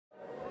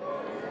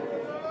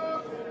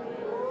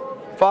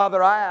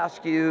Father, I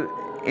ask you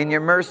in your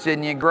mercy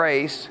and your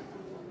grace,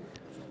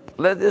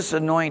 let this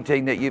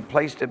anointing that you've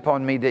placed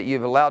upon me, that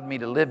you've allowed me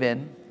to live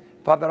in,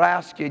 Father, I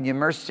ask you in your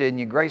mercy and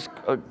your grace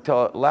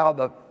to allow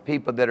the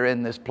people that are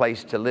in this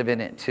place to live in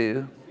it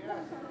too.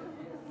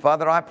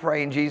 Father, I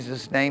pray in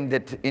Jesus' name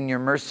that in your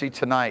mercy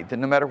tonight, that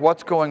no matter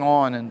what's going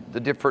on in the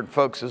different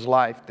folks'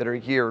 life that are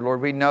here, Lord,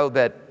 we know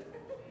that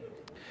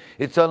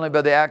it's only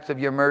by the acts of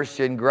your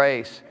mercy and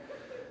grace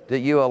that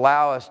you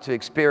allow us to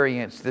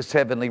experience this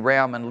heavenly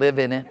realm and live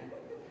in it.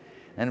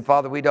 And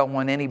Father, we don't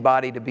want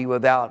anybody to be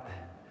without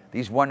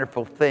these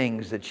wonderful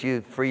things that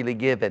you've freely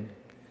given.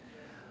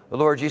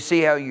 Lord, you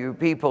see how your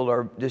people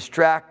are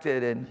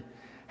distracted and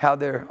how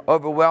they're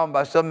overwhelmed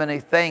by so many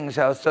things,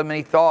 how so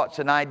many thoughts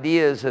and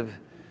ideas have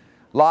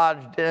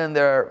lodged in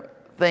their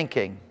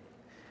thinking.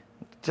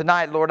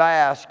 Tonight, Lord, I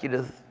ask you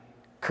to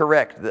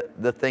correct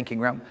the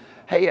thinking realm.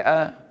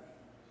 Hey,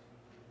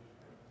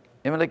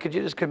 Emily, could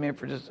you just come here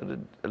for just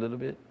a little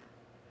bit?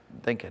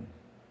 I'm thinking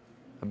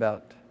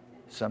about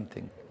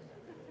something.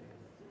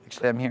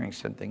 Actually, I'm hearing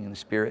something in the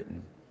spirit.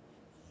 And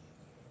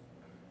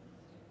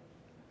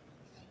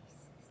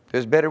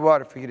there's better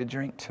water for you to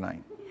drink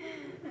tonight.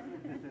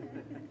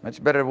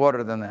 Much better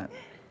water than that.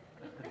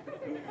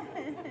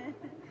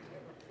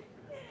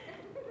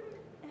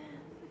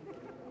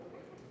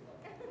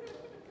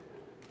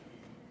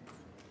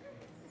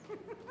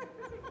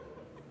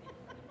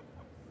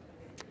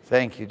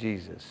 Thank you,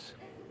 Jesus.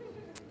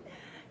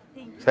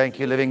 Thank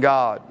you, living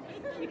God.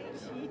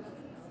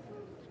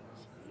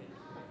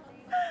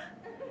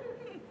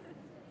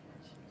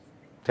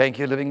 Thank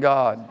you, living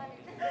God.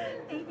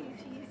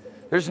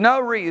 There's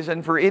no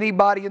reason for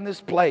anybody in this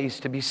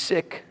place to be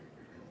sick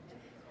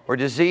or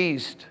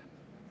diseased.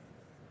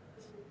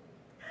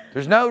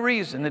 There's no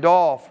reason at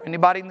all for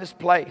anybody in this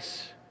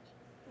place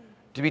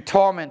to be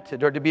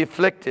tormented or to be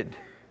afflicted.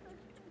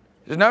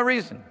 There's no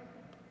reason.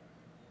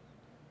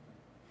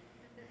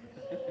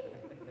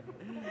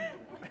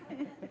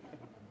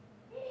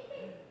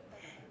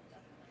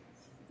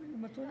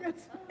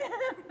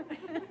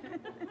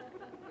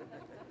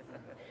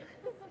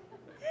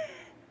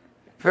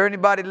 For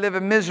anybody to live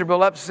a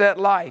miserable, upset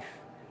life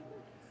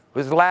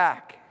with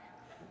lack.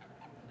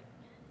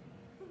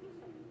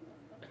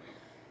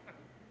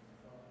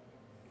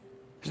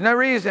 There's no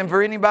reason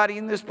for anybody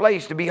in this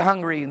place to be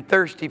hungry and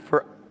thirsty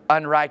for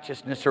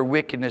unrighteousness or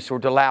wickedness or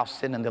to allow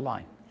sin in the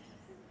line.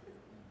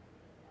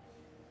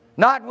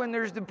 Not when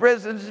there's the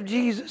presence of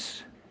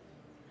Jesus.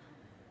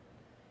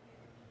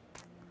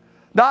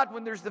 Not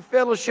when there's the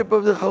fellowship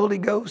of the Holy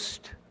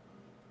Ghost.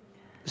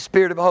 The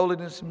Spirit of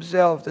holiness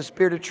himself, the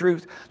Spirit of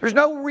truth. There's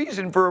no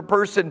reason for a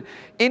person,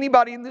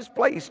 anybody in this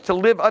place, to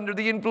live under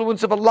the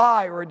influence of a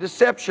lie or a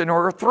deception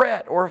or a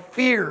threat or a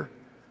fear.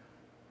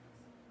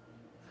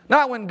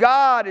 Not when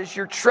God is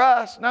your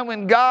trust. Not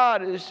when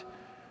God is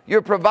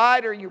your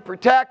provider, your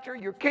protector,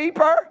 your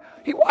keeper.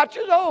 He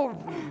watches over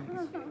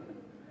you.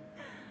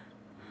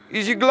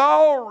 He's your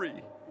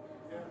glory.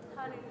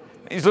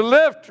 He's the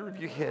lifter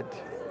of your head.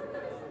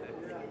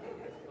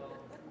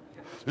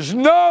 There's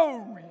no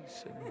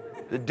reason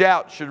the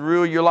doubt should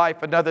rule your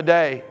life another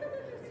day.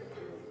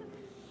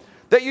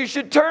 That you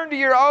should turn to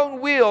your own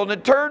will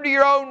and turn to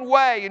your own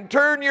way and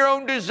turn to your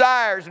own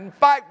desires and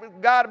fight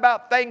with God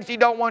about things He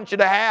don't want you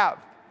to have.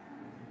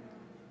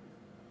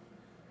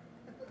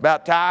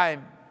 About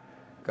time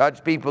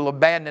God's people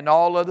abandon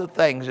all other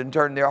things and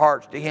turn their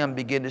hearts to Him,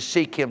 begin to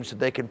seek Him so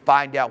they can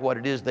find out what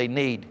it is they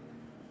need.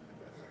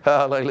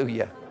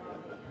 Hallelujah.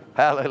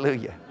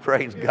 Hallelujah.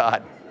 Praise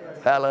God.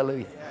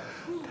 Hallelujah.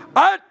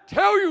 I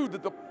tell you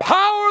that the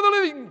power of the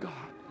living God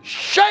is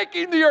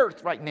shaking the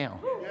earth right now.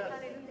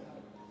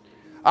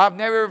 I've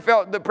never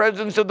felt the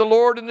presence of the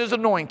Lord and His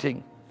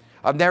anointing.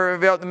 I've never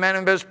felt the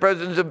manifest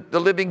presence of the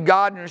living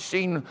God and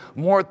seen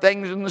more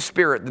things in the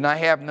Spirit than I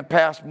have in the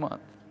past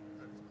month.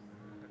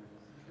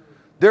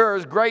 There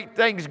is great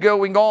things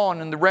going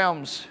on in the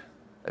realms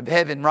of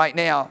heaven right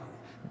now.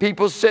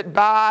 People sit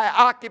by,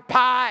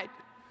 occupied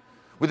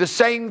with the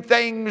same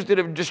things that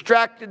have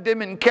distracted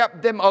them and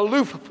kept them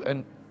aloof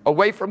and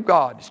away from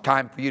God. It's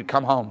time for you to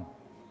come home.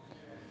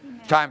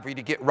 It's time for you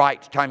to get right.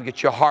 It's time to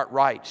get your heart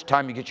right. It's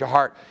time to get your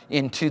heart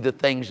into the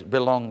things that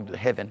belong to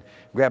heaven.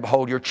 Grab a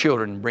hold of your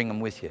children and bring them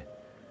with you.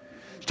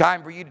 It's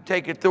time for you to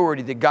take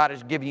authority that God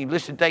has given you.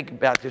 Listen, think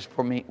about this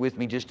with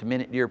me just a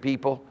minute, dear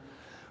people.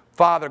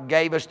 Father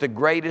gave us the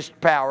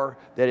greatest power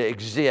that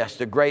exists,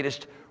 the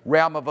greatest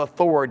realm of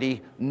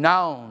authority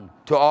known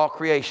to all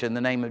creation,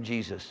 the name of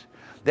Jesus.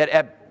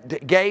 That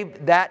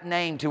gave that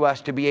name to us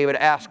to be able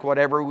to ask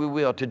whatever we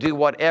will, to do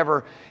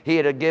whatever He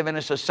had given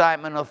us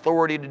assignment and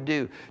authority to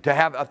do,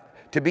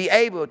 to be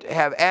able to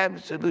have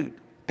absolute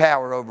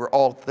power over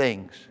all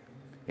things.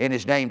 In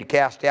His name, to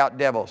cast out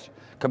devils,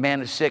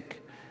 command the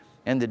sick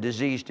and the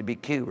diseased to be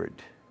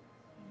cured.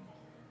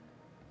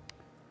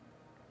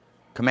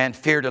 Command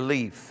fear to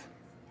leave.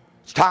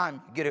 It's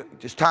time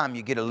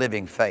you get a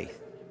living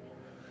faith.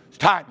 It's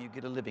time you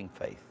get a living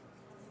faith.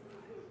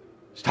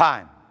 It's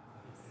time.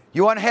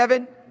 You want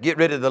heaven? Get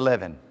rid of the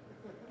leaven.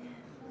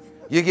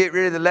 You get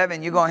rid of the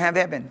leaven, you're going to have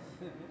heaven.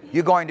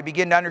 you're going to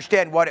begin to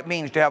understand what it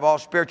means to have all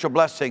spiritual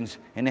blessings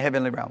in the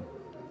heavenly realm.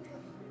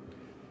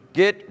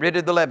 Get rid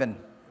of the leaven.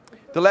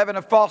 The leaven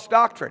of false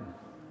doctrine.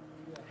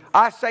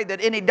 I say that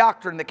any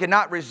doctrine that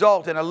cannot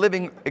result in a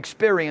living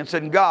experience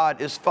in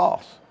God is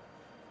false.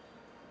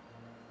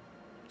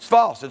 It's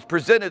false. It's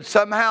presented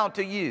somehow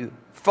to you.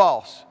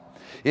 False.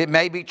 It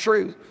may be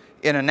true.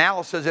 In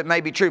analysis, it may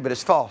be true, but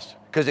it's false.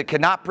 Because it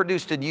cannot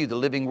produce in you the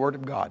living Word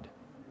of God.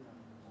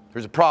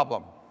 There's a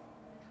problem.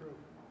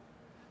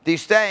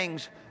 These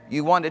things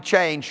you want to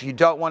change. You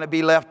don't want to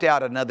be left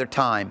out another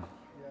time.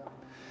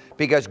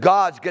 Because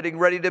God's getting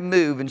ready to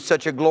move in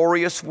such a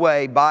glorious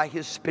way by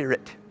His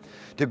Spirit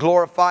to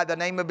glorify the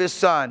name of His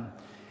Son.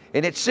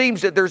 And it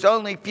seems that there's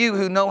only few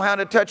who know how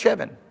to touch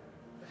heaven.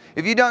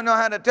 If you don't know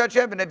how to touch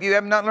heaven, if you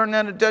have not learned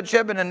how to touch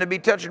heaven and to be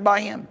touched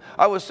by Him.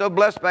 I was so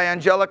blessed by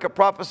Angelica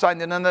prophesying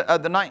the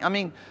night. I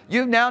mean,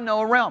 you now know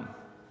a realm.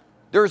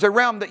 There's a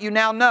realm that you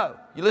now know.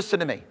 You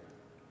listen to me.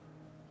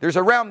 There's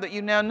a realm that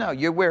you now know.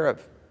 You're aware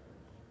of.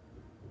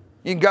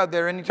 You can go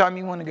there anytime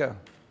you want to go.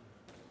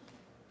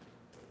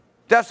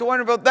 That's the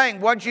wonderful thing.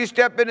 Once you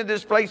step into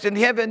this place in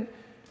heaven,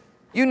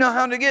 you know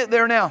how to get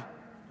there now.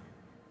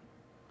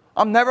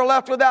 I'm never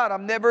left without.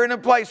 I'm never in a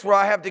place where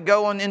I have to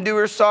go and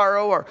endure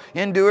sorrow or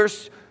endure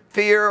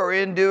fear or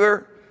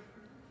endure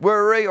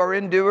worry or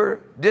endure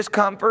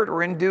discomfort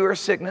or endure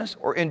sickness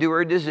or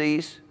endure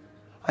disease.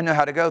 I know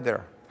how to go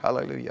there.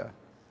 Hallelujah.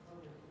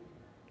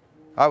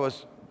 I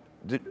was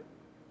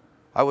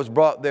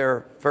brought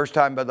there first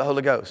time by the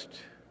Holy Ghost.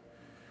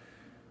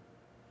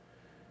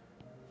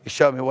 He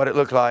showed me what it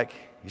looked like.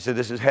 He said,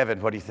 this is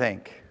heaven. What do you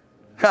think?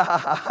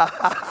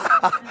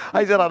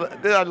 I said,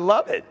 I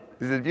love it.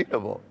 This is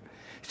beautiful.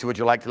 He said, would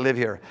you like to live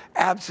here?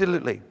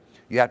 Absolutely.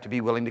 You have to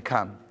be willing to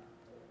come.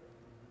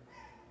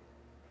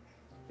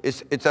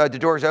 The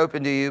door's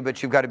open to you,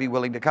 but you've got to be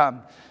willing to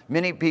come.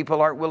 Many people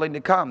aren't willing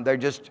to come.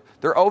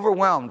 They're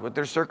overwhelmed with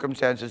their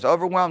circumstances,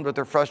 overwhelmed with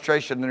their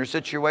frustration and their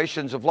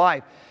situations of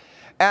life.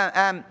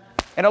 And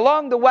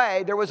along the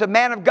way, there was a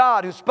man of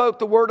God who spoke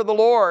the word of the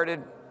Lord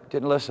and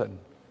didn't listen.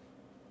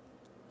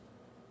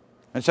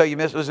 And so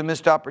it was a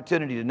missed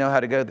opportunity to know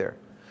how to go there.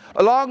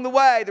 Along the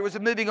way, there was a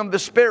moving of the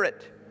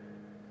Spirit.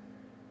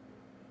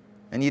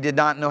 And you did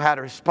not know how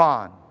to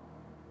respond.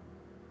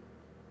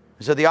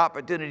 And so the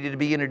opportunity to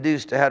be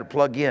introduced to how to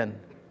plug in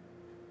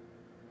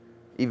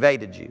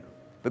evaded you.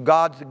 But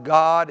God's the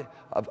God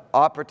of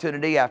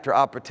opportunity after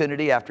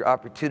opportunity after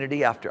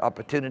opportunity after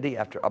opportunity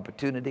after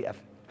opportunity.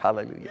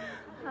 Hallelujah.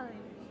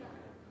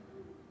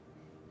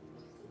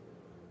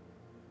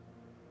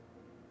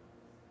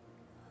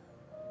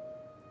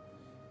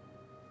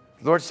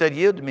 The Lord said,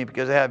 yield to me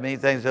because I have many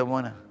things I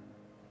want to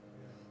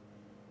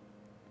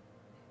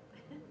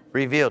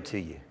reveal to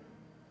you.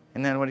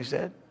 Isn't that what He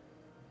said?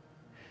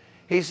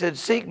 He said,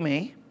 seek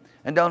me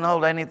and don't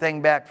hold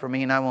anything back from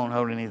me, and I won't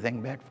hold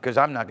anything back because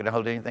I'm not going to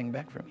hold anything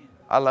back from you.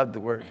 I love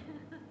the Word.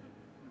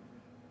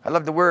 I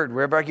love the Word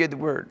wherever I hear the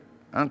Word.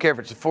 I don't care if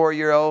it's a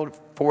 4-year-old,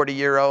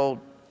 40-year-old.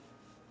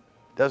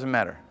 Doesn't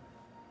matter.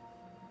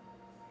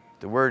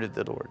 The Word of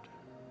the Lord.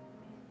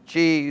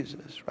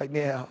 Jesus, right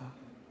now.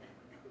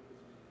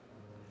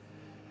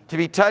 To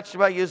be touched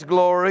by His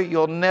glory,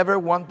 you'll never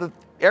want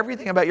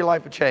everything about your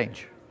life will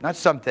change. Not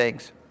some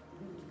things.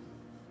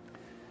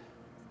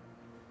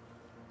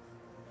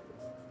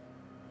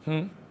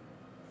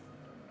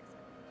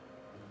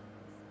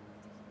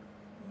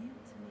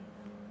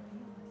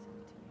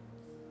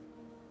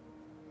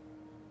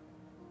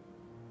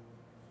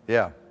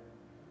 Yeah.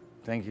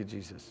 Thank you,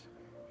 Jesus.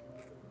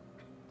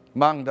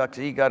 Thank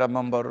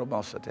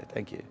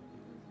you.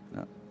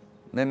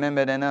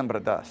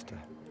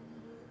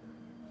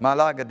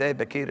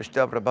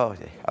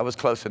 I was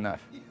close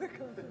enough.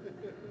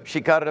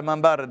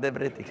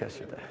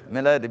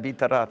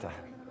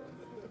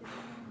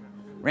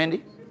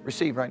 Randy,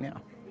 receive right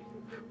now.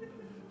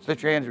 Just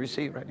lift your hands and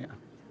receive right now.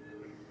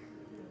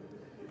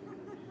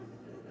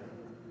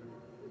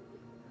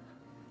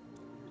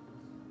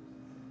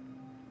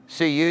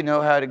 See, you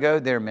know how to go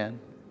there, men.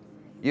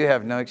 You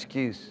have no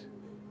excuse.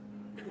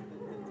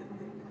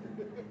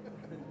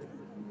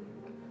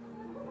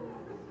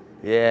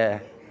 Yeah.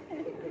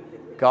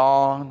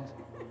 Gone.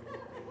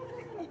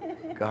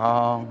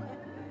 Gone.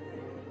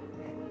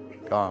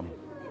 Gone.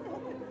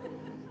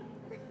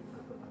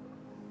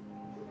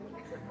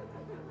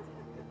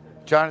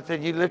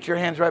 Jonathan, you lift your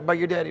hands right by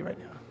your daddy right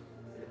now.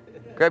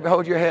 Grab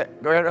hold of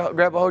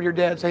your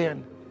dad's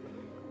hand.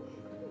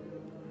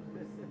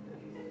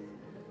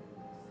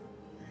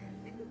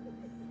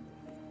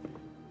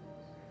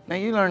 Now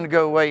you learn to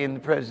go away in the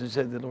presence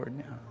of the Lord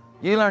now.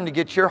 You learn to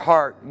get your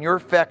heart and your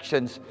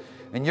affections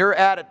and your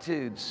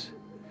attitudes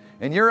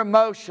and your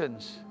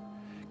emotions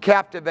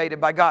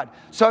captivated by God.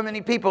 So many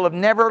people have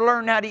never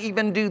learned how to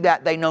even do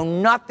that. They know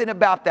nothing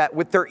about that.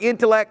 With their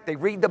intellect, they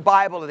read the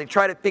Bible and they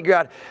try to figure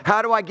out,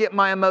 how do I get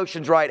my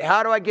emotions right?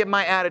 How do I get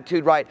my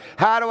attitude right?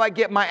 How do I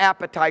get my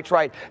appetites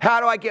right? How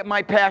do I get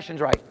my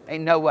passions right?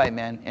 Ain't no way,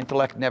 man.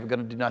 Intellect never going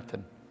to do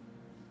nothing.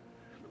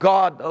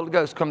 God, the Holy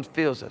Ghost comes and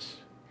fills us.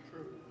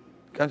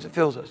 Comes and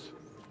fills us.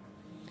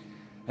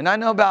 And I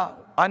know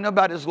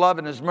about His love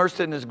and His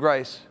mercy and His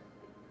grace.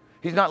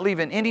 He's not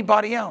leaving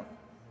anybody out.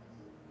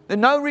 There's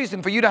no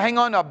reason for you to hang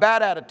on to a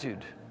bad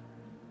attitude.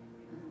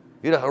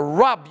 It'll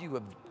rob you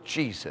of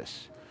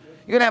Jesus.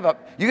 You're going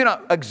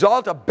to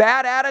exalt a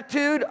bad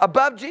attitude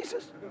above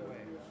Jesus?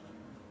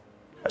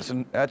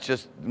 That's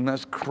just the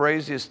most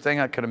craziest thing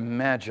I could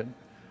imagine.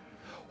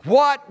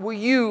 What will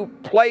you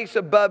place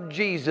above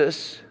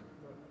Jesus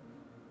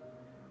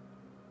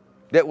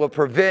that will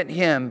prevent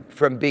Him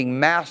from being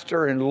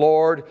master and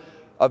Lord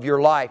of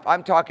your life?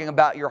 I'm talking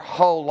about your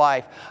whole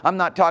life. I'm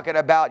not talking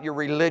about your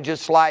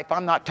religious life.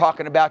 I'm not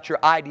talking about your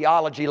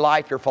ideology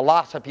life, your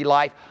philosophy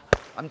life.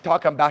 I'm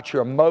talking about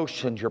your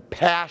emotions, your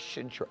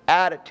passions, your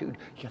attitude,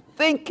 your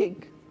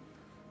thinking,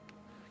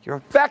 your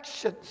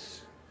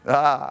affections.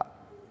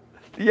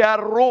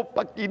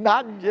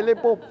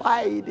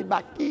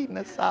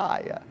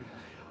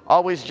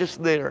 Always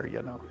just there,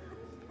 you know.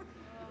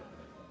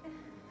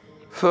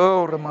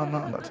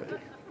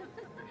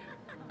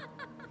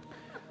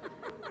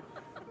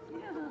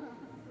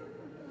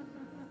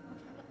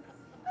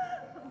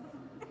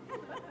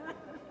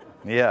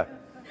 Yeah.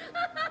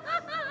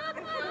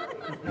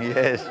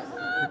 Yes.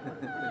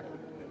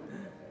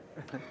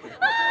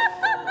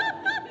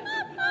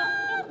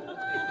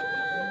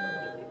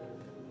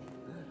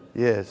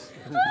 Yes.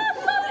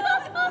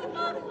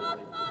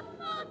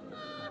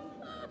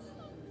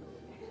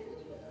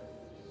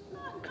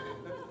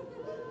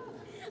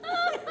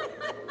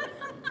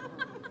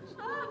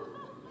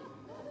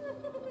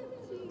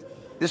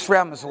 This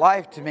realm is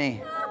life to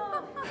me.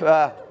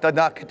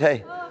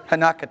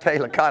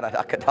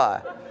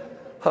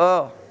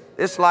 Oh,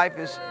 this life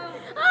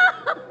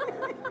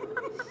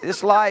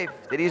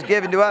that He's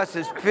given to us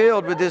is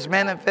filled with His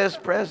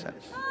manifest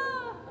presence.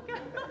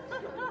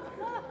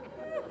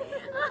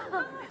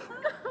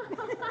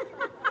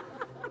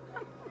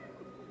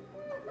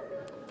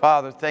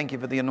 Father, thank You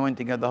for the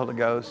anointing of the Holy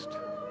Ghost.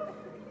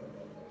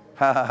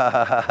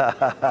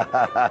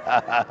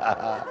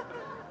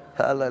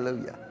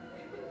 Hallelujah.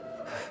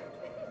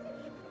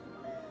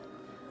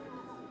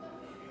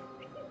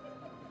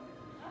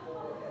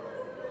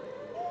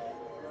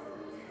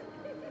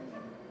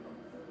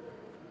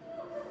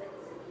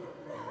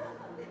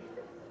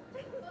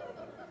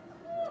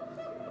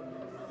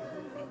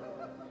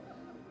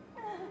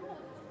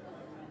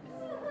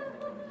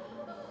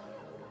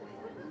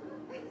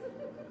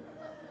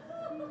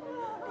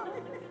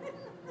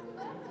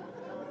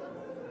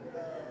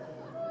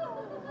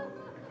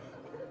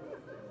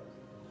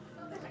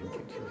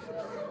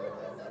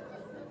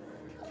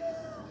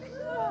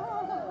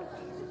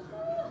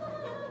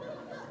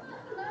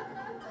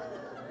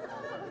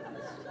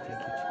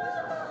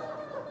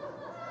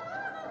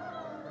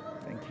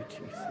 Thank you,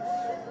 Jesus.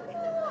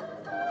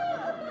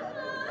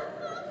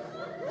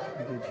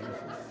 Thank you, Jesus.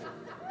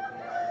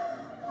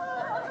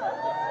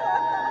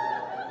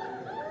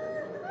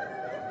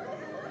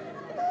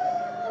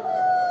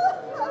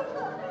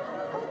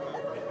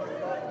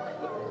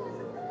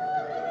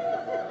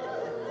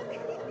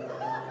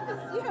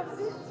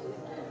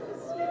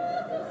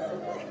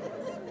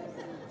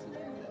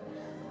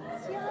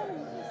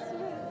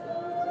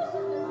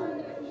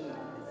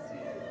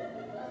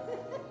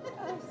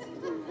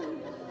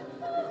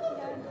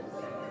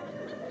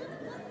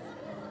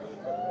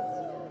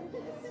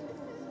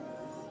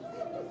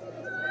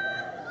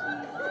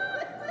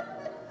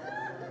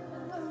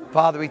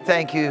 Father, we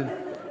thank You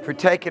for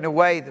taking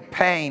away the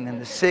pain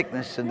and the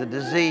sickness and the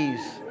disease,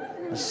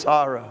 the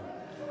sorrow.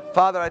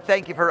 Father, I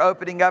thank You for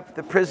opening up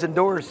the prison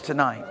doors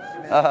tonight.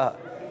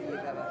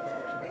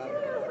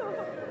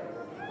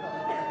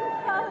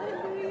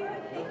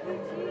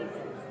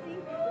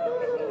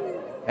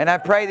 And I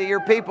pray that Your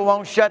people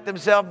won't shut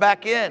themselves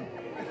back in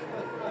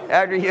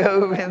after You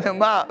open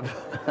them up.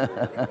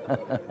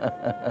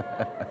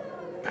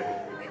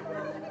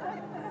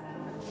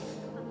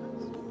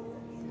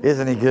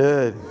 Isn't He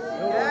good?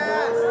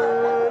 Yes.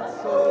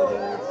 So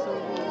good, so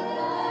good.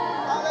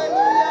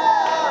 Hallelujah.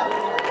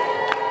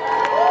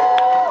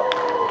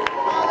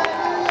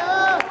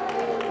 Hallelujah.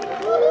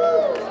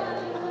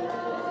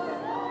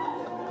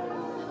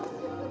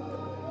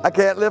 I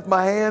can't lift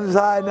my hands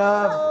high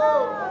enough.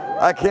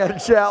 I can't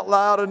shout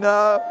loud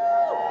enough.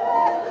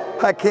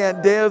 I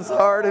can't dance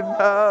hard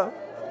enough.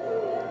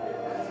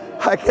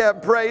 I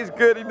can't praise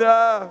good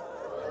enough.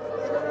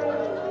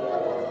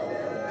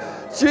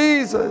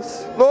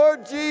 Jesus,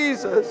 Lord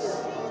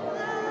Jesus,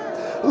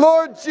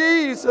 Lord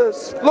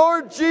Jesus,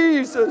 Lord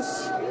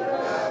Jesus,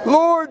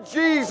 Lord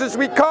Jesus,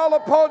 we call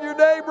upon Your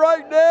name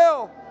right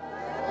now.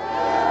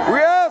 We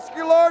ask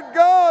You, Lord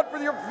God, for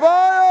Your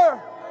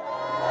fire.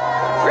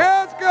 We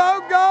ask You,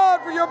 oh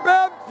God, for Your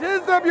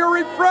baptism, Your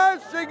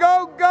refreshing,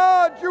 oh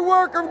God, Your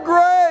work of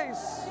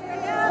grace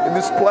in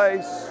this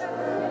place.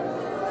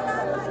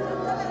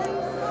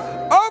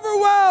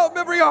 Overwhelm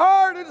every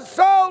heart and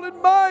soul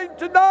and mind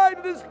tonight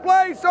in this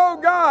place, oh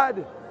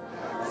God.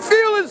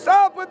 Fill us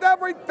up with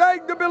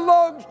everything that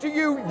belongs to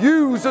You.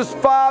 Use us,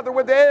 Father,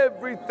 with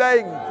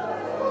everything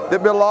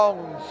that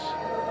belongs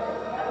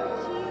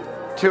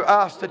to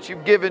us that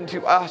you've given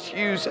to us.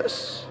 Use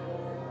us.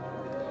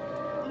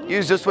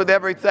 Use us with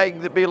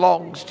everything that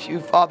belongs to you,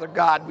 Father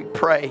God, we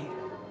pray.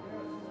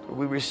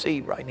 We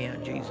receive right now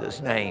in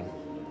Jesus' name.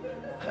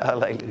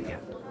 Hallelujah.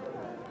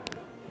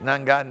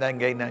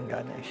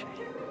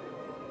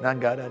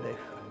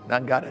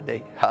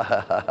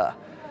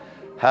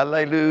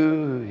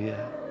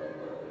 Hallelujah.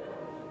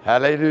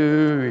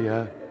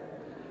 Hallelujah.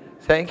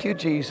 Thank you,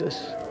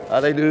 Jesus.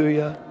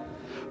 Hallelujah.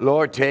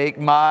 Lord, take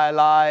my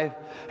life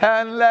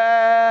and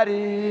let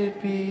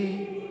it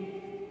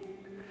be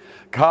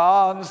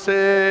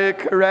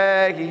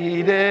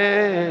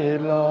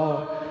consecrated,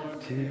 Lord,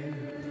 to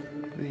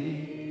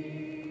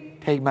Thee.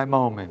 Take my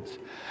moments.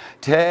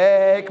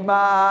 Take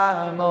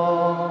my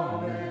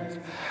moments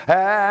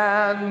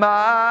and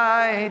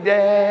my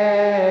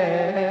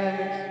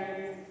days,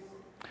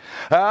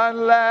 and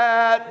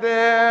let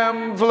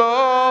them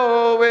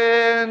flow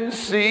in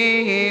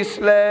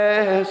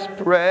ceaseless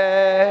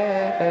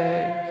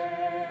praise.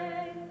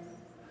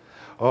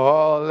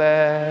 Oh,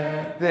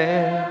 let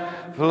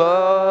them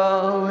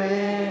flow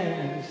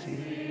in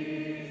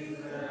ceaseless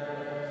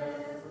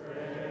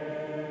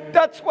praise.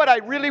 That's what I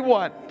really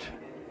want.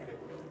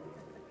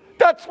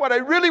 That's what I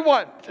really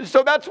want.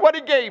 So that's what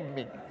He gave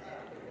me.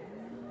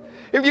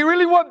 If you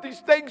really want these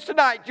things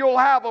tonight, you'll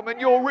have them, and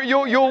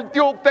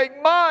you'll think,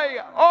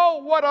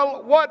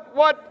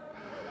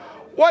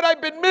 what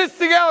I've been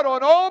missing out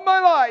on all my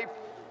life.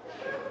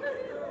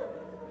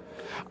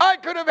 I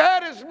could have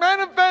had His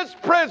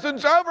manifest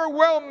presence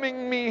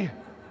overwhelming me.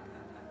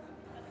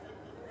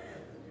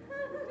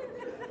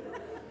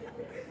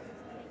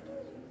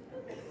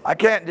 I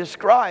can't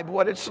describe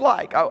what it's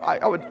like.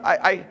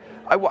 I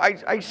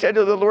said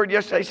to the Lord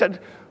yesterday, I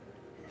said,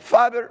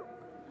 Father,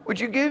 would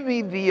you give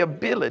me the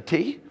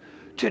ability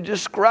to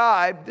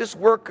describe this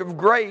work of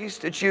grace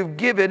that you've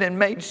given and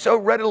made so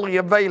readily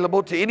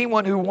available to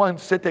anyone who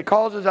wants it, that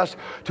causes us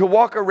to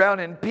walk around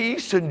in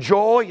peace and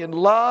joy and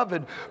love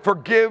and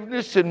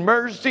forgiveness and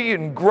mercy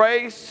and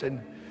grace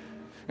and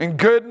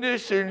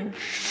goodness and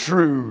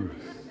truth.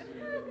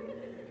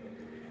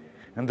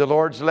 And the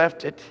Lord's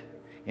left it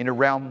in a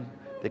realm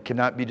that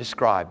cannot be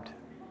described.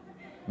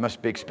 It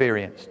must be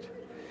experienced.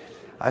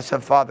 I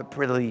said, Father,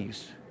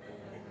 please,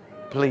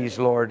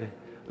 Lord,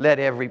 let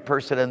every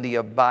person in the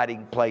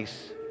abiding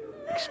place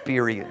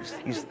experience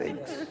these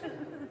things.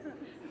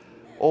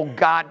 Oh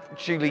God,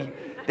 truly,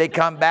 they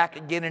come back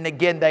again and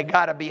again. They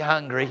got to be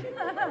hungry.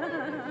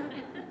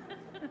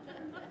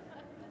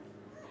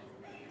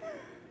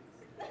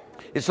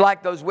 It's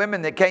like those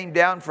women that came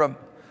down from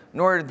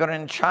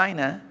northern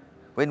China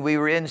when we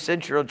were in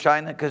central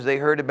China, because they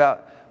heard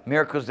about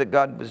miracles that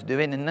God was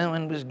doing and no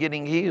one was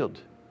getting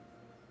healed.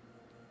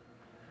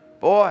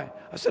 Boy,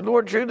 I said,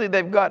 Lord, truly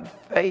they've got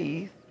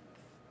faith.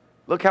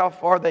 Look how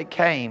far they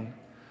came.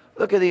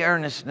 Look at the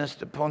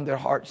earnestness upon their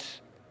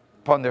hearts,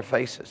 upon their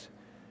faces.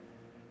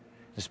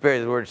 The Spirit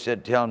of the Lord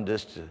said, tell them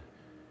just to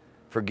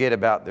forget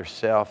about their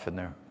self and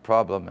their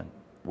problem and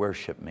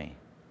worship me.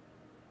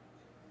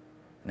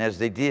 And as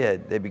they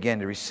did, they began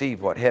to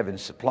receive what heaven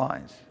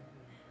supplies.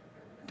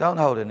 Don't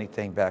hold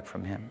anything back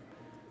from Him.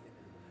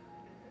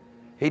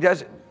 He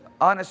doesn't,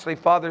 honestly,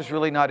 Father's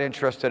really not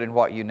interested in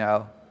what you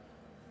know.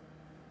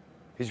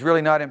 He's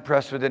really not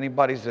impressed with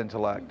anybody's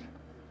intellect.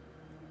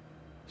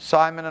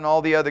 Simon and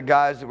all the other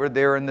guys that were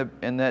there at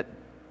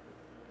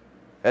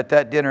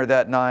that dinner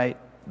that night,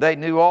 they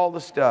knew all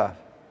the stuff,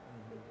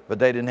 but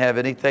they didn't have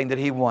anything that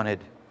he wanted.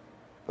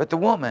 But the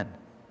woman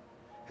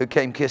who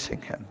came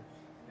kissing him,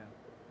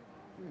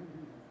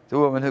 the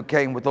woman who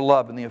came with the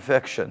love and the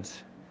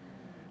affections,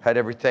 had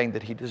everything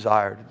that he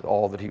desired,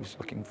 all that he was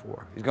looking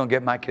for. He's going to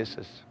get my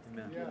kisses.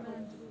 Amen.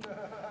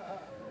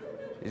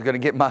 He's going to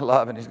get my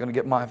love, and He's going to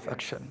get my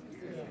affection.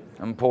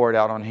 I'm poured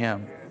out on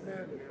Him.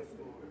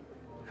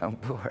 I'm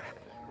poured.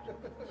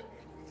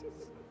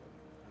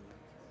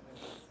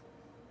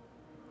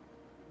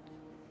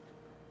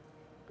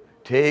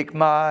 Take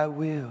my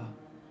will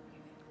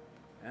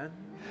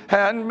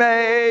and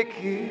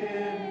make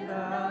it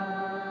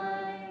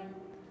thine.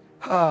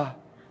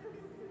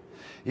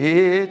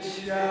 It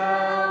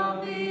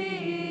shall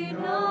be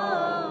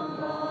no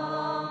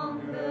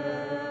longer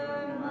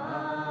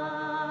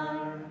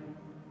mine.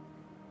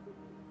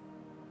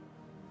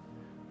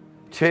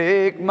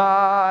 Take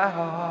my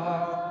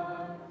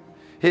heart,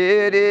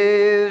 it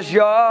is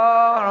your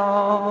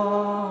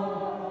own,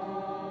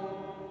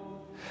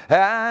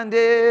 and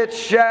it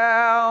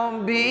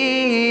shall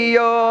be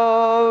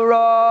your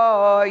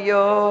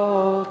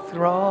royal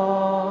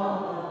throne.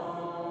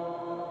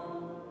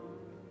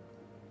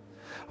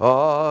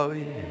 Oh,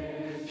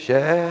 it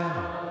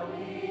shall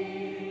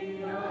be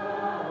your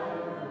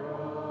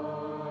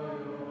royal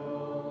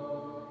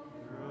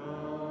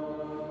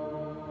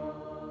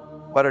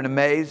throne. What an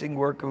amazing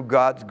work of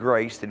God's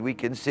grace that we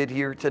can sit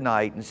here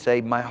tonight and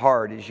say, my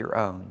heart is your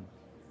own.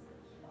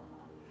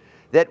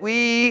 That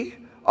we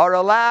are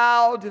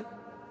allowed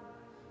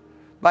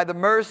by the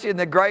mercy and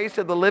the grace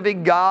of the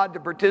living God to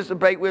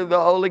participate with the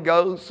Holy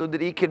Ghost so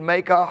that He can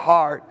make our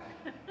heart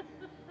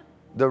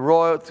the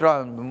royal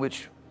throne in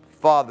which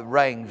Father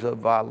reigns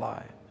over our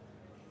life.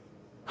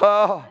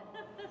 Oh,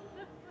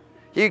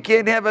 you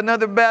can't have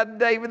another bad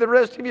day for the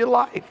rest of your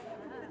life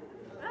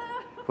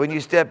when you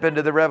step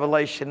into the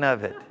revelation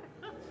of it.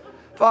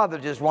 Father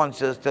just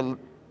wants us to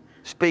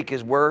speak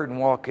His word and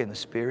walk in the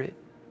Spirit.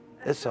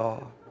 That's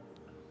all.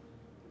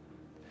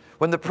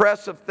 When the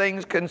press of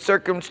things and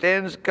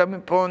circumstances come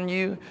upon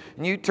you,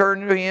 and you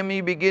turn to Him, and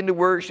you begin to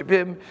worship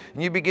Him,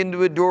 and you begin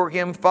to adore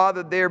Him,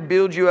 Father there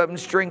builds you up and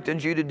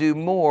strengthens you to do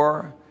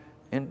more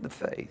in the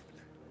faith.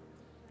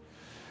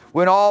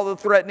 When all the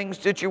threatening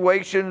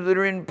situations that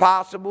are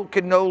impossible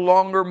can no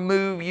longer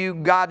move you,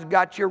 God's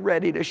got you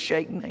ready to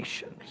shake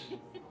nations.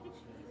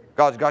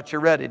 God's got you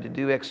ready to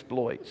do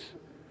exploits.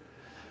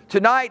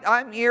 Tonight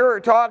I'm here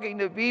talking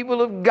to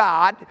people of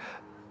God,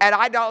 and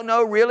I don't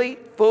know really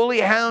fully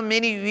how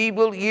many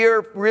people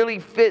here really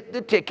fit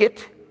the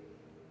ticket,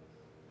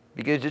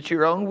 because it's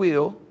your own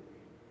will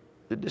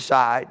that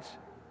decides.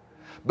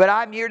 But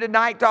I'm here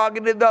tonight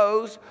talking to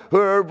those who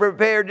are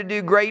prepared to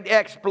do great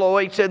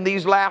exploits in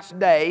these last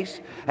days.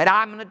 And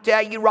I'm going to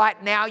tell you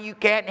right now, you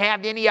can't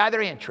have any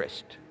other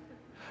interest.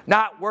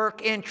 Not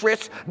work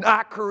interest,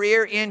 not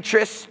career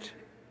interest,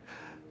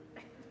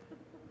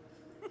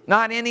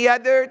 not any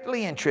other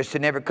earthly interest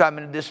in ever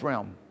coming to this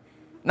realm.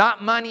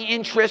 Not money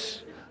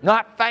interest,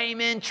 not fame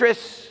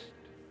interest.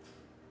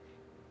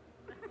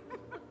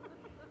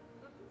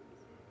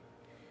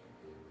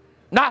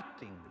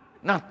 Nothing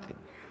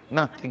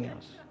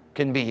else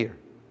can be here.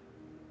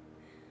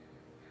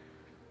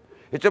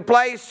 It's a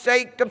place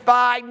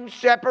sanctified and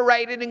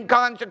separated and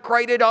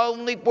consecrated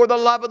only for the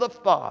love of the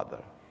Father.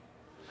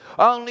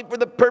 Only for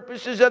the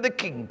purposes of the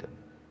kingdom.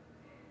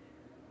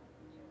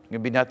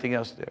 There'll be nothing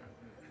else there.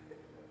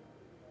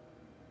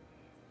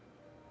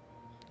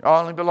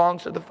 Only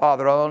belongs to the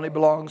Father. Only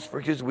belongs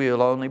for His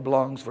will. Only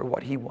belongs for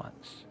what He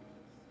wants.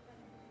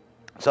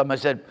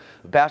 Somebody said,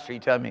 Pastor, you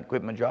telling me to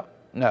quit my job?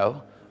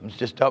 No,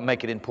 just don't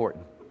make it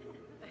important.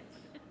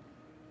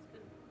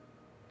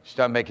 Just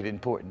don't make it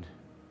important.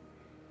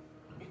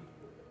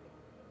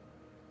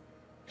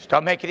 Just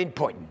don't make it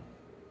important.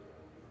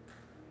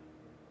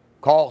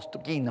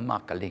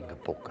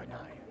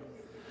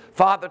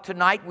 Father,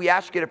 tonight we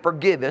ask You to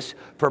forgive us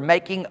for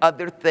making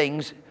other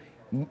things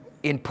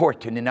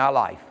important in our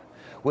life,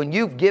 when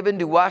You've given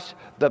to us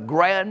the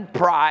grand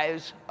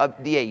prize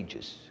of the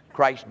ages,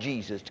 Christ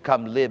Jesus, to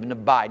come live and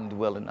abide and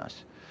dwell in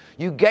us.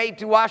 You gave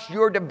to us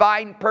Your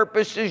divine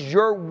purposes,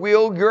 Your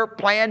will, Your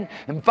plan.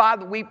 And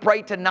Father, we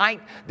pray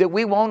tonight that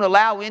we won't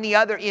allow any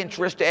other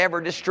interest to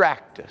ever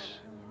distract us.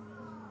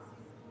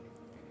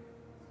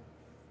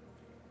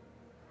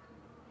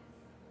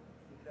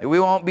 That we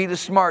won't be the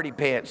smarty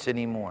pants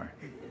anymore.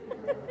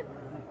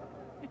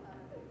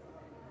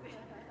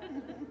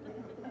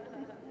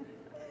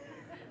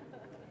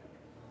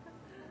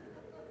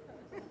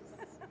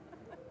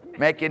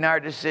 Making our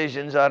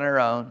decisions on our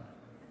own,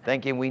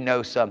 thinking we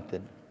know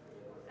something.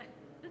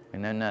 We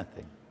know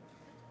nothing,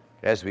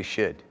 as we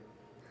should.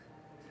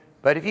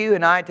 But if you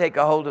and I take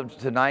a hold of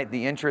tonight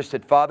the interest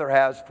that Father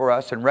has for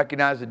us, and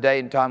recognize the day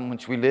and time in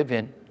which we live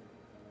in,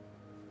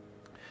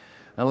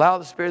 and allow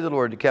the Spirit of the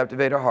Lord to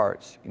captivate our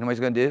hearts, you know what He's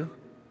going to do?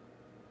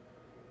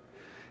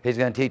 He's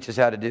going to teach us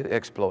how to do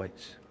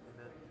exploits.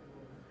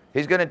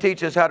 He's going to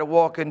teach us how to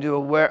walk into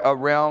a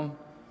realm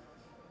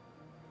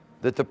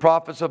that the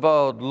prophets of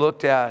old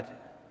looked at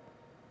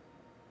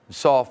and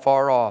saw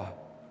far off,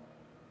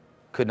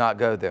 could not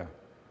go there.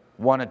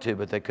 Wanted to,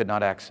 but they could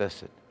not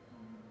access it.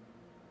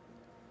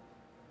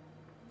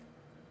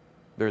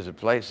 There's a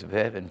place of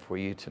heaven for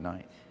you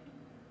tonight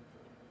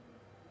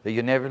that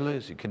you'll never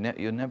lose.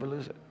 You'll never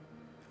lose it.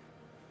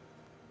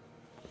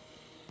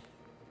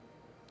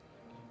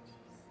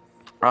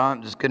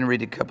 I'm just going to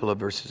read a couple of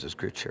verses of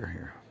Scripture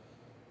here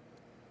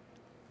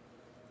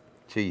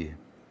to you.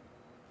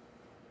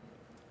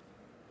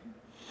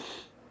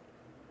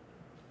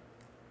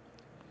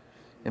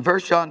 In 1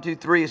 John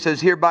 2:3 it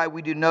says, hereby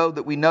we do know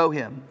that we know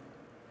Him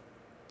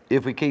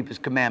if we keep His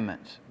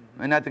commandments.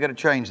 And nothing's going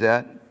to change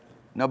that.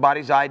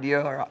 Nobody's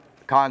idea or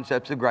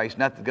concepts of grace,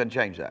 nothing's going to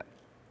change that.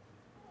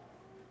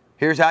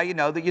 Here's how you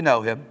know that you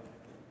know Him.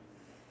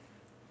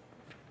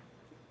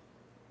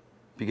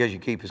 Because you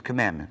keep His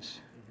commandments.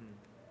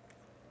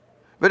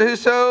 But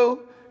whoso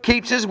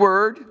keeps His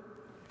word,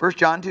 1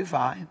 John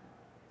 2:5,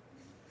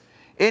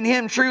 in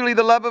him truly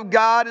the love of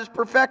God is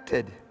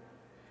perfected.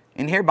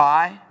 And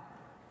hereby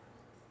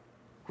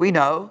we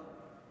know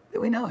that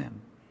we know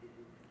Him.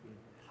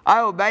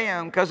 I obey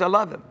Him because I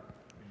love Him.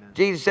 Amen.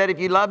 Jesus said, if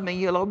you love me,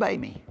 you'll obey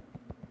me.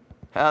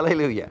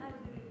 Hallelujah.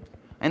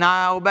 And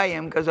I obey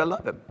Him because I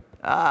love Him.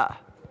 Amen.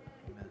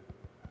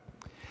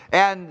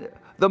 And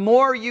the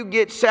more you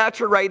get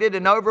saturated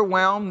and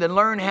overwhelmed and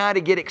learn how to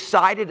get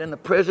excited in the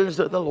presence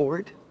of the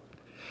Lord,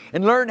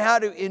 and learn how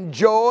to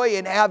enjoy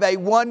and have a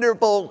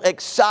wonderful,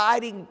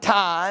 exciting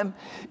time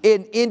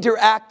in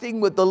interacting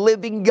with the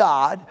living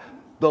God,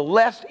 the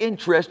less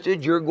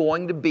interested you're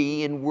going to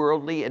be in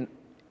worldly and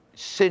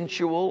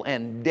sensual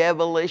and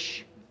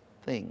devilish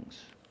things.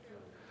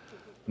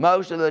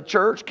 Most of the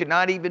church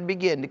cannot even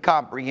begin to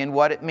comprehend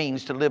what it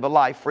means to live a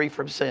life free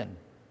from sin.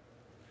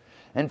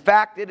 In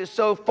fact, it is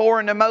so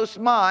foreign to most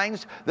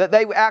minds that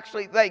they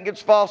actually think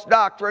it's false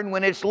doctrine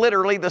when it's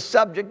literally the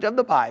subject of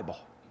the Bible.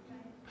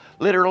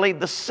 Literally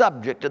the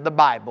subject of the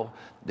Bible,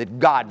 that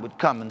God would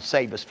come and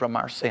save us from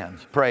our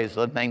sins. Praise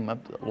the name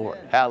of the Lord.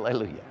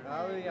 Hallelujah.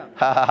 Hallelujah.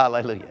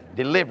 Hallelujah.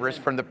 Deliver us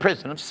from the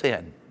prison of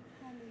sin.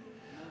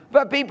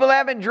 But people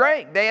haven't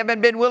drank. They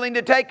haven't been willing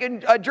to take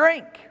a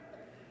drink.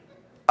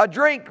 A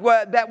drink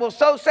that will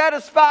so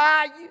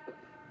satisfy you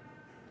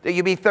that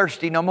you'll be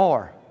thirsty no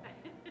more.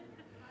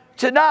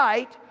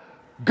 Tonight,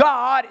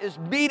 God is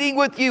meeting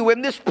with you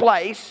in this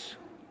place.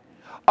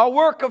 A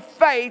work of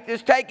faith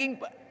is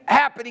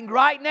happening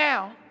right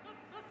now.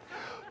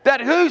 That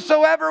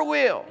whosoever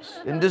wills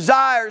and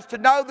desires to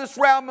know this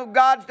realm of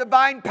God's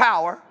divine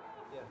power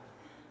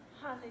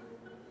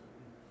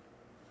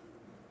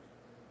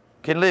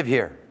can live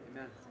here.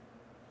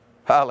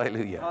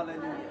 Hallelujah.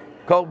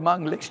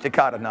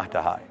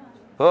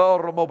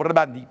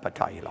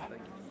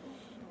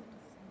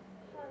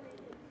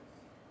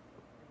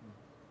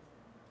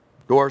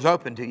 Doors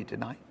open to you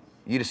tonight.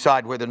 You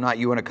decide whether or not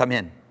you want to come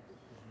in.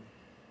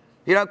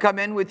 You don't come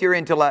in with your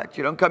intellect.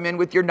 You don't come in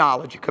with your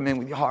knowledge. You come in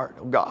with your heart.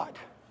 Oh God,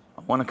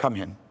 I want to come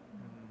in.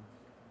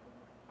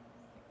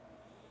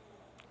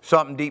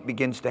 Something deep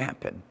begins to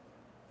happen.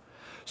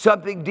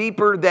 Something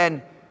deeper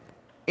than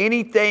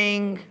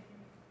anything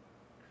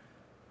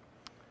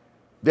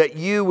that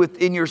you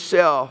within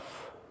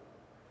yourself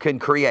can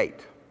create.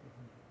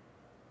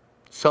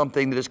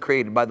 Something that is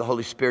created by the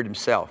Holy Spirit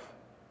Himself.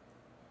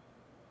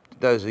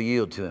 Those who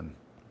yield to Him.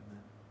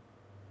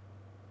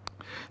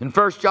 In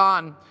 1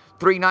 John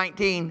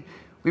 3:19,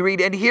 we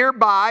read, "And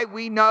hereby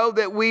we know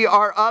that we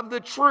are of the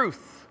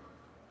truth,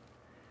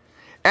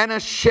 and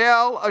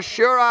shall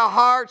assure our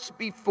hearts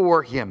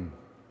before Him."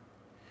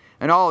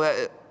 And all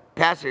that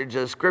passage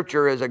of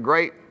Scripture is a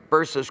great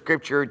verse of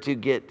Scripture to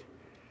get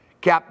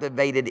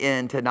captivated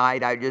in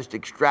tonight. I just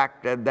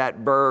extracted that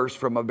verse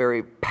from a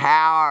very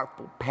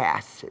powerful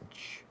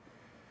passage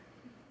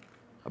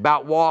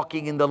about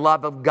walking in the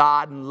love of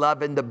God and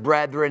loving the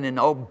brethren and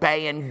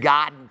obeying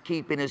God and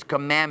keeping His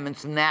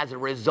commandments, and as a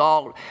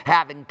result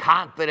having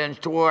confidence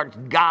towards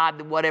God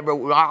that whatever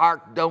our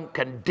heart don't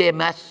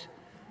condemn us.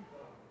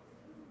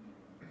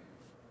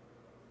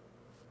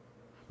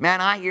 Man,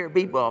 I hear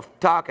people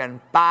talking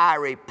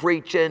fiery,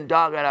 preaching,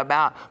 talking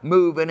about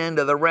moving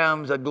into the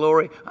realms of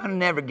glory. I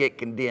never get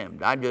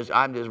condemned. I'm just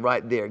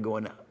right there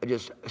going,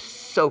 just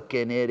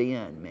soaking it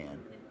in,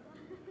 man.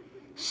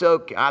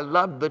 I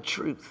love the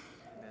truth.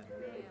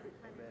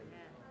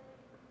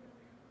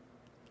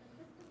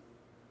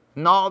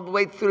 And all the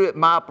way through it,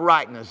 my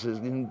uprightness is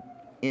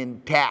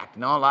intact.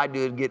 And all I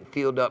do is get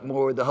filled up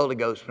more with the Holy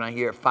Ghost when I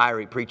hear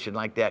fiery preaching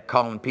like that,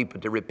 calling people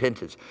to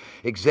repentance.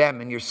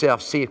 Examine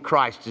yourself, see if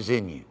Christ is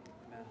in you.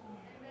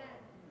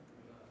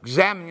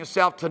 Examine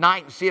yourself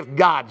tonight and see if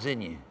God's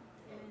in you.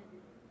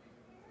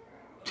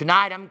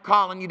 Tonight I'm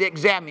calling you to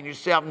examine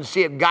yourself and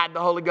see if God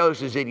the Holy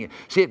Ghost is in you.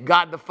 See if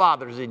God the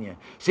Father is in you.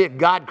 See if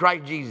God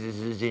Christ Jesus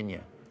is in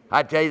you.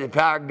 I tell you, the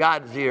power of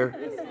God is here.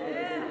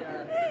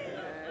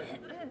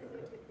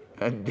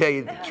 I tell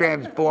you, the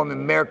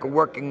transforming,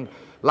 miracle-working,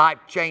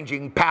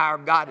 life-changing power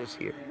of God is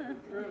here.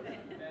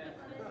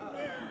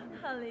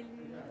 Hallelujah.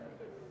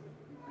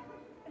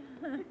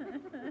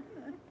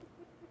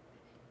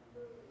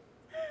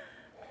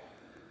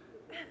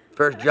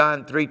 1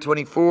 John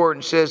 3:24,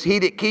 and says, "He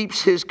that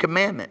keeps His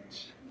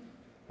commandments,"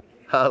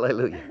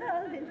 hallelujah,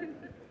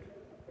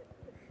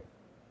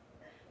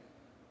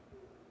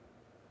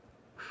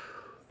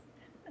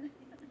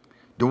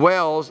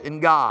 dwells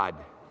in God.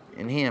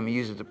 In Him, He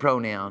uses the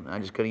pronoun.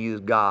 I'm just going to use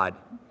God.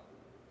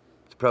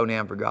 It's a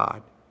pronoun for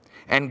God.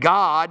 And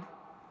God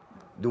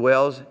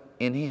dwells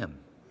in Him.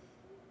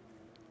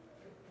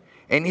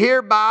 And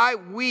hereby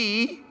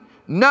we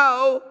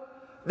know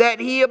that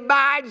He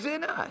abides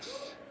in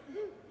us.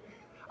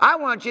 I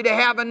want you to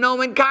have a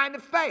knowing kind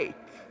of faith.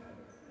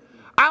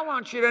 I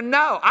want you to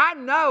know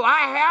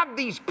I have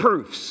these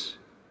proofs.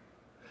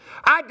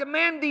 I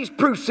demand these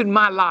proofs in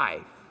my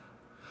life.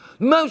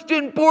 Most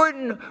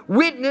important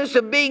witness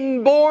of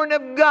being born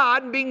of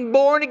God, being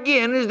born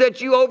again, is that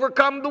you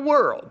overcome the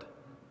world.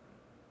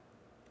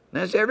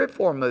 And that's every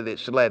form of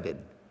its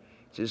leaven.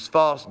 It's its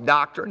false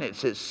doctrine,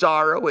 it's its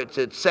sorrow, it's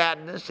its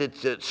sadness,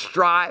 it's its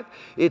strife,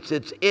 it's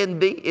its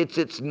envy, it's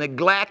its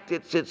neglect,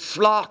 it's its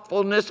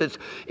slothfulness, it's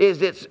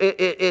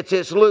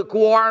its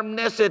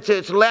lukewarmness, it's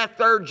its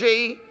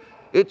lethargy,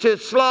 it's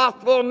its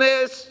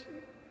slothfulness,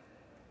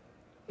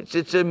 it's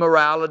its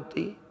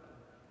immorality.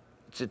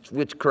 It's its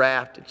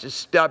witchcraft, it's its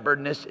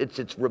stubbornness, it's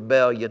its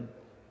rebellion.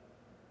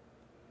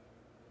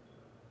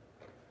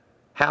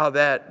 How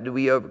do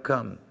we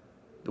overcome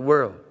the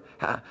world?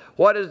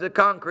 What is the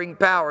conquering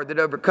power that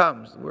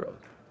overcomes the world?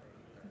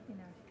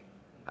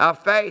 Our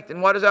faith.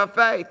 And what is our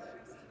faith?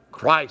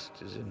 Christ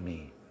is in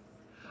me.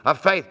 Our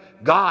faith,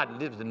 God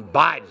lives and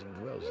abides and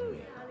dwells in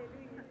me.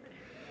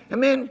 I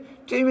mean,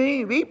 too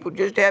many people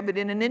just have it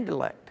in an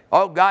intellect.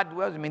 Oh, God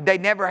dwells in me. They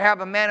never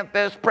have a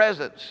manifest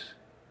presence.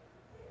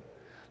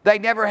 They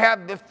never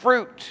have the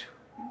fruit.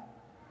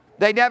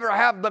 They never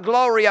have the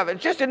glory of it.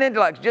 It's just an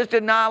intellect, just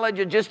a knowledge,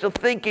 and just a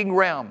thinking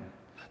realm.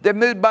 They're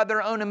moved by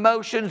their own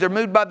emotions. They're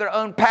moved by their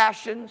own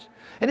passions.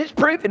 And it's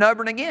proven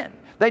over and again.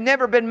 They've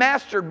never been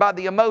mastered by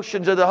the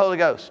emotions of the Holy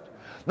Ghost.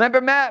 Never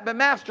been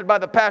mastered by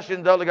the passion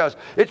of the Holy Ghost.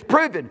 It's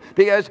proven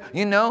because,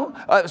 you know,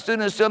 as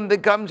soon as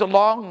something comes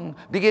along and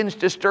begins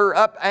to stir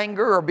up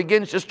anger or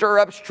begins to stir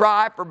up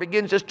strife or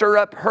begins to stir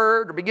up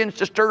hurt or begins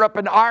to stir up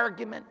an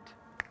argument,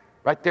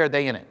 right there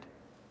they in it.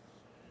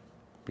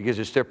 Because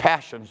it's their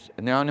passions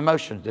and their own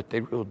emotions that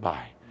they ruled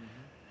by.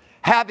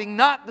 Having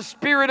not the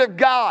Spirit of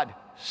God,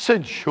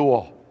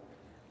 sensual.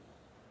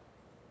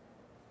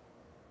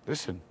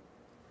 Listen.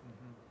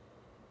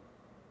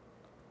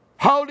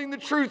 Holding the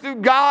truth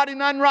of God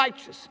in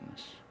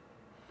unrighteousness.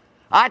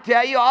 I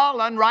tell you, all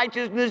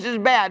unrighteousness is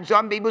bad.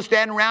 Some people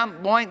stand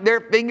around, point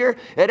their finger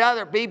at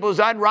other people's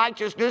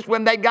unrighteousness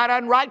when they got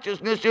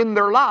unrighteousness in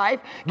their life.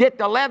 Get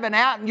the leaven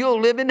out and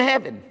you'll live in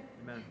heaven.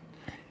 Amen.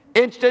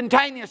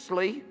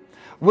 Instantaneously.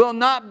 Will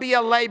not be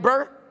a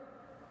labor.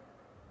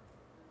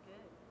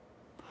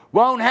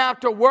 Won't have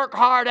to work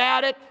hard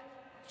at it.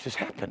 It just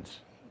happens.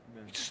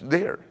 It's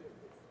there.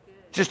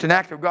 It's just an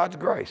act of God's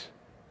grace.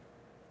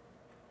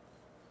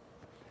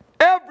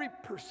 Every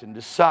person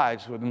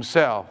decides for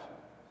themselves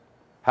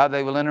how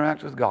they will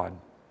interact with God.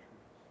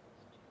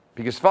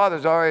 Because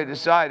Father's already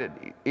decided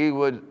He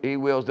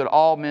wills that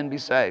all men be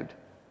saved.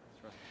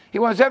 He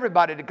wants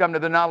everybody to come to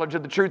the knowledge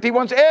of the truth. He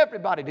wants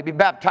everybody to be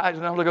baptized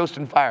in the Holy Ghost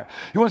and fire.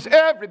 He wants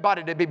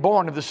everybody to be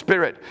born of the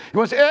Spirit. He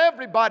wants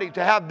everybody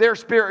to have their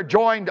spirit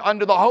joined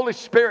under the Holy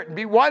Spirit and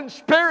be one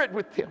spirit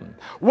with Him,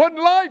 one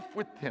life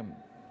with Him.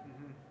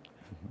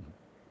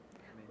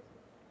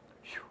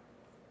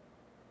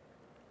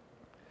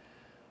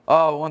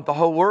 Oh, I want the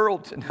whole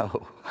world to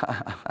know.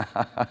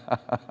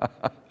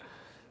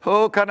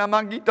 Oh,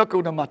 kanamangita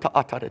kunamata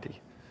ataradi.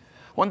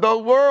 I want the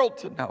whole world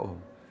to know.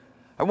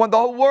 I want the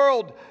whole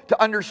world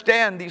to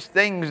understand these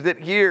things that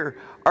here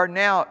are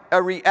now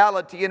a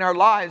reality in our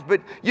lives.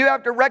 But you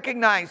have to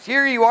recognize,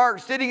 here you are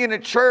sitting in a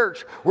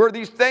church where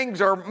these things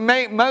are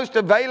most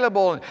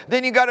available. And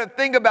then you got to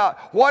think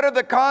about what are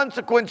the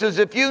consequences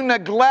if you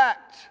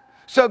neglect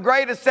so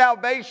great a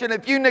salvation,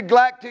 if you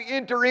neglect to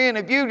enter in,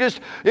 if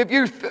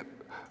you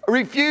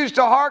refuse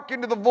to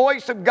hearken to the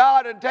voice of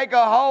God and take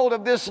a hold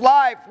of this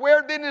life.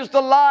 Where then is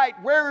the light?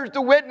 Where is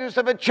the witness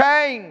of a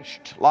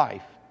changed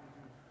life?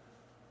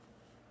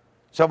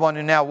 Someone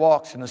who now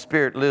walks in the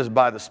Spirit, lives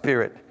by the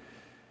Spirit,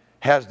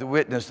 has the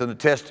witness and the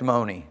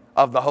testimony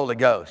of the Holy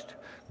Ghost.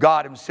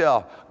 God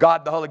Himself,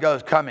 God the Holy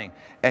Ghost coming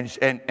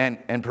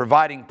and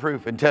providing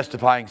proof and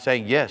testifying,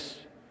 saying, yes,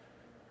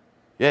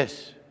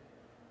 yes,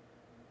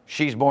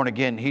 she's born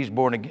again, he's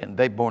born again,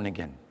 they're born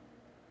again.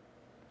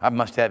 I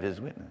must have His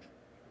witness.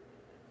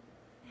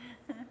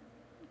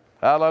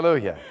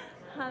 Hallelujah.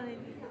 Hallelujah.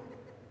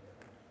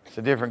 It's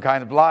a different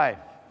kind of life.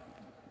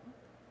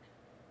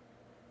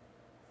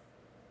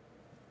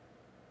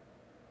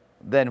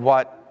 Than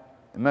what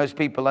most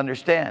people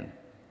understand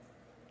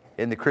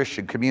in the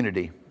Christian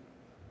community.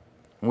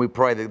 And we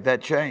pray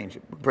that change.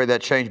 We pray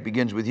that change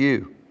begins with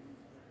you.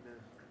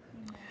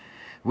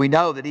 We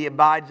know that He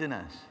abides in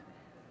us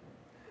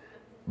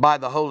by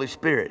the Holy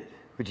Spirit,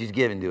 which He's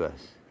given to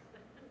us.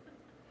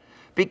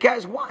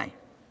 Because why?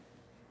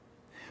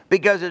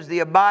 Because it's the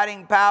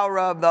abiding power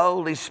of the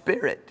Holy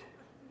Spirit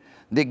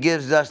that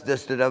gives us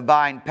this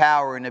divine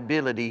power and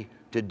ability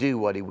to do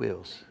what He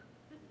wills.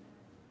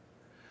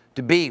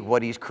 To be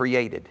what He's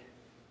created.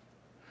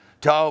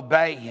 To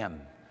obey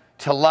Him.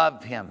 To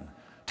love Him.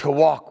 To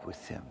walk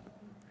with Him.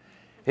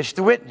 It's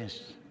the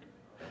witness.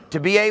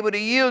 To be able to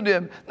yield to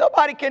Him.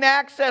 Nobody can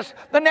access,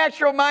 the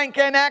natural mind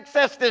can't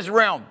access this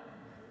realm.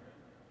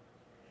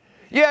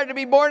 You have to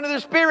be born of the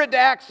Spirit to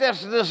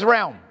access this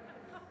realm.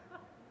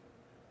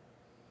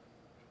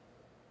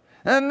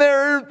 And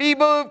there are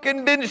people who have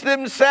convinced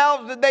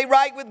themselves that they're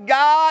right with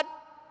God.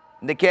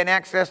 And they can't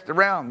access the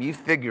realm. You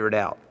figure it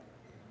out.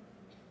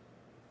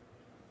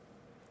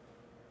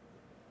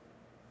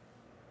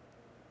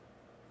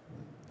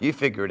 You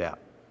figure it out.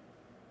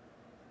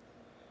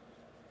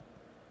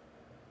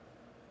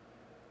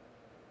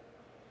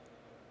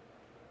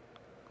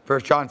 1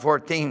 John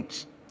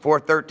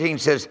 4:13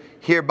 says,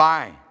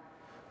 hereby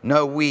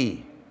know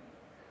we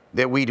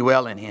that we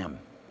dwell in Him,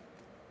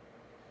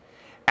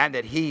 and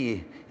that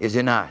He is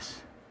in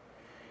us,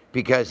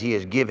 because He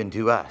has given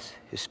to us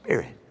His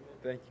Spirit.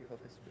 Thank you, Holy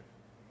Spirit.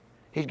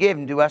 He's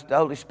given to us the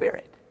Holy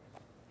Spirit.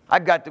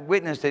 I've got the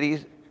witness that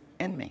He's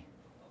in me.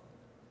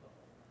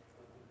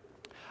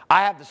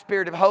 I have the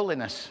Spirit of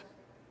holiness.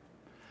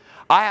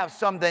 I have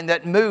something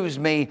that moves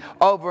me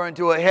over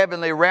into a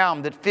heavenly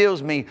realm, that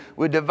fills me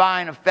with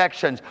divine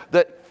affections,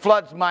 that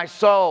floods my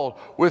soul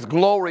with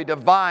glory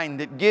divine,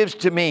 that gives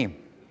to me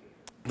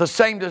the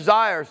same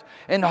desires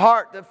and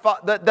heart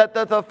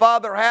that the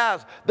Father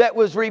has, that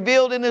was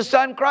revealed in His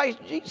Son Christ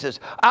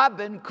Jesus. I've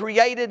been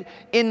created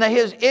in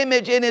His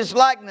image, in His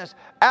likeness,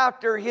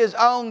 after His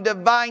own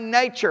divine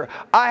nature.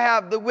 I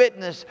have the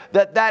witness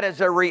that that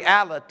is a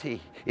reality.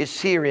 It's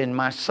here in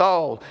my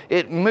soul.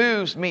 It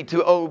moves me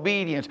to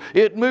obedience.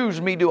 It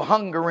moves me to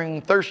hungering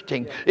and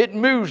thirsting. It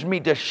moves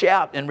me to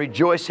shout and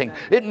rejoicing.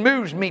 It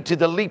moves me to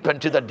the leap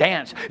and to the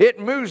dance. It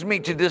moves me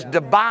to this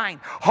divine,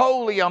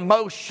 holy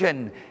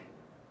emotion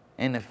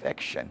and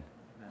affection.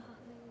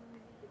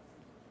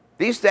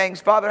 These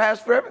things Father has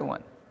for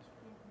everyone.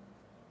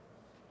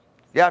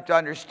 You have to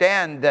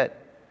understand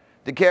that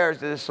the cares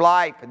of this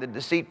life and the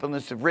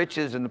deceitfulness of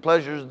riches and the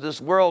pleasures of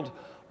this world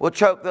will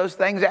choke those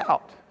things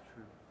out.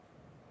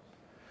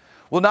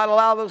 Will not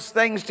allow those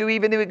things to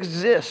even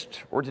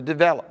exist or to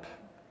develop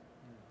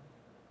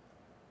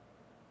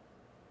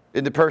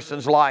in the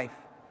person's life.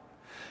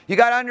 You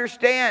got to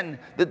understand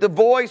that the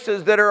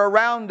voices that are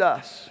around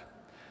us,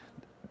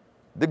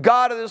 the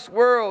God of this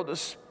world, the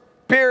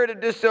spirit of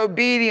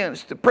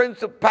disobedience, the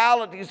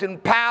principalities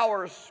and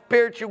powers,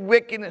 spiritual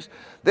wickedness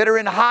that are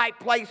in high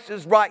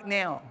places right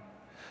now,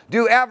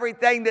 do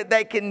everything that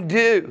they can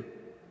do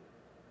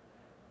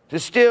to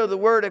steal the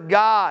Word of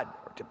God,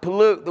 or to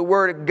pollute the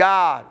Word of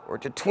God, or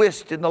to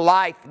twist in the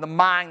life and the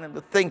mind and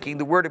the thinking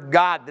the Word of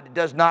God, that it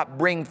does not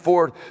bring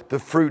forth the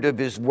fruit of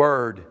His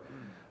Word,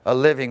 a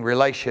living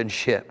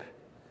relationship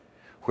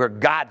where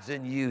God's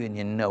in you and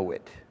you know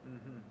it.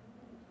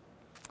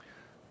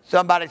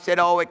 Somebody said,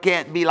 oh, it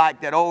can't be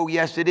like that. Oh,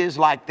 yes, it is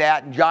like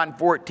that. And John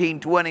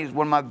 14:20 is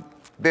one of my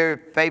very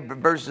favorite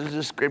verses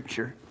of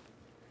Scripture.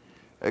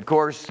 Of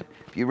course,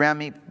 if you're around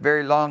me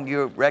very long,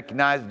 you'll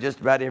recognize just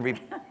about every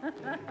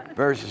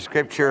verse of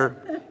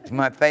Scripture. It's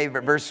my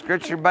favorite verse of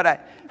Scripture. But I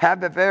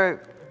have the very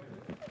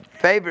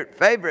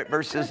favorite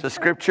verses of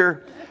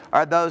Scripture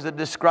are those that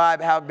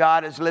describe how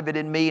God is living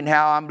in me and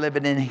how I'm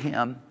living in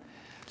Him.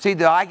 See,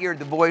 I hear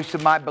the voice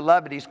of my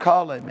beloved. He's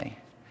calling me.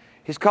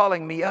 He's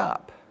calling me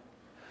up.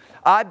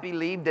 I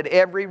believe that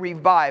every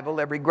revival,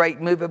 every great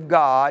move of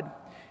God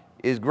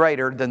is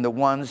greater than the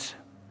ones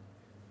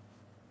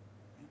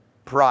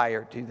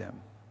prior to them.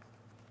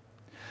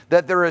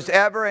 That there is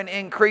ever an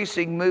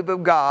increasing move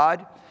of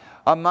God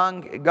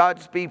among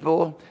God's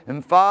people.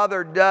 And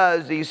Father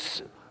does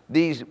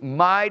these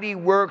mighty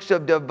works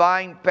of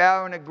divine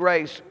power and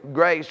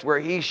grace where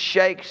He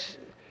shakes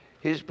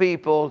His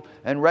people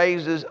and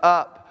raises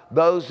up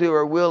those who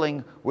are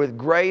willing with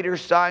greater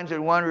signs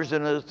and wonders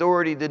and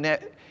authority than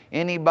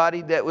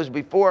anybody that was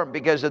before Him.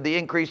 Because of the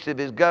increase of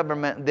His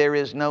government, there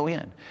is no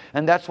end.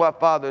 And that's what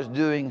Father's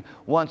doing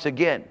once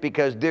again,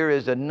 because there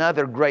is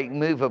another great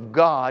move of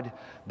God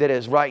that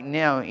is right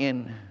now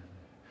in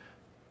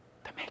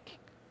the making.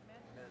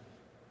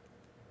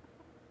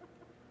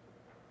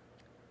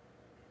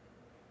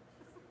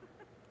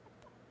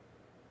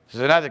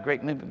 There's another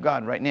great move of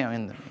God right now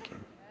in the making.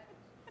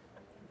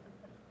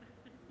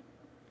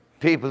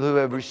 People who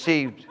have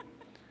received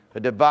a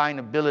divine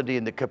ability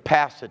and the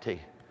capacity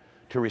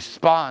to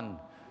respond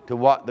to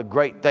what the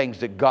great things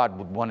that God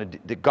would want to do,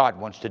 that God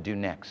wants to do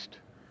next.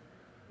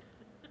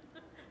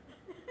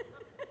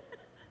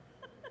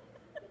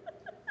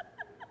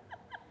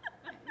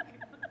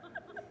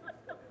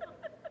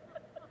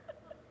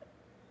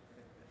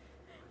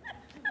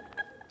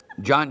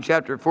 John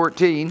chapter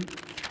 14.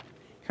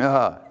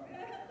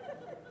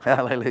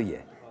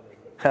 Hallelujah.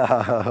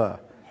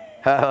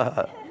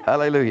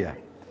 Hallelujah.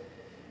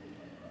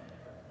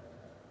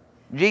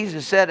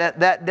 Jesus said at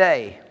that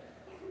day,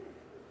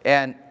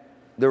 and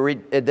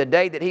the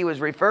day that He was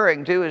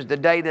referring to is the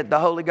day that the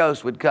Holy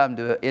Ghost would come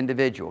to an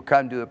individual,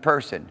 come to a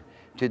person.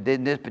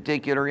 In this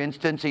particular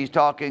instance, He's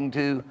talking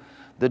to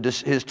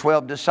His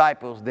 12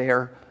 disciples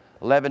there,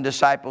 11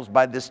 disciples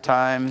by this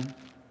time,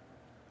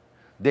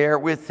 there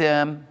with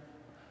Him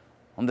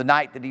on the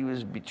night that He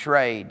was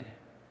betrayed,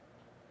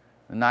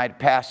 the night of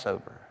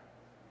Passover.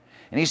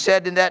 And He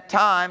said in that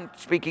time,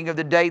 speaking of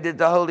the day that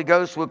the Holy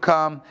Ghost will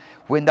come,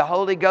 when the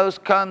Holy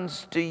Ghost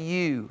comes to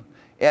you,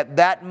 at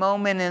that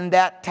moment in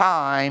that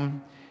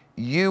time,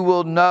 you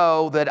will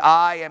know that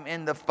I am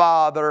in the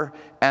Father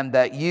and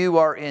that you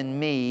are in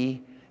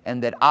me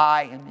and that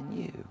I am in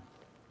you.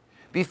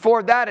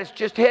 Before that, it's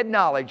just head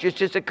knowledge. It's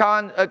just a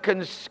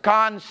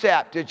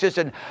concept. It's just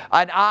an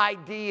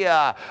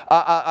idea,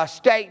 a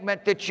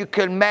statement that you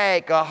can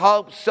make, a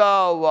hope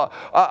so,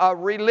 a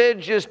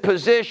religious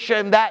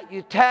position that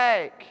you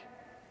take.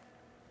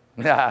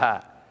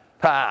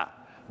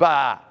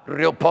 Ba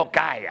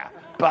rilpokaya,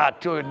 ba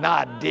tu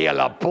na dia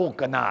la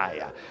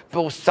pokanaya,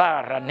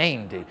 posara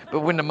nindi,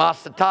 but when the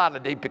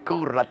masatana de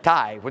picura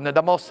tai, when the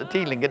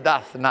damosatiling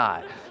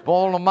gadasnai,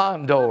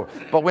 volumando,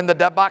 but when the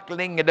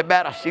debacling and the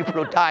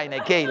barasiprutai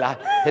kela,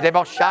 the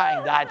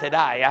deboshine died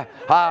today,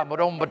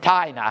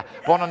 morombatina,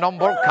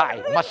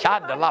 bonanomborkai,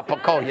 mashada la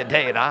pokoya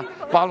dena,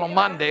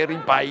 palomande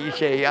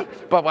ripaishea,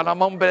 but when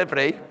I'm on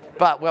bebre,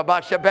 but we're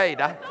about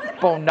shabeda,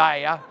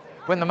 bonaya.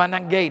 When the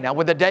manangena,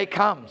 when the day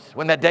comes,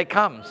 when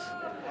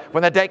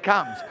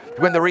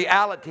the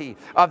reality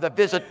of the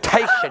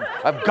visitation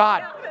of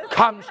God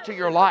comes to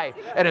your life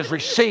and is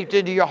received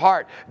into your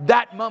heart,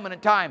 that moment in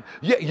time,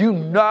 you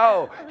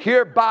know,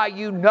 hereby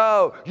you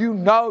know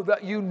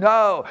that you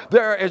know.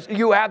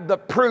 You have the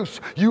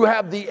proofs, you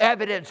have the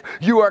evidence,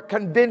 you are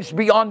convinced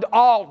beyond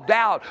all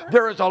doubt.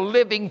 There is a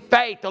living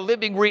faith, a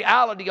living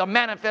reality, a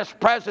manifest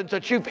presence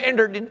that you've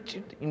entered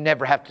into, you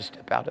never have to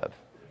step out of.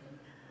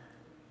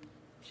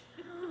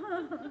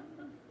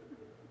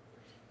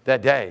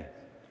 That day.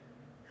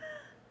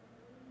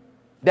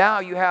 Now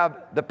you have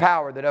the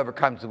power that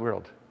overcomes the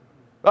world.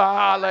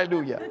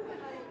 Hallelujah.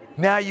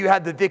 Now you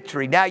have the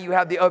victory. Now you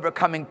have the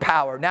overcoming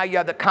power. Now you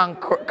have the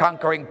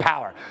conquering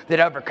power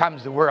that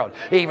overcomes the world.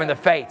 Even the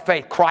faith,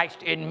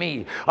 Christ in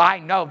me. I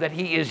know that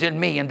He is in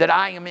me and that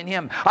I am in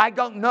Him. I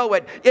don't know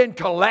it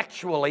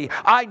intellectually.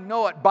 I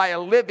know it by a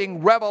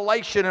living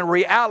revelation and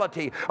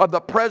reality of the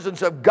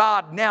presence of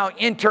God now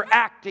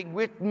interacting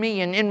with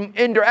me and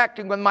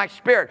interacting with my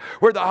spirit,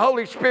 where the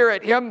Holy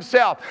Spirit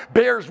Himself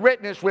bears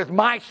witness with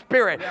my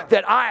spirit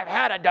that I have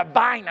had a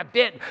divine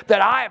event,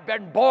 that I have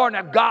been born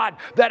of God,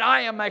 that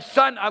I am a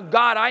son of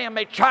God, I am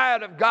a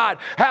child of God,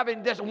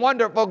 having this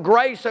wonderful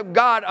grace of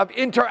God of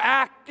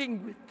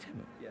interacting with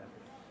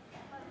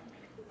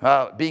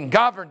Him, being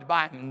governed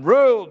by Him,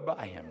 ruled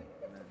by Him.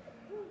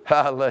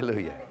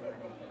 Hallelujah.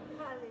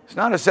 It's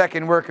not a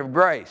second work of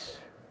grace.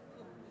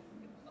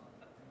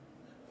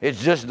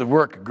 It's just the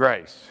work of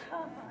grace.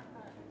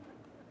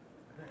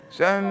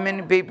 So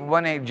many people,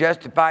 when they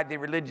justified their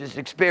religious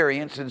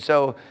experience, and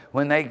so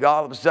when they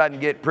all of a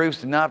sudden get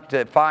proofs enough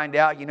to find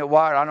out, you know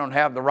what, I don't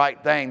have the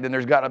right thing, then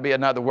there's got to be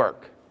another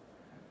work.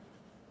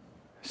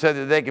 So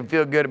that they can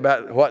feel good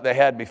about what they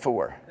had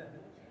before.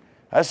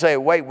 I say,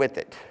 away with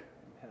it.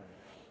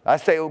 I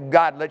say, oh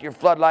God, let your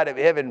floodlight of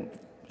heaven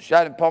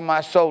shine upon my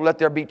soul. Let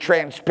there be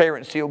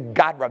transparency. Oh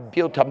God,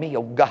 reveal to me,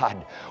 oh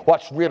God,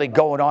 what's really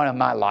going on in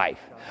my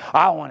life.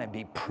 I want to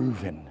be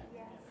proven.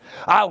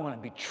 I want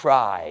to be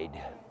tried.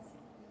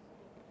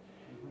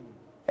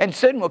 And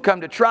sin will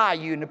come to try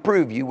you and to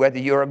prove you whether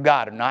you're of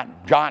God or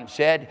not. John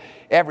said,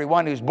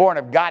 everyone who's born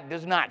of God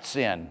does not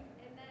sin.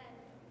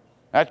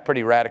 That's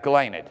pretty radical,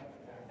 ain't it?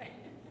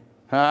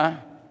 Huh?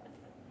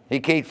 He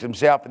keeps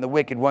himself and the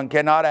wicked one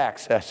cannot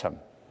access him.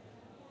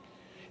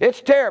 It's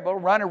terrible to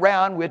run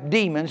around with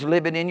demons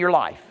living in your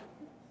life.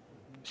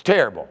 It's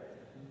terrible.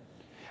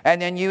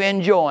 And then you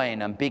enjoying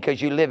them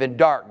because you live in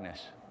darkness.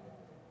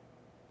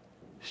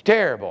 It's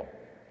terrible.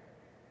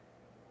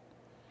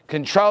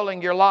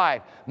 Controlling your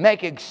life,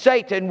 making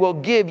Satan will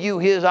give you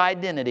his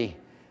identity.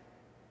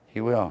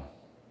 He will.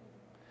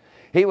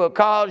 He will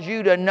cause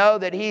you to know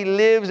that he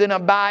lives and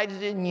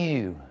abides in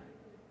you.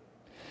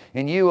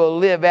 And you will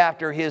live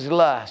after his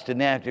lust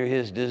and after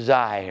his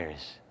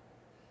desires.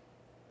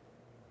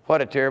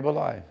 What a terrible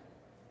life.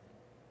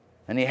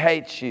 And he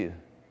hates you.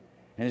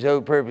 And his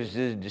whole purpose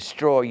is to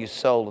destroy your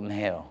soul in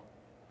hell.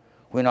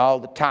 When all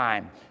the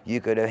time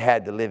you could have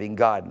had the living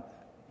God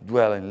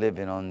dwelling,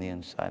 living on the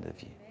inside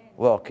of you.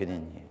 Walking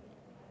in you.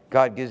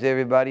 God gives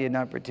everybody an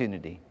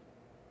opportunity.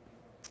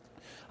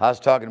 I was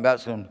talking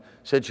about some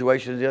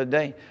situations the other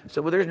day. I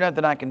said, well, there's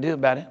nothing I can do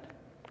about it.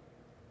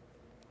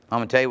 I'm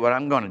going to tell you what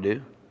I'm going to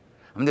do.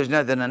 I mean, there's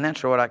nothing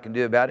unnatural what I can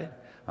do about it.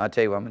 I'll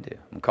tell you what I'm going to do.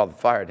 I'm going to call the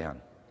fire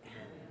down.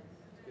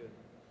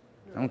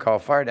 I'm going to call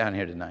fire down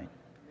here tonight.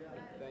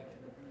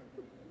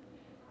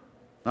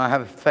 I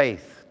have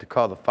faith to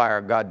call the fire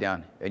of God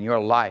down, and your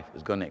life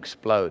is going to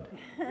explode.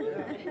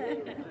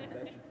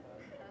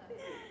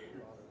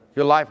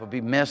 Your life will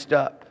be messed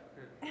up.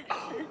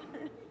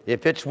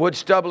 If it's wood,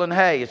 stubble, and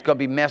hay, it's going to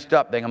be messed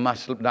up. There's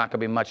not going to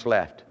be much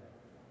left.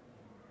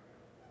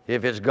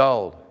 If it's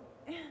gold,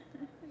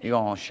 you're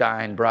going to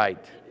shine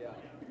bright.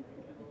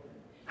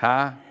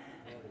 Huh?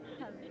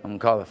 I'm going to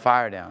call the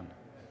fire down.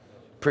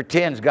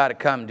 Pretend's got to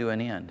come to an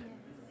end.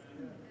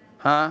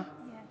 Huh?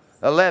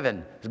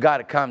 11 has got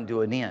to come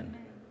to an end.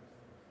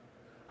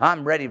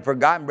 I'm ready for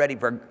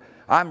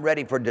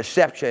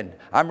deception.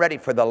 I'm ready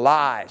for the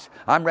lies.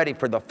 I'm ready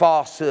for the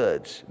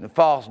falsehoods, the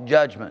false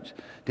judgments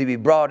to be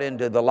brought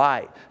into the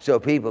light so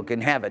people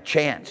can have a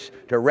chance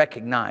to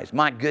recognize,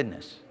 my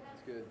goodness.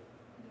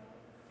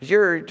 Because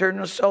your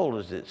eternal soul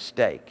is at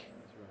stake.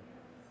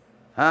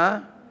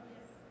 Huh?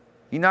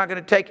 You're not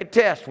going to take a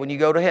test when you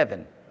go to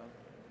heaven.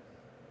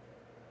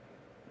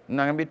 You're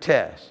not going to be a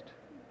test.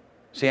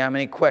 See how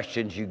many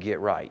questions you get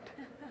right.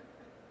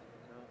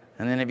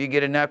 And then if you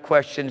get enough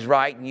questions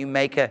right and you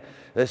make a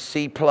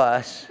C+,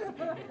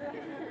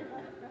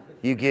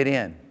 you get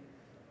in.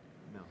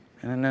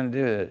 And nothing to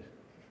do with it.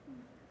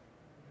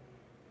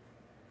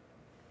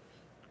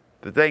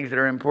 The things that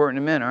are important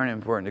to men aren't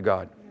important to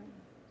God.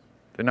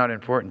 They're not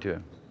important to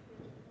Him.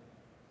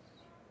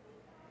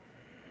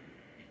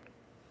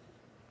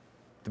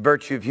 The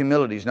virtue of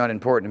humility is not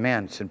important to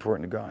man, it's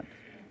important to God.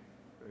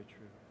 Very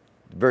true.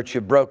 The virtue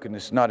of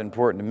brokenness is not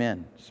important to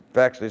men.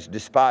 Actually, it's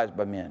despised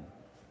by men.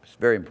 It's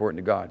very important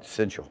to God, it's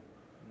essential.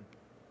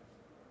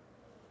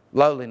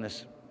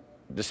 Lowliness,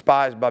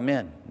 despised by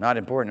men, not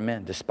important to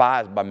men,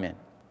 despised by men.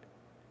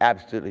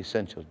 Absolutely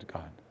essential to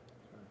God.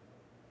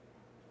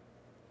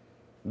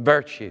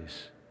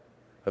 Virtues,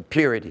 of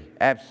purity,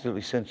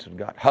 absolutely sensitive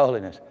to God,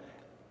 holiness.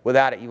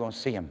 Without it, you won't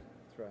see Him.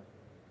 That's right.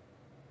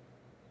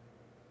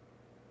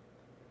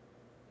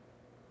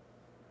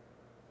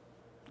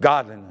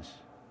 Godliness,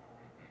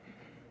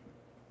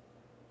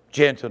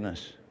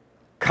 gentleness,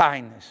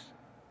 kindness,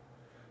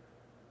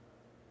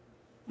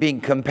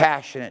 being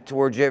compassionate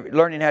towards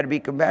learning how to be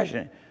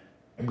compassionate.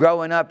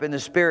 Growing up in the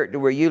Spirit to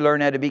where you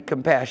learn how to be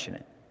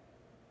compassionate.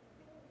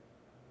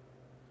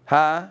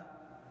 Huh?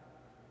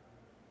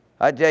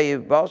 I tell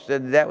you, Paul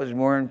said that was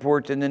more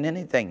important than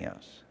anything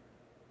else.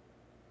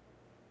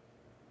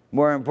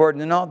 More important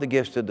than all the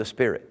gifts of the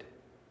Spirit.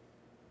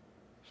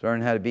 It's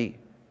learning how to be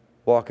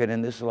walking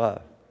in this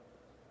love,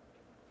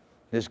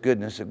 this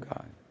goodness of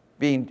God.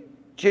 Being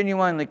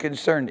genuinely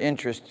concerned,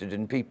 interested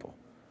in people.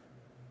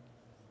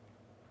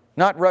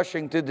 Not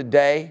rushing through the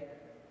day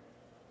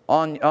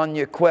on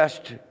your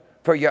quest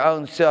for your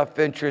own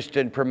self-interest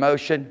and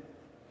promotion.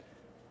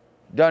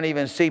 Don't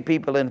even see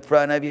people in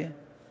front of you.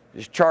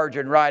 Just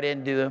charging right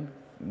into them.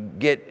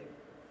 Get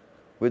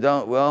with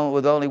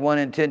only one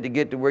intent to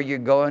get to where you're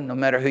going, no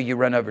matter who you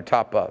run over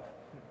top of.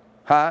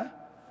 Huh?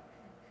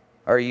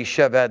 Or you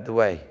shove out of the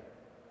way.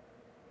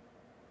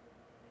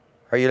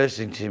 Are you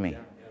listening to me?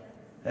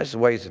 That's the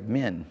ways of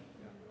men.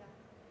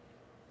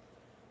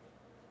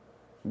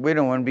 We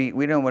don't want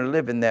to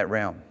live in that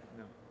realm.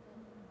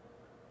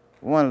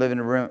 We want to live in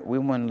a realm. We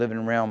want to live in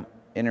a realm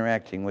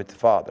interacting with the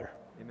Father.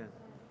 Amen.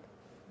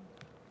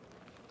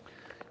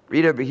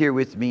 Read over here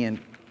with me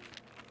in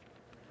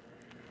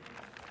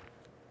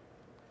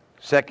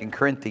 2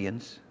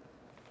 Corinthians.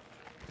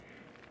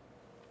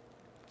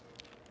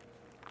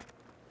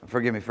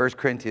 Forgive me, 1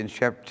 Corinthians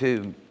chapter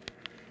 2.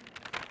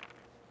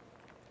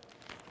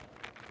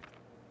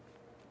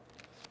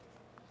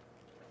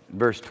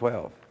 Verse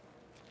 12.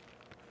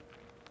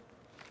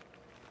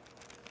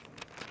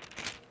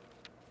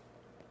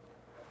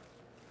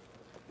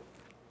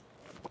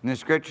 And the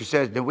scripture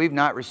says that we've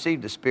not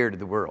received the spirit of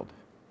the world.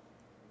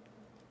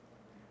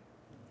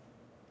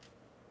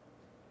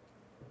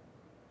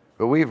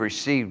 But we've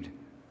received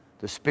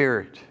the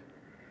Spirit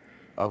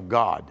of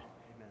God.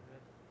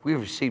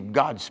 We've received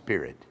God's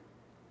Spirit.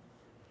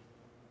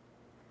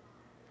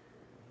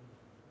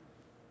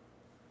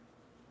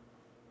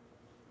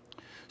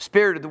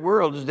 Spirit of the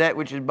world is that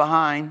which is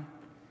behind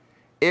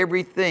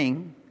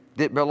everything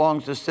that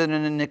belongs to sin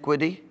and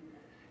iniquity.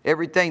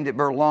 Everything that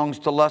belongs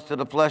to lust of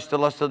the flesh, the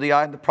lust of the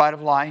eye, the pride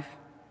of life.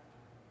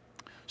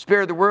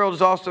 Spirit of the world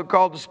is also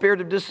called the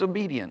spirit of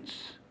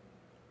disobedience.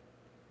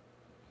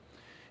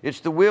 It's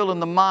the will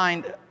and the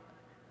mind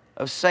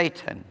of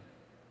Satan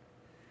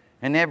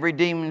and every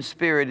demon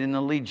spirit in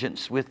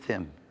allegiance with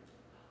him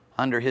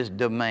under his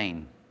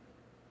domain.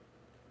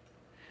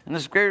 And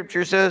the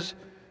scripture says,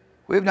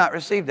 we've not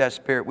received that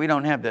spirit. We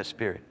don't have that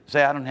spirit.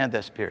 Say, I don't have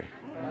that spirit.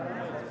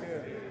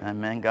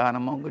 Amen. God,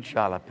 I'm on good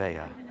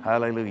shalapaya.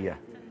 Hallelujah.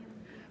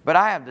 But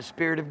I have the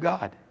Spirit of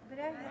God.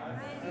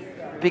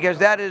 Because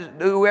that is,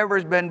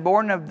 whoever's been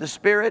born of the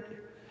Spirit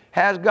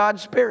has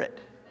God's Spirit.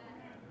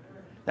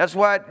 That's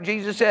why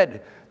Jesus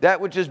said, that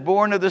which is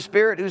born of the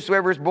Spirit,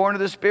 whosoever is born of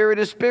the Spirit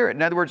is Spirit.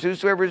 In other words,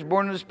 whosoever is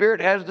born of the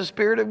Spirit has the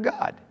Spirit of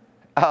God.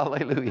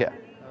 Hallelujah.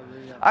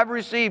 I've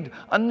received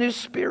a new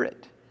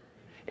spirit.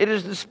 It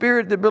is the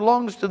Spirit that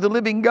belongs to the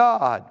living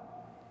God.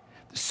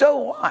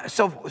 So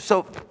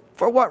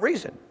for what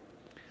reason?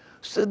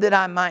 So that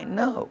I might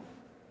know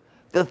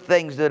the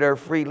things that are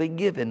freely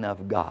given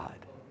of God.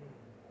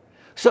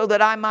 So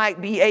that I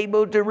might be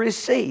able to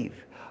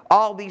receive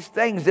all these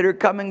things that are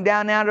coming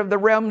down out of the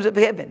realms of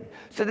heaven.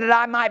 So that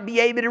I might be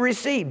able to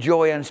receive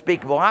joy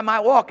unspeakable. I might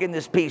walk in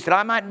this peace. That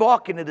I might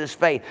walk into this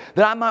faith.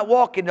 That I might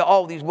walk into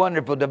all these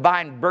wonderful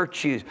divine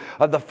virtues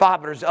of the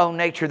Father's own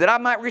nature. That I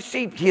might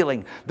receive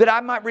healing. That I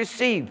might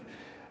receive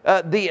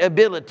the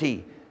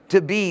ability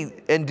to be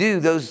and do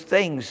those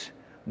things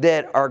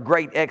that are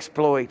great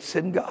exploits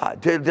in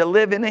God, to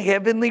live in a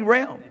heavenly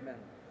realm.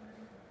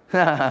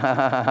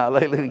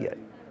 Hallelujah.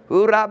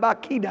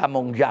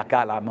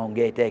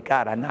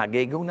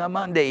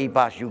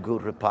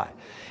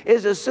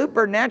 Is a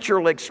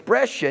supernatural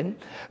expression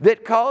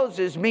that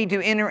causes me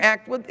to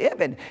interact with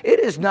heaven. It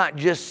is not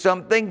just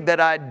something that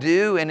I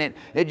do and it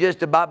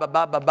just and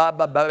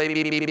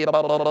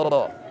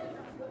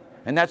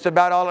that's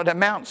about all it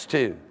amounts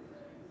to.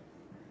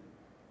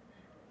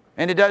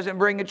 And it doesn't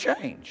bring a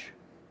change.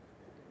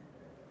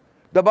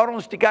 The Baron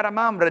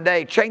Stikaramam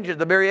today changes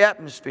the very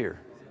atmosphere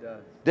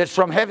that's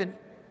from heaven.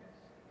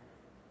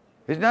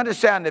 It's not the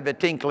sound of a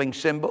tinkling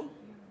cymbal.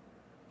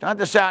 It's not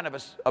the sound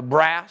of a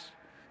brass.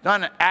 It's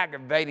not an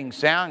aggravating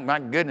sound. My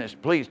goodness,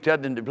 please tell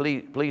them to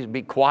please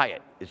be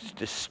quiet. It's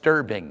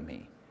disturbing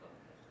me.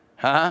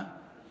 Huh?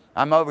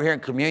 I'm over here in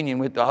communion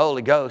with the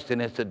Holy Ghost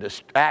and it's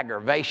a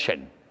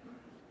aggravation.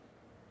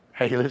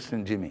 Hey,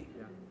 listen to me.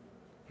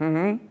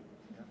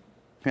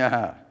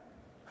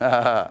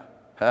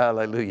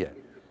 Hallelujah.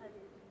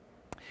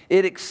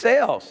 It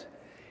excels.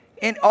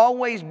 It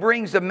always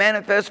brings the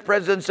manifest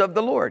presence of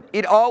the Lord.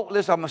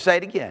 Listen, I'm going to say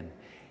it again.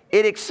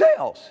 It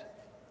excels.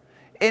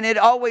 And it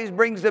always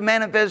brings the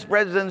manifest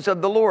presence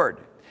of the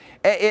Lord.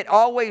 It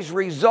always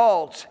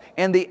results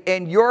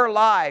in your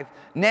life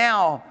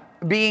now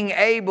being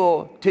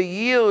able to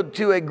yield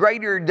to a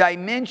greater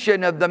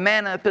dimension of the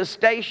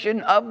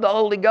manifestation of the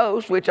Holy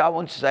Ghost, which I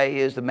want to say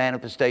is the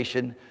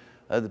manifestation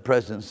of the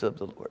presence of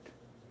the Lord.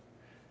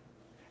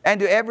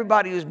 And to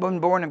everybody who's been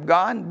born of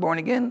God, born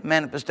again,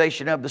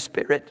 manifestation of the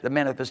Spirit, the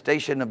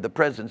manifestation of the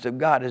presence of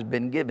God has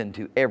been given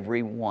to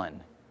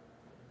everyone.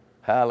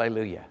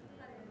 Hallelujah.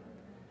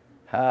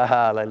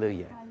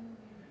 Hallelujah.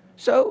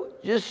 So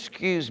just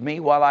excuse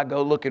me while I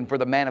go looking for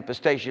the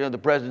manifestation of the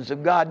presence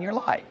of God in your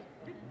life.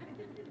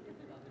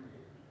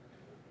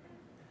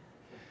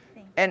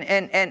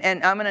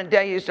 And I'm going to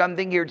tell you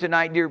something here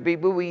tonight, dear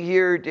people. We're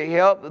here to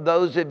help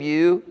those of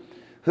you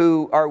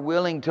who are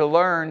willing to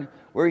learn.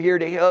 We're here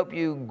to help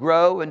you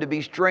grow and to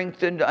be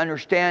strengthened to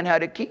understand how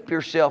to keep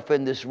yourself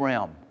in this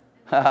realm.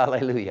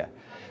 Hallelujah.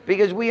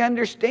 Because we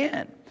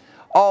understand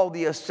all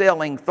the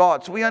assailing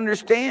thoughts. We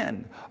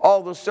understand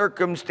all the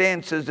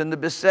circumstances and the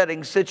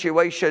besetting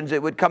situations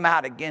that would come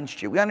out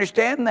against you. We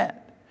understand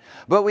that.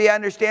 But we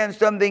understand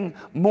something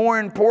more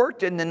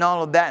important than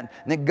all of that.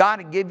 That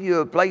God will give you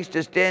a place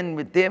to stand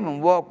with them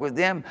and walk with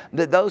them.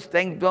 That those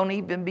things won't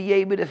even be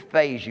able to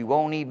faze you.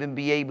 Won't even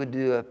be able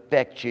to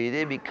affect you.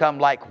 They become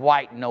like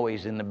white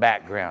noise in the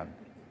background.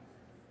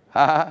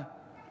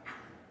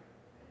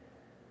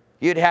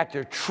 You'd have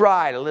to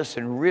try to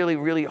listen really,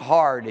 really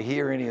hard to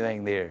hear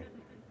anything there.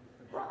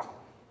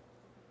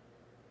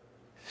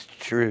 It's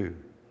true.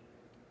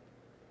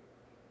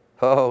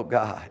 Oh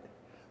God.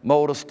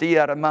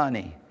 Modestia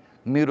Ramani.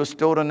 God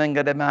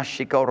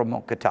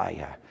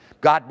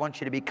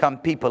wants you to become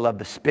people of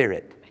the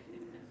Spirit.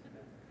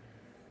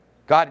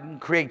 God didn't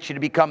create you to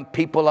become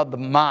people of the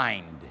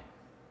mind.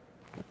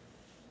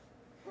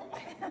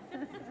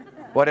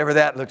 Whatever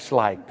that looks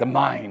like, the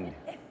mind.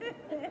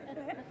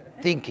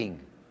 Thinking.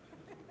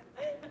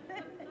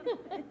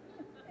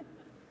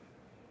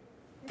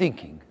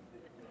 Thinking.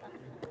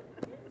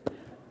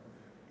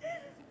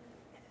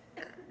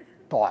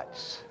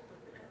 Thoughts.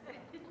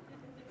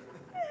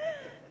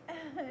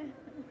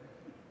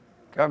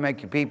 God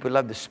make you people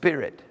of the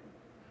Spirit,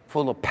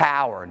 full of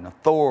power and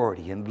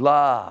authority and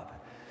love,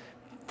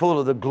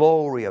 full of the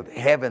glory of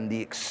heaven, the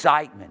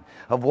excitement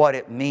of what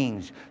it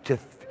means to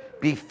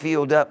be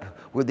filled up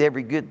with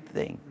every good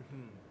thing.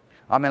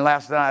 I mean,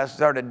 last night I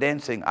started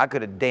dancing. I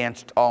could have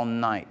danced all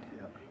night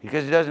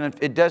because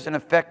it doesn't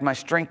affect my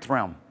strength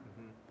realm.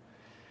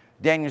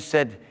 Daniel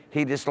said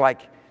he just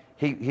like,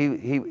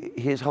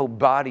 his whole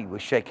body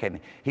was shaking.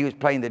 He was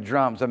playing the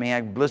drums. I mean, I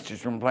had blisters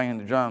from playing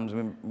the drums.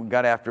 We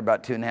got after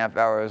about 2.5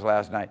 hours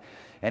last night.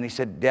 And he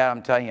said, Dad,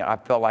 I'm telling you, I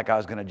felt like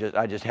I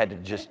just had to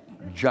just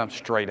jump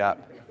straight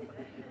up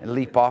and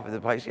leap off of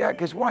the place. Yeah,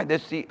 because why?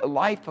 That's the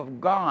life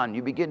of God.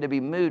 You begin to be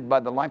moved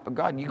by the life of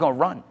God. You're going to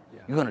run.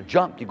 You're going to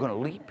jump. You're going to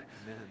leap.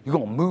 You're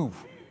going to move.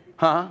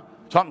 Huh?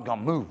 Something's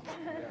going to move.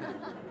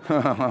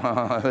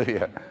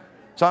 Yeah.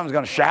 Something's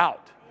going to shout.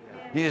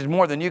 It's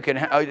more than you can.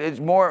 It's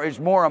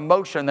more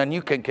emotion than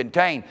you can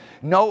contain.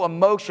 No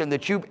emotion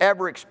that you've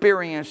ever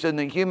experienced in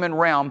the human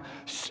realm,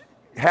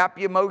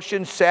 happy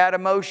emotion, sad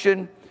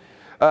emotion,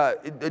 no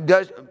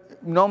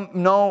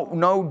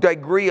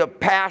degree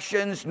of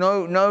passions,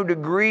 no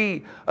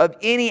degree of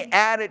any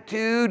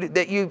attitude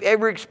that you've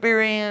ever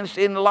experienced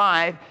in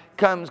life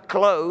comes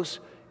close,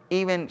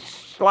 even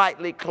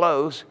slightly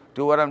close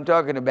to what I'm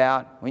talking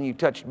about when you're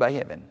touched by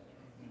heaven.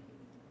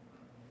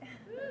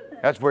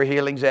 That's where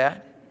healing's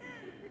at.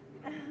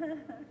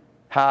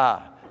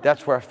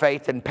 That's where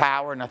faith and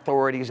power and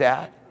authority is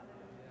at.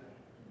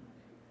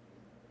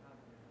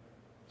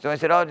 So I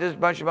said, oh, just a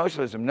bunch of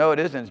emotionalism. No, it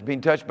isn't. It's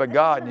being touched by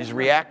God and it's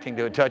reacting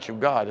to a touch of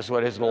God. That's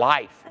what is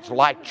life. It's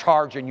life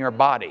charging your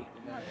body.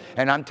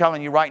 And I'm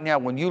telling you right now,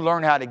 when you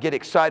learn how to get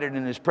excited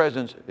in His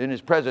presence,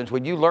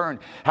 when you learn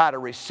how to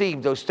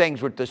receive those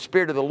things with the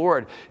Spirit of the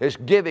Lord is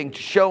giving,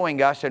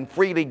 showing us and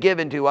freely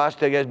given to us,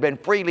 that has been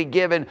freely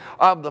given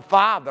of the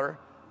Father,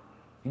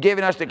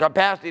 giving us the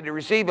capacity to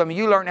receive them,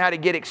 you learn how to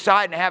get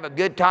excited and have a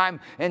good time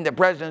in the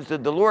presence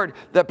of the Lord.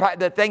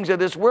 The things of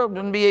this world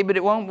won't be able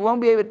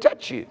to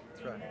touch you.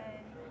 That's right.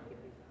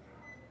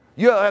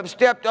 You'll have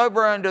stepped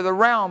over into the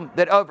realm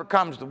that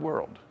overcomes the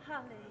world.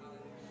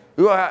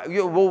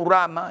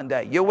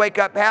 You'll wake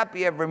up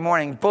happy every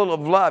morning, full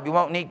of love. You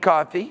won't need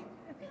coffee.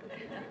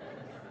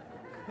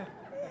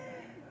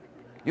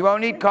 You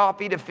won't need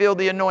coffee to feel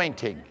the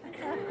anointing.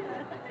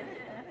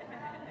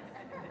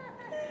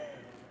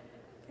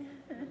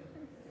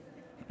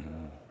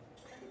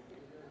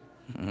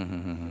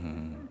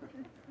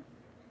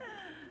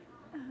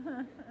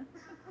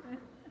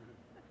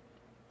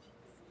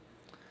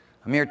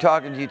 I'm here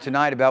talking to you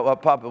tonight about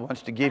what Papa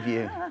wants to give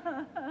you.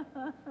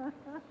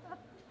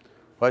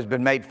 What has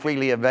been made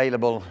freely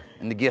available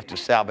in the gift of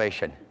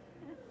salvation.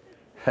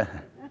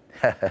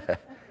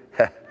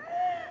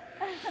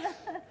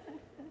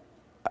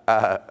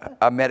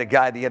 I met a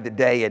guy the other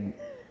day, and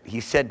he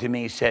said to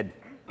me, he said,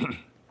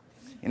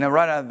 you know,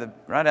 right out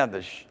of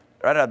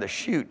the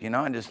chute, you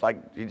know, and just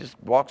like, he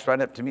just walks right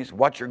up to me and says,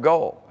 what's your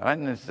goal? And I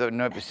didn't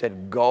know if he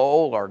said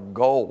goal or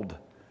gold.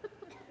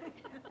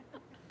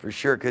 for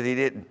sure, because he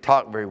didn't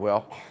talk very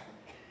well.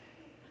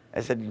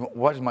 I said,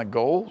 "What's my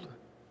gold?"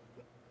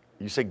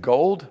 You said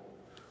gold?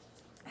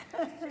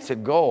 He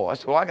said, gold. I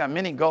said, "Well, I got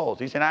many golds."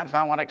 He said, "That's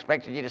not what I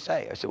expected you to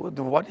say." I said, "Well,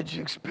 then what did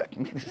you expect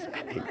me to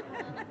say?"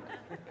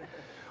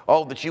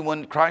 "Oh, that you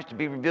want Christ to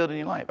be revealed in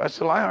your life." I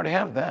said, "Well, I already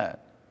have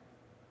that."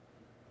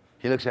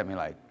 He looks at me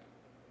like,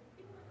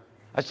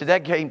 I said,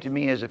 "That came to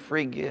me as a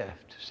free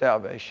gift,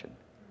 salvation.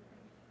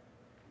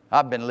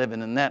 I've been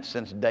living in that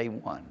since day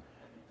one."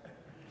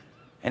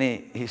 And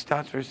he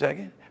stops for a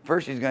second.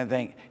 First, he's going to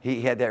think,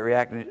 he had that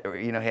reaction,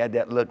 he had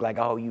that look like,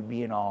 "Oh, you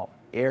being all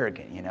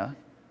arrogant,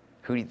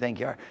 Who do you think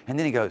you are?" And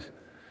then he goes,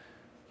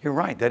 "You're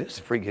right, that is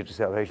a free gift of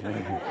salvation."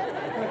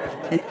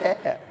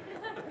 Yeah.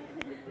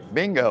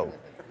 Bingo.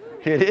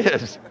 It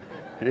is.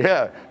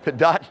 Yeah, the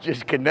dots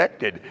just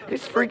connected.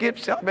 It's free gift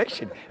of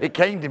salvation. It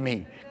came to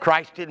me.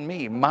 Christ in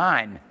me,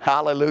 mine.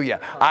 Hallelujah.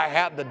 I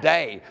have the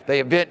day the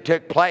event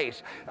took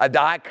place.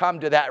 I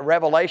come to that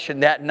revelation,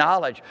 that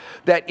knowledge,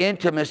 that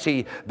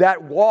intimacy,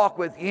 that walk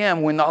with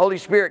Him when the Holy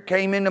Spirit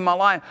came into my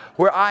life,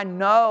 where I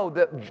know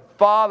that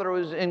Father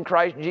was in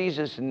Christ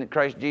Jesus and that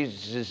Christ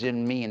Jesus is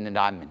in me and that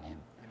I'm in Him.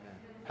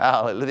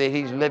 Hallelujah.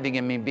 He's living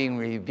in me, being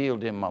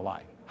revealed in my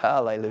life.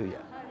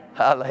 Hallelujah.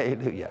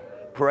 Hallelujah.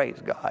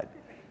 Praise God.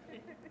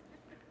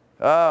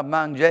 You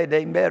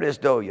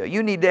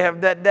need to have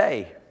that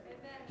day.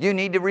 You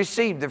need to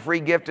receive the free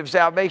gift of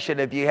salvation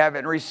if you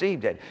haven't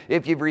received it.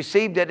 If you've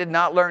received it and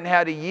not learned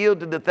how to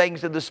yield to the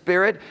things of the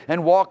Spirit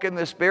and walk in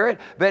the Spirit,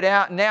 but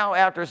now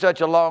after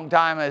such a long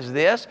time as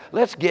this,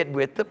 let's get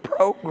with the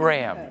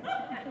program.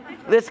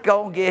 Let's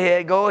go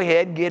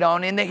ahead and get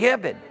on into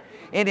heaven.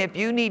 And if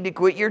you need to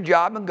quit your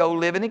job and go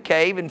live in a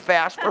cave and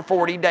fast for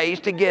 40 days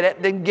to get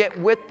it, then get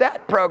with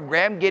that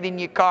program, get in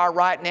your car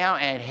right now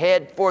and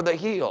head for the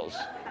hills.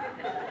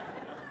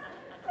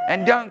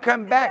 And don't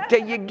come back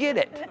till you get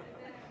it.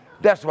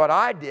 That's what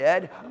I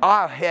did.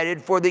 I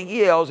headed for the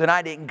hills and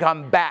I didn't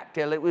come back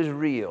till it was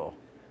real.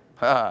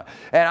 And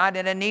I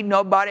didn't need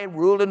nobody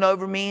ruling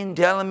over me and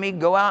telling me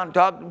go out and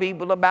talk to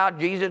people about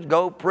Jesus,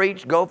 go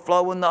preach, go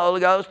flow in the Holy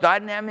Ghost. I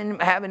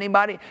didn't have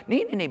anybody,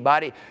 need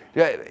anybody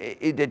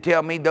to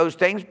tell me those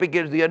things,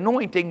 because the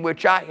anointing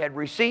which I had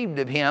received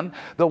of Him,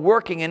 the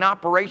working and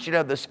operation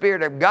of the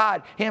Spirit of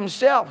God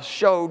Himself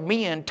showed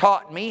me and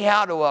taught me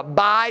how to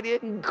abide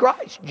in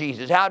Christ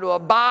Jesus, how to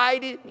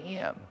abide in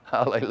Him.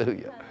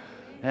 Hallelujah.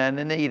 And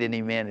I didn't need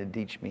any man to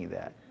teach me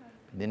that.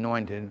 The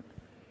anointing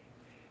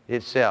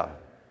itself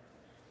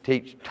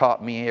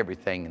taught me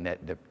everything in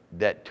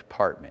that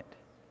department.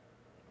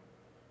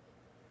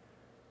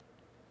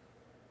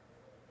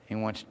 He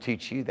wants to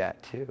teach you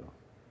that too.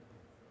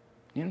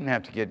 You don't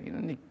have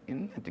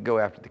to go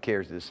after the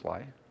cares of this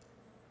life.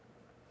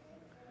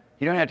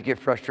 You don't have to get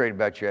frustrated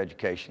about your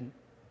education.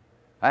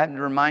 I have to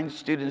remind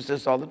students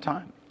this all the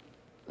time.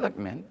 Look,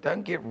 man,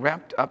 don't get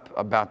wrapped up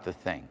about the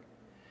thing.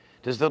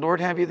 Does the Lord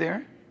have you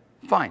there?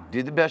 Fine.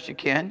 Do the best you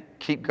can.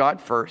 Keep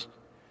God first.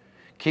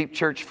 Keep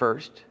church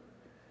first.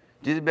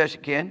 Do the best you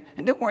can,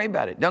 and don't worry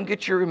about it. Don't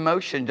get your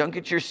emotion, don't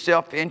get your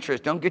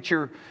self-interest, don't get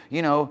your,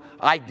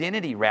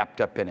 identity wrapped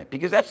up in it,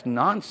 because that's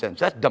nonsense.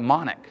 That's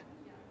demonic.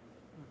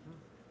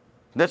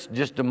 That's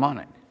just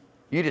demonic.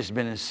 You've just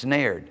been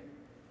ensnared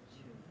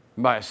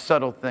by a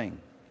subtle thing.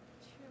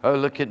 Oh,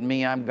 look at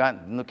me,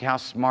 look how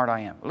smart I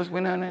am. Listen,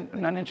 we're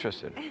not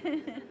interested.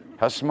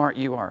 How smart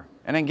you are.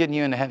 It ain't getting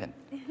you into heaven.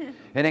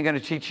 It ain't going to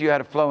teach you how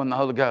to flow in the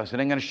Holy Ghost.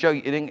 It ain't going to show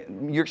you,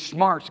 your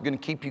smart's going to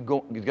keep you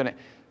going,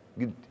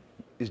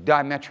 is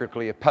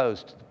diametrically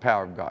opposed to the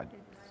power of God.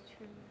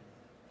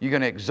 You're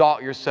going to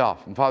exalt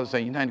yourself. And Father's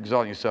saying, you're not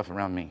exalting yourself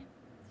around me.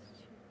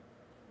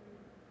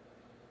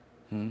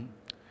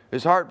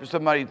 It's hard for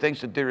somebody who thinks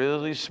that they're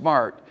really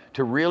smart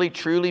to really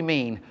truly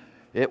mean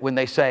it when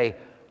they say,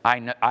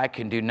 I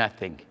can do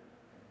nothing.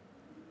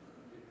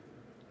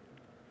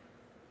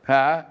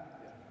 Huh?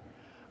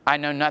 I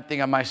know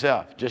nothing of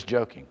myself. Just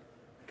joking.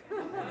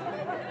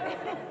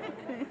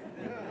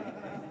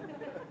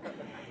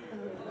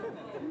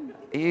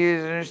 You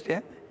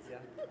understand?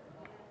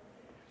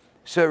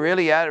 So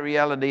really, the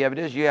reality of it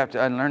is you have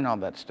to unlearn all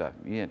that stuff.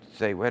 You have to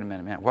say, wait a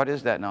minute, man, what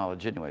is that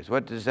knowledge anyways?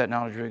 What is that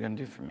knowledge really going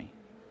to do for me?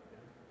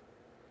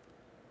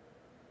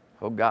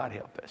 Oh, God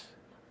help us.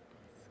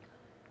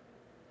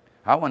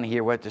 I want to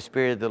hear what the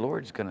Spirit of the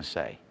Lord is going to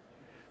say.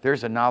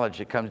 There's a knowledge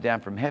that comes down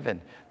from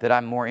heaven that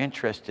I'm more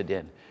interested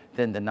in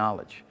than the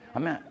knowledge.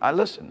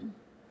 Listen,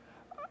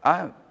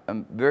 I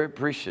am very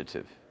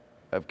appreciative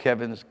of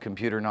Kevin's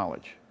computer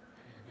knowledge.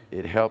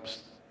 It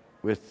helps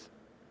with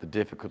the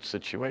difficult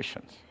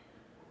situations.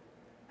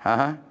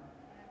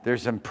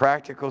 There's some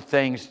practical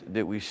things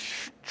that we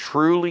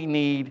truly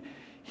need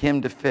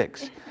him to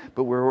fix.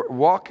 But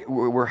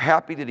we're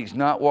happy that he's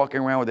not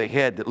walking around with a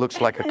head that looks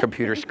like a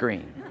computer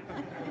screen.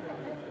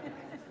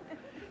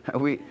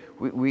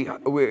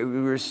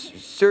 We're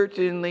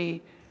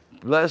certainly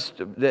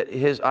blessed that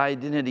his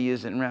identity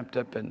isn't wrapped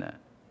up in that.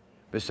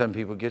 But some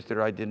people get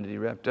their identity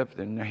wrapped up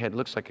and their head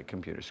looks like a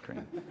computer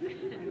screen.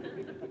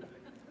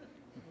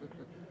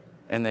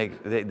 And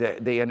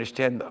they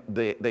understand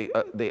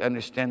they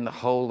understand the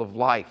whole of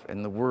life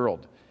and the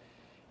world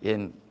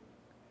in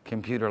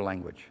computer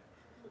language.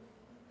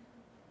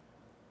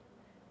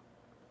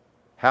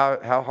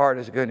 How hard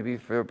is it going to be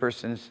for a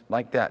person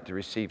like that to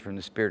receive from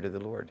the Spirit of the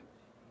Lord?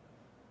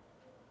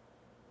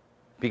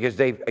 Because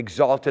they've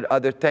exalted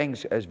other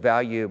things as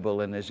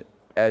valuable and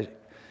as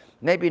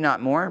maybe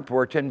not more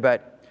important,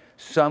 but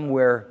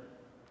somewhere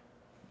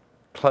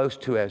close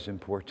to as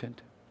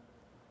important.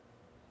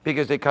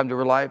 Because they come to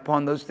rely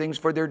upon those things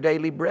for their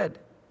daily bread.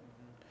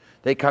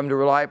 They come to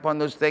rely upon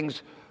those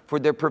things for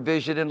their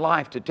provision in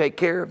life, to take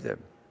care of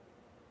them.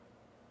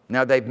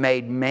 Now they've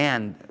made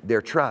man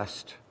their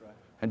trust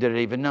and didn't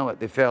even know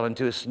it. They fell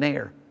into a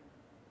snare.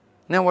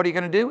 Now what are you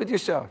going to do with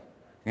yourself?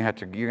 You're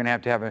going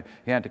to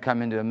have to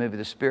come into a move of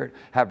the Spirit,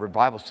 have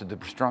revival so the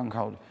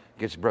stronghold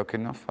gets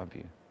broken off of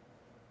you,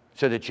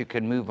 so that you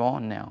can move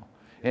on now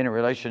in a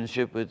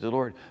relationship with the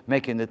Lord,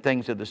 making the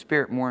things of the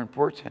Spirit more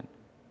important.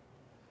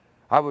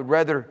 I would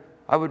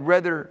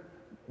rather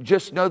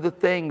just know the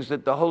things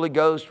that the Holy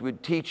Ghost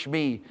would teach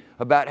me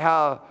about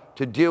how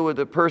to deal with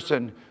a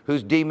person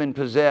who's demon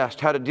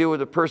possessed, how to deal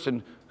with a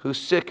person who's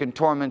sick and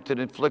tormented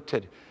and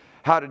afflicted,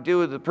 how to deal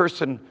with a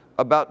person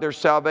about their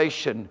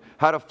salvation,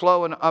 how to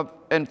flow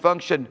and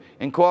function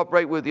and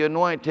cooperate with the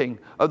anointing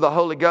of the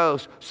Holy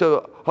Ghost,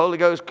 so Holy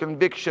Ghost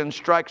conviction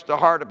strikes the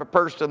heart of a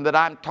person that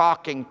I'm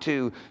talking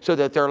to, so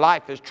that their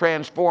life is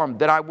transformed,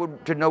 that I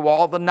would to know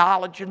all the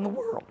knowledge in the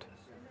world.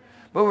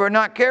 But we're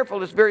not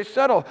careful, it's very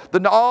subtle.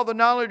 All the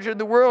knowledge of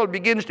the world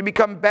begins to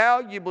become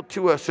valuable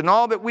to us, and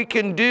all that we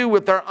can do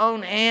with our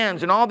own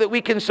hands and all that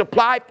we can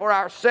supply for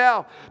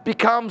ourselves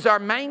becomes our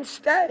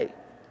mainstay.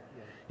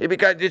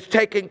 Because it's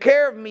taking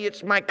care of me,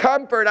 it's my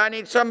comfort. I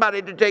need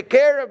somebody to take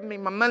care of me.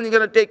 My money's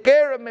going to take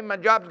care of me. My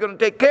job's going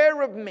to take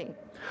care of me.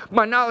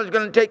 My knowledge is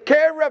going to take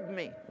care of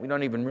me. We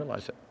don't even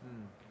realize it.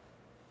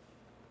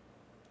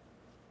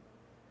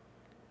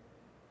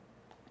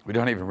 We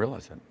don't even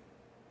realize it.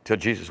 Until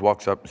Jesus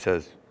walks up and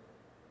says,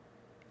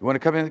 you want to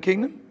come into the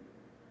kingdom?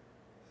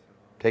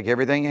 Take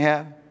everything you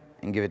have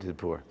and give it to the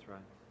poor. That's right.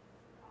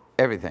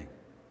 Everything.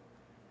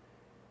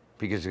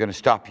 Because it's going to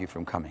stop you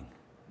from coming.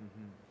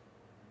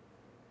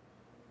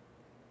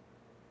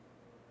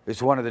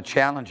 It's one of the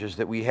challenges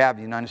that we have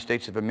in the United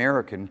States of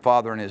America. And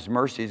Father in His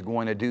mercy is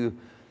going to do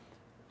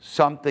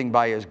something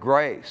by His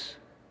grace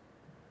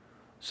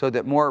so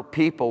that more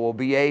people will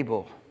be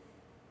able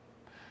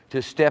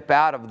to step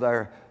out of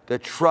the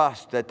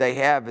trust that they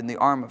have in the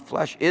arm of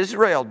flesh.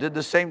 Israel did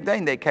the same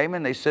thing. They came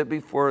and they stood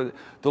before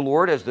the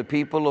Lord as the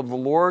people of the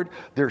Lord.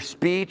 Their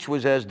speech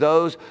was as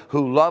those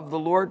who love the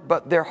Lord,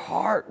 but their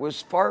heart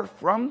was far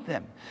from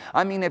them.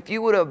 I mean, if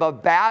you would have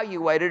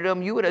evaluated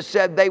them, you would have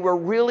said they were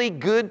really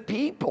good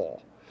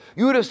people.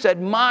 You would have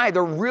said,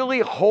 they're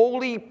really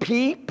holy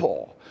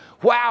people.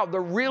 Wow, they're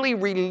really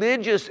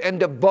religious and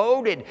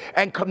devoted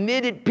and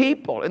committed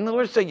people. And the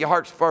Lord said, your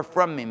heart's far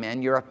from me,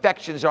 man. Your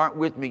affections aren't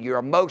with me. Your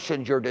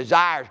emotions, your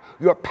desires,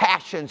 your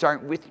passions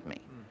aren't with me.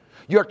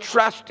 Your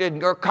trust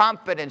and your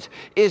confidence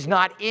is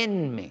not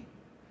in me.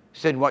 He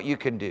said, what you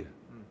can do.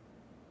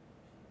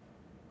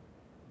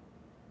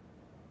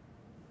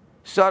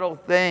 Subtle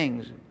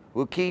things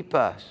will keep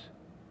us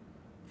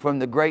from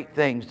the great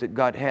things that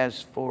God has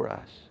for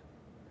us.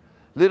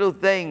 Little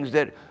things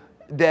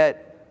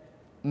that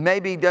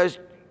maybe they're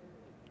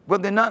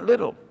not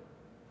little.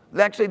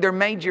 Actually, they're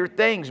major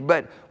things,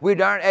 but we're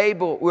not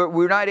able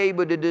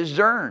to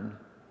discern.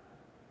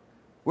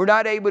 We're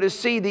not able to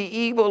see the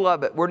evil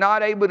of it. We're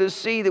not able to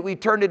see that we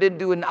turned it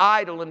into an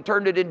idol and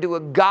turned it into a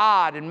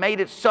god and made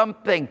it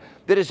something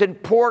that is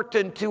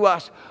important to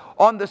us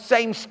on the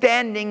same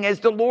standing as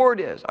the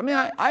Lord is. I mean,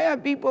 I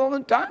have people all the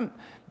time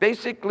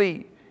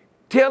basically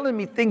telling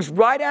me things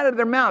right out of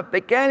their mouth.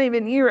 They can't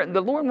even hear it, and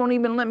the Lord won't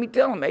even let me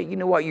tell them, hey, you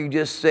know what you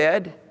just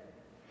said?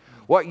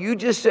 What you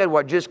just said,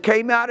 what just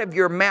came out of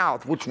your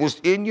mouth, which was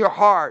in your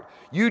heart,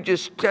 you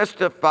just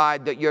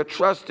testified that your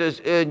trust is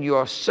in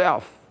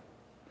yourself.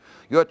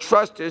 Your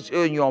trust is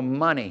in your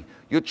money.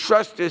 Your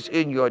trust is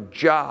in your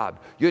job.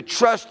 Your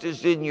trust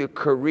is in your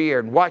career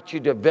and what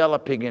you're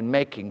developing and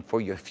making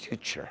for your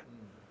future.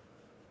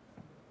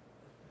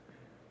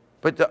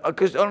 But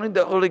because only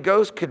the Holy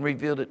Ghost can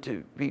reveal it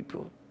to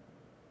people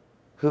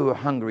who are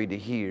hungry to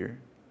hear,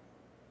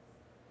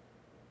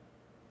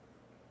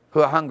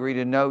 who are hungry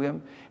to know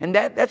Him. And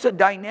that's a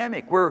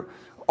dynamic where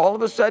all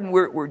of a sudden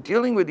we're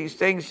dealing with these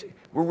things.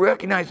 We're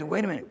recognizing,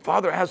 wait a minute,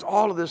 Father has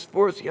all of this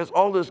for us. He has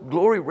all this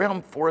glory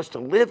realm for us to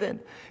live in.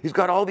 He's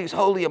got all these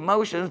holy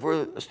emotions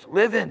for us to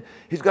live in.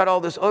 He's got all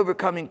this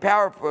overcoming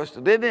power for us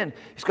to live in.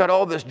 He's got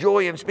all this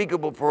joy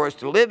unspeakable for us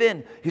to live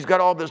in. He's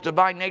got all this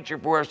divine nature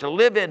for us to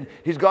live in.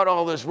 He's got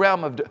all this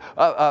realm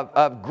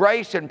of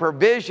grace and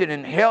provision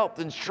and health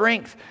and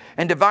strength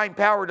and divine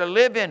power to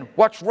live in.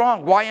 What's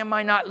wrong? Why am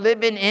I not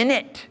living in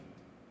it?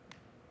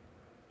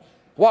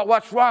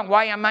 What's wrong?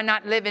 Why am I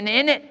not living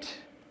in it?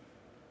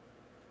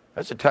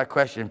 That's a tough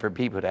question for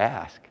people to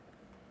ask.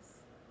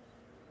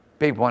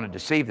 People want to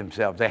deceive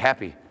themselves. They're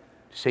happy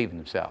deceiving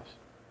themselves.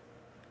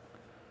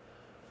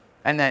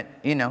 And that,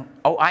 you know,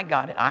 oh, I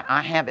got it.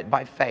 I have it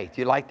by faith.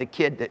 You're like the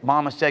kid that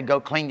mama said, go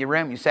clean your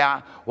room. You say,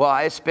 well,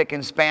 it's spick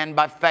and span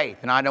by faith,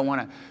 and I don't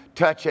want to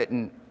touch it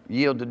and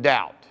yield to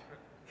doubt.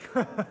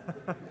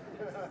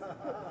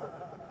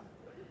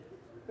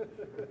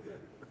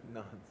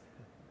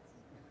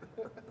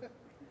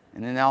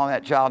 And then all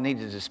that child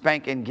needs is a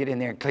spanking. Get in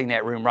there and clean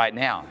that room right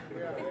now.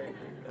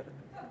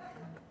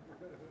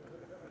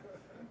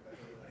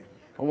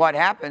 Well, what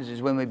happens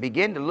is when we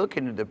begin to look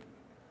into the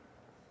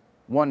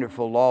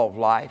wonderful law of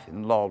life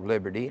and law of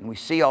liberty, and we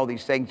see all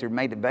these things that are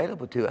made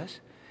available to us,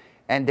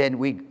 and then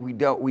we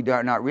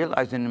are not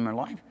realizing them in our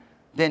life,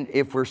 then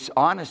if we're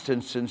honest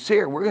and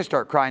sincere, we're going to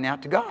start crying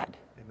out to God.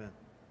 Amen.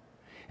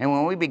 And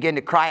when we begin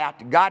to cry out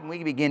to God and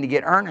we begin to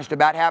get earnest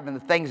about having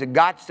the things that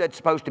God said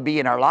supposed to be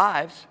in our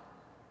lives,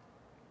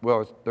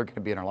 well, they're going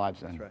to be in our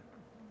lives then. That's right.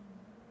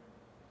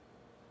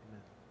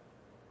 Amen.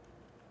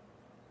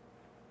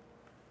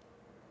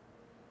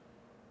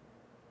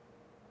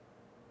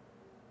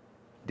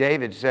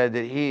 David said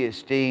that he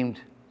esteemed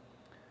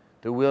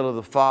the will of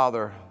the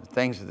Father, the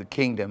things of the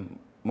kingdom,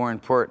 more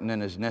important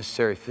than his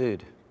necessary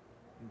food.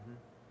 Mm-hmm.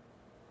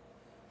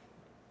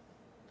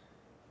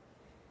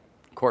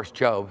 Of course,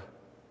 Job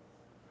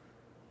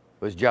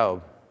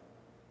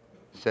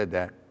said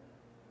that.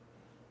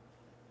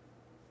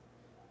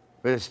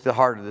 But it's the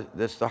heart of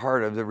that's the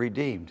heart of the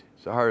redeemed.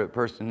 It's the heart of the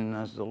person who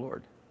knows the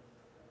Lord.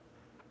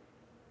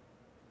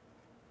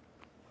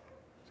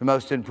 The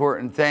most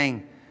important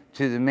thing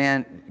to the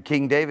man,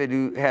 King David,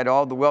 who had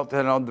all the wealth,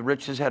 had all the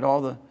riches, had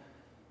all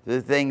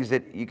the things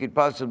that you could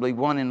possibly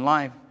want in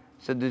life,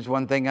 said, there's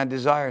one thing I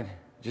desired,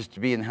 just to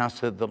be in the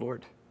house of the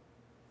Lord,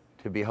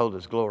 to behold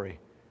his glory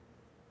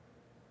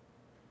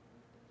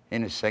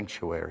in his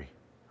sanctuary.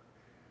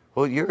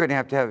 Well, you're going to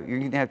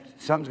have,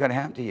 something's going to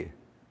happen to you.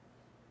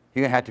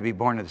 You're going to have to be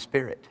born of the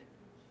Spirit.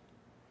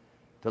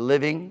 The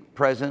living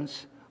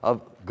presence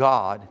of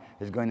God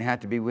is going to have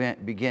to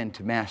begin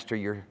to master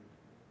your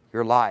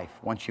life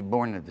once you're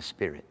born of the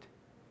Spirit.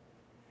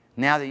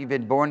 Now that you've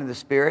been born of the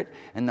Spirit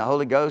and the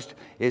Holy Ghost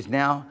is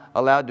now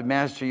allowed to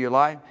master your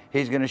life,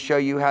 He's going to show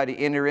you how to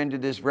enter into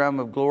this realm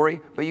of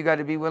glory, but you've got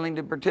to be willing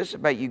to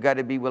participate. You've got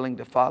to be willing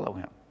to follow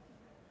Him.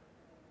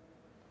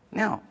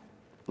 Now,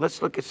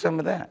 let's look at some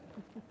of that.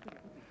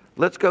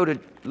 Let's go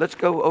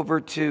over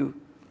to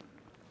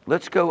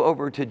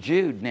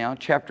Jude now,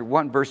 chapter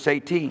 1, verse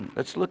 18.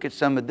 Let's look at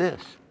some of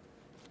this.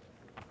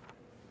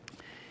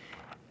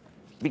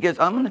 Because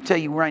I'm going to tell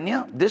you right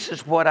now, this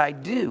is what I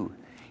do.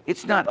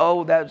 It's not,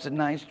 oh, that's a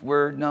nice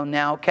word. No,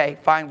 now, okay,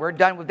 fine, we're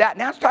done with that.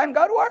 Now it's time to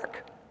go to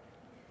work.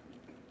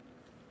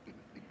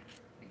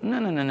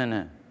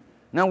 No.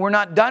 No, we're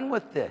not done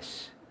with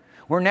this.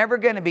 We're never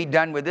going to be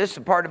done with this. It's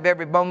a part of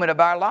every moment of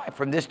our life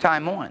from this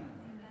time on.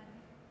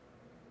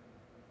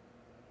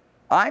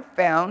 I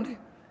found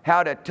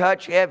how to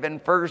touch heaven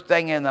first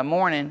thing in the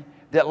morning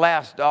that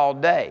lasts all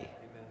day.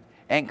 Amen.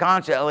 And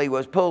constantly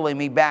was pulling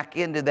me back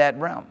into that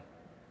realm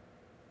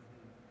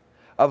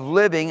of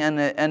living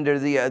under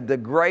the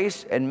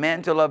grace and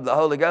mantle of the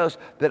Holy Ghost,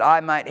 that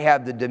I might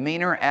have the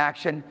demeanor,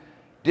 action,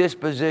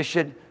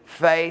 disposition,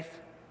 faith,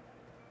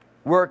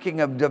 working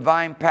of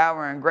divine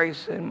power and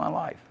grace in my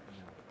life.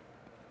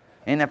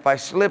 And if I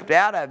slipped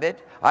out of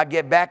it, I'd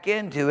get back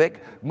into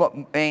it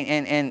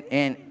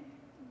in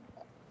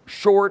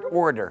short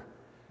order.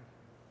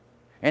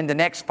 In the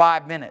next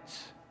 5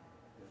 minutes.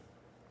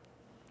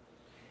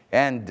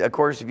 And of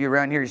course, if you're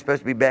around here, you're supposed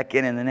to be back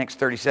in the next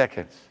 30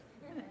 seconds.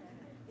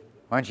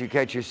 Once you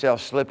catch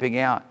yourself slipping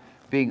out,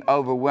 being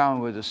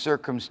overwhelmed with the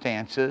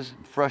circumstances,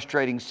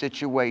 frustrating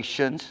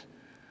situations,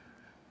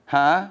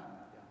 that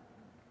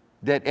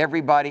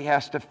everybody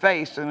has to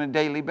face on a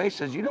daily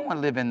basis. You don't want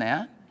to live in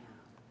that.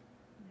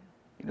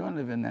 You don't want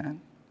to live in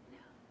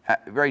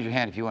that. Raise your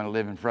hand if you want to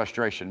live in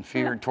frustration,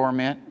 fear, and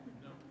torment.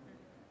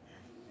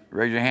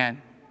 Raise your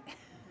hand.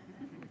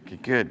 Okay,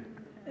 good.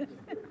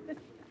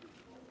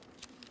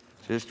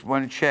 Just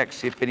want to check,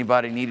 see if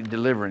anybody needed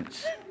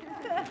deliverance.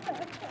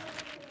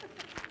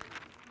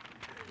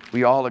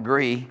 We all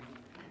agree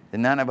that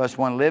none of us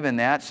want to live in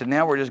that, so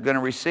now we're just going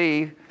to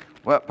receive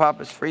what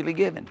Papa's freely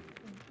given.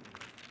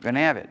 We're going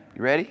to have it.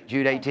 You ready?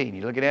 Jude 18.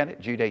 You looking at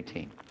it? Jude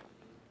 18.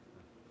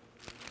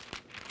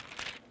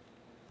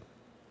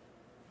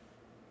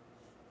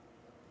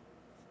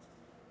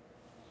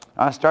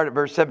 I start at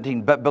verse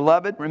 17. But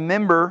beloved,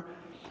 remember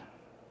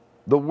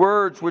the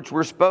words which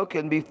were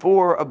spoken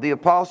before of the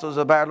apostles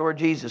of our Lord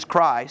Jesus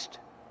Christ,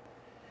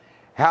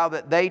 how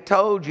that they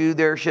told you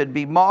there should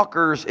be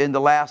mockers in the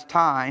last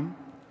time.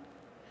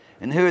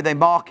 And who are they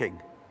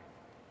mocking?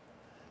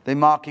 They're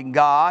mocking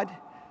God,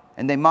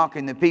 and they're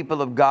mocking the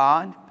people of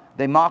God.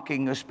 They're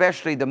mocking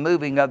especially the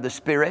moving of the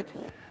Spirit.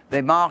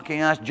 They're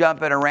mocking us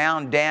jumping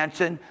around,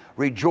 dancing,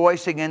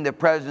 rejoicing in the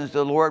presence of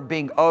the Lord,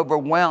 being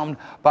overwhelmed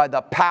by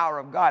the power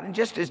of God. And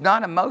just, it's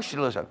not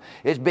emotionalism.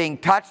 It's being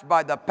touched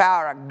by the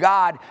power of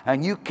God,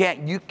 and you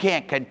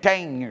can't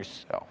contain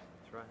yourself.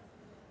 That's right.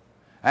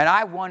 And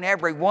I want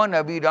every one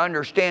of you to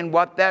understand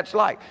what that's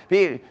like.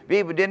 People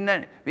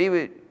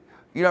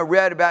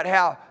read about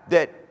how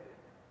that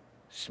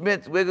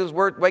Smith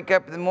Wigglesworth wake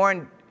up in the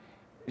morning,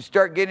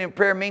 start getting in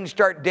prayer meeting,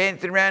 start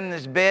dancing around in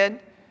his bed,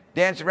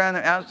 dancing around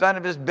the outside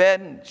of his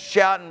bed and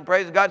shouting and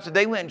praising God. So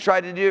they went and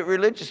tried to do it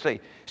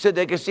religiously. Said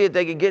they could see if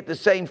they could get the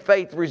same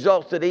faith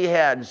results that he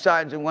had, and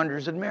signs and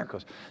wonders and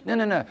miracles. No,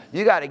 no, no.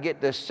 You got to get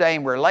the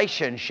same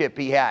relationship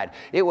he had.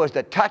 It was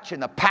the touch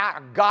and the power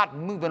of God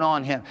moving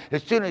on him.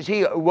 As soon as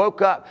he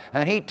woke up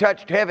and he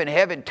touched heaven,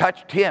 heaven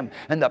touched him,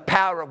 and the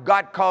power of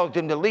God caused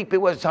him to leap. It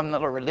wasn't some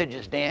little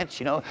religious dance,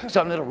 you know,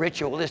 some little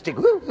ritualistic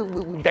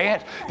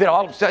dance that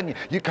all of a sudden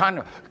you kind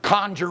of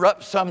conjure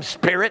up some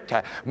spirit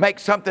to make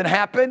something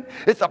happen.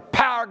 It's the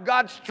power of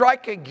God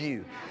striking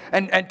you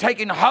and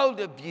taking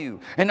hold of you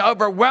and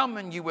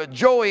overwhelming you with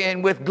joy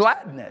and with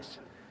gladness.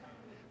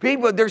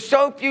 People, there's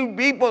so few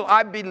people,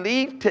 I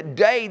believe,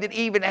 today that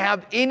even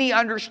have any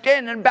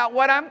understanding about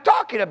what I'm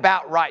talking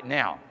about right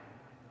now.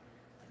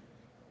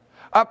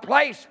 A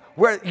place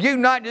where you're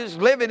not just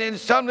living in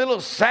some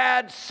little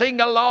sad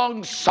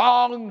sing-along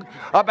song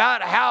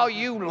about how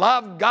you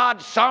love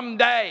God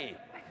someday.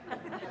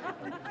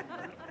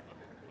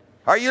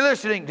 Are you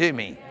listening to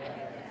me?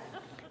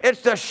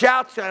 It's the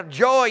shouts of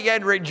joy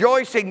and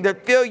rejoicing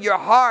that fill your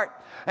heart,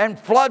 and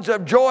floods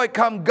of joy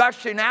come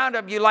gushing out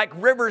of you like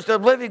rivers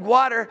of living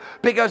water,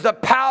 because the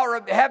power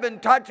of heaven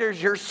touches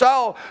your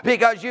soul,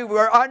 because you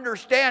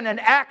understand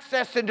and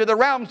access into the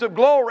realms of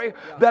glory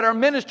that are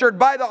ministered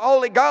by the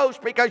Holy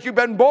Ghost, because you've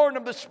been born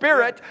of the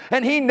Spirit,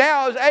 and He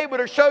now is able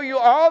to show you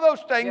all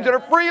those things that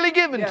are freely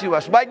given to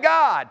us by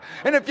God.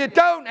 And if you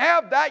don't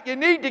have that, you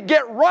need to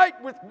get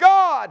right with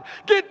God.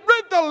 Get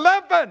rid of the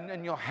leaven,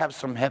 and you'll have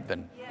some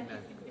heaven.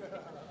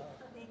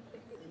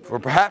 Or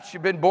perhaps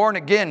you've been born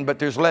again, but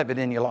there's leaven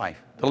in your life.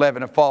 The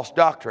leaven of false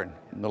doctrine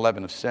and the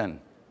leaven of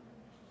sin.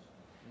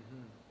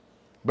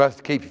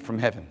 Both keep you from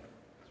heaven.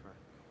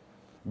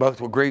 Both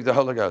will grieve the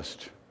Holy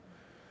Ghost.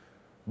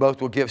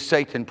 Both will give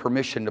Satan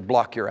permission to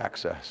block your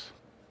access.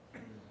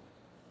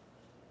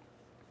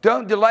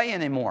 Don't delay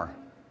anymore.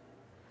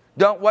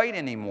 Don't wait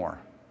anymore.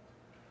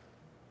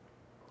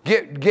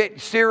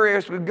 Get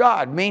serious with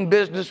God. Mean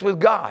business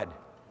with God.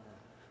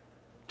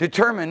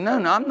 Determined, no,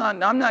 I'm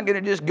not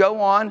going to just go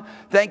on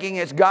thinking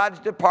it's God's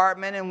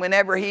department, and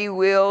whenever He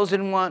wills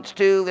and wants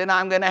to, then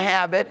I'm going to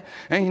have it.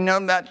 And you know,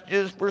 that's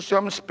just for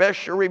some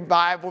special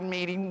revival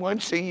meeting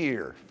once a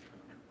year.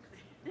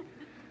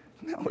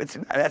 No, it's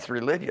not. That's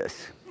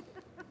religious.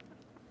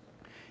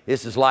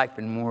 This is life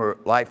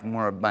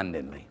more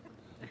abundantly.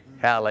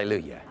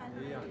 Hallelujah.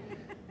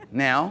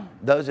 Now,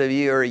 those of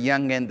you who are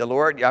young in the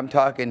Lord,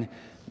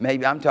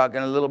 maybe I'm talking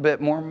a little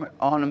bit more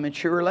on a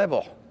mature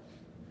level.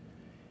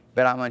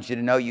 But I want you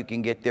to know you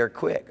can get there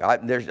quick.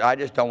 I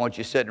just don't want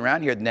you sitting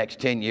around here the next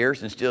 10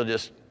 years and still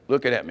just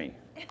looking at me.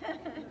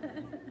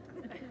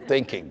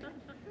 Thinking.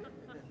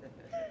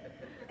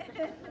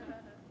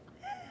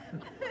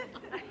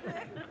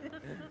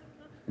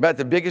 But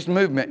the biggest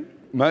movement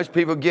most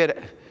people get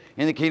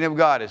in the kingdom of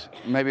God is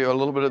maybe a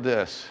little bit of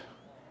this.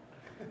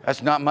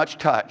 That's not much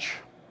touch.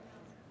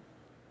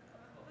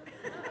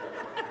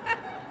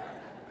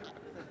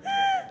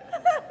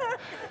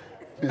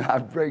 I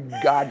pray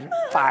God's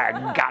fire,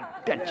 God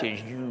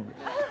touches you.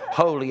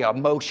 Holy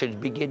emotions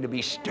begin to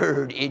be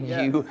stirred in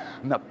you,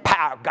 and the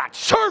power of God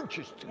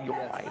surges through your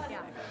life.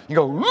 You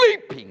go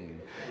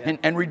leaping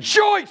and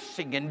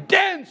rejoicing and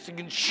dancing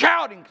and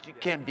shouting because you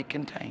can't be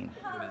contained.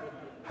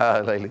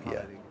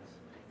 Hallelujah.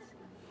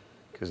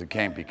 Because it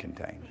can't be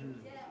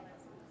contained.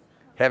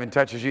 Heaven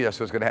touches you, that's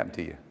what's going to happen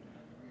to you.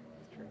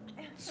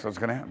 That's what's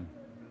going to happen.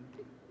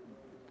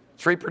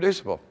 It's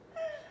reproducible.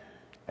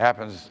 It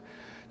happens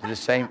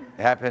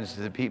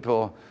to the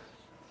people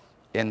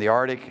in the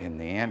Arctic, in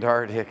the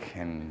Antarctic,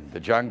 in the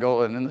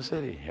jungle, and in the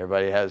city.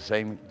 Everybody has the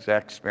same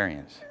exact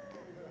experience.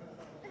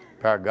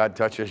 The power of God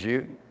touches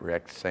you,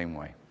 react the same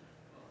way.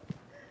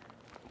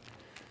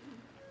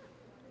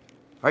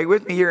 Are you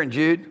with me here in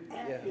Jude?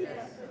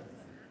 Yes.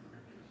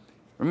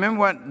 Remember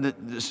what the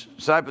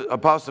disciples,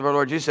 apostles of our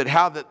Lord Jesus said,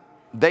 how that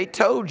they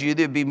told you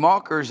there'd be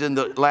mockers in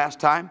the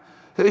last time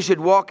who should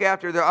walk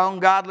after their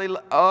own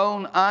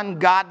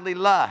ungodly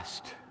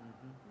lust.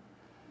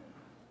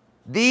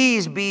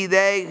 These be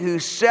they who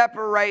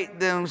separate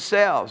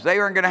themselves. They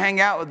weren't going to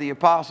hang out with the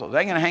apostles.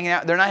 They're not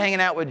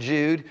hanging out with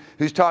Jude,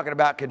 who's talking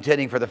about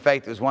contending for the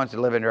faith that was once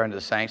delivered unto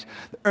the saints.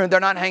 They're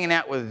not hanging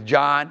out with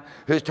John,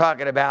 who's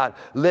talking about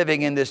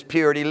living in this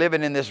purity,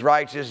 living in this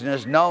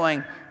righteousness,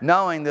 knowing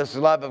this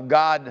love of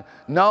God,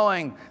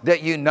 knowing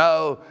that you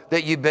know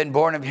that you've been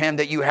born of Him,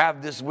 that you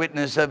have this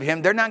witness of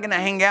Him. They're not going to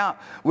hang out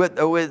with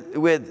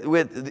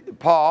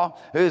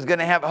Paul, who's going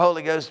to have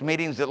Holy Ghost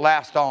meetings that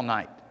last all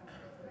night.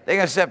 They're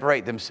going to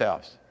separate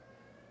themselves.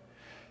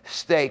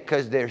 Stay,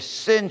 because they're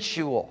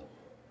sensual,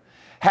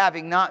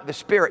 having not the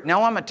Spirit.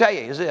 Now, what I'm going to tell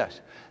you is this.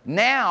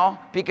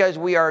 Now, because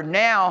we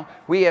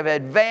have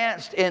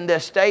advanced in the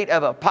state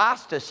of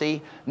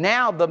apostasy,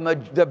 now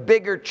the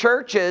bigger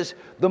churches,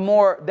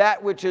 that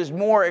which is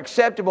more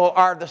acceptable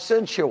are the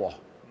sensual.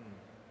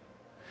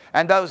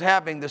 And those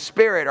having the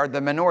Spirit are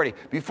the minority.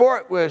 Before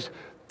it was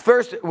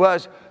First it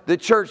was the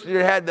church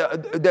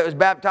that was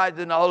baptized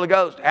in the Holy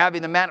Ghost,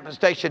 having the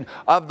manifestation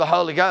of the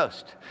Holy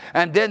Ghost.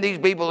 And then these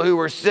people who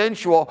were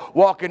sensual,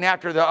 walking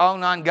after their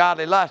own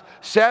ungodly lust,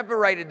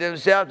 separated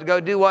themselves to go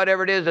do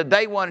whatever it is that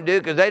they want to do,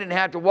 because they didn't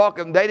have to walk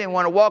them. They didn't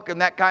want to walk in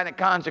that kind of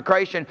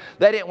consecration.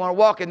 They didn't want to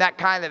walk in that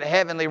kind of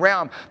heavenly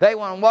realm. They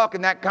want to walk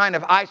in that kind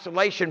of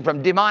isolation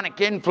from demonic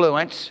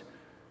influence.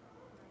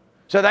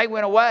 So they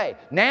went away.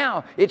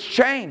 Now it's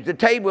changed. The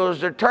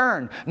tables are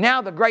turned.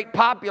 Now the great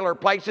popular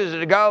places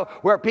to go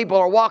where people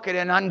are walking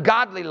in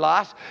ungodly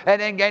lust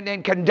and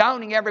then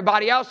condoning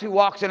everybody else who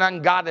walks in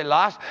ungodly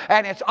lust.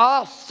 And it's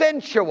all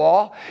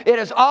sensual. It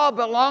is all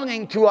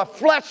belonging to a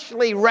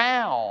fleshly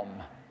realm.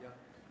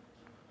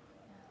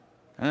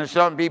 And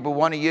some people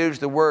want to use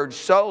the word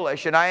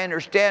soulish, and I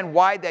understand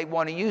why they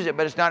want to use it,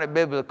 but it's not a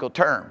biblical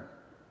term.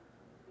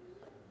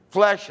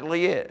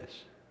 Fleshly is.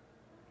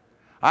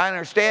 I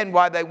understand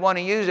why they want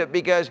to use it,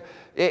 because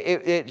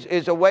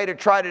it's a way to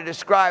try to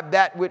describe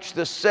that which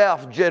the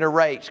self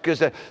generates, because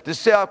the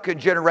self could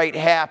generate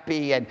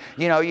happy, and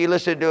you know, you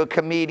listen to a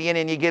comedian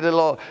and you get a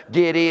little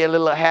giddy, a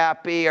little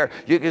happy, or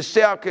the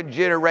self could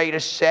generate a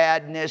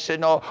sadness,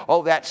 and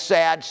oh, that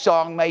sad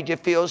song made you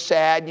feel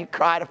sad and you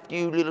cried a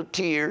few little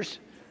tears.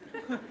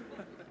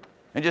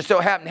 And just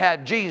so happened to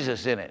have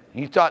Jesus in it.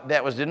 You thought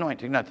that was the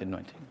anointing. Not the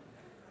anointing.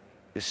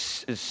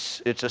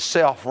 It's a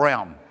self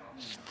realm.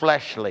 It's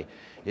fleshly.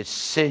 It's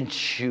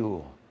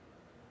sensual.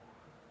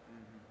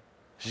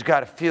 It's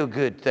got a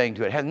feel-good thing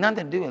to it. It has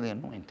nothing to do with the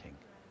anointing.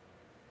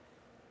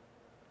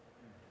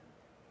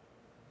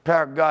 The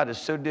power of God is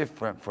so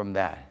different from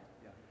that.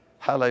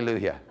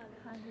 Hallelujah.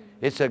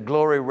 It's a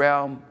glory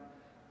realm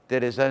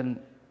that is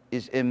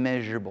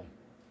immeasurable.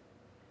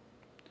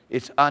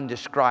 It's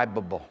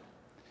undescribable.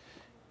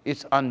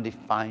 It's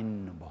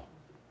undefinable.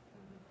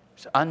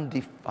 It's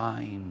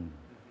undefinable.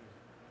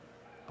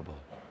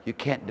 You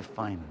can't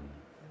define them.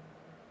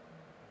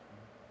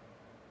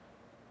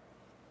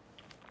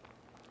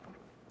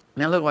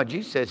 Now look what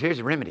Jesus says. Here's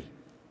the remedy.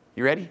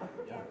 You ready?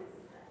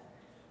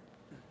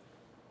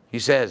 He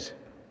says,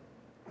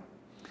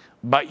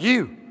 but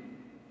you.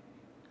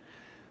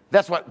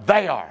 That's what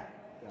they are.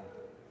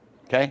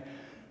 Okay?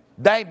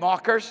 They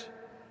mockers.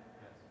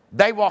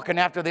 They walking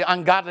after the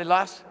ungodly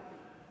lust.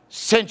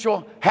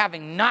 Sensual,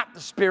 having not the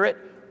Spirit.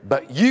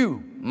 But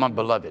you, my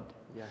beloved,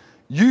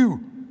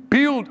 you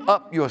build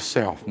up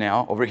yourself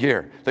now over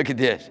here. Look at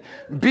this.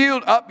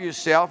 Build up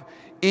yourself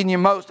in your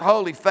most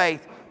holy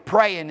faith,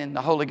 praying in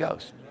the Holy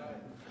Ghost.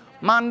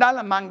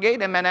 Mandala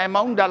mangeda mena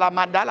mondala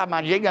mandala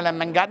manjega la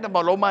mangada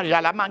boloma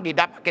jala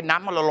mangida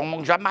pakinamo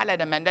lolong jamala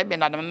de mende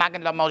bina de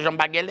magala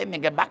mojambagele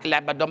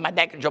mingabakla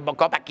badomadek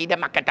jobokopa kida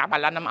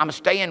makatabalanam. I'm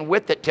staying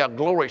with it till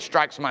glory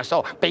strikes my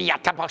soul.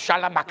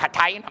 Biyatapashala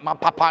makatayin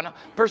mapapana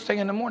first thing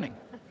in the morning.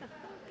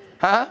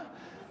 Huh?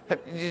 I'm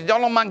telling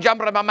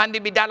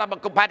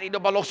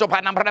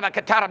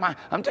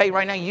you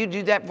right now, you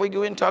do that before you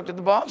go in and talk to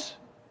the boss.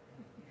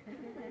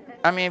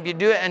 I mean, if you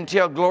do it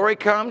until glory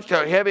comes,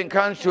 till heaven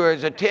comes to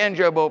as a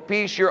tangible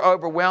peace, you're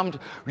overwhelmed.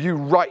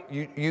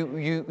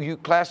 You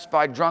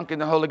classify drunk in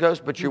the Holy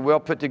Ghost, but you're well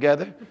put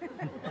together.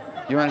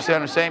 You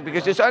understand what I'm saying?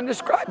 Because it's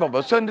undescribable,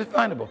 it's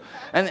undefinable.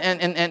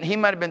 And he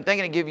might have been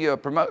thinking to give you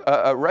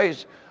a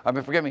raise. I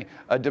mean, forgive me,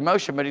 a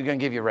demotion, but he's going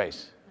to give you a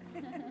raise.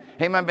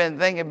 He might have been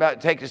thinking about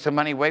taking some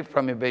money away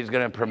from you, but he's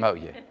going to promote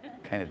you,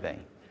 kind of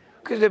thing.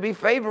 Because there'll be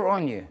favor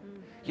on you.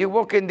 You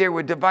walk in there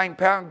with divine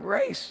power and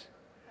grace.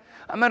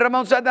 Take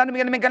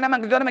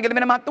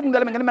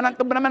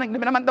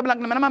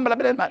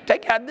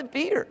out the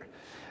fear.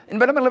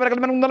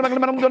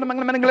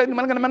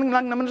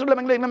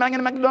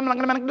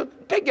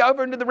 Take you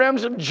over into the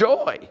realms of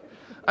joy.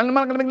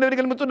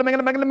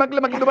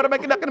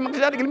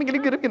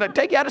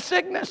 Take you out of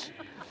sickness.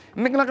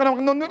 Take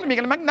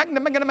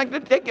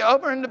you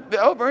over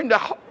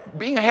into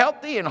being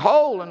healthy and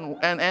whole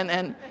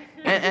and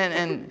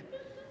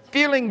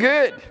feeling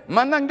good.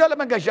 Bring on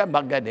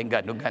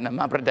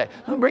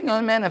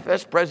the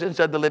manifest presence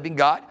of the living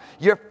God.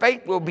 Your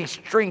faith will be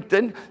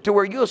strengthened to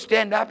where you'll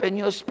stand up and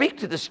you'll speak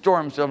to the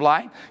storms of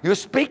life. You'll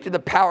speak to the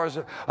powers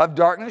of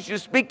darkness. You'll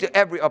speak to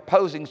every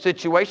opposing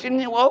situation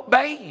and it will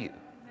obey you.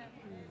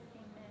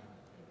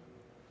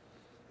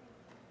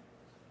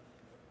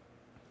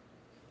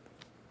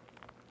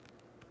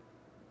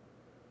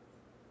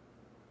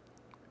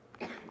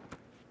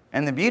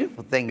 And the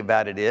beautiful thing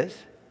about it is,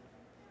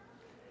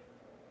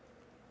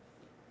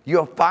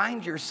 you'll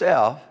find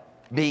yourself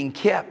being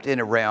kept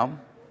in a realm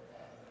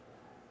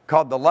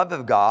called the love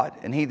of God,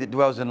 and he that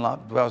dwells in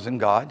love dwells in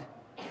God.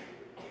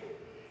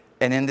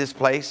 And in this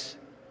place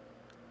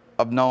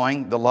of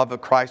knowing the love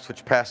of Christ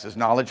which passes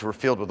knowledge, we're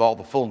filled with all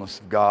the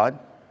fullness of God.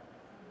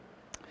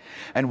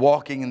 And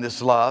walking in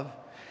this love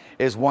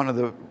is one of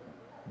the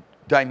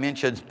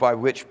dimensions by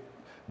which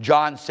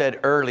John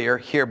said earlier,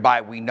 hereby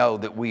we know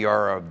that we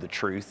are of the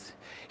truth.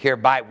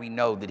 Hereby we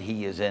know that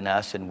he is in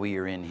us and we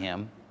are in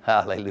him.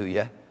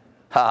 Hallelujah.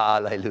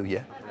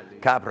 Hallelujah.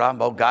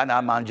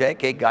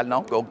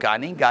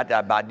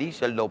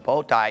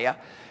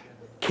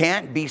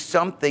 can't be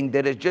something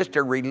that is just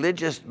a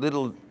religious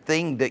little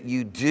thing that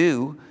you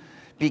do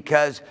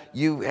because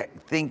you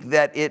think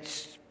that it's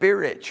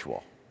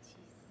spiritual.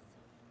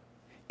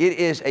 It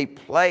is a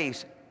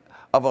place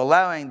of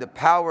allowing the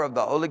power of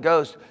the Holy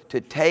Ghost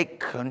to take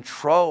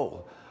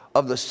control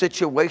of the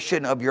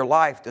situation of your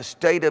life, the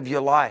state of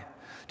your life,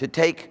 to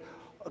take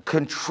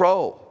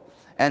control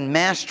and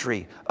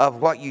mastery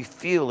of what you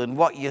feel and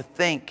what you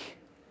think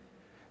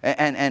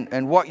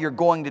and what you're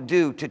going to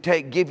do, to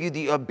give you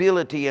the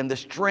ability and the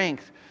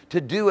strength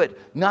to do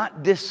it,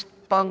 not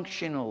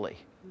dysfunctionally.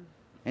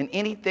 And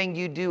anything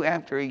you do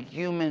after a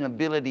human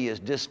ability is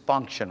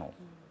dysfunctional.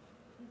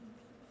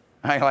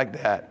 I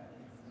like that.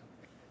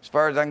 As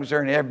far as I'm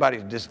concerned,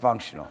 everybody's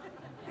dysfunctional.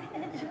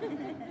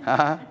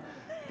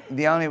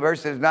 The only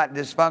person that's not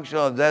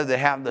dysfunctional is those that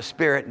have the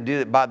Spirit and do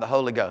it by the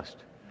Holy Ghost.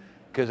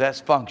 Because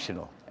that's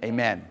functional.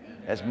 Amen.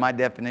 That's my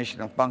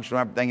definition of functional.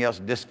 Everything else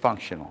is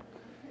dysfunctional.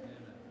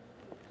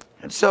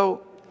 And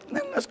so,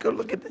 let's go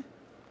look at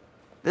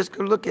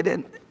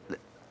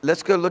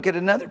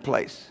another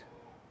place.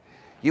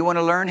 You want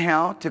to learn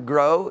how to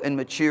grow and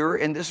mature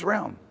in this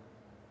realm.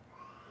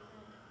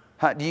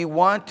 Do you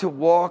want to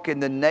walk in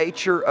the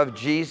nature of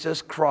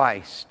Jesus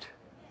Christ?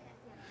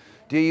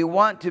 Do you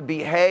want to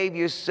behave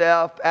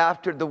yourself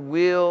after the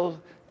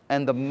will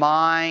and the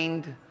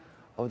mind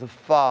of the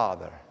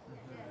Father?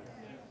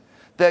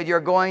 That you're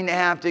going to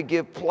have to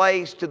give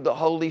place to the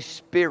Holy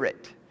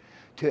Spirit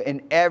to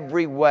in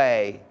every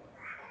way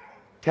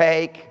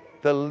take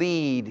the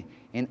lead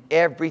in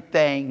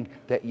everything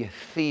that you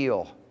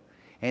feel,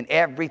 in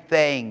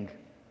everything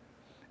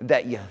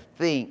that you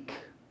think,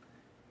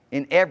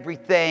 in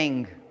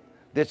everything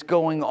that's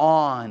going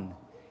on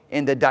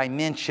in the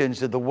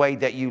dimensions of the way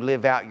that you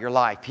live out your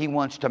life. He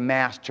wants to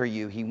master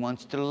you. He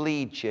wants to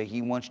lead you.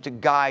 He wants to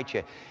guide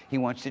you. He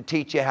wants to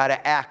teach you how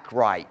to act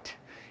right.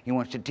 He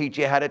wants to teach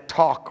you how to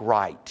talk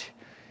right.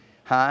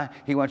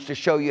 He wants to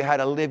show you how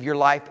to live your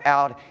life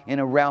out in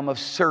a realm of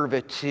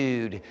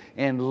servitude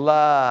and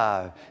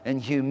love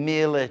and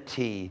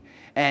humility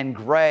and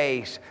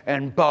grace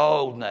and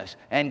boldness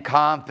and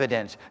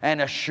confidence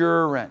and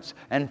assurance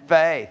and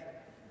faith.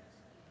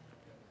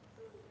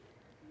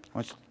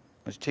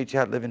 Let's teach you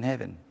how to live in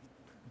heaven.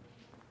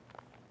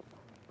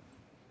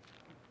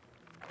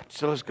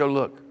 So let's go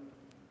look.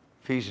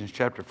 Ephesians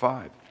chapter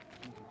 5.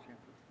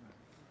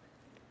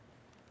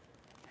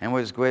 And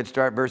we'll just go ahead and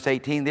start verse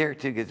 18 there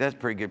too, because that's a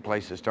pretty good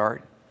place to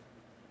start.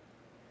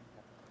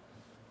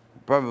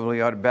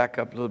 Probably ought to back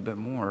up a little bit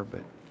more,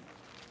 but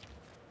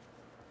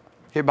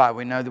hereby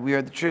we know that we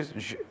are the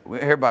truth.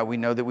 Hereby we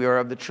know that we are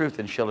of the truth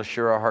and shall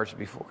assure our hearts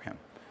before Him.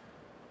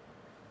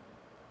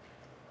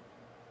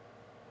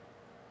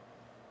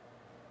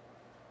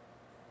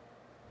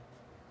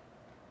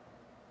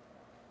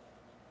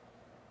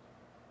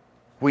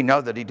 We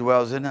know that He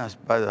dwells in us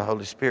by the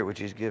Holy Spirit, which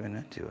He's given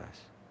unto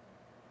us.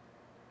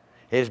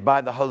 It is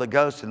by the Holy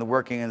Ghost and the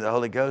working of the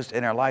Holy Ghost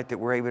in our life that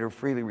we're able to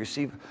freely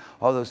receive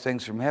all those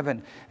things from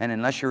heaven. And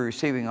unless you're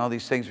receiving all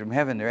these things from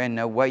heaven, there ain't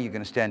no way you're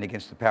going to stand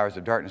against the powers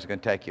of darkness. They're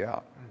going to take you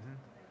out.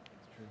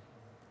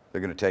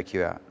 They're going to take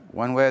you out.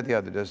 One way or the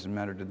other, doesn't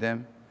matter to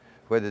them.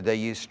 Whether they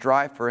use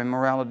strife or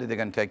immorality, they're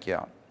going to take you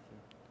out.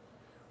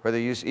 Whether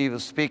they use evil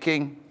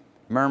speaking,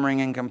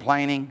 murmuring and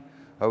complaining,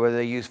 or whether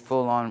they use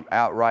full-on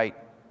outright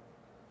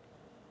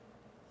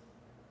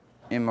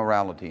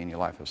immorality in your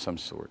life of some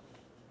sort.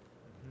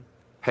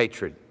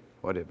 Hatred,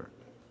 whatever.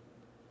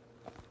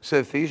 So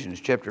Ephesians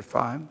chapter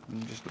 5,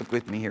 just look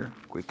with me here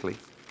quickly.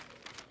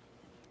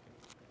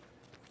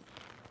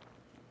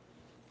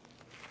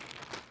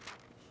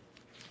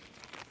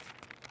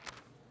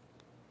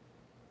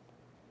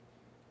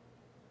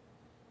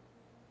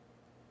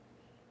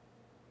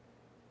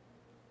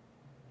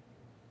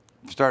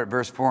 Start at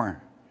verse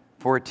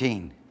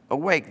 14.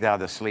 Awake, thou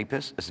that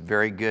sleepest. It's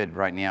very good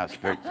right now. It's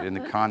very, in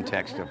the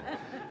context of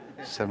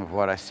some of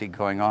what I see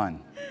going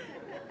on.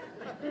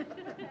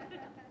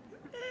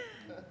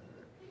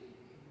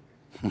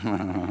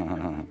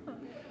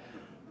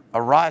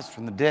 Arise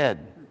from the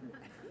dead,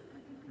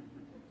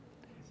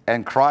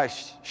 and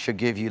Christ shall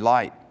give you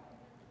light.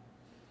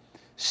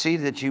 See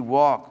that you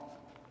walk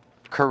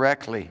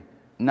correctly,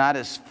 not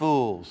as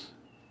fools,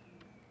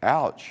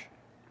 ouch,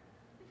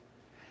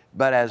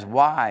 but as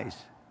wise,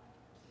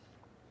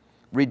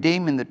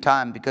 redeeming the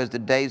time because the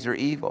days are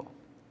evil.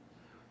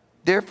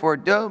 Therefore,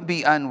 don't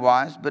be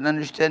unwise, but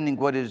understanding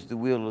what is the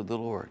will of the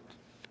Lord.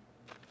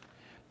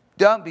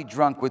 Don't be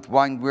drunk with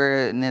wine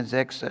wherein is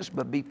excess,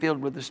 but be filled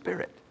with the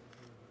Spirit.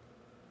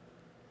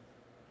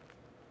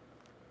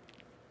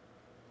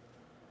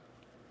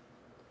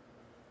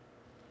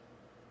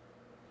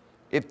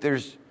 If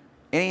there's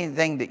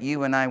anything that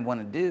you and I want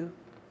to do,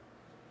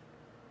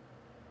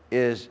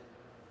 it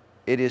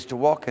is to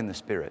walk in the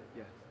Spirit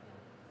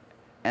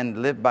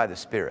and live by the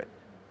Spirit.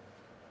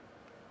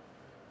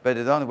 But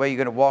the only way you're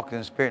going to walk in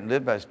the Spirit and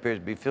live by the Spirit is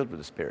to be filled with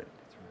the Spirit.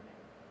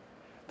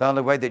 The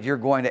only way that you're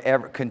going to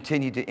ever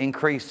continue to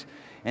increase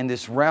in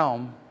this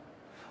realm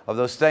of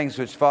those things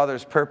which Father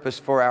has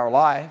purposed for our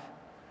life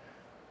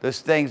those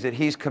things that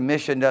He's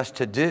commissioned us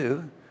to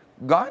do.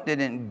 God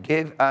didn't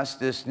give us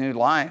this new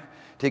life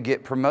to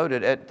get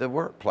promoted at the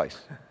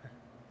workplace.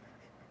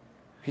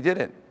 He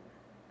didn't.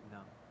 No.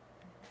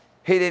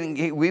 He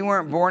didn't. We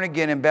weren't born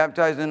again and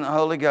baptized in the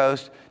Holy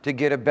Ghost to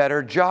get a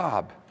better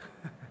job.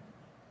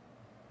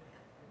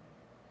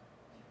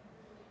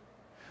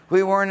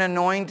 We weren't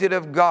anointed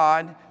of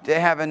God to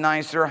have a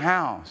nicer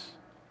house.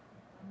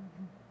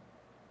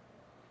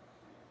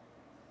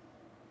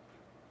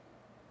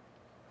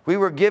 We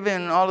were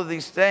given all of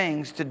these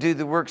things to do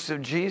the works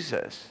of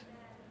Jesus.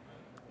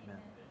 Amen.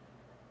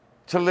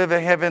 To live a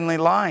heavenly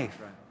life.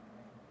 Right.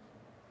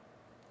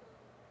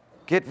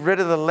 Get rid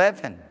of the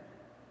leaven,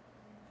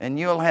 and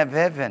you'll have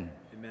heaven.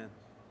 Amen.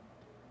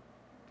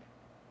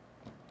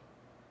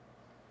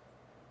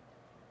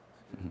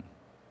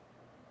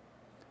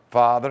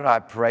 Father, I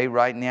pray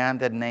right now in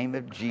the name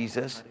of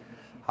Jesus,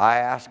 I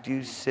ask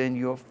you to send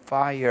your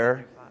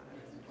fire.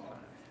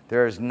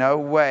 There is no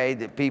way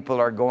that people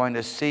are going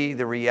to see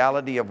the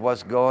reality of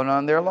what's going on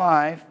in their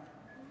life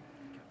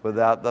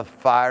without the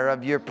fire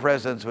of your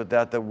presence,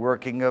 without the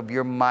working of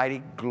your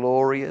mighty,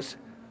 glorious,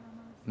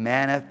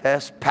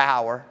 manifest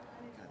power.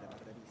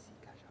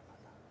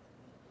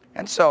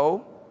 And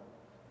so,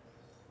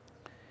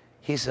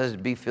 he says,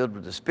 be filled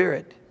with the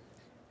Spirit,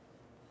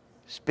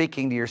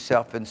 speaking to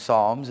yourself in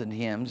psalms and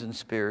hymns and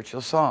spiritual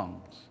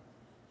songs.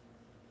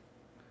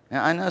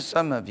 Now, I know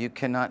some of you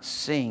cannot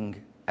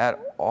sing at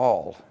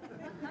all.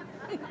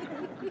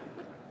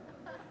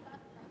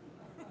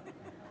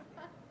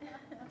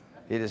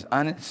 It is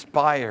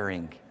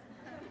uninspiring.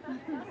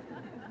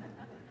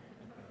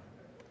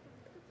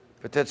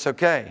 But that's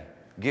okay.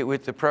 Get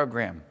with the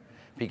program,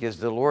 because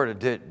the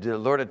Lord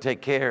will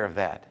take care of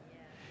that.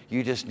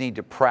 You just need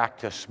to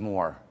practice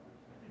more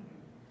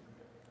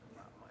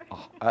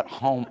at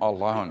home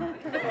alone.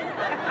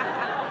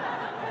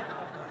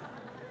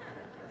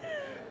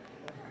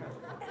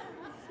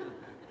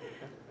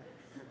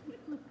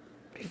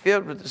 Be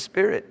filled with the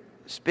Spirit,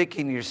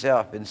 speaking to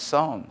yourself in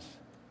psalms.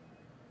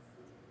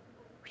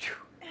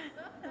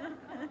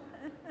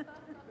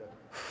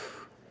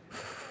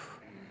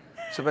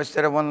 Somebody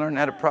said, I want to learn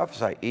how to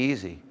prophesy.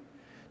 Easy.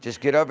 Just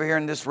get over here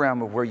in this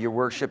realm of where you're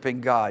worshiping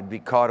God. Be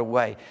caught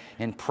away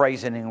in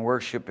praising and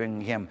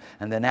worshiping Him.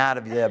 And then out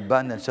of the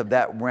abundance of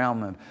that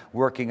realm of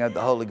working of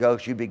the Holy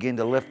Ghost, you begin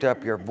to lift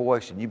up your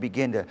voice and you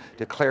begin to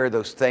declare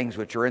those things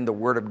which are in the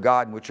Word of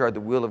God and which are the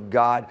will of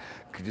God.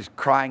 Just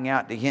crying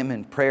out to Him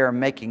in prayer,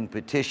 making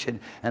petition.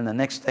 And the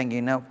next thing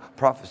you know,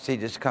 prophecy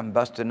just come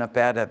busting up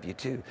out of you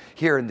too.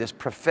 Here in this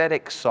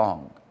prophetic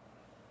song.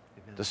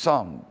 Amen. The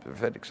psalm,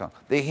 prophetic song.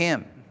 The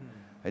hymn.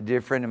 A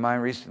dear friend of mine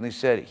recently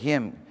said,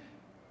 hymn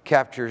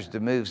captures the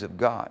moves of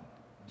God.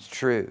 It's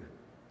true.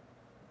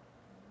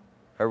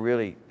 That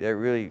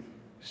really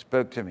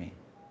spoke to me.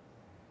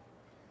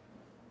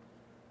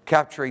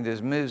 Capturing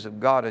those moves of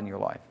God in your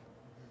life.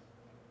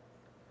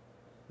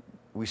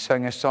 We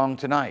sang a song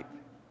tonight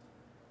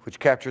which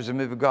captures the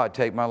move of God.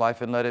 Take my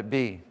life and let it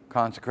be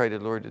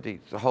consecrated, Lord, to thee.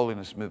 It's the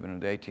holiness movement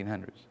of the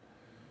 1800s.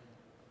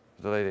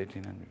 The late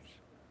 1800s.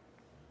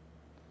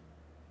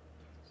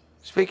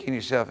 Speaking to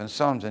yourself in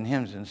psalms and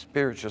hymns and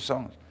spiritual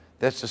songs.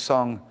 That's the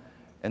song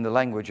in the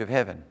language of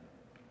heaven.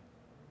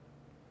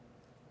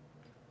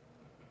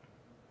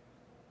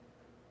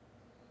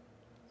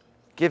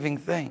 Giving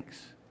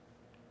thanks.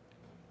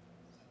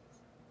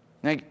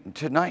 Now,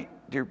 tonight,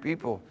 dear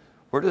people,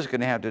 we're just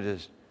going to have to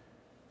just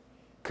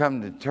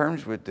come to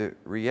terms with the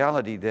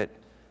reality that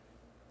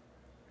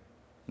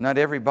not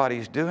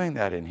everybody's doing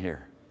that in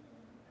here.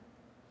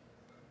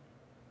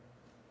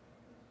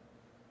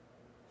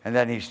 And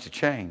that needs to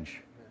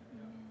change.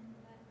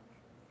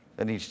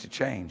 That needs to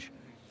change.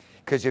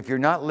 Because if you're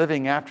not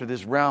living after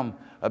this realm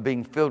of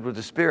being filled with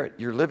the Spirit,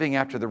 you're living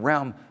after the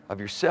realm of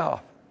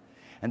yourself.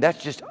 And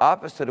that's just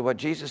opposite of what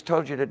Jesus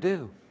told you to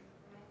do.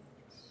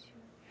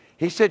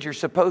 He said you're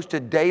supposed to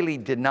daily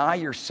deny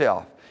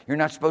yourself. You're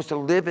not supposed to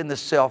live in the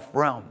self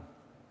realm.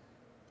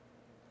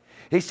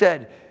 He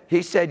said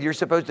you're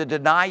supposed to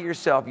deny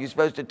yourself. You're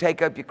supposed to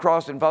take up your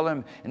cross and follow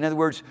Him. In other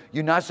words,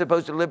 you're not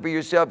supposed to live for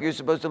yourself. You're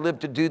supposed to live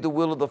to do the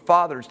will of the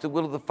Father. It's the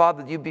will of the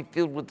Father that you be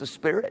filled with the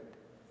Spirit.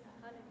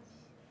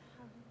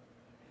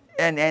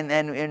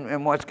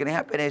 And what's going to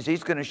happen is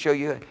He's going to show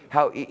you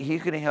how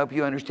He's going to help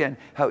you understand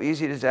how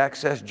easy it is to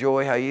access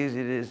joy, how easy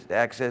it is to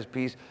access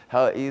peace,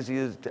 how easy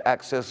it is to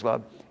access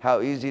love,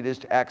 how easy it is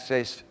to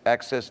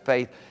access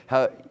faith,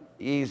 how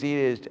easy it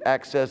is to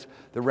access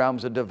the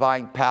realms of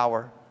divine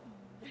power.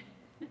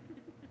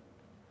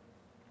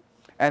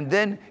 And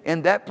then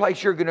in that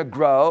place you're going to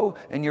grow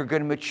and you're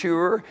going to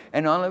mature,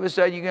 and all of a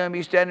sudden you're going to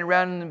be standing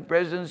around in the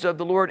presence of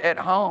the Lord at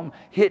home,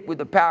 hit with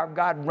the power of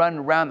God, running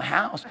around the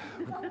house,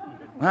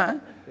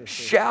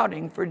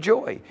 shouting for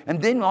joy.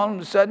 And then all of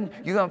a sudden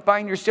you're going to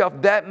find yourself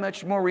that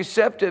much more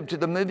receptive to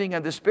the moving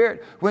of the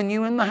Spirit when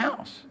you're in the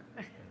house.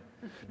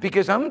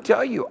 Because I'm going to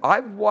tell you,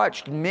 I've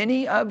watched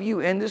many of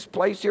you in this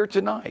place here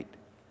tonight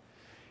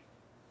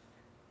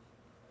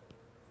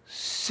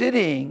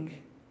sitting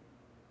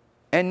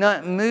and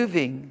not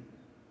moving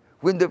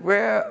when the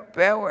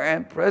power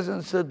and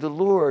presence of the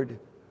Lord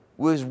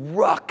was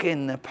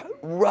rocking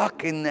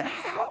the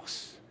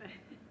house,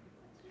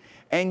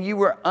 and you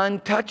were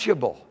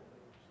untouchable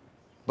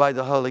by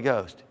the Holy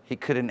Ghost. He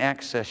couldn't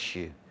access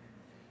you.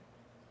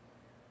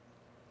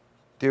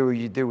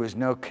 There was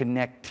no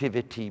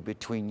connectivity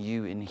between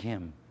you and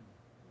Him.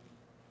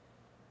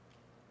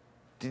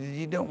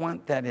 You don't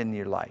want that in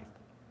your life.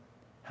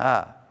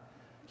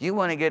 You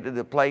want to get to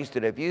the place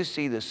that if you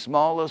see the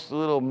smallest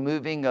little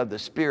moving of the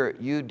Spirit,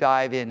 you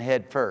dive in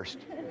head first.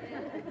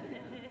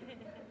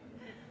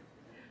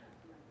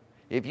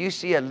 If you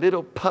see a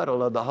little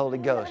puddle of the Holy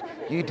Ghost,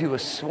 you do a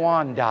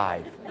swan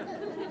dive.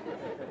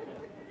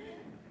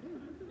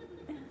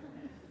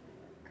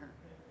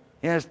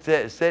 You know,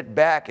 sit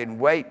back and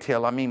wait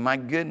till, my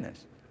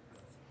goodness.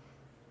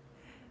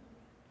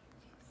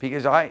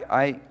 Because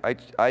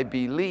I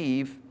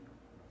believe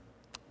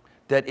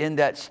that in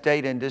that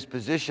state and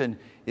disposition,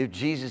 if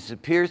Jesus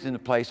appears in the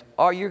place,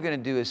 all you're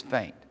going to do is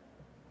faint.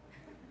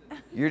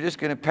 You're just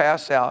going to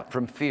pass out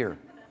from fear.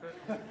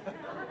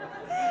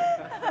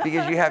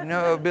 Because you have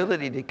no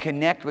ability to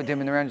connect with Him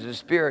in the realms of the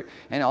Spirit,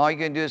 and all you're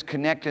going to do is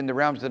connect in the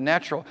realms of the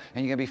natural,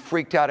 and you're going to be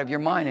freaked out of your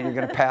mind, and you're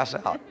going to pass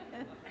out.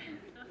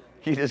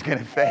 You're just going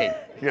to faint,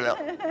 you know.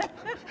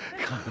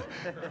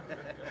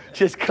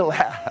 Just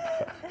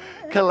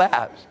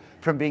collapse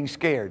from being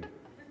scared.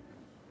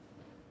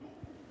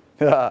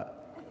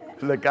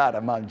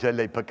 Lagara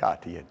manjale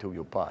pakati tu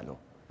yo palo.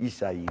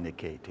 Isa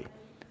inekete.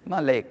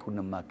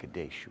 Malekuna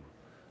makadeshu.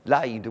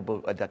 La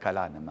idubo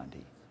adakalana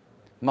mandi.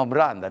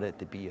 Mamranda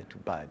rete pia tu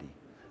badi.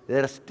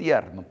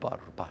 Restiar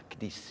maparpa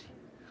kdisi.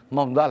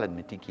 Mondalan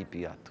metiki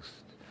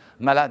piatus.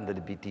 Malanda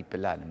de biti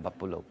pelan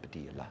bapulo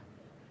petiela.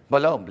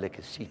 Malomble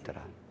que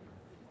citra.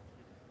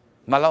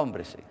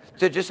 Malombre.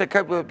 So just a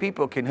couple of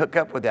people can hook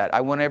up with that.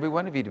 I want every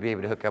one of you to be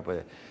able to hook up with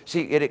it.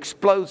 See, it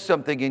explodes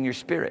something in your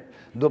spirit.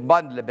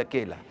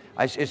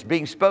 It's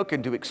being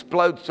spoken to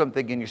explode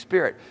something in your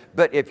spirit.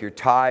 But if you're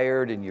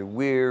tired and you're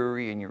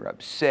weary and you're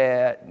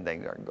upset and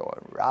things aren't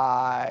going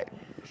right,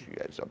 you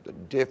got something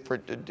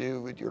different to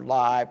do with your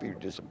life, you're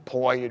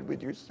disappointed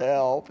with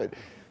yourself. And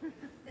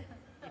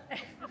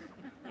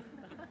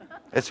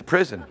it's a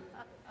prison.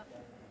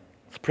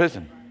 It's a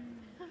prison.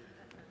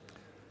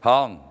 It's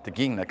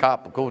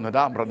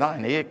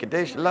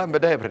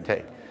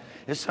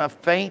a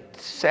faint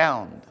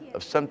sound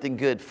of something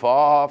good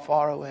far,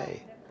 far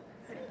away.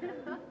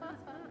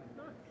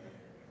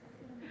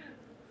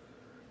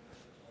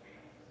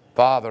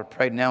 Father,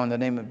 pray now in the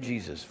name of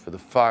Jesus for the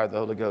fire of the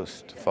Holy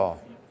Ghost to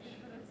fall.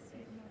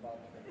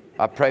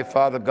 I pray,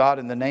 Father God,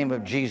 in the name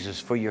of Jesus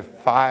for your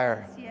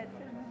fire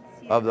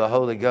of the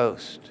Holy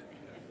Ghost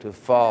to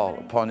fall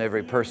upon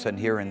every person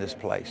here in this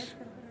place.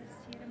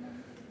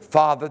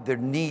 Father, there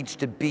needs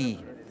to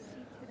be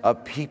a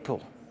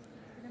people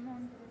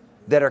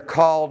that are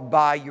called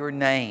by your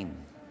name,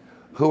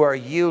 who are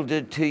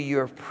yielded to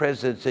your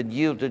presence and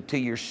yielded to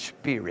your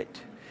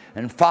Spirit.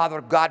 And Father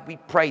God, we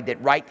pray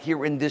that right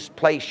here in this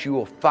place you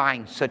will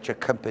find such a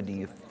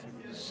company of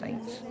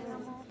saints.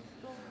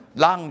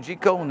 Lang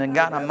jikona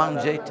ngana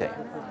manjete.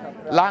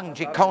 Lang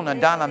jikona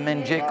dana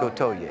menjeko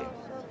toye.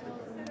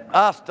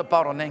 Asta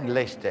paroneng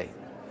leste.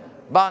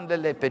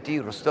 Bandele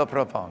petiro sto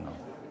profono.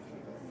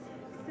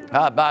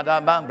 I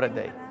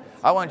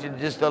want you to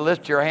just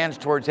lift your hands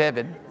towards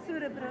heaven.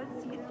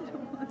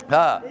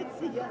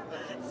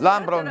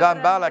 Lambro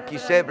dambala ki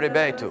sebre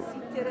betu.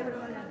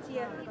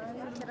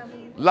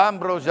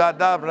 Lambro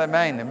jadav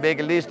remain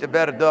big list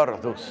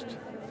verdordust.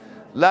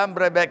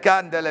 Lambre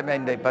becandele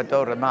mende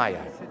patore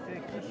maya.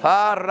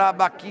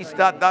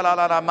 Harabakista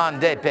dalala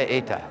mande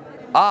peeta.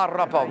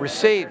 Arapo,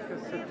 receive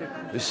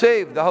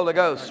the Holy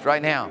Ghost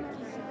right now.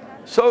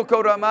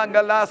 Sokora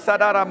mangala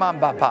sadara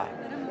mambapa.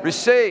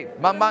 Receive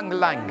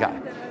mamanglanga.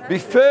 Be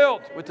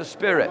filled with the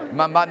Spirit.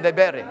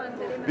 Mamandebere.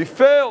 Be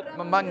filled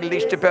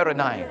mamanglishta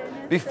perenai.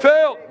 Be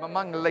filled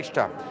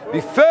mamanglishta.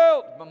 Be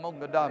filled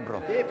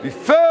mamongadambro. Be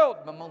filled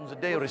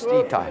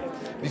mamonzaderistita.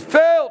 Be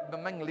filled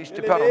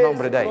mamanglishta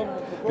perenombre day.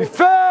 Be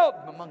filled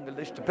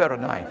mamanglishta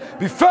perenai.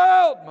 Be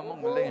filled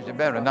mamonglishta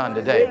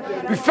perenanda day.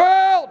 Be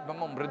filled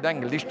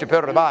mamongradanglishta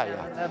perebaya.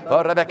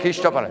 Or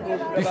rebekishta peren.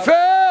 Be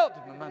filled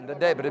mamanda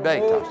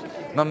debrebetas.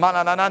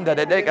 Mamanananda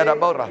de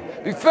decarabora.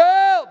 Be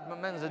filled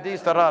mamenza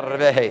distarar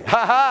rebehe.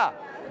 Ha ha.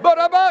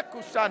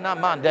 Borabakusana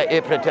mande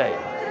eprete.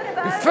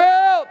 Be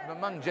filled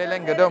among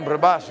Jelenga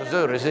Dombrabasa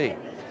Zurizi.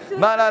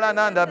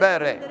 Malananda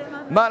Bere.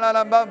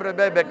 Malalambambre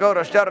Bebe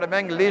Gora Starre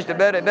Mengelis de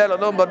Bere Bella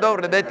Lomba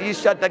Dore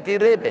Betisha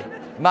Takiribe.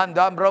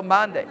 Mandambro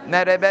Mande.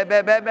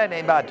 Nerebebe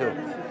Nebatu.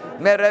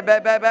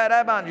 Merebebe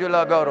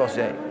Manjula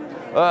Gorose.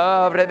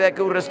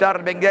 Rebecca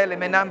Star Bengele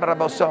Menambra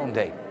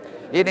Bosonde.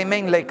 In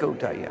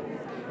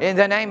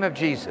the name of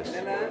Jesus.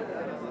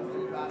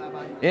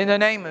 In the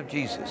name of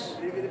Jesus.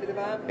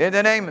 In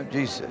the name of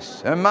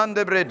Jesus.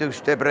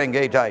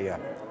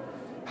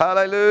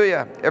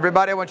 Hallelujah.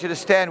 Everybody, I want you to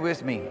stand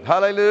with me.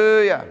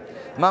 Hallelujah.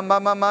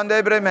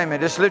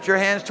 Just lift your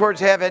hands towards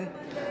heaven.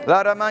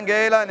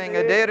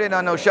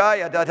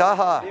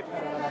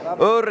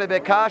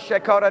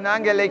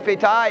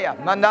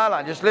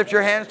 Mandala. Just lift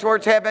your hands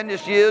towards heaven.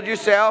 Just yield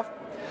yourself.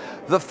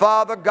 The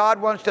Father, God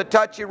wants to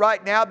touch you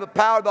right now. The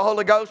power of the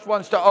Holy Ghost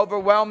wants to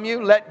overwhelm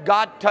you. Let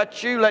God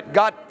touch you. Let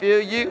God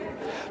fill you.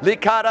 In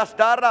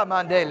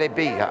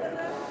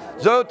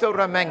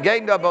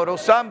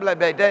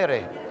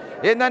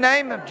the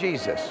name of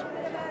Jesus.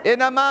 In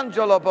the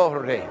manjolo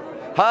borre.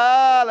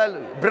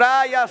 Hallelujah.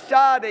 Braya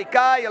sade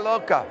kaya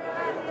loka.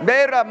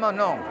 Bera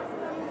manon.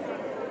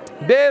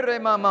 Bere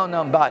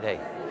mamonon bade.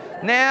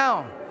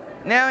 Now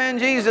in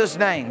Jesus'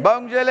 name.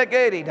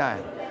 Bongelekeri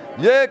name.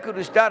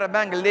 Yekurustara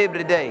banga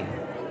libre day.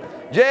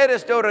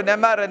 Jerestora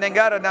namara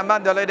nengara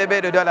namandale de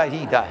bedo de la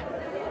hita.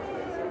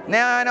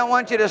 Now I don't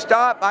want you to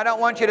stop. I don't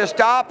want you to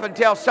stop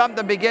until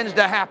something begins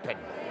to happen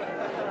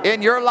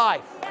in your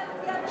life.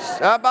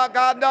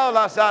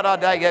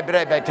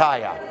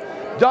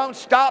 Don't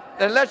stop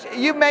unless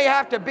you may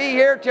have to be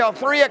here till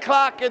 3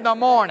 o'clock in the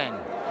morning.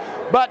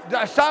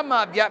 But some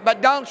of you,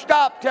 but don't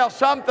stop till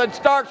something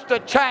starts to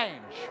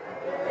change.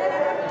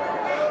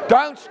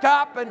 Don't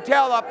stop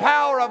until the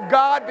power of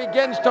God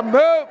begins to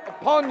move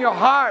upon your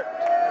heart.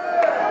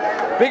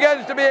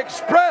 Begins to be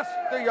expressed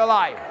through your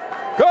life.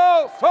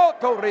 Go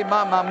soto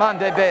rimama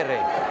mande bere.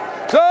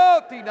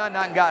 Soti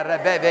nanangara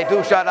bebe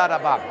tu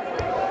shararaba.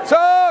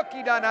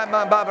 Soki dana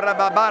mambara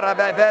babara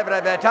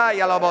bevre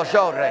betaya lobo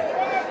shore.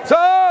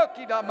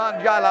 Soki da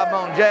manjala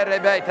mongere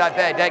beta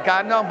fe de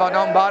canon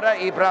bonombara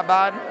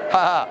ibraban.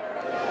 Ha.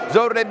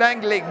 Zorre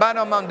benglik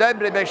bano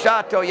mondebre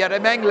beshato yere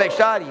bengle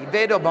shari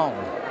vedo bon.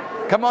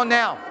 Come on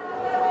now.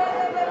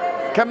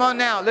 Come on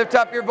now. Lift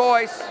up your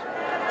voice.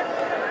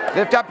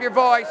 Lift up your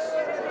voice.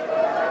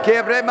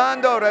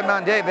 Kebremando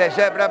remande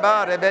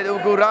besebrebare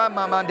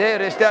bedugurama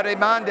mandere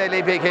sterimande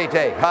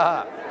libikete.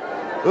 Ha.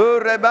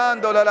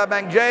 Urebando la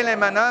bangele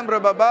manambro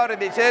babare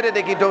di sere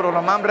de kitoro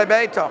mambre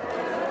beto.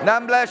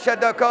 Namblesha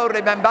da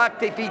corre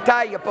bambati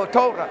fitaya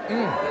potora.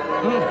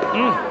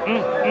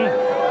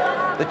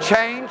 The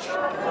change.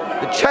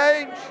 The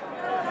change.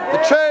 The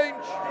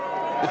change.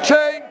 The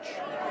change.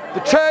 The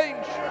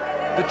change,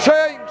 the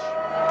change,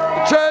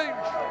 the change,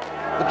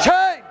 the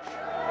change,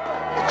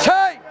 the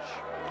change,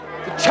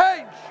 the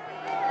change,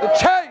 the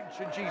change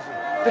in Jesus.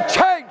 The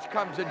change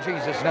comes in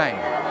Jesus' name.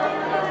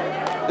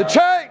 The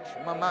change.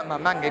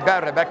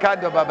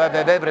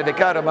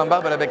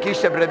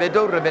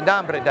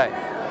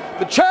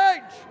 The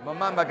change.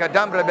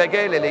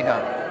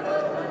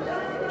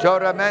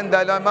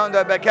 Joramenda la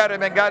manda bekare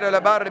bengado la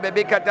barre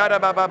bebicatara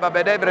baba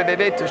bedebre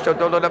bebetu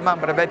stotolo la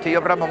mambre beti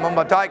yobramo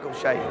mombataiko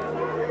shay.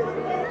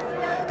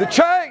 The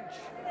change,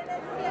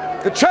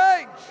 the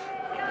change,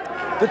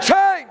 the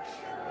change,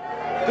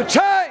 the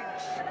change,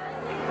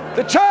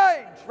 the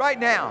change right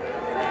now.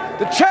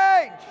 The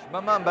change.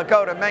 Mamamba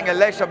kora menga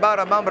lesha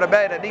bara mambra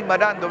beda di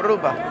madando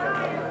ruba.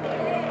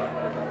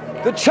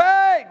 The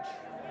change.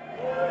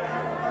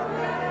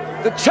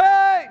 The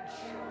change.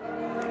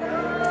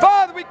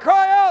 Father, we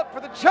cry out for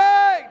the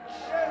change.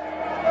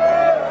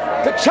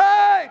 The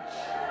change.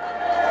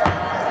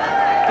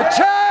 The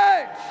change.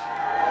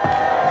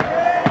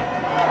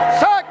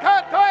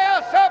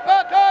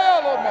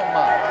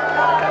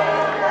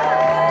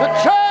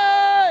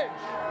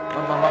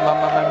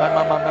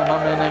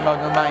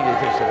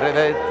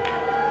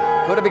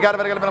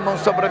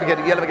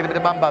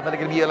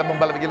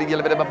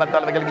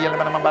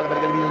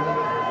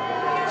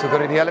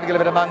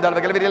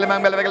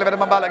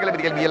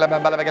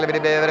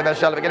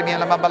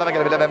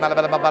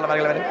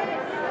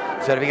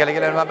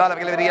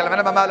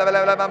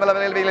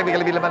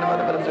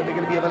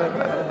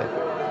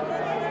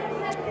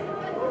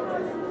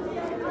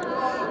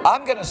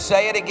 I'm going to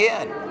say it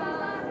again.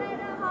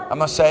 I'm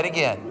going to say it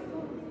again.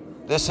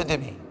 Listen to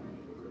me.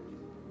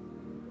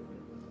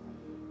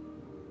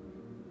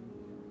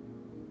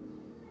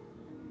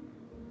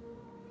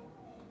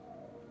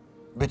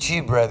 But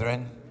you,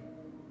 brethren,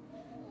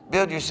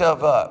 build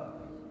yourself up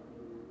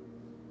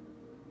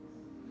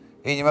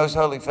in your most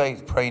holy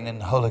faith, praying in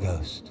the Holy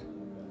Ghost.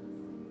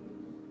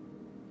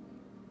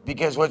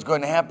 Because what's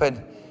going to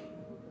happen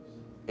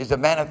is the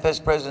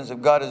manifest presence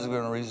of God is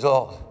going to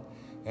result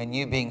in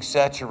you being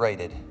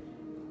saturated,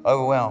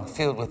 overwhelmed,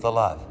 filled with the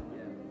love.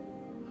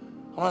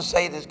 I'm going to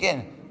say this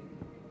again.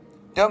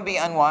 Don't be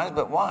unwise,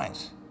 but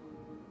wise.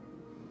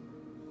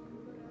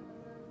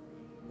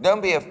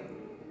 Don't be a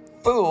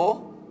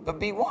fool, but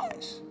be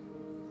wise.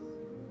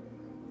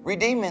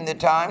 Redeeming the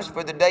times,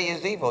 for the day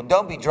is evil.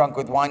 Don't be drunk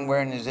with wine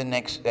wherein is in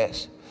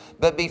excess,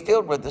 but be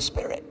filled with the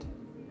Spirit.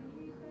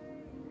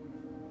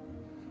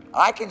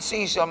 I can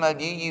see some of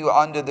you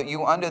under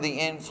the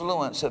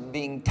influence of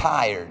being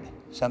tired.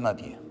 Some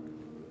of you.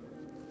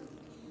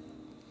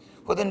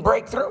 Well, then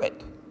break through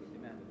it.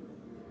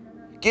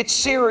 Get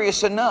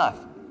serious enough.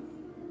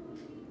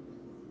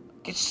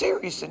 Get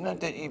serious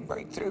enough that you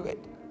break through it.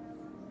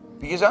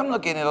 Because I'm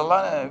looking at a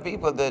lot of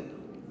people that,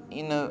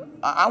 you know,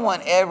 I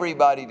want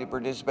everybody to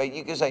participate.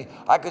 You could say,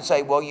 I could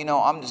say, well, you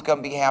know, I'm just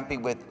going to be happy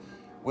with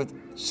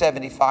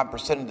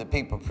 75% of the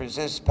people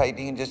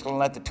participating and just going to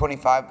let the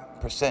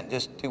 25%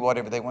 just do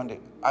whatever they want to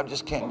do. I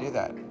just can't do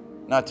that.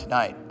 Not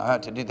tonight. I have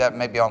to do that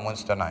maybe on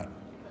Wednesday night.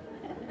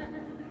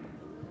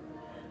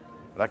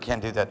 But I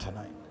can't do that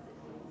tonight.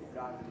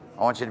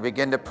 I want you to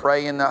begin to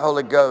pray in the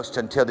Holy Ghost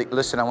until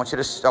listen, I want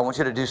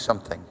you to do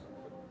something.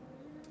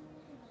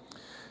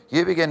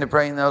 You begin to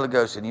pray in the Holy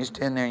Ghost, and you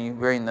stand there and you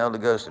pray in the Holy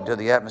Ghost until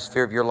the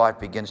atmosphere of your life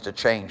begins to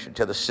change,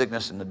 until the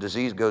sickness and the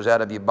disease goes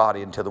out of your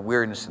body, until the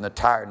weariness and the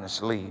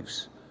tiredness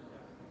leaves.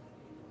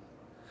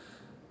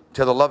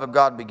 Till the love of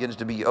God begins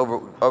to be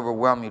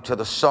overwhelm you, till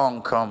the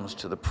song comes,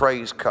 till the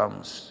praise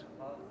comes.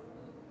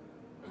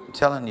 I'm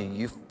telling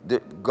you,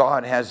 that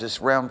God has this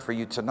realm for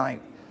you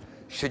tonight.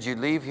 Should you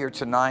leave here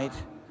tonight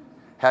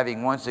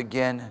having once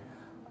again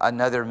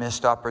another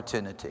missed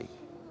opportunity?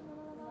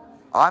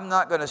 I'm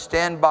not going to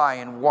stand by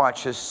and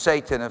watch as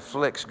Satan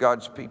afflicts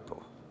God's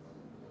people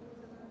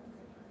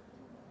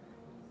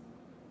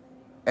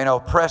and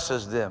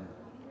oppresses them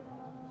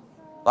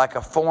like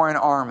a foreign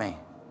army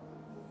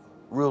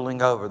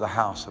ruling over the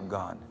house of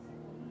God.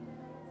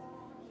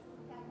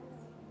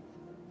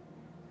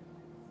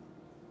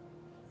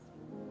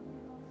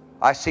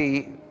 I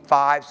see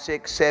 5,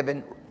 6,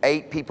 7,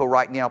 8 people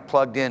right now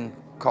plugged in,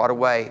 caught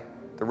away.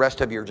 The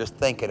rest of you are just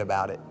thinking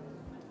about it.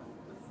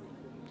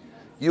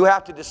 You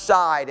have to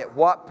decide at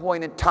what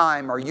point in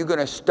time are you going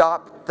to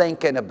stop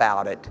thinking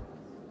about it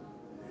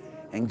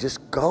and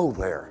just go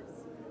there.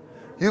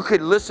 You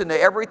could listen to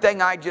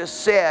everything I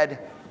just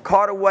said,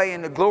 caught away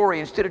in the glory,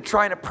 instead of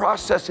trying to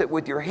process it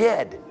with your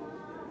head.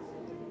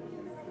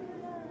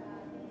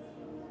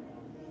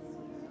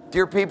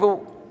 Dear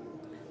people,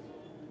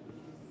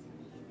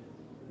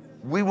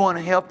 we want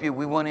to help you.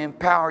 We want to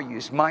empower you.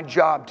 It's my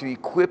job to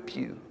equip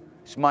you.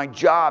 It's my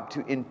job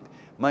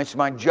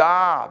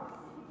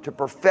to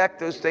perfect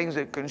those things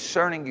that are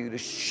concerning you, to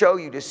show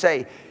you, to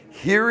say,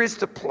 here is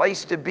the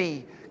place to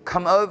be.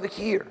 Come over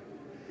here.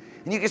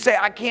 And you can say,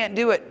 I can't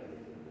do it.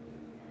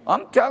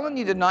 I'm telling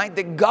you tonight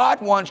that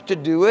God wants to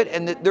do it,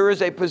 and that there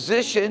is a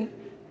position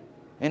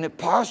and a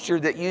posture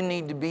that you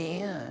need to be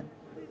in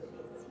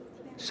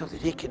so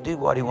that He can do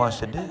what He wants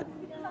to do.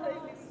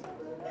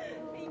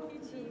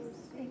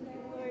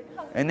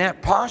 And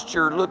that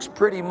posture looks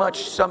pretty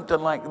much something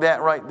like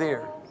that right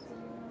there.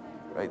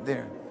 Right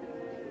there.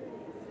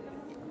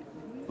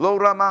 Lo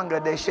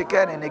ramanga de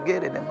shikane ne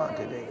gere ne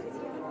mante de.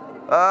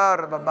 Ah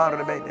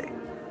rabamare bede.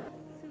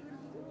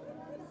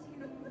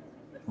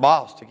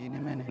 Bas tiki ne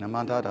mene na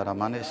manda da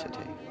ramane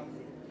sete.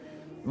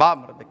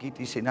 Bamra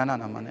bekiti sinana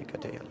na mane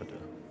kate yalado.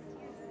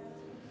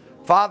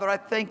 Father, I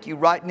thank you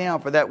right now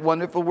for that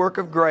wonderful work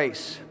of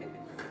grace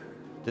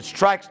that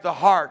strikes the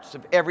hearts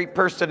of every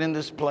person in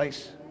this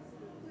place.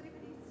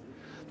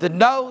 That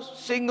no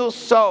single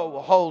soul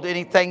will hold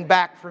anything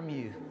back from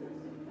you.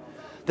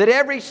 That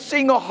every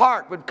single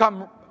heart would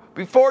come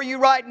before you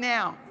right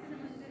now.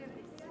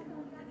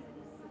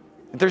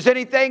 If there's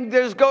anything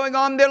that is going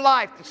on in their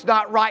life that's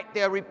not right,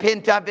 they'll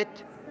repent of it.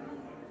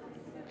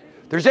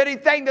 If there's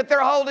anything that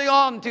they're holding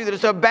on to that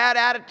is a bad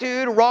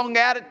attitude, a wrong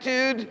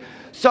attitude,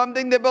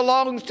 something that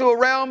belongs to a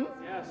realm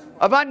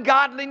of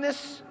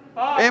ungodliness,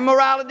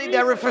 immorality,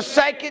 they will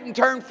forsake it and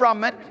turn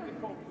from it.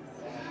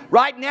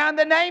 Right now, in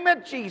the name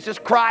of Jesus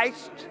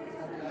Christ,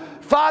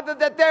 Father,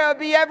 that there will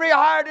be every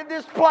heart in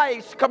this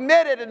place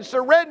committed and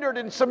surrendered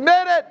and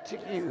submitted to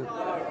you.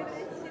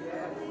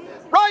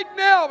 Right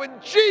now, in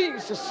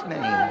Jesus'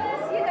 name.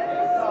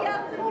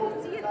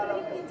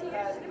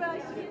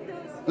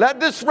 Let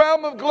this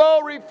realm of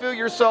glory fill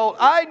your soul.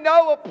 I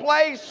know a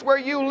place where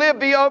you live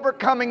the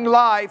overcoming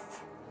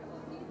life.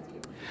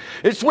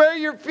 It's where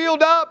you're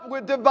filled up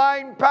with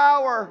divine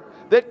power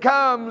that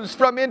comes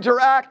from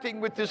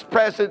interacting with His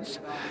presence.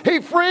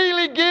 He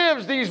freely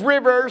gives these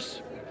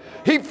rivers.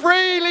 He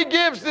freely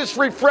gives this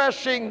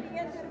refreshing.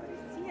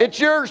 It's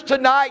yours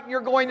tonight, and you're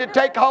going to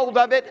take hold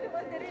of it.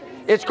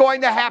 It's going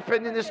to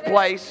happen in this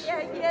place.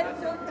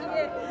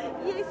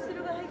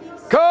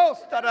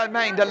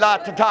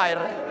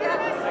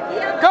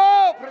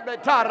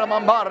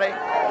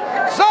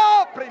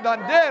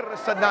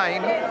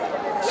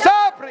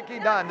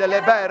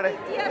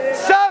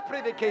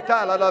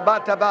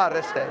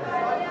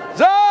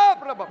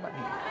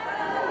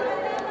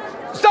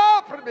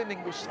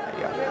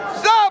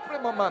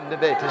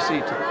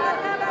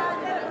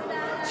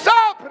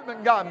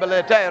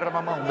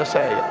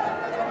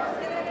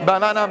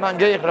 Banana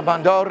mangueira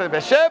bandore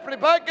besepri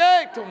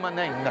pagetu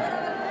manenda.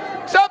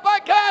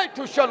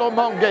 Sapagetu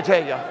shalomon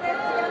geteya.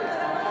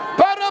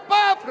 Para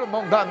bafro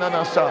mongana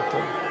nasato.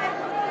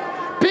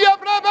 Pia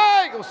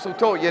brabego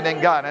sutoye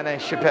nengana ne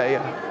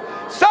shipeya.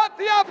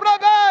 Satya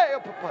brabeo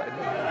papa.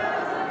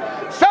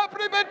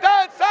 Sapri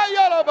beta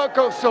sayala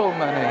bakoso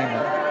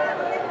manena.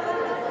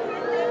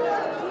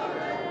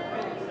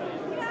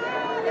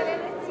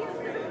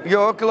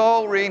 Your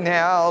glory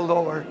now,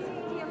 Lord.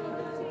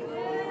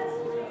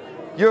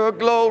 Your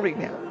glory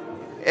now.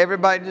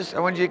 Everybody, I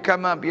want you to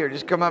come up here.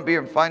 Just come up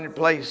here and find a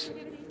place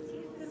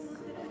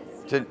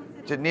to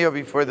kneel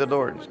before the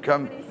Lord. Just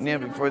come kneel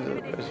before the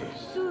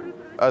presence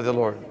of the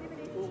Lord.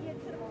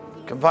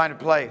 Come find a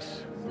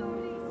place.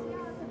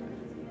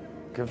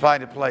 Come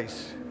find a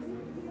place.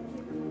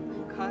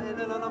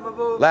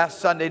 Last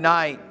Sunday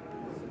night,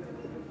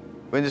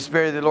 when the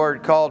Spirit of the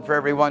Lord called for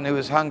everyone who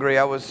was hungry,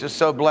 I was just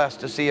so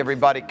blessed to see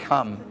everybody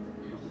come.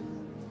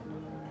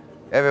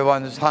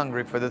 Everyone is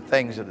hungry for the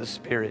things of the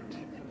Spirit.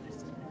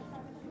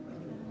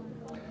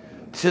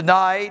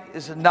 Tonight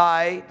is a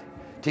night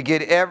to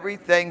get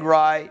everything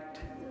right,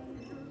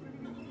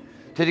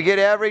 to get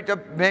every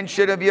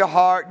dimension of your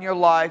heart and your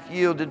life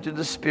yielded to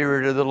the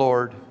Spirit of the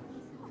Lord,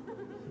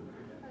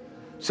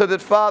 so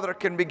that Father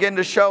can begin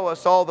to show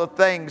us all the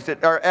things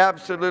that are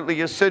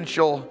absolutely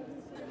essential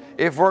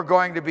if we're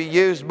going to be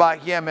used by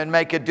Him and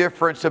make a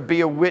difference and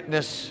be a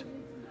witness.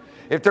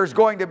 If there's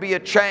going to be a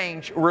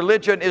change,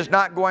 religion is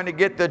not going to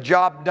get the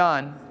job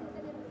done.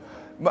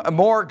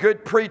 More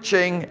good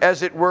preaching,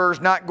 as it were, is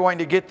not going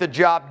to get the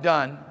job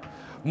done.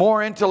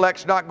 More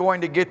intellect's not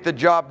going to get the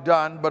job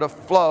done, but a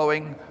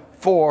flowing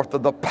forth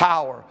of the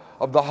power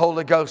of the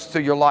Holy Ghost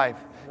through your life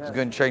is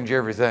going to change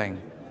everything.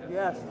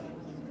 Yes.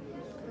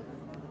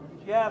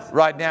 Yes.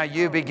 Right now,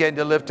 you begin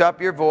to lift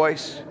up your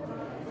voice.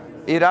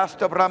 Just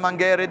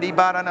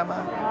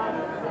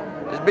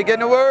begin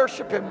to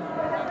worship Him.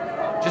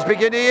 Just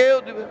begin to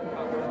yield to Him.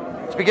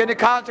 Just begin to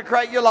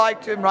consecrate your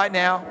life to Him right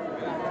now.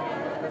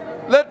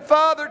 Let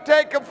Father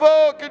take a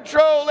full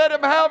control. Let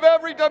Him have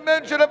every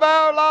dimension of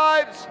our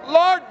lives.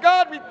 Lord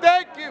God, we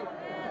thank You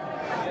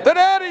that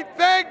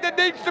anything that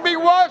needs to be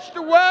washed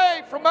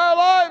away from our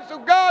lives, oh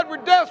God, we're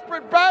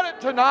desperate about it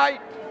tonight.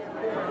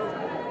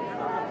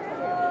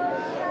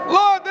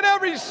 Lord, that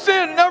every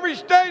sin, every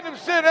stain of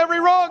sin, every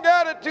wrong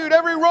attitude,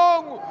 every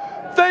wrong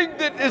thing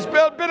that has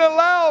been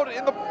allowed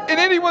in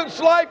anyone's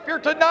life here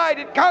tonight,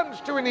 it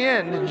comes to an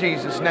end in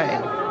Jesus'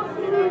 name.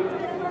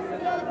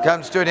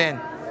 Comes to an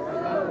end.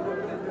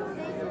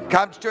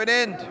 Comes to an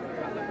end.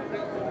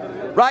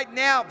 Right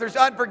now, if there's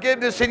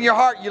unforgiveness in your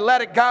heart, you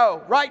let it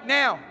go. Right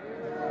now.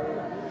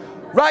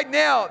 Right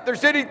now, if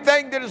there's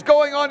anything that is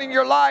going on in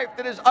your life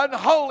that is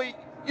unholy,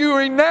 you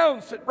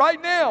renounce it.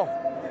 Right now.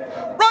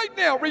 Right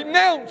now,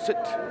 renounce it.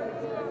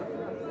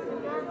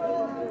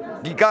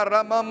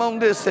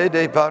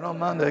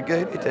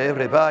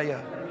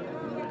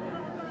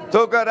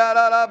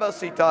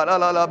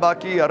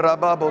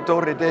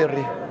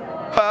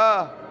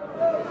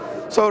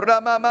 So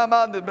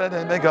Ramama de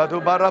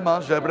Benegado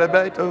Baramanja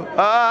Brebeto,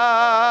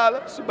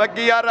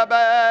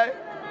 Subagiarabe,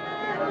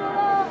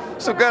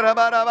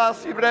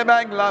 Sukarabasi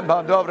Bremang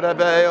Lambado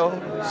Rebeo,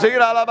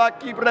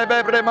 Ziralabaki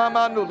Brebebre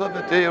Mamanu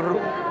Leveteru.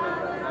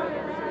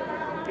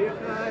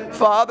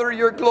 Father,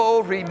 Your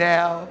glory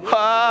now.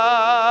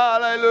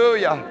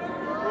 Hallelujah.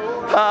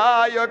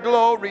 Ah, Your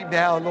glory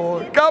now,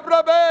 Lord.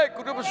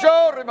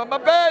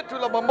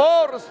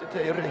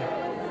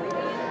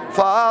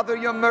 Father,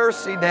 Your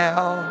mercy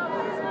now.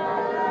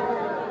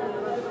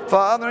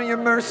 Father, Your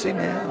mercy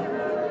now.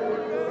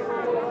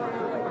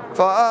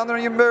 Father,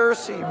 Your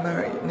mercy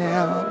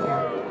now,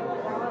 Lord.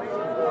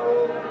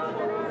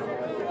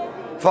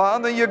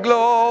 Father, Your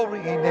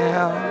glory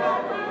now.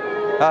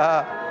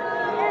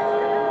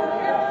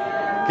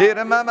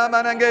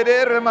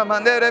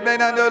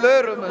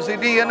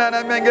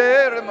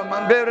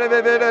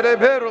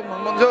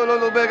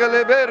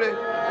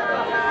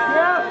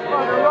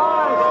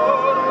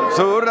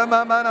 Sura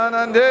mama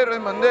nandere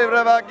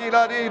mandera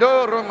vakila di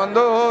doro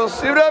mando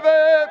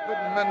sirave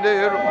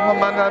mandero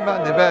mama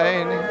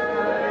mandebeni.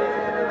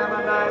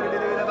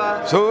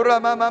 Sura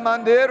mama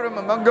mandere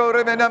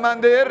mangore mena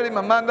mandere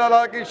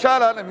mandala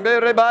kishala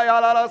nembere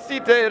bayala la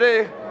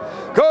sitere.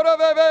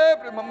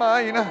 Korave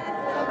mamaina,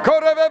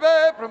 korave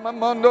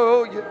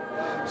mamando ye.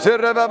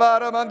 Sirave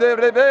bara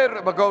mandere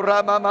ber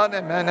bagora mama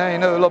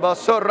nemenaino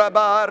lobasora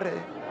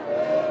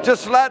bare.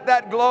 Just let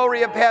that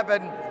glory of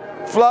heaven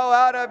flow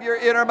out of your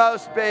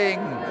innermost being.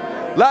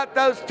 Let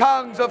those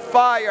tongues of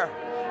fire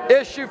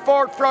issue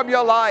forth from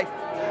your life.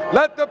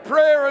 Let the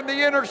prayer and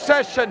the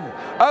intercession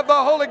of the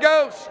Holy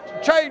Ghost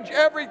change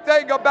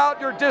everything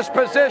about your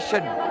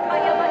disposition.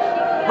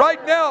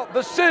 Right now,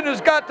 the sin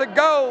has got to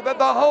go that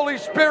the Holy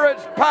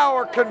Spirit's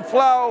power can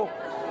flow.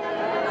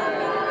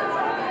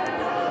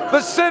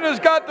 The sin has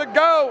got to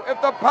go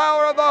if the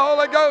power of the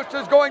Holy Ghost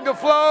is going to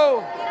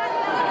flow.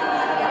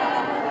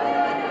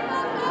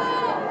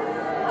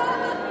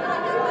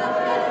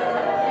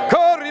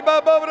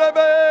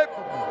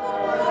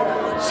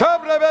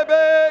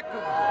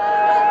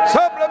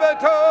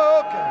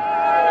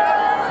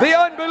 The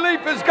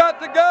unbelief has got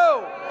to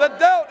go. The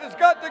doubt has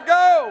got to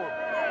go.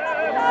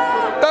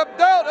 The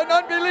doubt and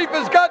unbelief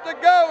has got to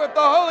go if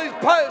the Holy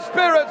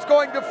Spirit's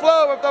going to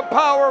flow, if the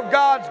power of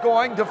God's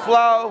going to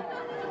flow.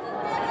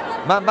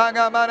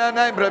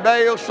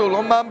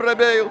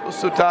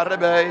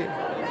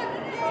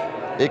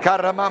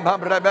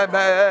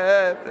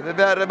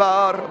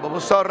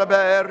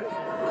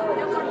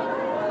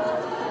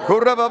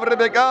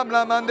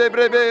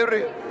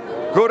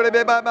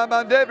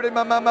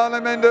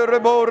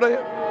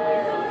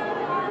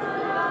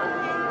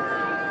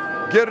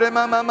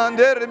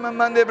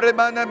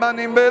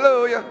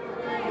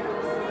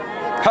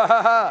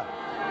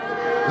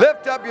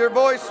 Lift up your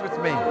voice with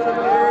me.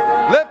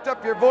 Lift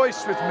up your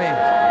voice with me.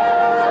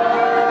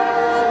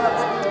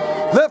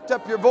 Lift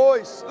Lift up your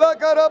voice.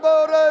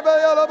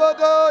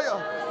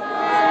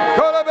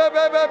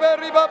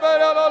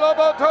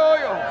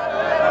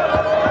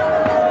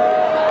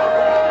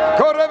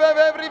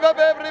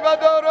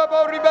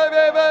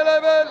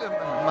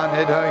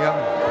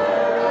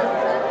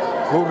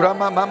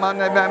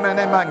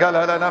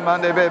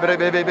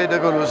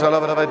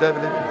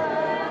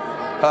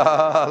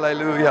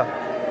 Hallelujah.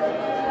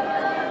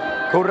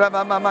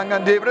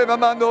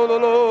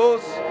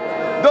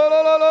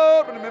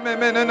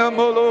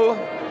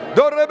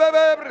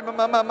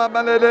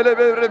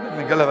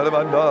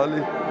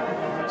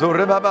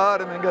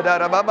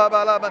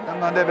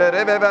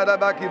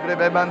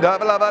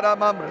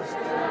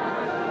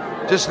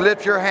 Just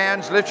lift your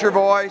hands, lift your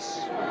voice.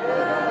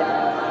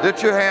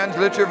 Lift your hands,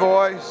 lift your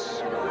voice.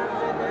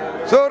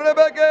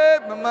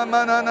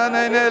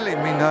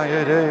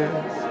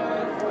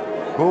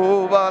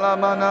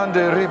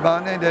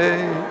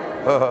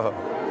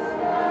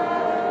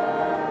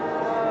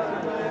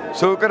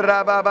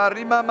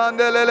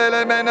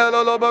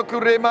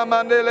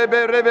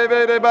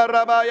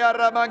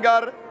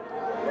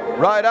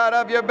 Right out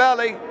of your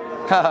belly.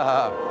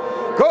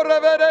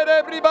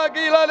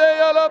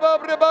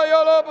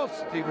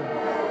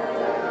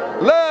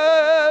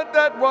 Let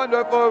that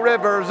wonderful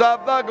rivers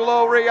of the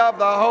glory of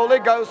the Holy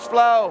Ghost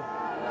flow.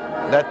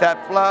 Let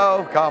that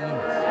flow come.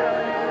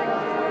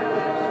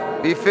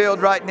 Be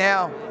filled right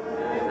now.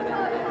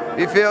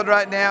 Be filled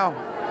right now.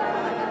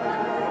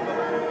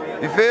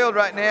 Be filled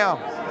right now.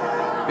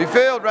 Be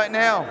filled right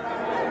now.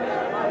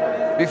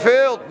 Be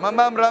filled.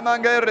 Mamam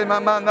ramangere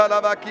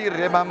mamandala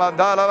bakire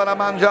mamandala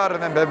manjar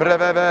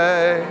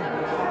bebrebe.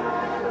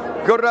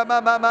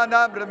 Kurama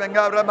mamana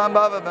bremengara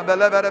mambava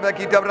belevere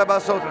bekita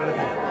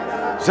brabasotre.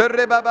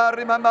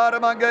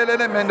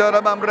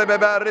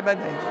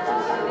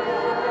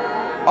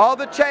 All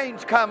the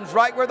change comes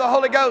right where the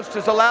Holy Ghost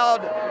is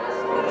allowed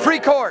free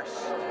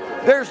course.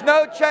 There's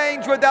no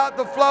change without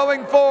the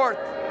flowing forth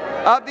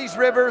of these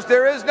rivers.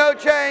 There is no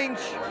change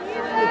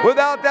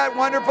without that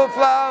wonderful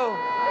flow.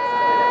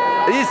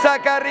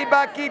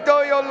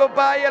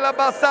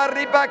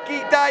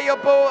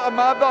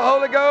 Of the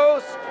Holy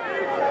Ghost.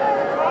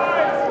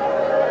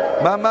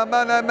 Mama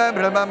mana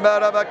membra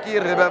mambara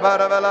bakir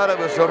babara balara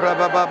busura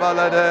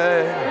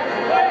babalade.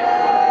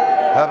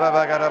 Baba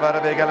bagara bara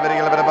begal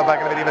begal bara babal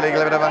begal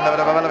begal bara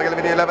babal begal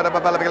begal bara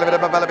babal begal bara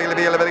babal begal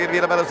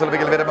begal bara sul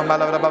begal bara babal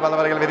bara babal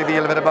begal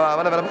begal bara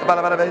babal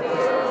bara babal.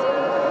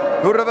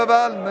 Hurra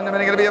babal men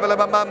begal begal bara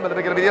babal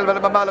begal begal bara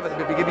babal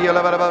begal begal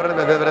bara babal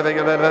begal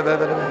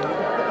begal.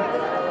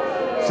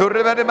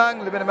 Surre bare mang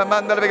le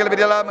mandal begal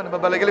begal man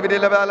babal begal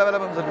begal bara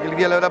babal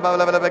begal begal bara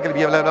babal begal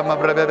begal bara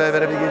babal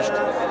begal.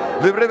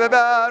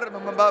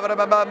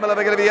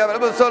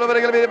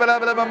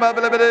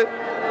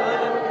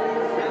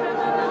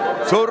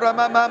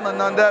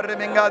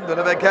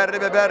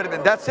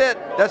 That's it.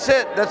 That's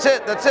it. That's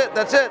it. That's it.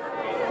 That's it.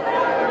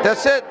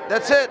 That's it.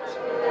 That's it.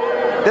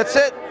 That's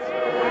it.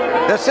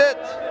 That's it.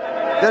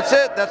 That's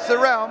it. That's the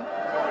realm.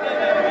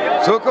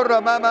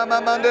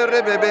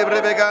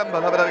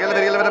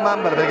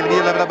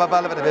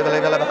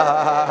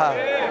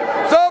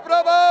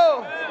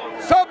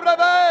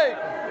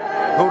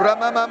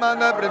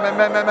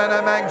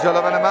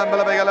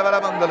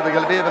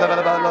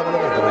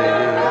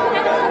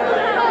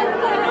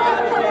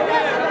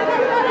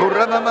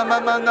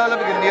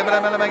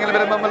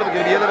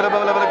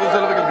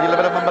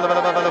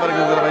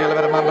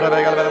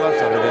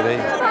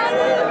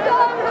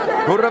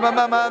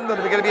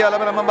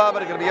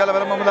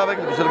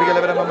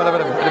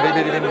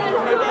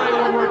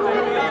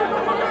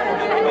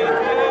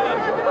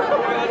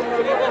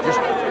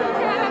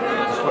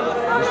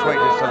 Just wait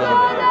just a little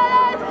bit.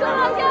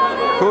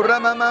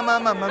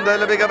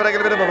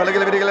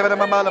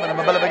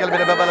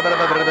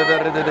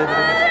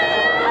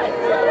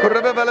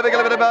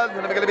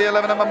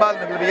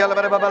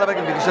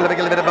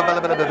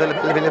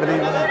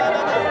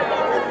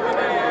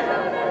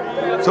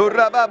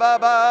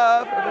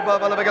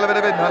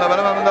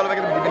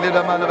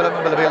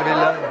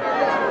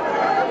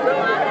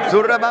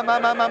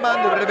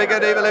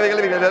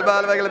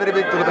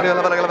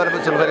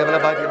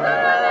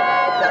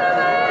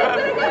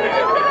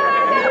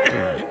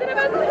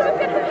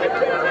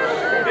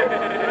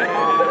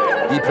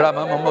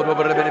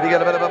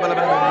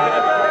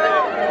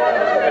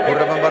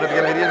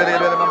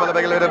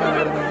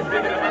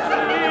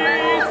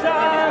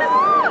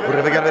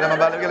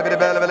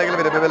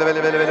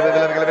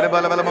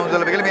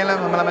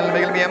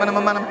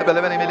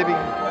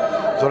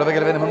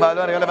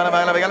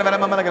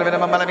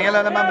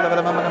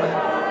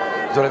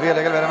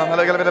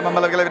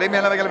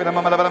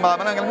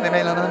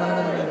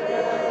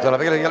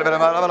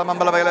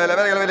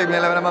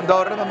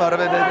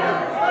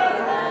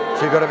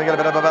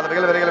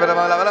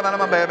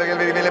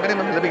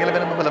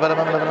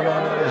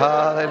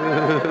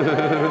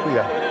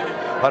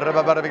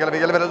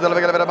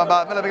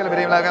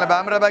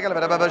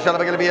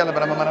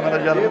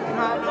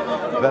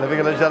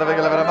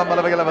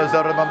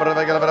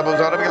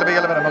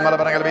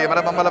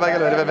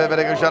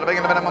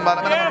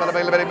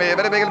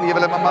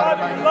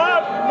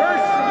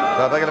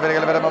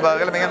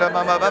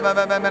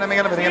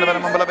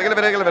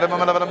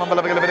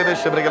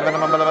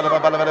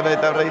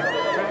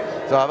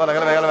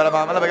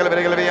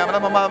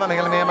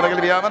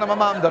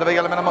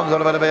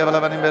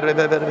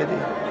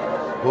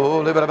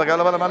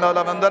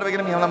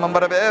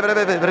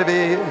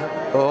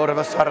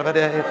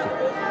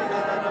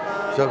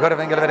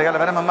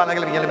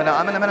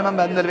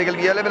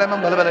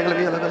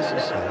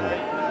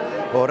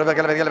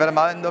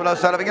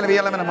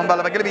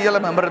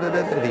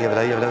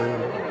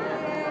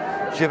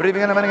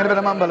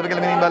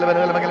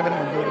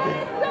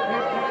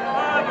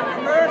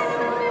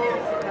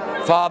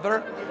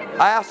 Father,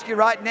 I ask you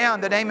right now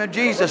in the name of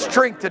Jesus,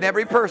 strengthen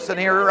every person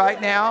here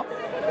right now.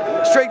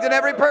 Strengthen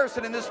every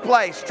person in this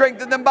place.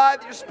 Strengthen them by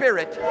your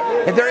Spirit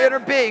and their inner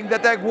being,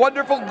 that that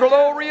wonderful,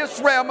 glorious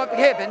realm of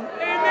heaven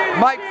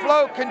might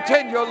flow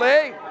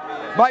continually.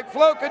 Might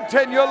flow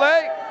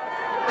continually.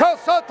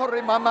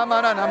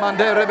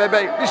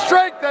 Be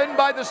strengthened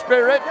by the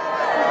Spirit.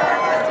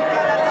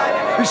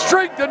 Be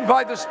strengthened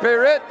by the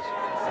Spirit.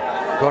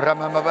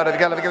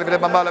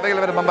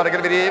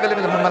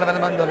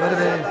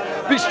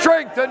 Be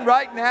strengthened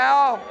right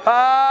now.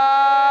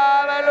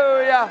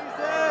 Hallelujah.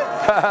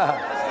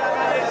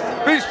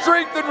 Be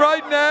strengthened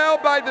right now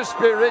by the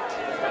Spirit.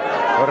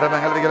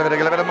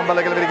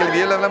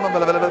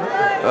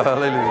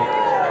 Hallelujah.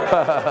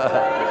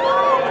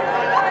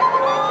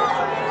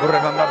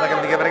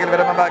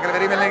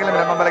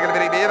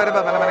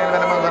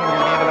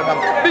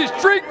 Be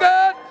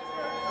strengthened.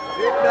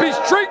 Be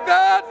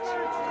strengthened.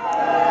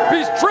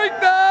 Be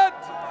strengthened.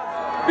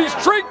 Be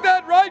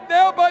strengthened right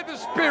now by the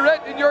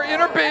Spirit in your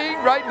inner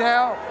being right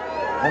now.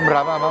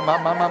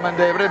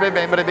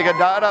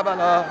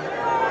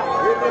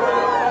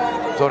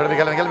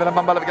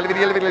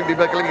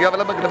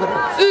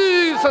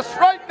 Jesus,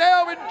 right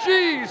now in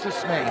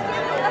Jesus' name.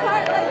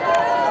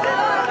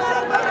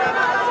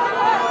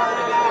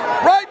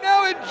 Right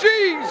now in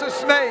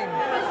Jesus' name.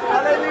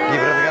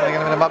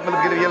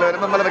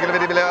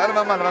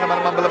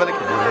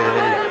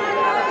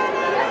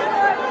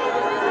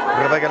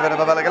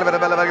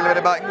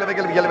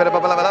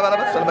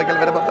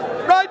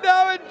 Right now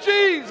in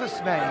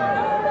Jesus' name.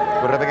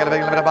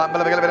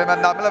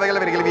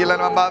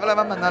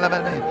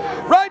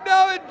 Right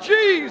now in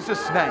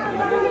Jesus' name.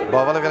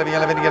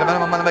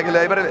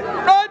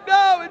 Right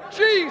now in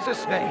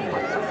Jesus' name.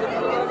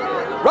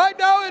 Right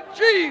now in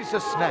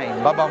Jesus'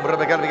 name.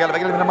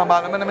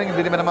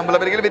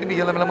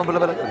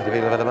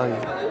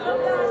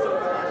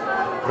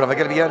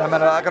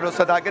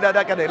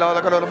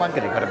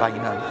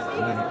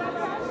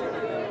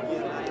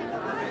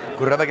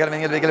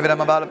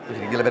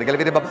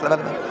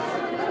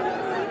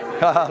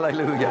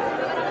 Hallelujah.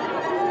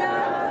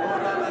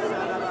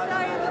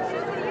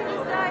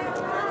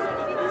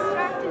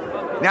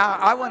 Now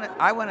I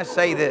want to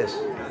say this.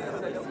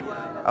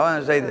 I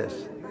want to say this.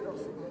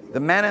 The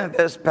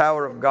manifest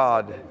power of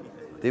God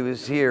that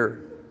was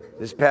here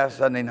this past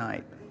Sunday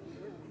night,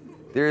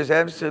 there is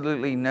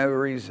absolutely no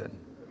reason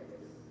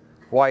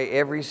why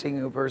every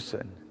single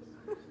person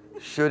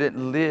shouldn't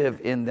live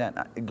in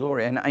that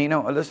glory. And you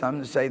know, listen, I'm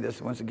going to say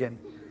this once again.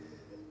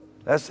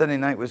 Last Sunday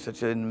night was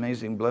such an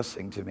amazing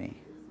blessing to me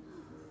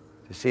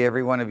to see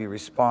every one of you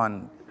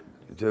respond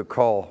to a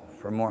call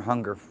for more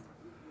hunger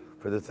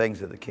for the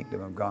things of the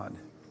kingdom of God.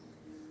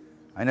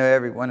 I know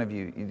every one of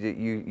you,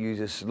 you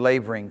just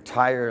laboring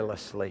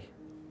tirelessly.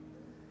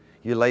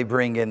 You're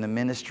laboring in the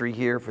ministry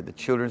here for the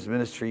children's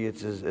ministry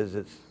as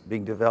it's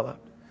being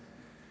developed.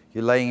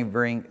 You're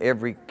laboring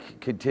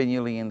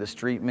continually in the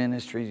street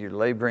ministries. You're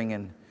laboring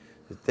in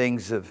the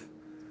things of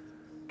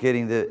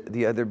getting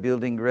the other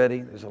building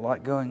ready. There's a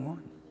lot going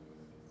on.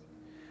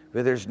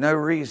 But there's no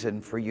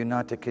reason for you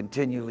not to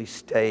continually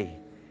stay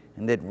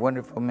in that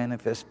wonderful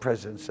manifest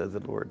presence of the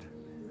Lord.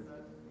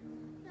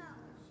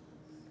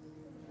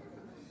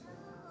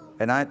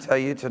 And I tell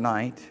you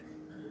tonight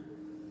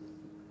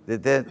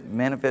that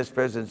manifest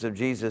presence of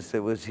Jesus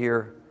that was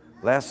here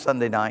last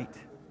Sunday night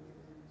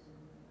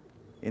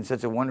in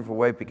such a wonderful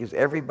way, because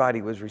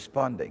everybody was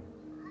responding,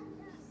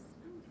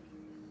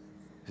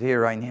 is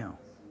here right now.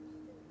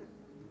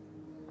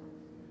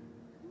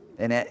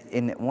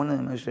 And one of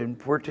the most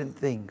important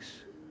things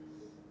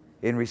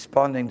in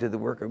responding to the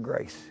work of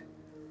grace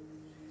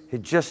is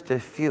just to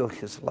feel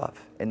His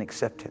love and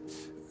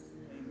acceptance.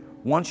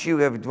 Once you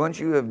have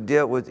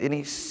dealt with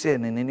any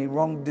sin and any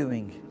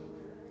wrongdoing,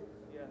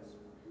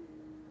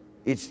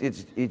 it's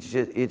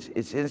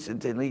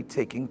instantly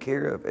taken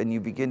care of, and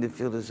you begin to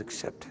feel His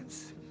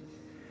acceptance.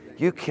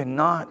 You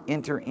cannot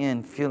enter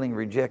in feeling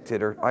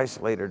rejected or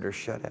isolated or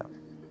shut out.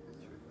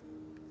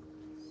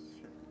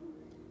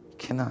 You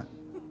cannot.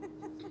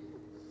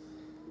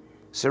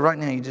 So right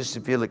now you just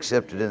feel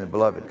accepted in the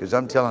beloved, because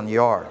I'm telling you,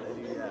 you are.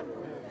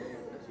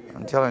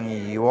 I'm telling you,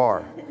 you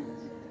are.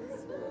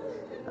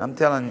 I'm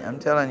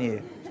telling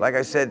you, like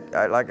I said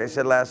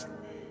last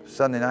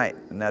Sunday night,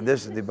 now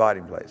this is the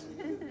abiding place.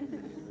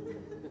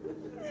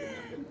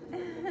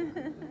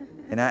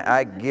 And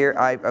I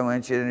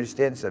want you to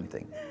understand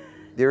something.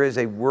 There is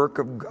a work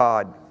of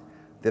God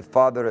that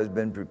Father has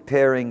been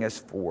preparing us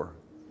for,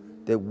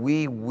 that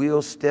we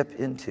will step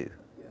into.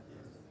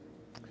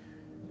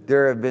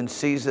 There have been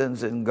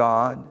seasons in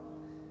God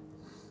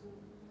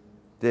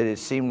that it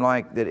seemed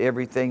like that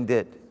everything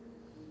that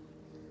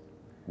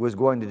was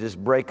going to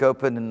just break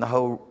open and the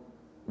whole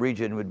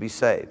region would be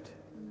saved.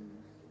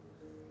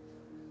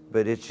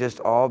 But it's just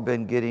all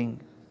been getting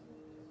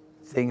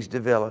things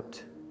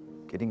developed,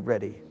 getting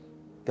ready.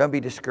 Don't be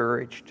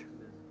discouraged.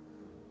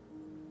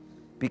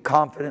 Be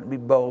confident, be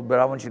bold, but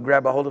I want you to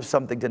grab a hold of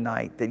something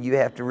tonight that you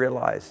have to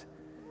realize.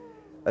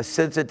 A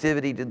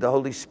sensitivity to the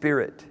Holy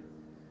Spirit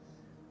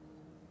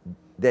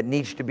that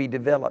needs to be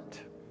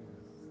developed.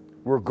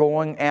 We're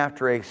going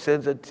after a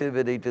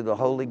sensitivity to the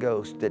Holy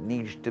Ghost that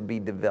needs to be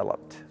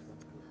developed.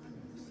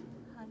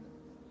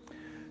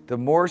 The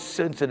more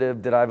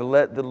sensitive that I've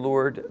let the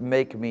Lord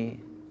make me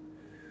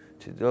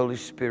to the Holy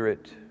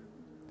Spirit,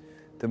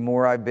 the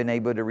more I've been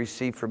able to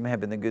receive from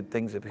heaven the good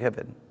things of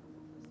heaven,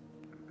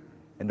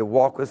 and to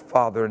walk with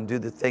Father and do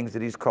the things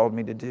that He's called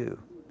me to do.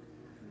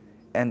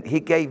 And He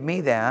gave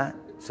me that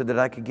so that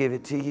I could give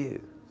it to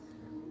you.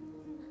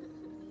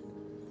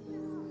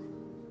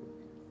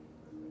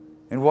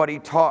 And what He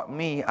taught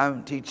me,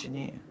 I'm teaching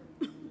you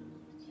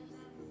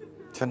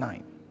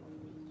tonight.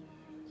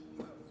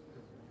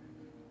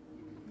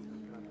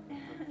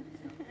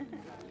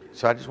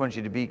 So I just want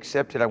you to be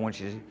accepted. I want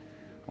you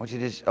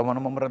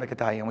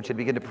to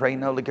begin to pray in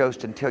the Holy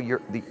Ghost until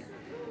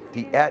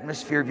the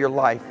atmosphere of your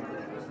life,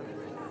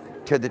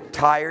 till the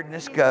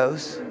tiredness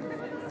goes,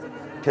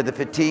 till the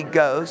fatigue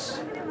goes,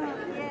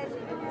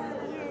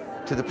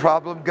 till the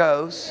problem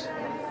goes.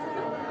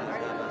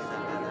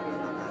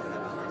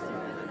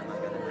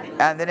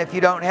 And then if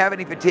you don't have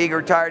any fatigue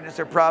or tiredness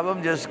or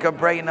problem, just come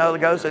pray in the Holy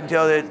Ghost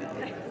until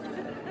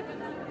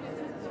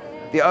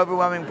the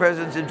overwhelming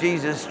presence of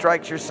Jesus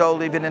strikes your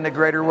soul even in a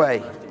greater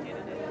way.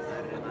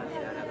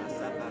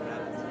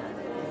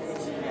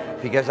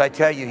 Because I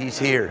tell you, He's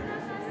here.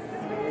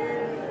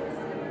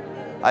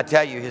 I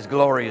tell you, His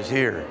glory is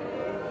here.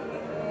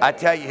 I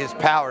tell you, His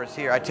power is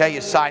here. I tell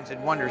you, signs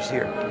and wonders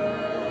here.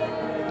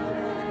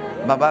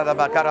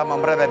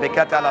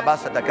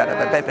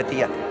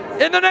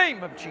 In the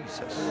name of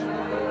Jesus.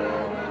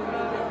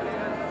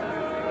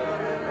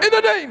 In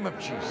the name of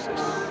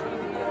Jesus.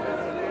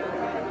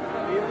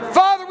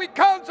 Father, we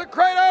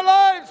consecrate our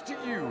lives to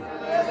You,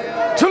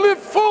 to live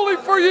fully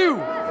for You,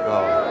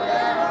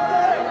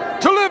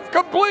 to live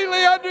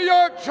completely under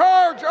Your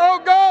charge, oh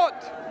God,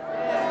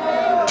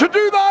 to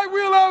do Thy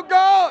will, oh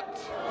God,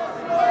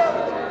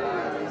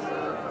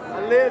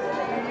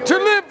 to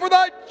live for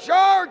Thy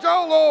charge,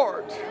 oh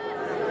Lord.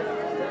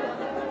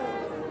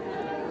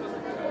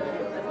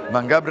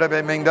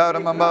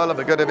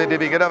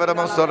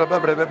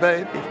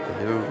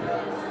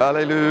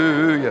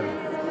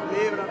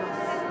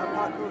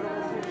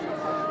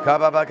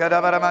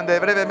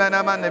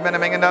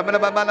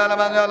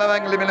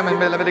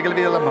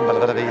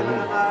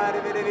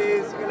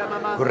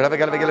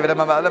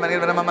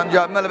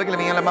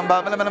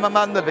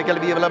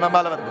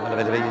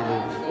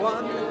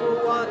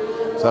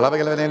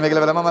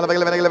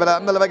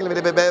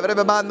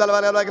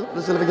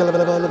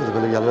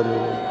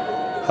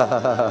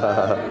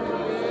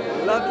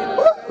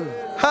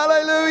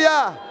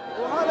 Hallelujah.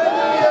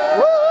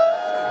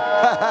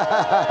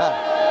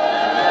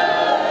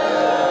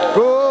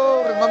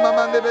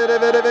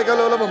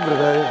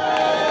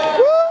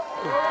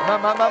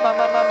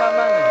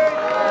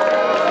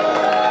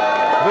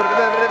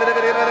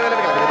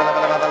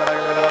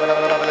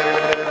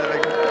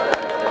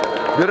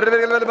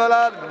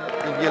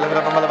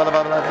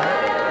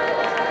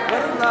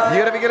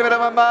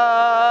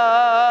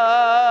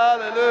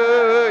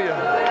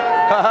 Hallelujah.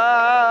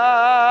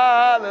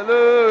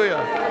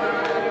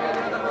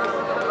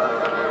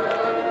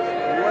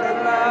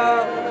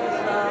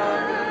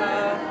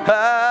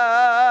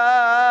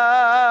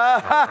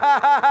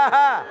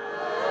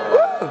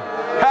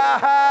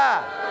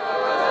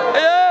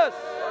 Yes.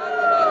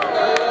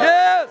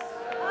 Yes.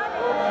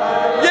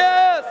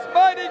 Yes,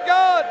 mighty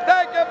God,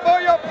 thank You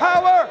for Your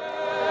power.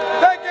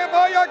 Thank You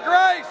for Your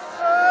grace.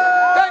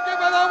 Thank You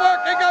for the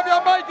working of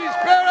Your mighty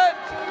Spirit.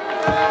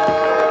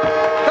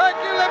 Thank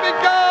You, living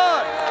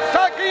God.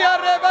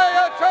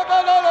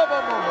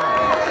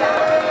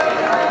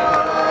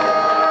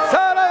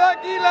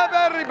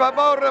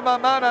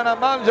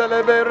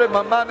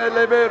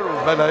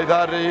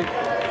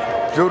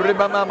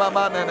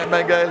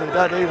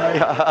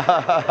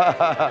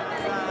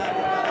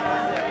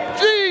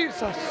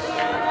 Jesus,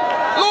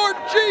 Lord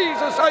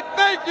Jesus, I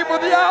thank You for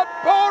the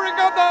outpouring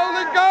of the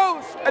Holy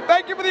Ghost. I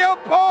thank You for the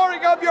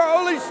outpouring of Your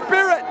Holy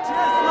Spirit.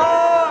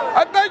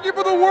 I thank You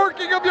for the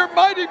working of Your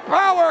mighty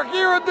power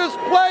here in this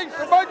place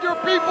among Your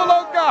people,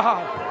 oh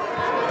God.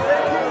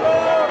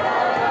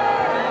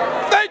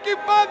 Thank You,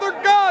 Father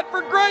God,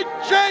 for great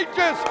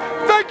changes.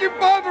 Thank You,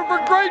 Father, for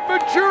great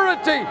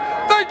maturity.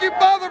 Thank You,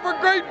 Father, for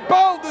great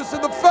boldness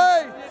in the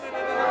faith.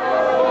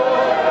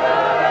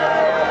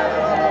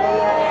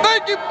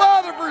 Thank You,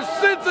 Father, for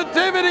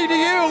sensitivity to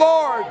you,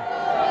 Lord.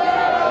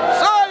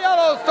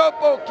 Sayalo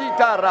sopo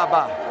kita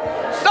raba.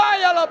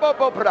 Sayala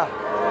bopopra.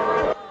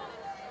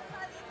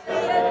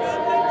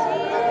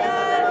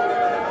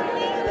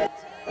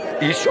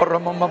 Ishora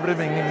mama bring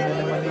me.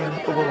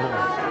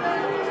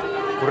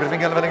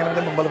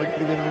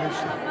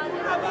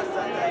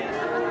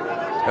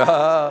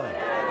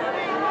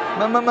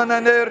 Mama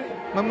manere,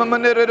 mama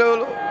manere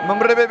dolo,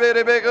 mama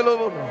rebebe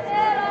begalo.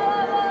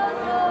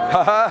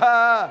 Ha ha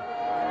ha.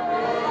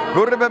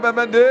 Gurbe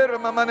bander,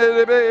 mama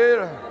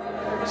nere.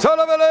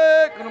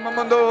 Salavale, mama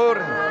mandor.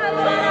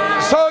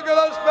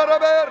 Sogalas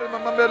beraber,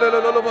 mama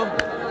belelo.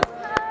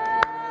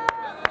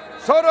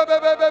 Sora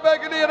bebe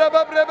begli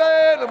rababrebe,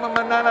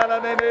 mama nana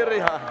nere.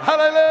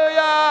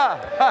 Hallelujah.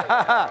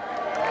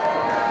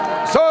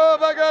 So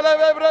bagale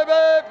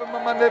brebe,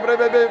 mama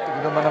brebe,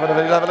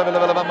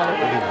 mama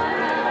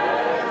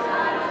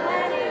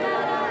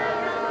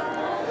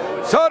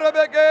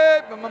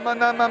Sorabeke, Mamma,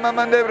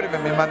 Mamma, Never,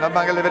 Mamma,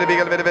 Bangle,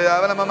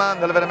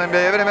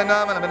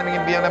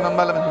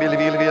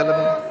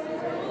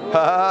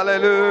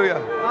 Hallelujah.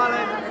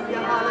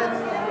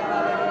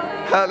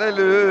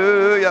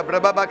 Hallelujah.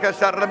 Brabaka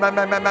Sarama,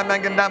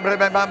 Mangandam,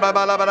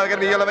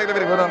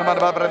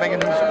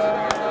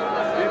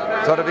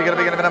 So the bigger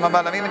bigger than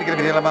Mamma,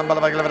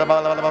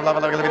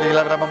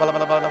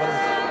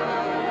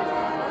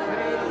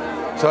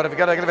 so if you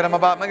got to give them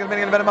about making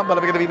a mumble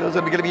of the videos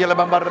and begin yellow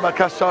bumper,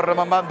 Cashor,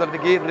 Mamanda, the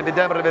give the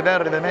Deborah,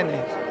 the many.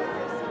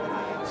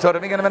 So the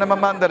bigger than a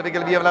Mamanda, the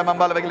bigger yellow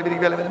mumble of the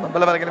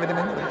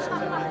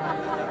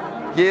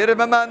Here,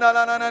 Mamma,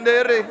 and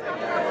Dairy.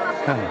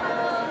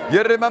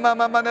 Here, Mamma,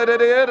 Mamma,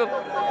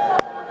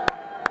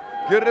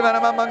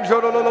 Mamma,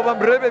 Jolo,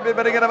 Breve,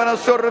 beginning of a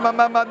sorry,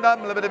 Mamma,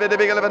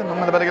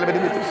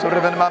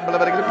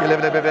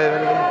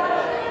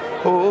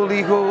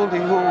 holy, holy,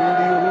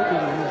 holy.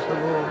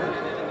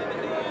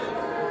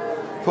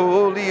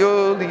 Holy,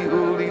 holy,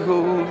 holy,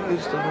 holy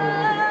is the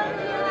Lord.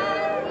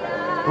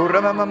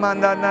 Kurama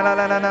manda na na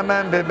na na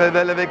man be be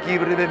be ki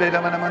be be na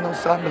na no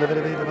sam be be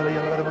be be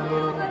yalla be.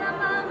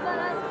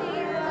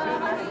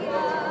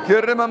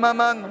 Kurama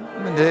man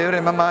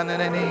de man na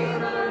ni.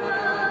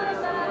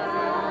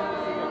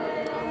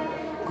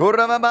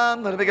 Kurama man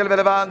be be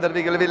be ban be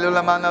be be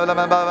man na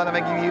man ba na me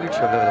ki ri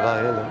chha be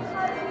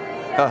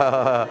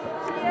ba.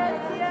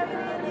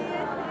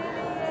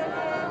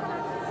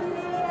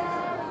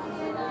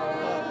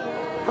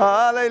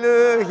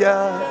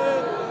 Hallelujah.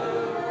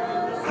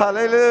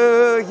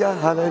 Hallelujah.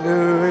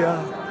 Hallelujah.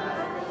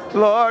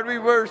 Lord, we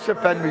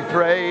worship and we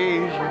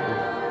praise you.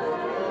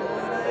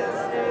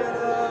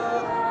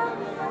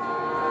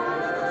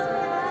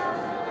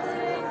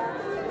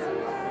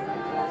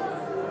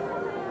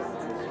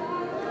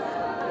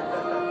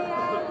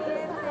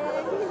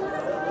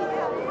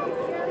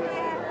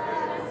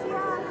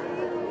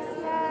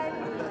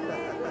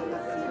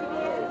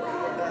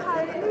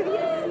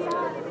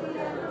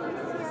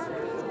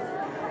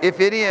 If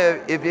any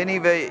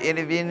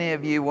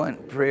of you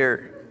want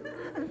prayer,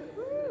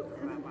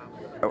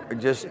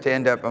 just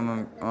stand up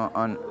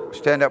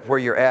stand up where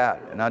you're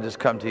at, and I'll just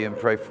come to you and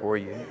pray for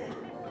you.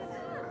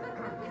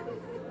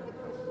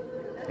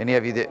 Any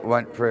of you that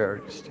want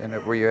prayer, stand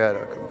up where you're at.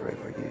 I'll come pray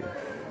for you.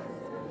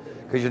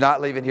 Because you're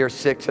not leaving here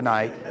sick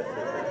tonight.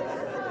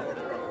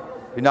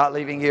 You're not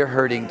leaving here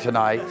hurting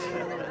tonight.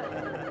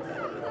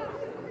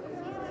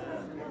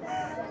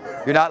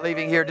 You're not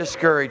leaving here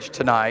discouraged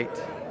tonight.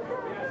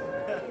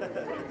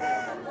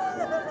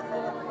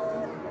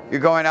 You're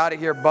going out of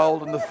here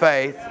bold in the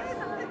faith,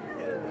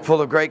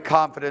 full of great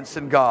confidence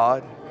in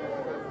God.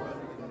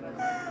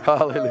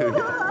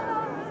 Hallelujah.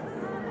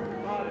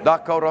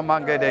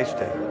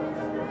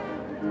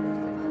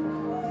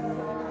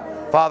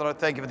 Father, I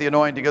thank you for the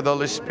anointing of the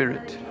Holy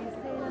Spirit.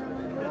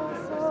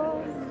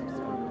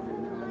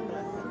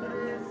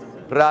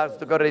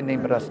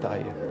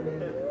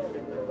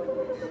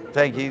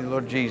 Thank you,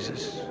 Lord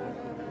Jesus.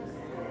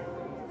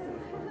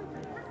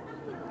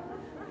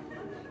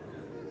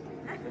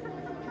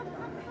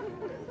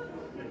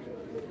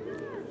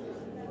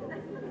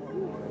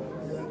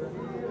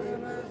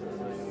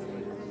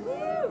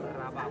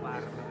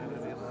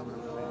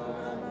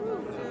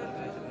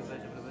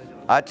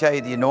 I tell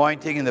you, the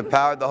anointing and the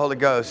power of the Holy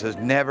Ghost has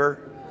never,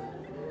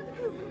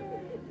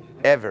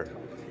 ever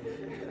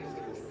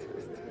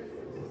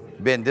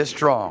been this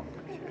strong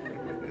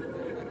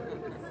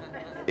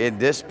in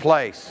this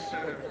place.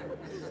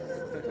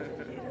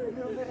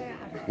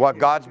 What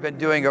God's been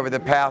doing over the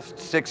past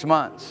 6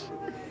 months,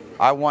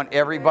 I want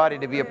everybody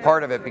to be a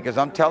part of it, because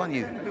I'm telling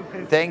you,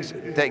 things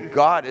that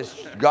God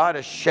is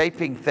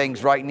shaping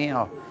things right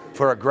now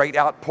for a great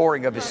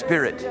outpouring of His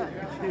Spirit.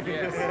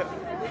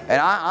 And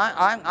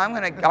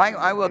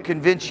I will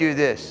convince you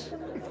this.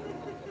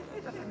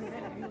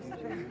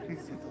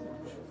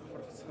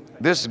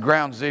 This is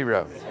ground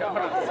zero.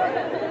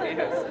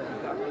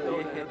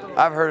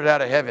 I've heard it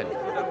out of heaven.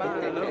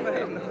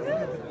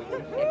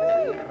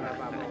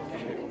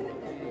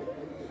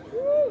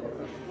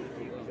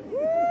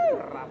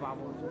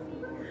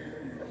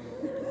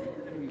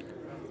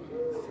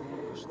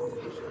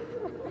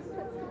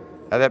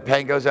 Now that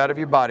pain goes out of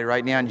your body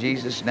right now in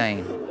Jesus'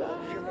 name.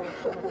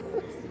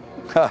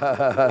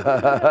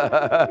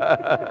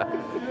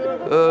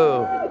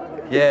 Oh,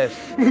 yes.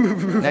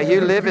 Now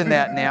you live in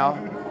that now,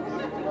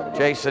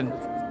 Jason.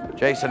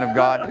 Jason of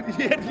God.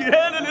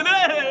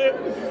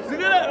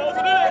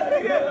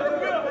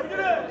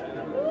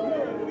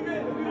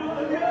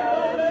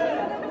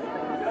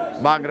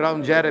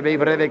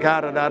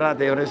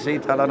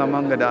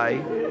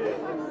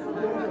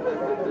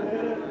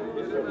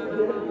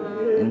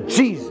 In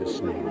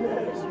Jesus' name.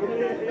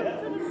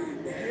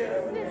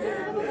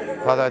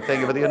 Father, I thank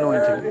you for the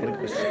anointing.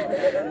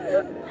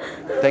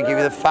 Thank you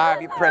for the fire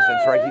of your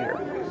presence right here.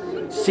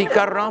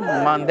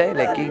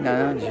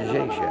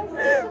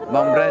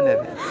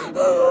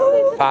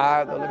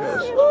 Fire of the Holy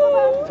Ghost.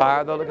 Fire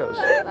of the Holy Ghost.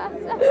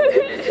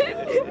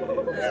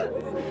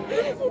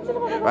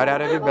 Right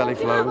out of your belly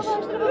flows.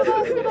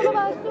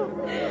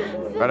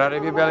 Right out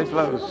of your belly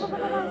flows.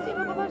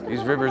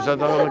 These rivers of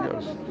the Holy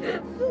Ghost.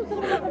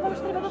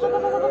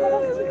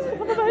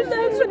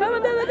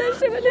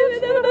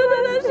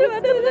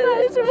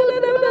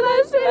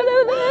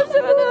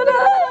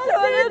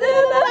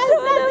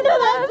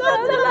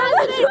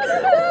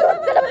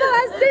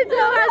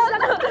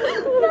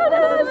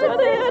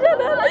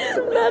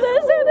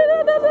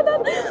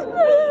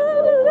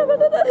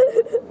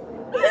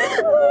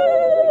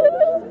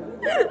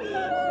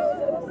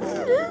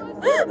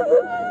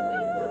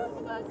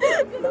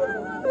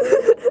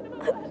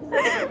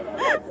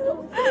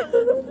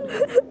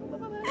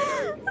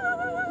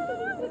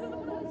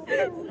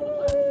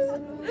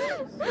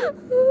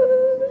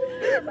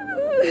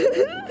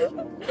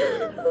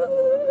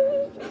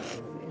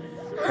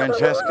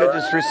 Francesca,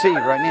 just receive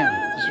right now.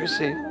 Just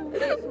receive.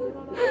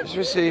 Just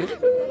receive.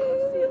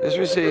 Just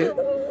receive.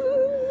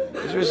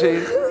 Just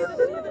receive.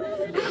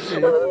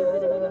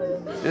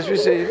 Just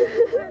receive.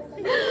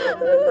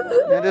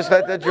 And just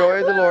let the joy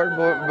of the Lord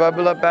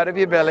bubble up out of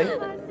your belly.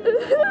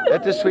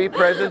 Let the sweet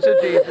presence of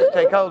Jesus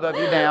take hold of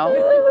you now.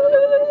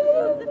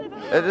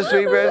 Let the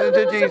sweet presence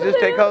of Jesus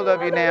take hold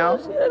of you now.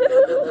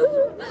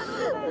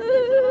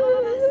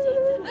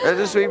 Let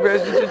the sweet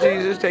presence of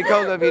Jesus take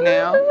hold of you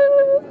now.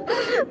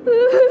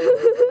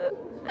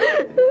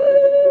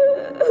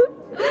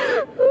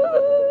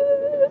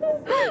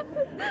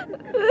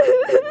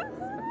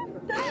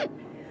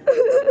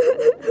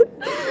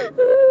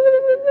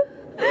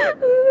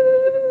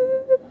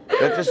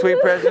 Let the sweet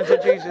presence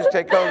of Jesus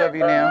take hold of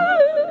you now.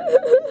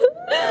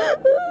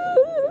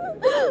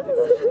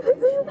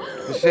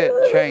 That's it.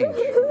 Change.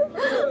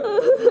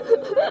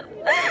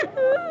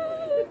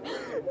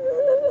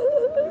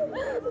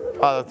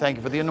 Father, thank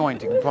you for the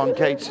anointing upon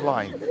Kate's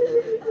life.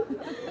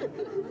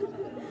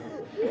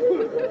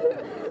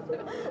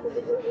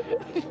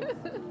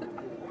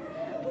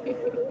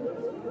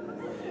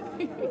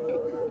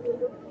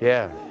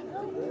 Yeah.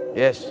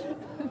 Yes.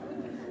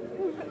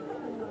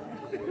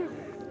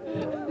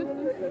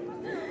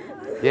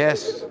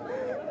 Yes.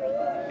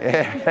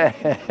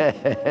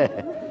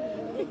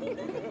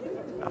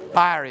 A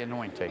fiery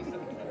anointing.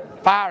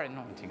 Fire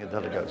anointing of the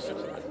Holy Ghost.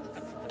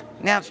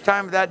 Now it's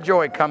time for that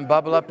joy come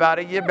bubble up out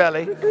of your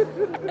belly.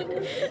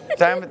 It's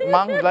time with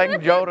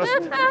Manglang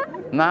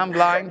Jodas, Nam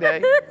Blind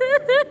Day,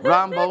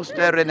 Rambo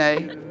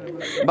Sterene,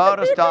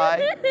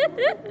 Barastai,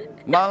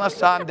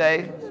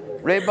 Malasande,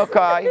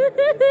 Rebokai,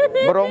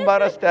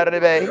 Brombara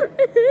Sterebe.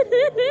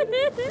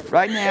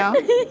 Right now.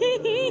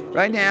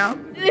 Right now.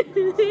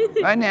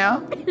 Right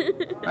now.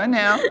 Right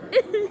now.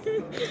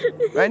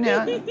 Right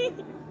now.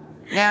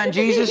 Now in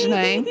Jesus'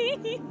 name.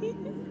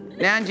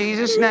 Now in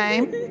Jesus'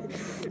 name.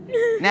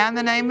 Now in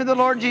the name of the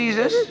Lord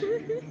Jesus.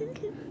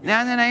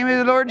 Now in the name of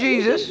the Lord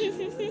Jesus.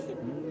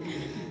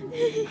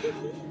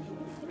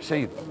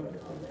 Receive.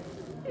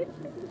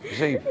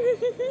 Receive.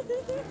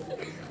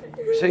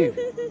 Receive.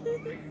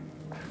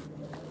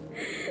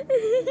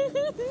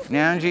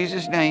 Now in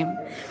Jesus' name.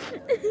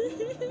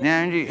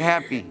 Now in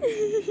happy.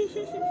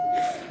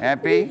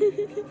 Happy.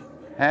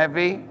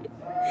 Happy.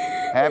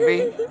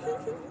 Happy.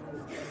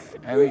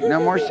 Happy. No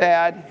more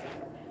sad.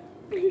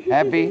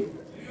 Happy.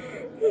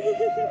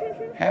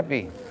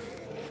 Happy.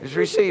 Just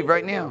receive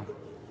right now.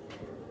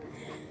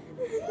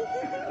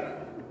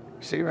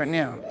 Receive right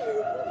now.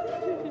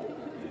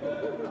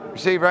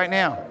 Receive right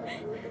now.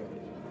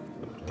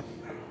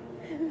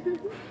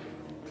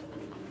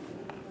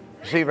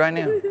 Receive right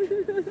now.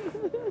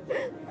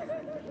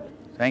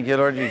 Thank you,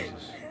 Lord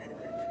Jesus.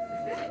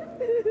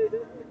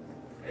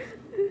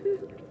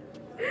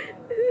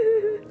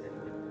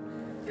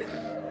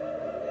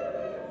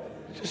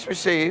 Just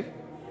receive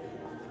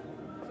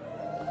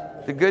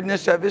the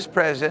goodness of His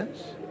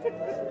presence.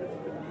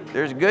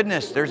 There's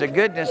goodness. There's a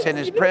goodness in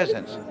His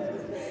presence.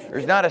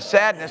 There's not a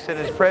sadness in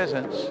His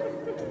presence.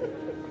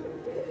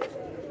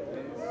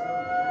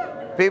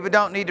 People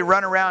don't need to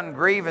run around and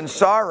grieve and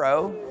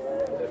sorrow.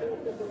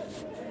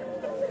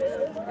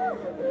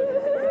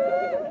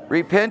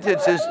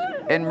 Repentance is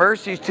and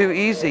mercy is too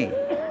easy.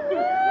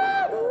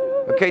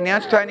 Okay, now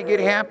it's time to get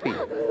happy.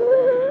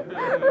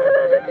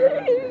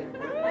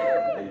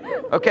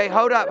 Okay,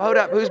 hold up, hold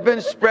up. Who's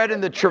been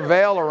spreading the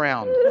travail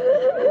around?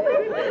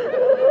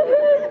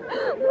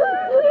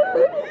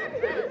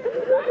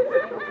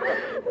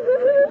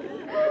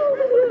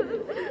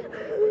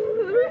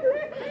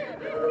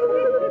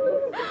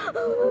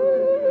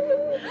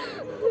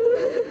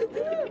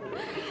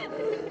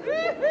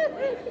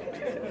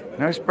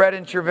 No spread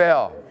and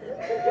travail.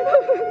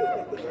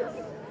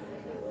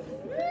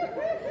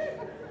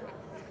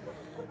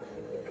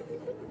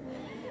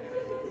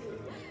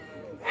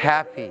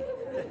 Happy.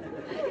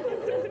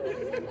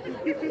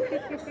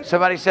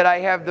 Somebody said, I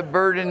have the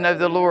burden of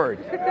the Lord.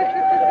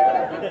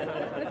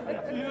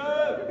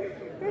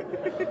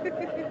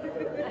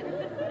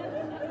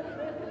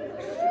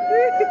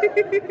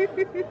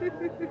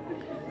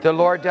 The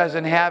Lord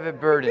doesn't have a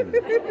burden.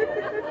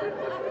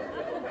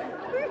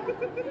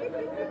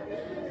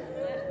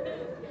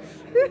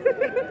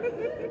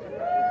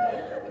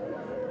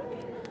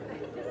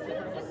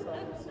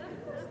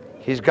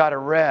 He's got a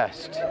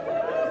rest.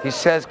 He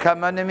says,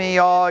 come unto me,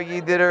 all ye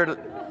that are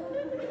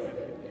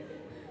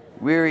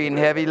weary and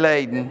heavy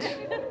laden,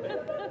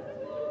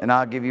 and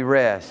I'll give you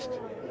rest.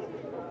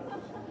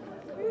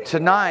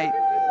 Tonight,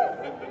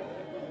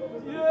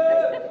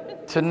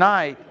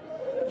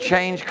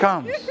 change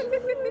comes.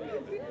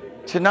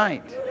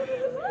 Tonight,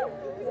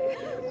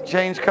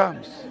 change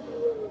comes.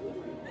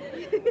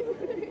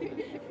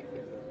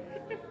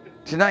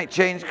 Tonight,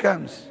 change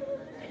comes.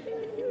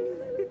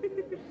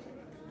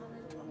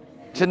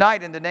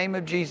 Tonight, in the name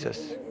of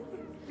Jesus.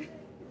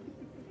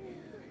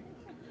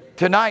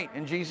 Tonight,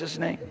 in Jesus'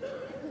 name.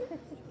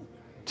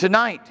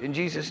 Tonight, in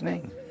Jesus'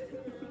 name.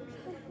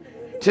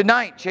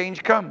 Tonight,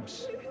 change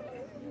comes.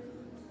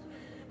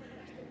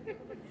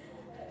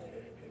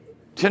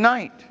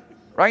 Tonight,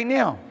 right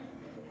now,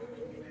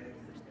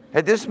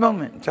 at this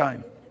moment in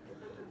time.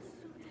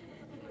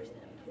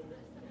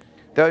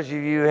 Those of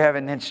you who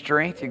haven't had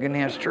strength, you're going to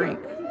have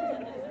strength.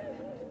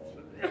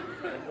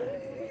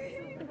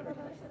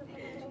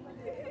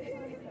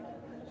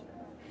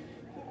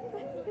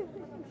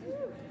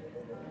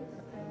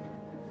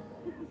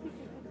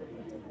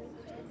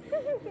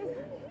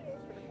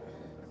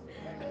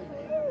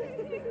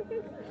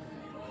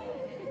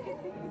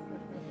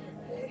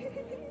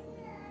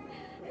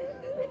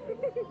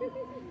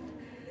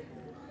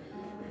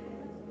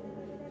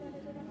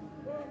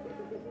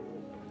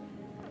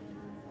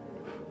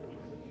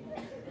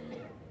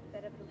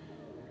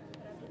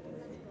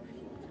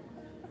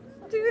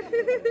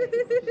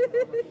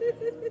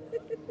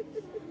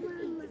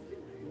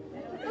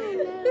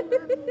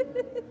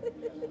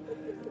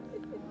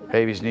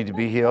 Babies need to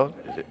be healed.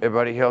 Is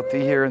everybody healthy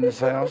here in this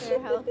house? They're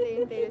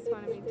healthy. They just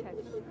want to be touched.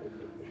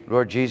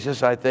 Lord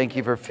Jesus, I thank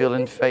you for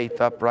filling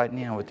Faith up right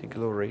now with the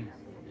glory.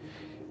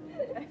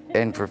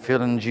 And for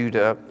filling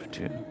Judah up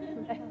too.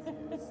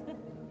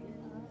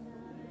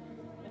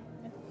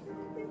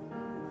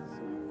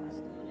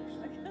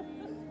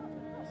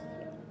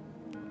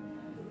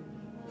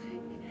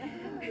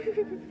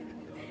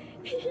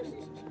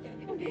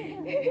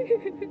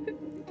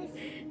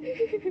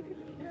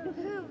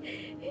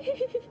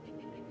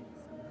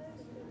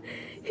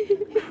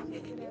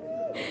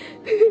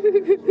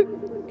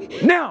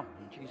 Now,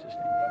 in Jesus' name.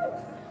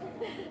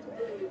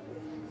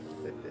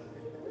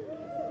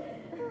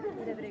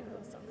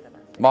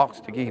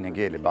 Malstekina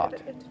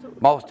gelibat.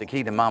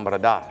 Malstekina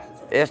mambrada.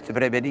 Este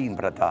brebedin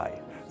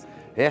bratai.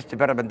 Este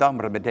brebedam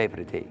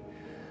brebedepreti.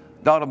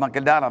 Dala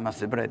makadala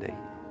masebrede.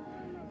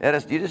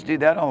 You just do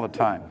that all the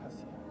time.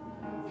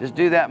 Just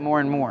do that more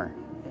and more.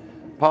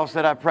 Paul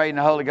said, I prayed in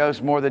the Holy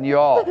Ghost more than you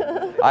all.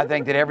 I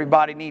think that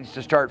everybody needs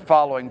to start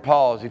following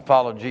Paul as he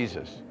followed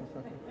Jesus.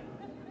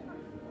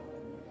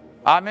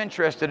 I'm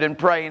interested in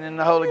praying in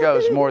the Holy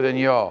Ghost more than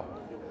you all.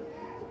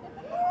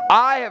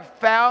 I have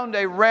found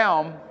a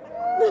realm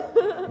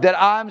that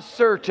I'm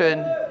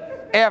certain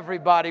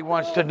everybody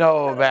wants to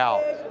know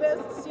about.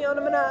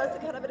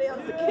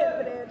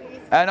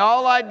 And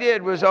all I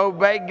did was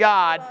obey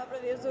God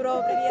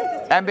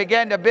and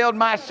began to build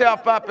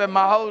myself up in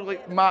my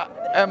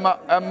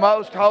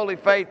most holy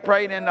faith,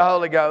 praying in the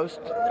Holy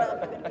Ghost.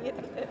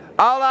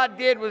 All I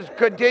did was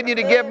continue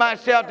to give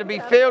myself to be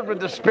filled with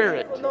the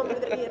Spirit,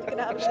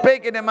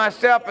 speaking to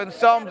myself in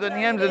psalms and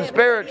hymns and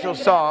spiritual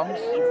songs.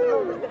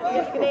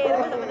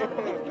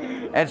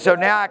 And so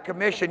now I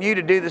commission you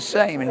to do the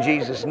same in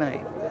Jesus'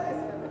 name.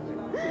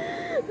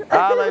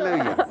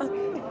 Hallelujah.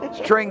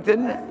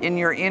 Strengthen in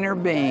your inner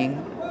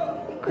being,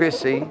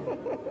 Chrissy,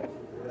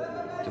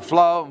 to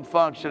flow and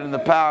function in the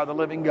power of the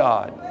living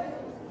God.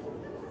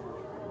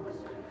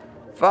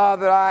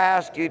 Father, I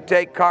ask you to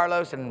take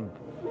Carlos and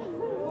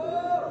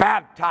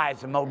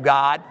baptize him, oh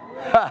God.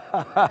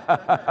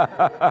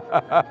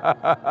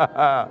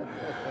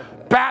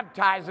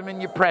 Baptize him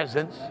in your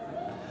presence.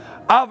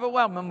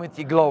 Overwhelm him with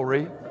your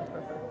glory.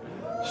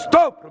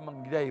 Stop him,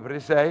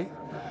 David, say.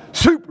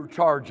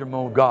 Supercharge him,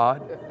 oh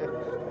God.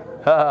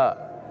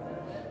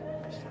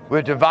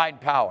 With divine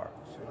power.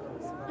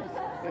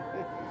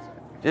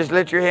 Just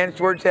lift your hands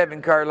towards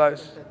heaven,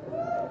 Carlos.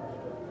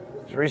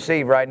 Just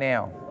receive right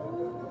now.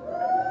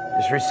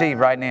 Just receive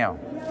right now.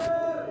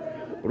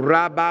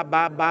 Rabba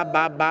ba ba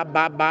ba ba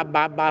ba ba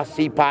ba ba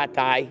si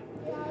patai.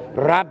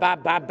 Rabba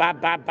ba ba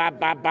ba ba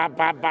ba ba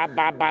ba ba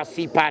ba ba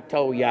si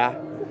patoya.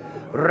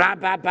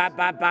 Rabba ba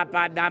ba ba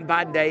ba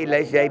namba de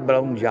leshe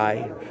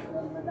blonjai.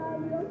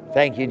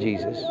 Thank you,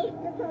 Jesus.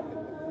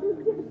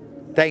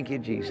 Thank you,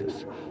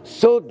 Jesus.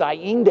 So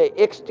dainde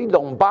exti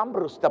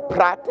lombambros da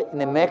prate in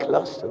the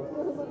mechlasto.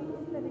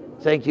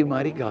 Thank you,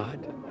 mighty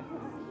God.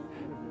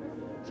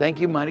 Thank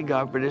you, mighty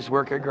God, for this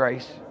work of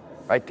grace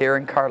right there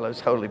in Carla's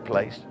holy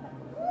place.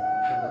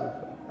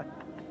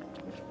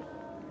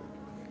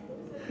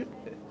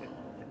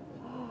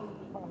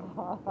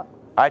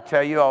 I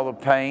tell you, all the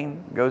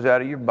pain goes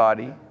out of your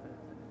body.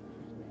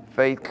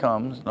 Faith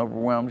comes and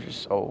overwhelms your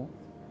soul.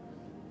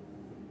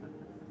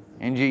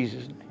 In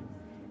Jesus' name.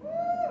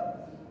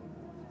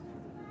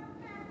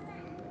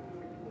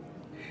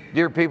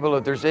 Dear people,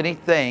 if there's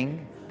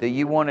anything that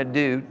you want to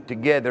do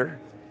together,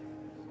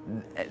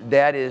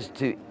 that is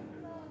to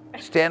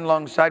stand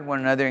alongside one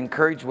another,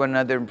 encourage one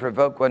another, and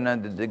provoke one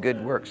another to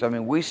good works. I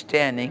mean, we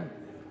standing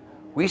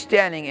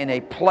in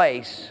a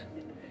place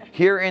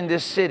here in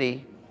this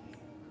city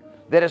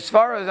that, as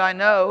far as I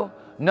know,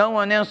 no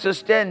one else is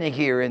standing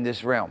here in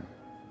this realm.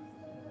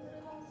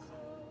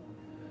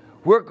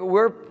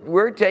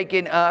 We're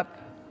taking up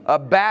a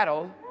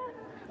battle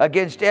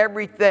against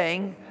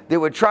everything that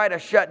would try to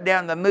shut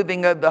down the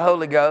moving of the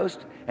Holy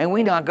Ghost, and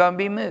we're not going to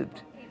be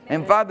moved.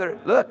 And Father,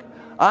 look,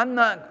 I'm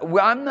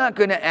not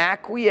going to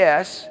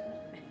acquiesce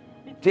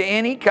to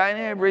any kind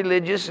of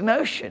religious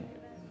notion.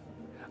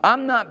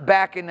 I'm not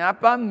backing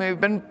up, I'm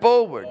moving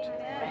forward.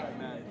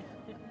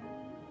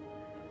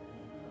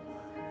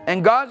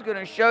 And God's going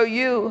to show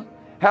you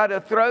how to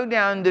throw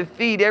down and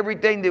defeat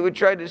everything that would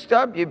try to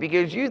stop you,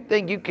 because you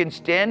think you can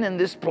stand in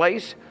this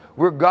place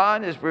where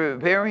God is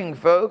preparing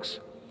folks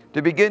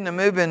to begin to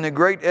move in the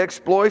great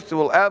exploits that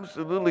will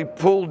absolutely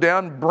pull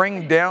down,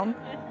 bring down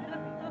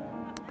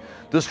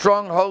the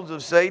strongholds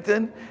of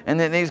Satan, and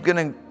then it's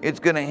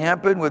going to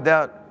happen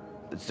without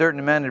a certain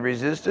amount of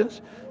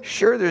resistance.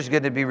 Sure, there's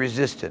going to be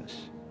resistance.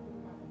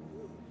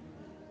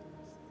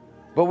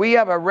 But we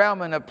have a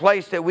realm and a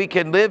place that we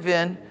can live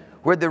in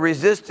where the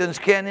resistance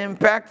can't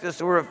impact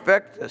us or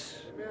affect us.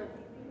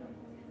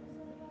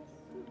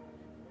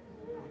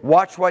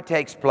 Watch what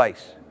takes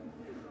place.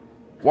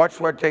 Watch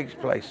what takes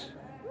place.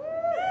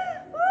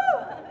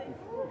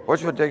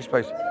 Watch what takes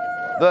place.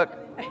 Look,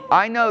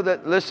 I know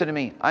that, listen to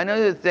me, I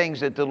know the things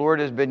that the Lord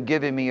has been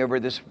giving me over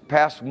this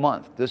past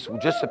month,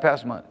 just the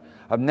past month.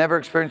 I've never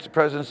experienced the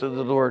presence of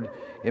the Lord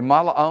in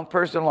my own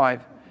personal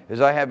life as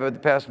I have over the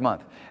past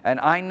month. And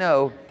I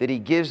know that He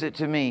gives it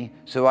to me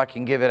so I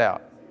can give it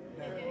out.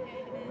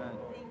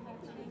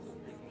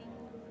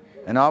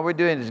 And all we're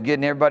doing is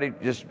getting everybody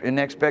just in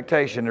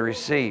expectation to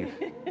receive.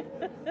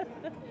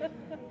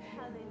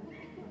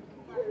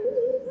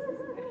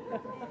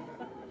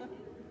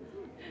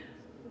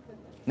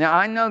 Now,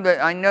 I know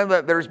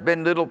that there's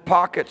been little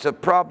pockets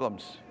of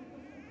problems.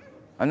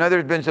 I know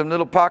there's been some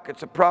little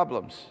pockets of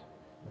problems.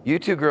 You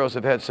two girls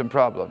have had some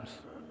problems.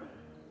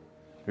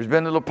 There's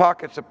been little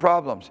pockets of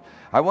problems.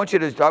 I want you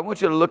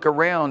to look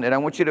around, and I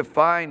want you to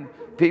find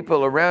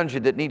people around you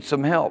that need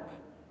some help.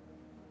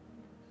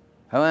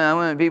 I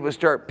want people to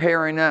start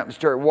pairing up and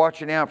start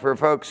watching out for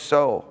folks'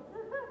 soul.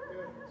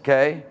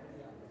 Okay?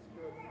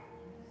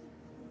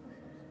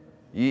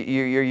 Are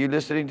you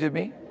listening to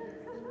me?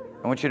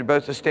 I want you to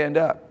both to stand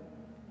up.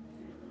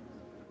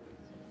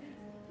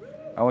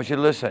 I want you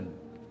to listen.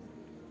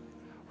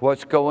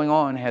 What's going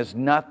on has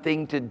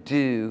nothing to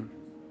do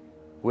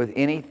with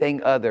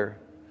anything other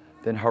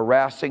than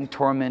harassing,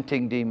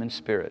 tormenting demon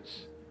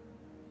spirits.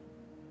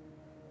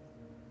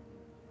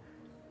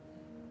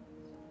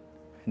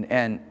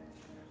 And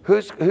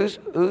who's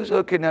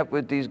hooking up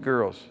with these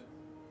girls?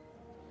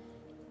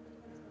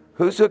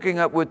 Who's hooking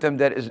up with them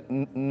that is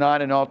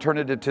not an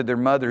alternative to their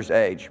mother's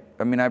age?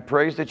 I mean, I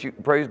praise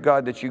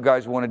God that you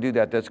guys want to do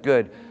that. That's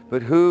good.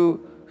 But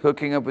who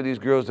hooking up with these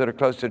girls that are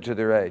closer to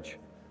their age?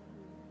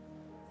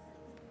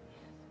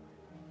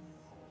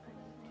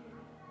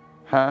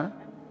 Huh?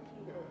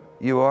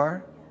 You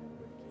are?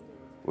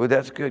 Well,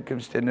 that's good.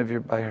 Come stand over here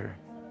by her.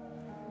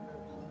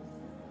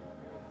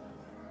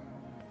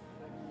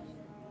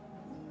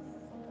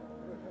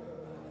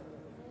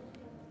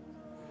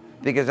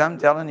 Because I'm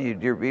telling you,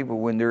 dear people,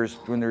 when there's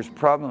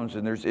problems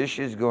and there's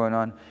issues going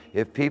on,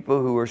 if people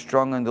who are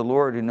strong in the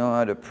Lord, who know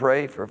how to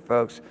pray for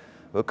folks,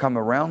 will come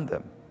around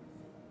them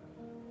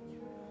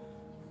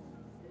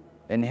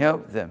and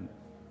help them,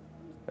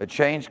 a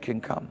change can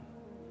come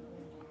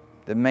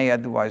that may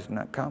otherwise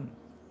not come.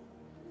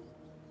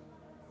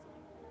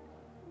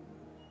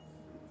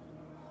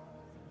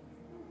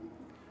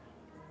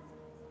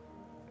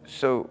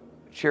 So,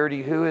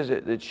 Charity, who is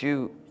it that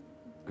you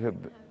have?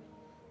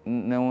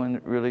 No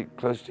one really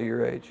close to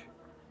your age?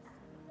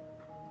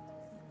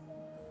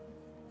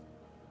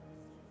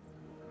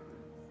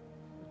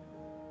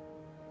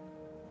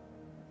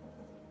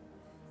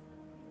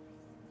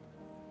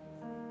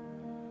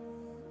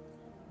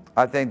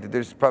 I think that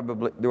there's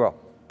probably, well,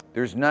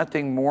 there's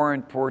nothing more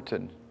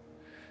important,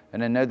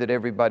 and I know that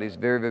everybody's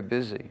very, very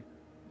busy,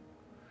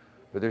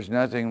 but there's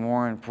nothing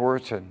more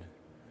important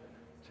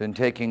than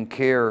taking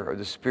care of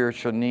the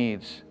spiritual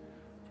needs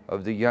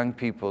of the young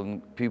people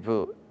and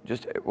people,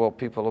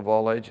 people of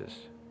all ages.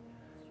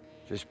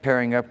 Just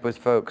pairing up with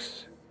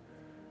folks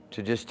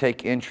to just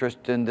take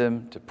interest in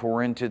them, to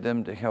pour into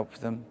them, to help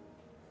them.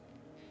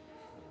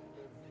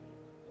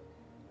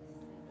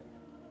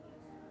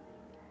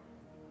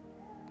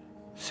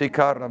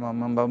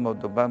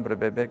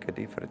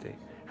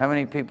 How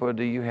many people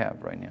do you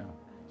have right now?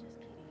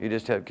 You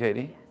just have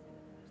Katie?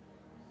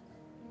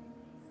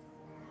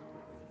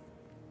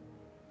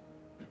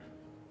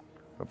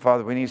 But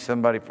Father, we need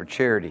somebody for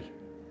charity.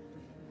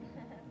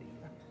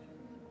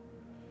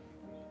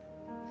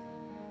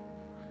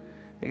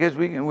 Because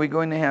we're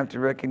going to have to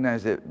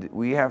recognize that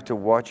we have to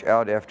watch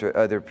out after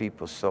other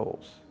people's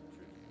souls.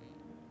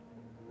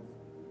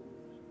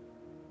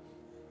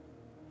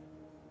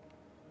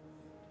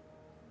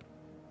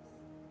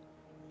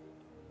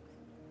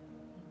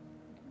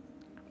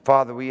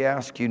 Father, we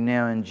ask you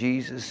now in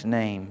Jesus'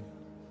 name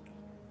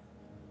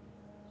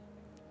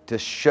to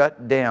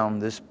shut down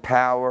this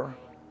power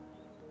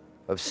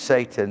of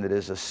Satan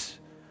that's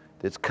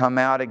come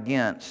out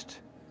against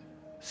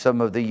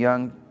some of the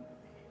young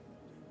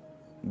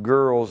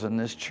girls in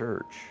this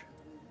church.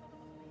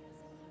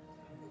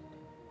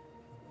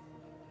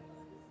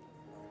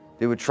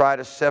 They would try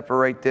to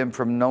separate them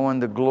from knowing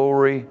the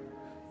glory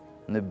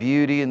and the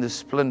beauty and the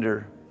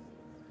splendor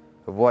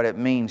of what it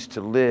means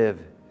to live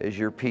as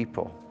your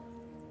people.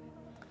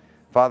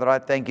 Father, I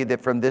thank you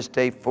that from this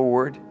day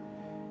forward,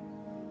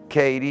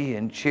 Katie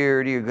and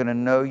Charity are going to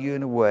know you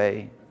in a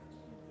way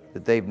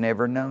that they've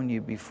never known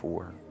you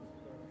before.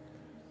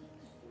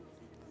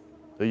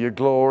 So your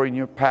glory and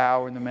your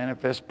power and the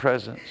manifest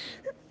presence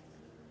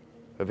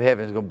of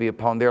heaven is going to be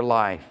upon their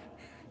life.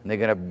 And they're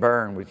going to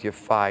burn with your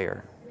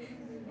fire.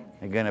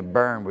 They're going to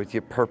burn with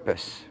your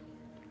purpose.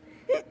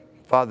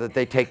 Father, that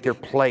they take their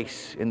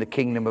place in the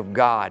kingdom of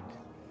God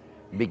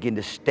and begin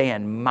to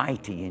stand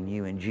mighty in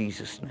you in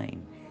Jesus'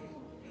 name.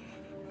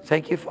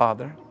 Thank you,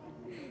 Father.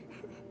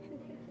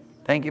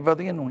 Thank you for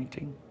the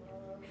anointing.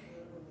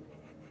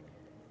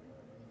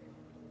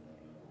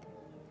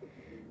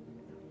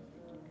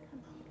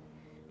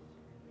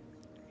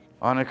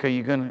 Annika,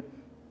 you going to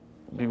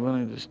be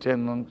willing to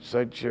stand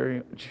alongside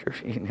Cherry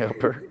and help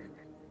her?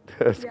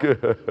 That's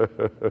good.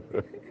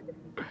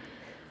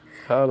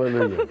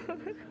 Hallelujah.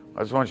 I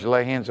just want you to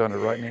lay hands on her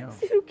right now.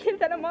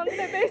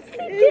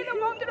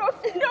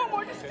 No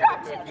more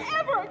distraction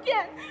ever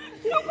again.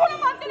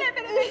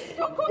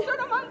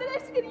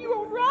 You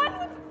will run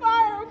with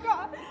fire, oh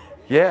God.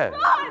 Yes.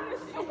 Run.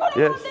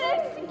 Yes.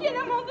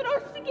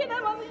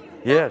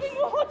 Yes. Nothing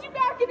will hold you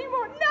back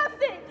anymore.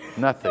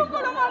 Nothing.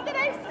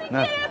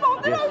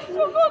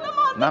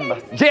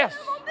 Nothing. Yes. Yes.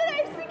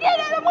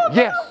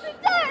 Yes.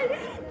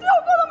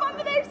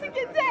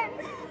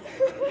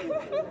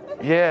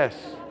 Yes.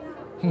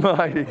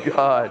 Mighty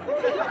God.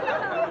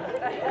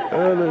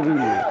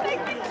 Hallelujah.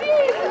 Thank you,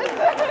 Jesus.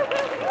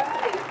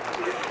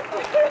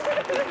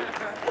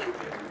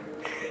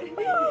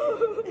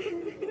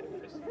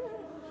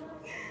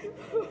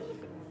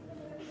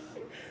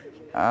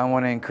 I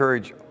want to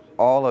encourage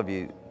all of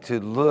you to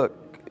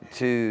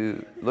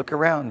look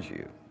around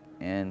you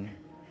and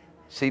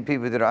see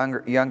people that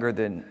are younger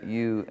than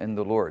you in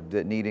the Lord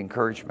that need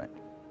encouragement.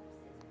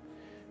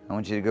 I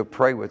want you to go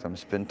pray with them,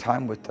 spend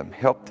time with them,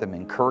 help them,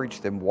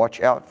 encourage them,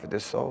 watch out for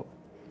this soul.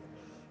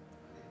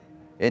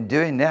 In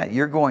doing that,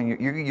 you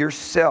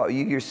yourself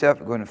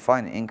are going to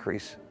find an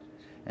increase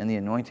in the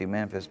anointing,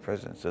 manifest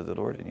presence of the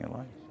Lord in your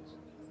life.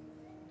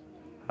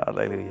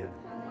 Hallelujah.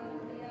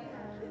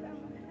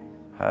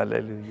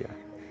 Hallelujah.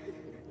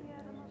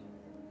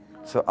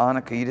 So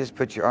Annika, you just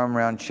put your arm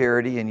around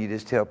Charity and you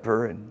just help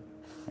her, and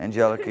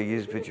Angelica, you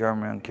just put your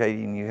arm around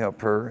Katie and you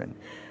help her, and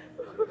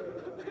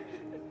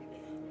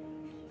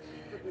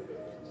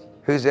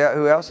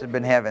who else has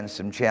been having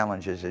some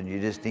challenges and you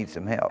just need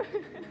some help?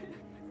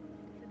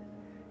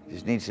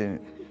 Just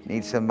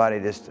need somebody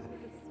just to,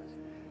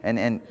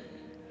 and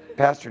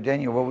Pastor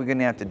Daniel, what we're going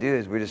to have to do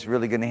is we're just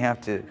really going to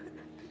have to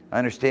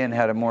understand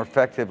how to more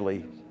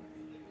effectively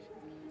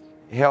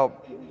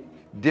help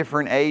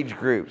different age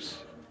groups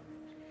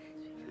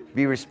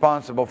be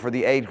responsible for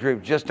the age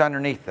group just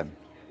underneath them,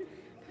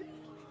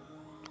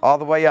 all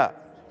the way up.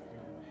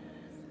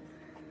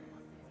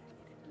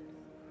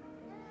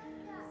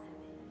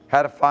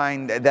 How to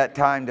find that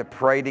time to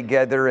pray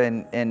together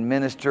and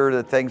minister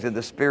the things of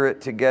the Spirit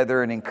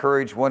together and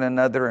encourage one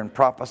another and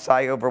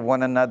prophesy over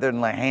one another and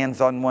lay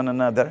hands on one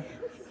another.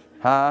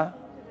 Huh?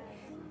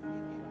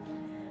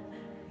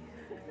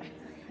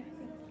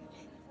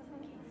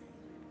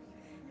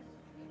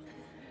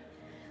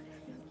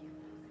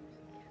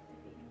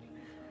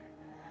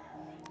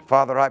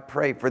 Father, I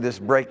pray for this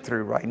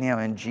breakthrough right now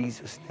in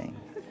Jesus' name.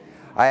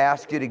 I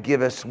ask you to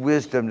give us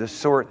wisdom to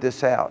sort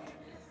this out.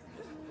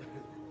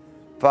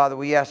 Father,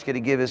 we ask you to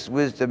give us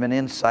wisdom and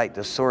insight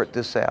to sort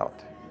this out.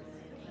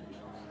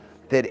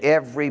 That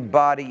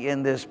everybody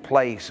in this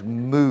place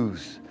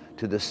moves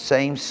to the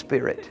same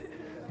Spirit,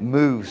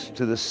 moves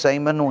to the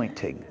same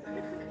anointing,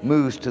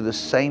 moves to the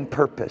same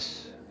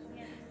purpose.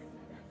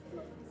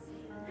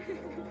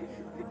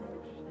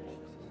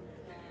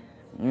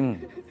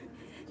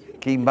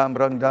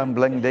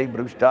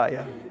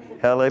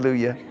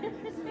 Hallelujah.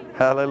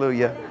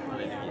 Hallelujah.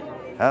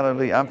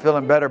 Hallelujah. I'm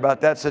feeling better about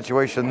that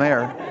situation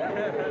there.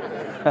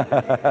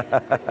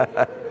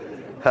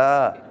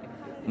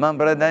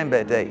 Mambre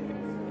nembete.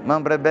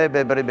 Mambre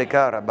bebe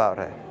bribecara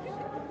bare.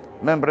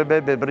 Mambre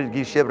bebe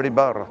brigi chevri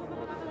barra.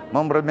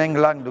 Mambre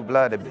menglang du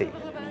blade be.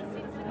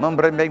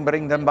 Mambre meng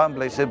bring them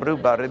bamble se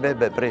bruba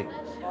bebe bre.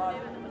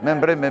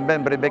 Mambre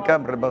membre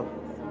becambre bo.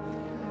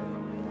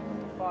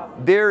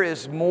 There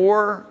is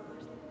more,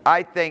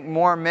 I think,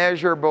 more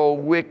measurable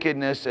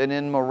wickedness and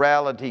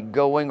immorality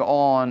going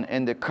on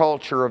in the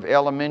culture of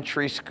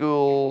elementary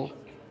school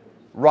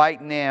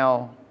right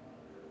now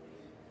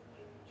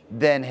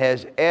than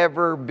has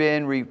ever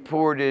been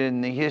reported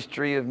in the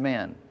history of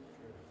men.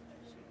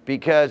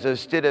 Because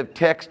instead of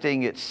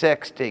texting, it's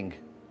sexting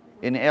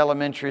in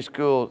elementary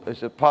school.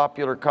 It's a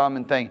popular,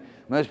 common thing.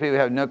 Most people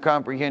have no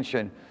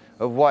comprehension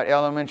of what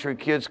elementary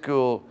kids'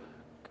 school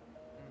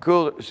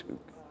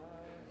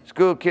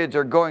kids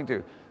are going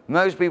through.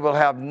 Most people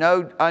have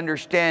no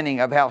understanding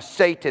of how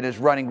Satan is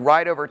running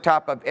right over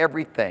top of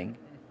everything.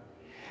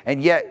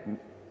 And yet,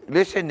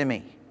 listen to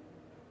me.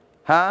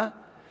 Huh?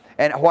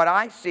 And what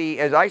I see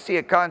is I see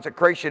a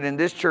consecration in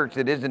this church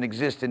that doesn't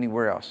exist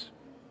anywhere else.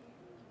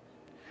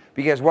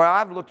 Because what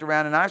I've looked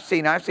around and I've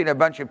seen a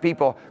bunch of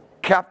people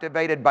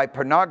captivated by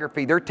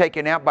pornography. They're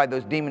taken out by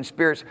those demon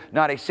spirits.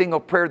 Not a single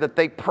prayer that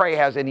they pray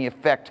has any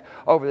effect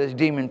over those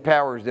demon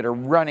powers that are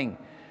running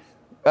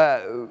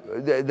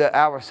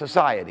our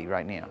society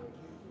right now,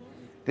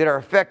 that are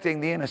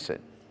affecting the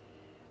innocent.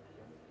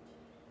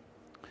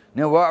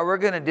 Now what we're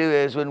going to do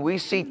is when we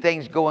see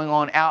things going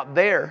on out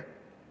there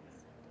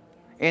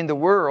in the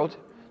world,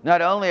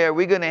 not only are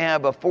we going to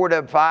have a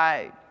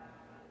fortified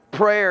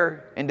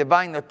prayer and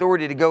divine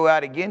authority to go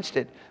out against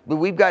it, but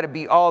we've got to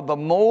be all the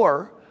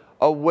more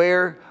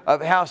aware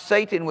of how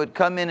Satan would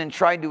come in and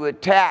try to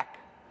attack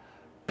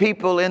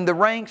people in the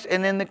ranks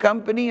and in the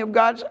company of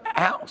God's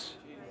house.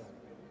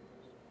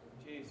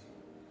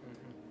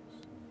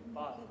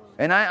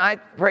 And I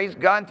praise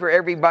God for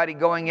everybody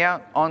going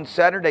out on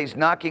Saturdays,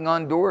 knocking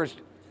on doors,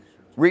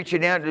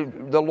 reaching out to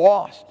the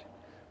lost.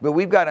 But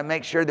we've got to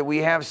make sure that we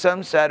have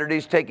some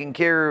Saturdays taking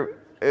care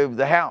of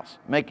the house,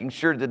 making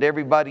sure that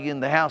everybody in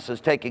the house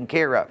is taken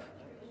care of.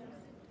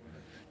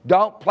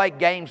 Don't play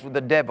games with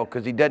the devil,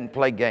 because he doesn't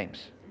play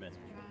games.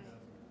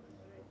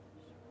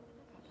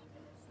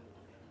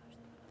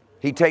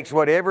 He takes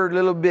whatever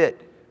little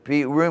bit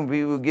room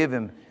we will give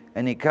him,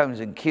 and he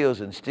comes and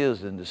kills and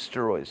steals and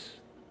destroys.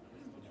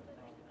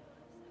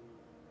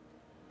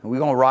 We're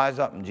going to rise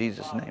up in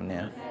Jesus' name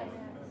now.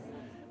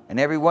 And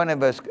every one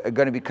of us are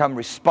going to become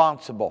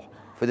responsible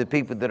for the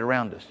people that are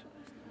around us.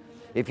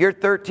 If you're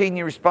 13,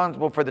 you're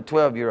responsible for the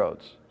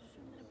 12-year-olds.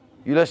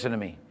 You listen to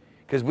me,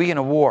 because we're in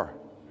a war.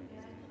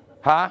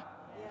 Huh?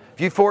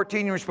 If you're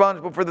 14, you're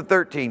responsible for the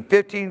 13.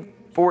 15,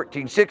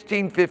 14,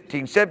 16,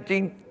 15,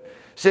 17,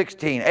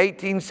 16,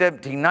 18,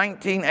 17,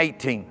 19,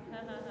 18.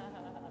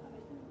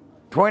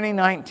 20,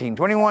 19,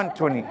 21,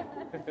 20.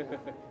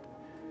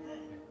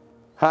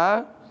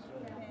 Huh?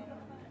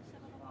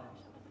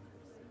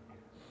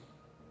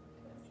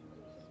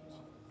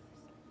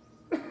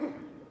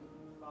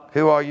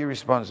 Who are you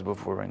responsible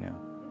for right now?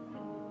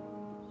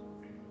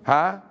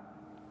 Huh?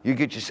 You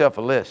get yourself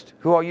a list.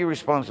 Who are you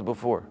responsible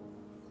for?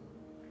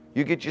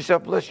 You get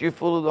yourself a list. You're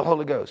full of the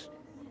Holy Ghost.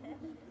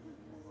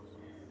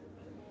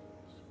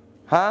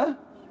 Huh?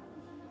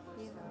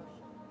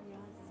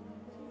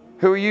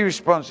 Who are you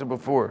responsible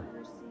for?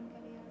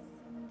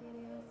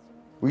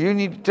 Well, you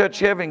need to touch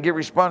heaven and get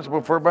responsible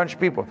for a bunch of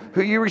people.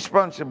 Who are you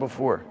responsible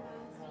for?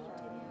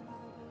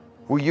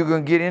 Well, you're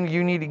going to get in.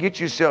 You need to get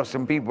yourself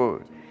some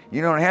people.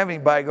 You don't have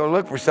anybody, go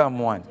look for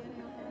someone.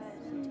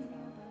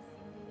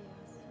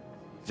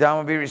 So I'm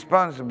going to be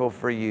responsible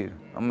for you.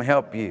 I'm going to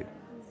help you.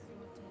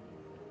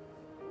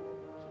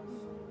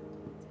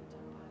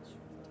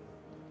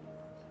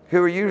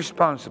 Who are you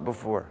responsible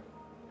for?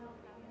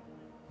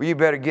 Well, you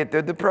better get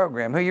through the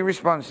program. Who are you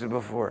responsible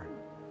for?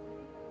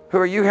 Who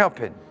are you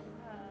helping?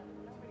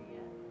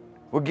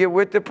 Well, get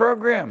with the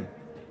program.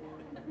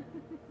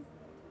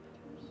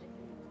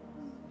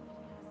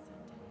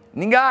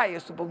 Dear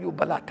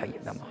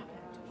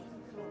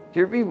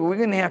people, we're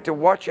going to have to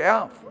watch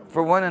out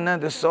for one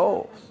another's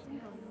souls.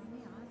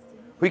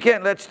 We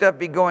can't let stuff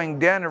be going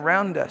down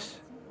around us.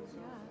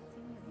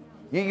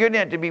 You're going to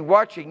have to be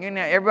watching.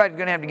 Everybody's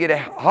going to have to get a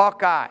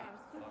hawk eye.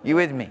 You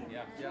with me?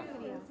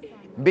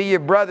 Be your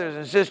brothers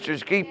and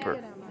sisters'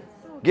 keeper.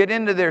 Get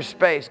into their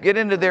space. Get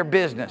into their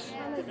business.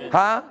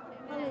 Huh?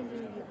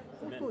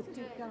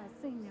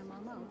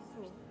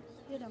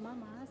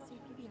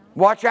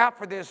 Watch out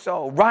for this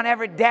soul. Run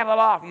every devil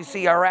off you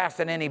see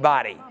harassing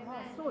anybody.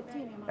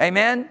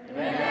 Amen?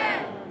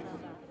 Amen.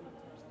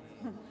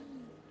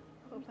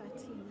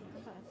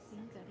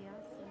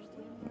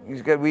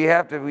 We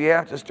have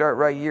to start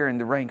right here in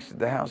the ranks of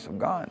the house of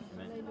God.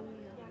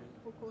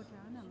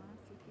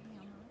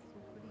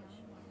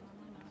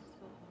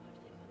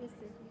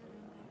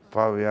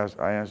 Father,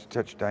 I ask to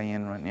touch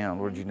Diane right now.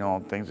 Lord, you know all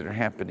the things that are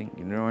happening.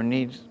 You know her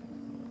needs.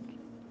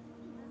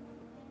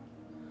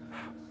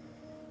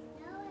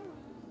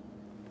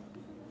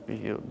 Be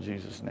healed in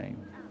Jesus' name.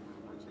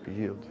 Be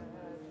healed.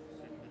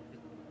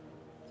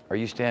 Are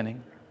you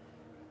standing?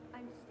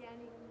 I'm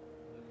standing,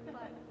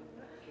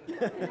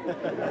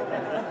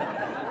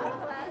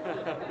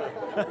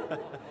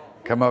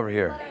 Come over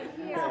here.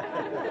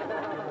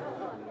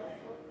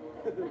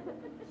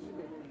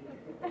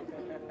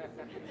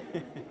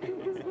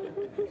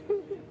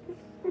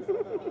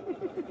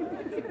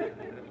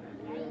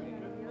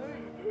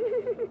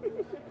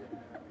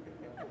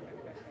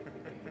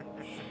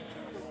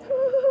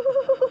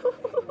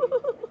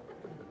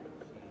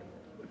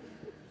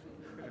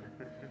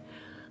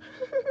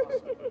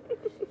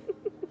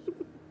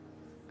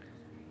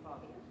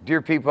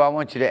 Dear people, I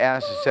want you to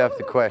ask yourself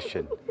the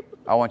question.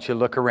 I want you to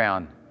look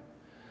around.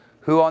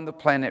 Who on the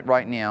planet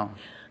right now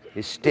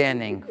is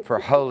standing for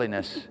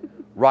holiness,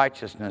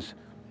 righteousness,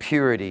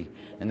 purity,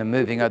 and the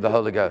moving of the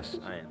Holy Ghost?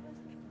 I am.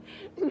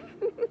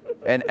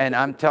 And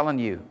I'm telling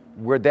you,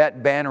 where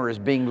that banner is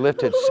being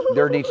lifted,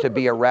 there needs to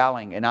be a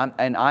rallying. And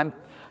I'm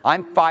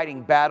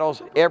fighting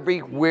battles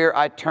everywhere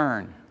I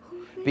turn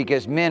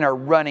because men are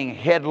running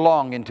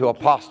headlong into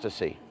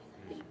apostasy.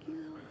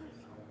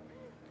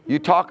 You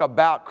talk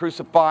about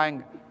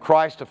crucifying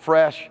Christ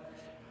afresh.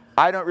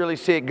 I don't really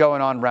see it going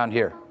on around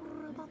here.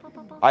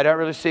 I don't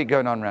really see it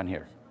going on around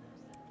here.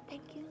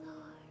 Thank you, Lord.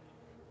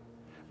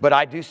 But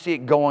I do see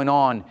it going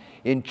on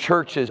in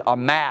churches, a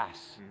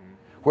mass,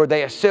 where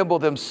they assemble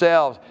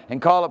themselves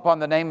and call upon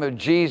the name of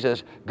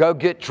Jesus, go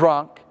get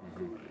drunk,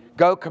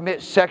 go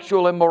commit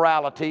sexual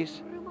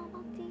immoralities,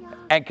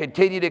 and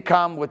continue to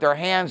come with their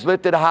hands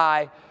lifted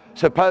high,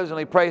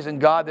 supposedly praising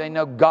God. They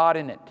know God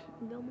in it.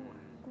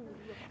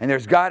 And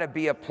there's got to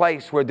be a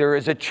place where there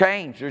is a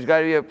change. There's got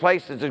to be a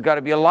place that there's got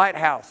to be a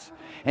lighthouse.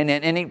 And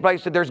in any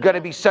place that there's going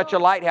to be such a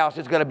lighthouse,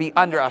 it's going to be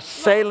under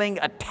assailing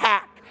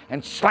attack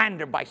and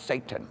slander by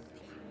Satan.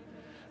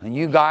 And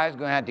you guys are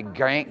going to have to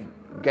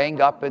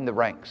gang up in the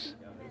ranks.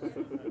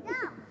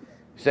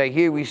 Say,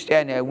 here we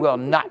stand and will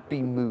not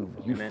be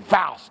moved. You Amen.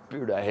 Foul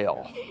spirit of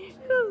hell.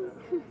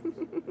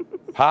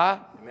 Huh?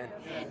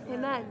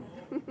 Amen.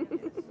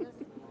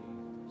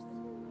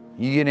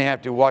 You're going to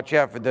have to watch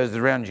out for those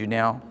around you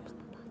now.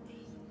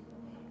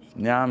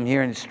 Now I'm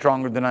hearing it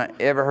stronger than I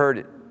ever heard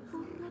it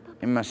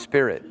in my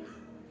spirit.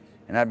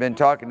 And I've been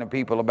talking to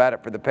people about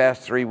it for the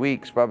past 3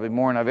 weeks, probably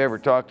more than I've ever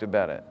talked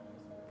about it.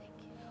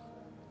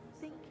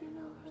 Thank you,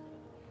 Lord.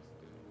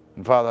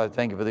 And Father, I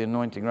thank you for the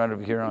anointing right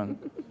over here on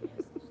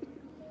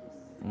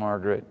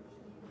Margaret.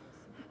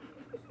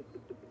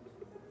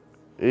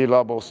 Now,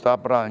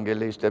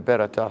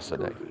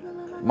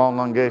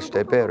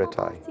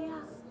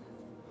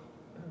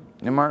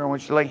 Margaret, I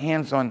want you to lay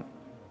hands on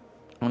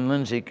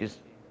Lindsay, because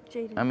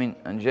Jaden. I mean,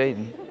 on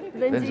Jaden.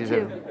 Lindsay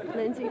too. a-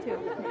 Lindsay too.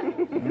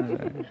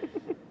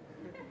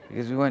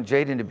 Because we want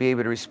Jaden to be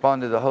able to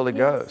respond to the Holy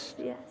Ghost.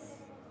 Yes.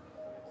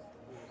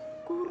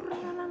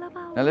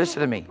 Now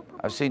listen to me.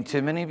 I've seen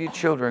too many of you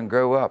children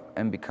grow up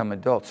and become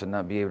adults and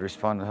not be able to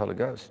respond to the Holy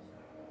Ghost.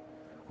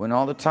 When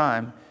all the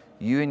time,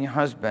 you and your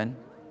husband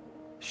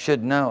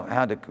should know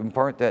how to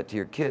impart that to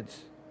your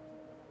kids.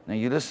 Now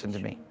you listen to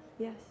me.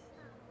 Yes.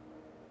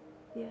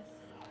 Yes.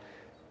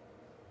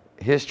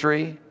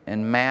 History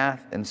and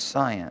math and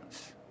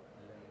science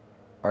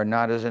are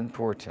not as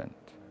important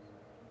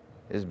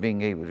as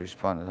being able to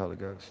respond to the Holy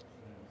Ghost.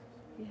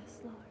 Yes,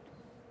 Lord.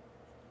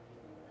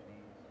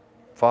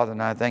 Father,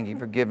 and I thank you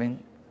for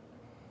giving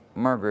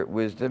Margaret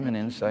wisdom and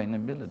insight and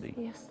ability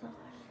Yes, Lord.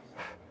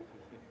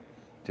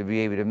 to be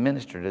able to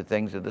minister to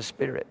things of the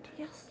Spirit,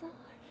 Yes, Lord.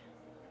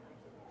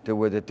 to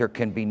where that there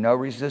can be no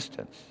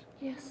resistance.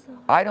 Yes,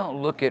 Lord. I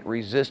don't look at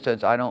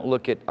resistance. I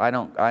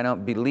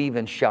don't believe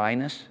in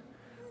shyness.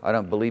 I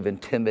don't believe in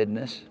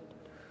timidness.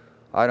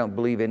 I don't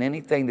believe in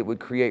anything that would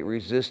create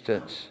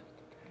resistance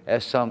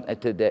as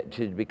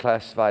to be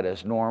classified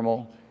as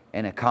normal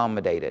and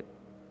accommodated.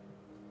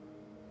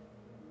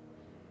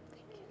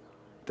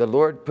 The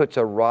Lord puts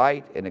a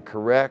right and a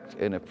correct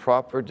and a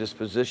proper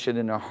disposition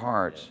in our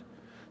hearts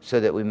so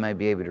that we may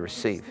be able to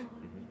receive. Thank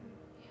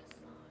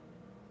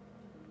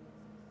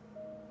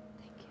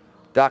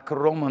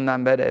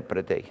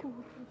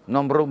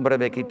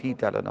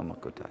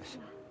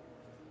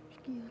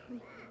you, Lord.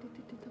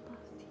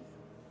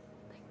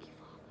 Thank you,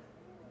 Father.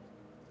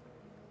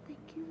 Thank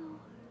you, Lord.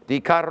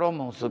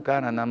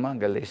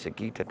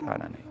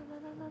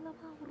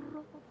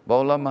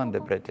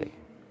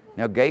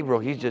 Now Gabriel,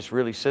 he's just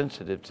really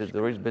sensitive to the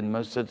Lord. He's been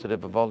most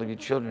sensitive of all of you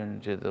children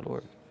to the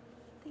Lord.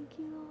 Thank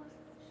you, Lord.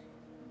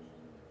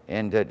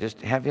 And just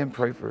have him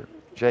pray for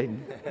Jaden.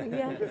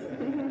 Yes.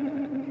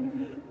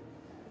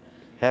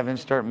 Have him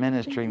start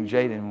ministering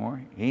Jaden more.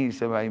 He needs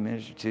somebody to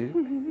minister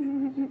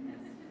to.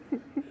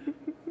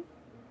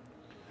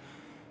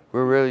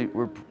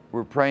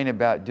 We're praying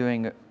about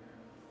doing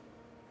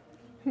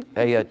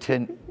a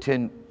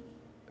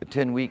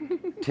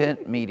 10-week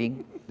tent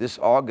meeting this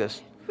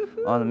August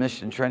on the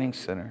Mission Training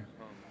Center,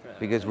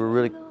 because we're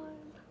really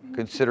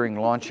considering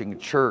launching a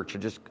church.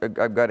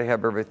 I've got to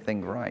have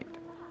everything right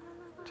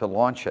to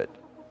launch it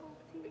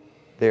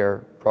there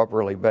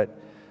properly, but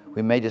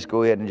we may just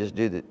go ahead and just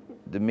do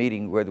the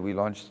meeting, whether we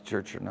launch the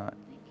church or not.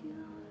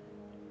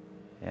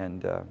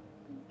 And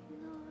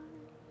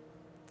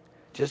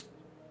just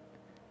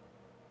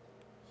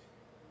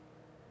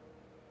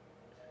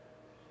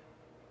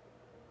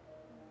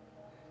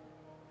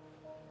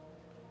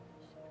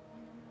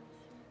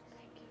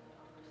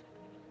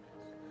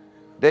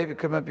David,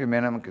 come up here,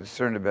 man. I'm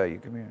concerned about you.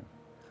 Come here.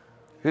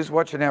 Who's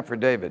watching out for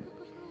David?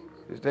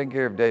 Who's taking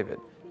care of David?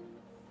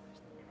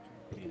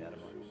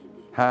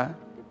 Huh?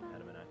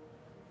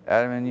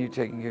 Adam and you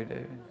taking care of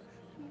David?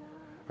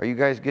 Are you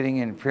guys getting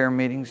in prayer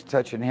meetings,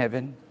 touching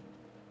heaven?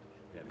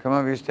 Come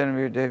over here, stand over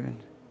here, David.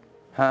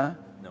 Huh?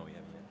 No, we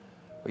haven't yet.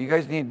 Well, you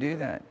guys need to do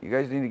that. You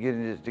guys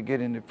need to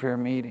get into prayer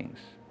meetings.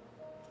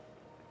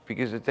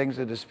 Because the things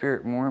of the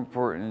Spirit are more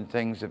important than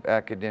things of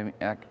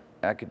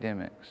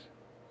academics.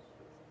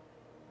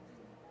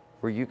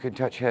 Where you can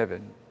touch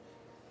heaven,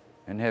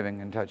 and heaven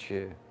can touch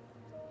you.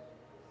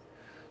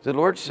 The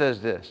Lord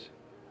says this,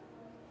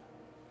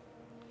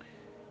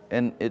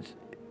 and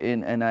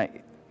I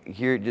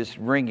hear it just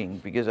ringing,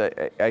 because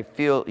I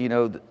feel, you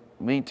know,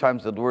 many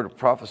times the Lord will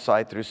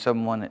prophesy through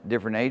someone at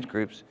different age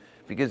groups,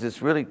 because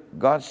it's really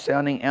God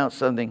sounding out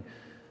something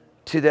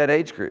to that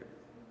age group.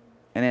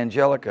 And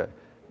Angelica,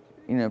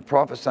 you know,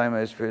 prophesying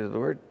by the Spirit of the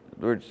Lord,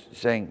 the Lord's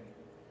saying,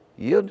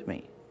 yield to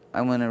me.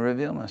 I'm going to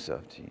reveal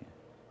myself to you.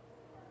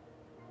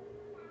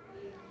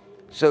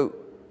 So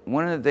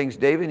one of the things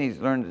David needs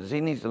to learn is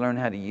he needs to learn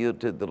how to yield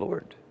to the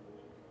Lord.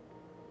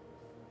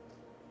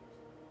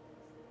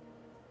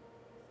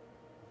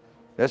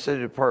 That's a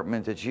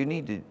department that you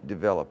need to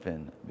develop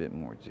in a bit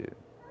more too.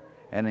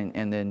 And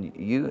then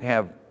you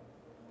have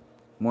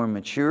more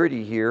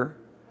maturity here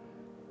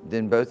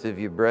than both of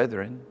your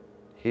brethren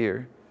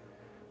here.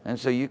 And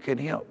so you can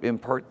help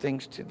impart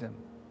things to them.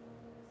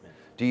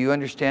 Do you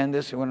understand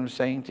this, what I'm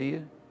saying to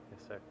you?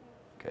 Yes, sir.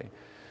 Okay.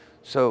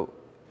 So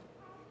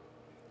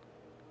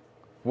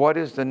what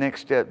is the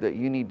next step that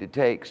you need to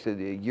take so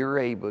that you're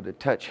able to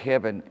touch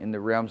heaven in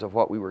the realms of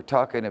what we were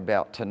talking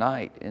about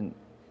tonight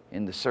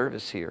in the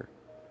service here?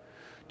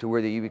 To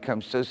where that you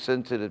become so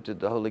sensitive to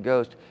the Holy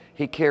Ghost,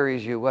 He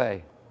carries you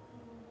away,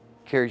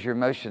 carries your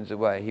emotions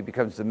away. He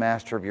becomes the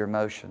master of your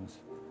emotions.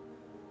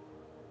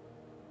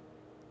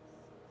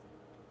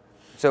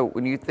 So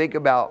when you think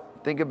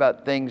about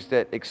things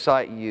that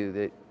excite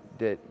you,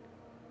 that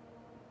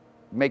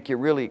make you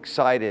really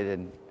excited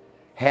and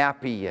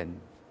happy, and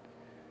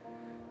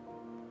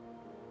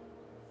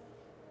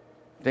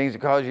things that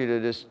cause you to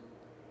just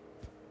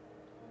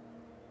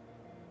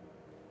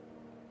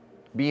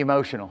be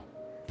emotional.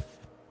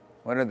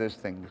 What are those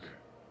things?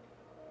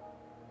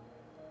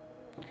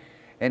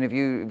 And if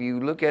you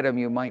look at them,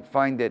 you might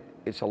find that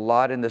it's a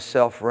lot in the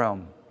self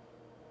realm.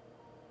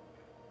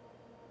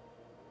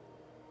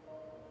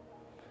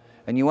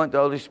 And you want the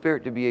Holy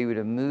Spirit to be able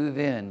to move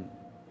in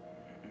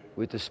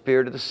with the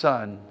Spirit of the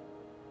Son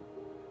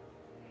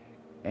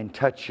and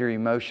touch your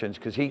emotions,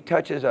 because He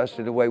touches us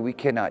in a way we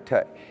cannot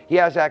touch. He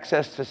has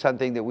access to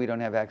something that we don't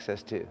have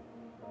access to.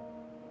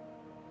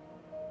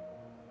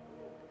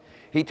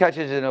 He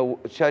touches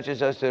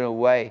us in a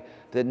way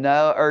that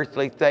no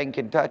earthly thing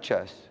can touch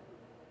us.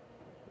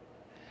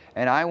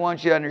 And I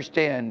want you to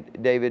understand,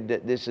 David,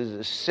 that this is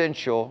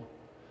essential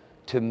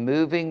to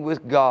moving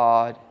with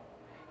God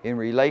in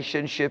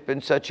relationship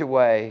in such a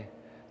way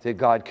that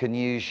God can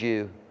use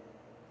you.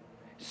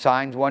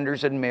 Signs,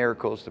 wonders, and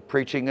miracles, the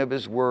preaching of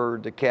His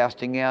Word, the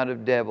casting out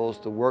of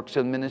devils, the works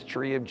and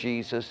ministry of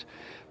Jesus,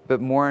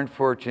 but more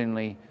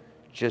importantly,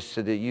 just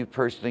so that you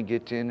personally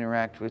get to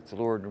interact with the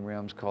Lord in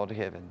realms called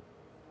heaven.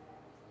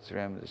 It's the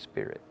realm of the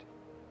Spirit.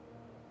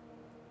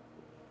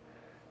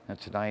 Now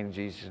tonight, in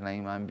Jesus'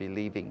 name, I'm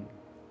believing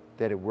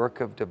that a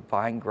work of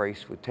divine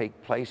grace would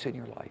take place in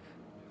your life.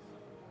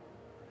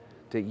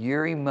 That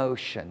your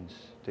emotions,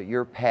 that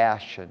your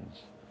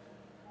passions,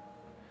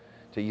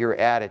 that your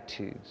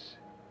attitudes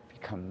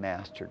become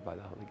mastered by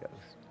the Holy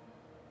Ghost.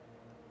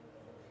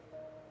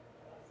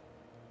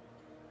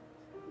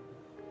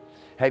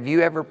 Have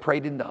you ever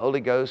prayed in the Holy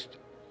Ghost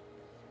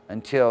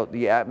until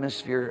the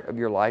atmosphere of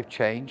your life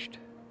changed?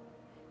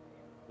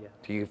 Yeah.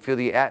 Do you feel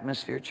the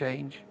atmosphere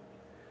change?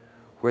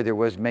 Where there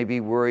was maybe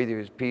worry, there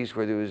was peace.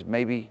 Where there was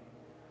maybe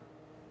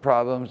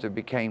problems, there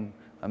became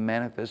a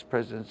manifest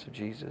presence of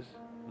Jesus.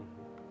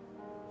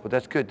 Well,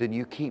 that's good. Then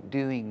you keep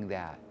doing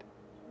that.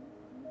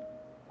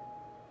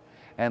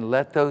 And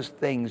let those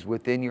things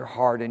within your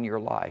heart and your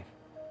life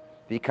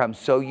become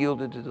so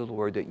yielded to the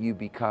Lord that you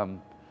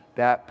become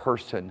that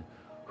person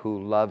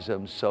who loves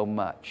Him so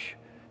much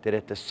that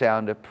at the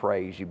sound of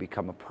praise, you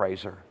become a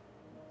praiser.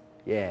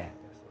 Yeah.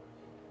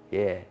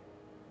 Yeah.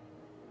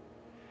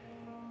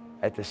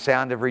 At the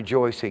sound of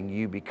rejoicing,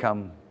 you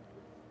become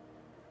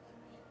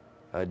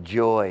a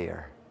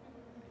joyer.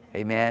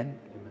 Amen?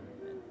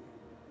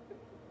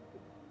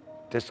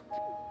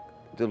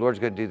 The Lord's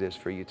going to do this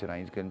for you tonight.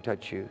 He's going to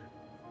touch you,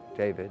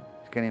 David.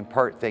 He's going to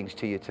impart things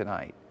to you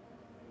tonight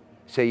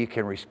so you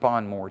can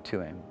respond more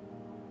to Him.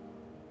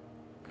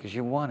 Because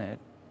you want it.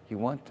 You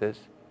want this.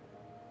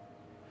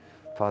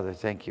 Father,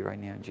 thank you right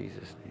now in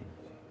Jesus' name.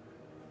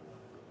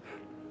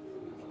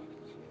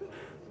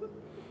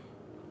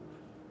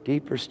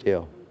 Deeper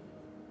still.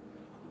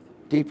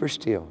 Deeper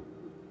still.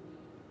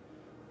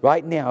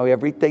 Right now,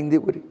 everything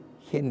that would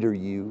hinder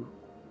you,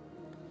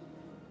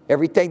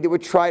 everything that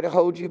would try to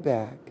hold you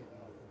back,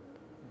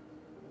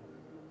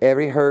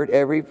 every hurt,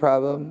 every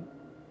problem,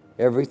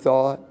 every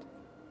thought,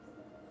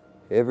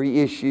 every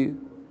issue,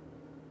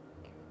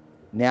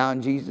 now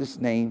in Jesus'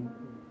 name,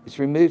 it's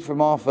removed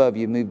from off of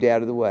you, moved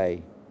out of the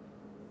way.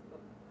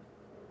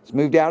 It's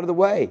moved out of the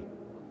way.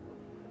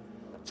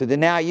 So that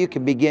now you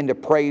can begin to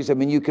praise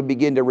Him, and you can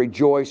begin to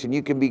rejoice, and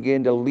you can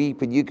begin to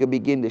leap, and you can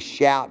begin to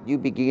shout. You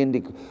begin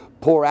to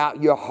pour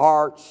out your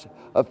heart's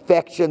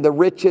affection, the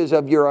riches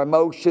of your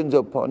emotions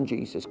upon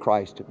Jesus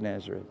Christ of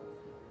Nazareth.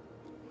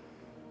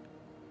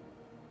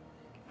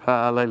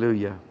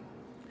 Hallelujah.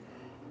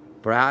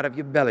 For out of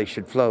your belly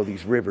should flow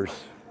these rivers.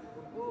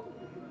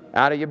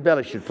 Out of your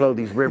belly should flow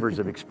these rivers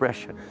of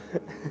expression.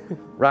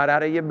 Right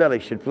out of your belly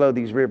should flow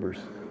these rivers.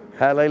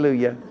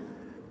 Hallelujah.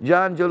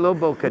 John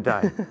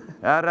Jolobokatai.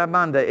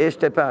 Aramanda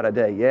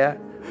Esteparade. Yeah.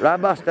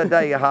 Rabasta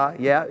Dayaha.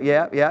 Yeah.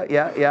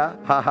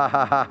 Ha ha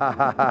ha ha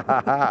ha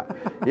ha ha.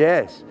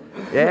 Yes.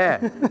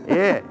 Yeah.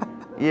 Yeah.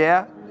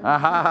 Yeah. Ha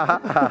ha ha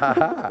ha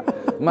ha.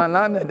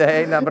 Manana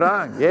de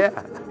Nabrang.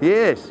 Yeah.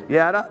 Yes.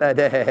 Yeah.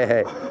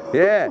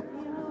 Yeah.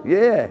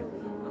 Yeah.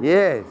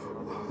 Yes.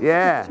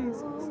 Yeah.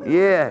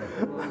 Yeah,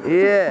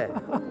 yeah.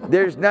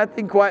 There's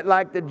nothing quite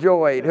like the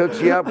joy. It hooks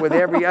you up with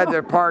every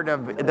other part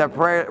of the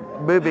prayer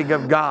moving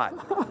of God.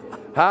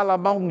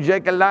 Halamon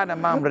jekalana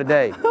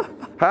mamrade.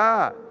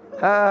 Ha,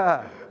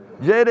 ha.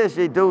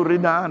 Jedesi tu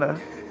rinana.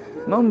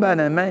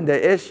 Mumbana manda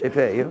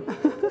eshepeyo.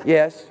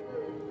 Yes.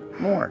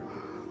 More.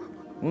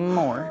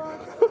 More.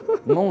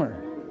 More.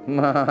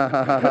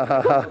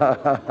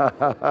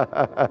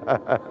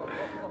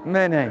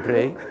 Mene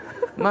pray.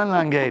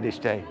 Malangate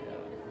stay.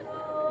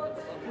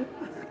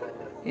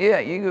 Yeah,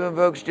 you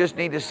folks just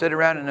need to sit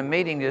around in a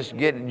meeting, just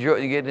get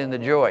in the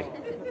joy.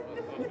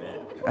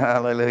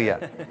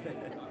 Hallelujah.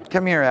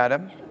 Come here,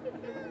 Adam.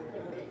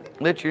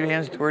 Lift your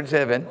hands towards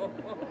heaven.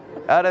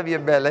 Out of your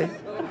belly.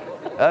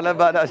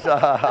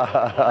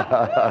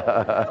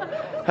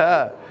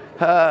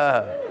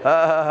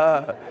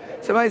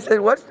 Somebody said,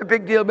 what's the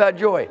big deal about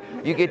joy?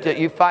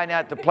 You find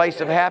out the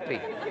place of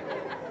happy.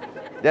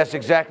 That's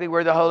exactly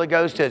where the Holy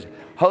Ghost is.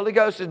 Holy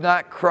Ghost is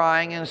not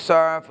crying and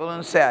sorrowful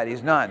and sad.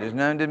 He's not. There's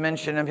no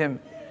dimension of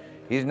Him.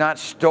 He's not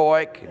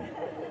stoic.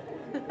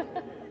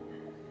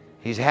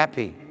 He's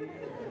happy.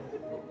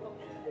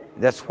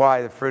 That's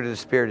why the fruit of the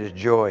Spirit is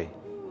joy.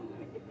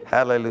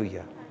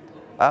 Hallelujah.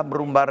 I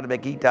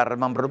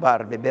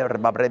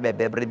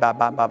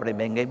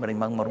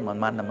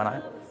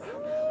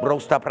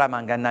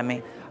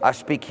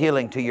speak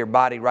healing to your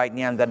body right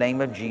now in the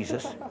name of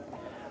Jesus.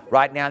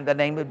 Right now in the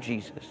name of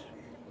Jesus.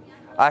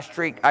 I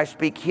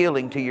speak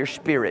healing to your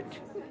spirit.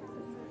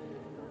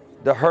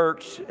 The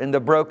hurts and the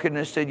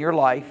brokenness in your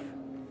life.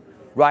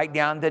 Right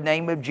now in the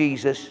name of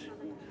Jesus.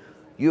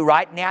 You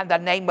right now in the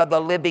name of the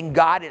living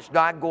God. It's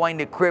not going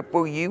to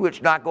cripple you.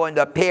 It's not going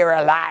to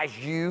paralyze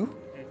you.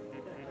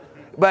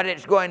 But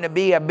it's going to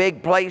be a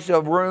big place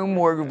of room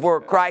where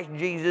Christ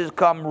Jesus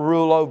come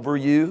rule over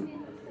you.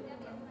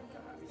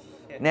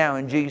 Now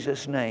in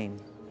Jesus' name.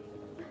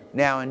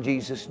 Now in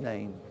Jesus'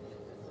 name.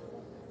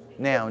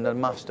 Now in the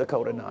Master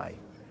Kodanai.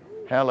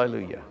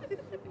 Hallelujah.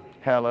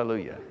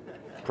 Hallelujah.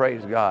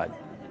 Praise God.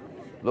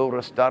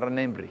 Lura star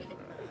nembri.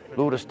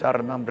 Lura star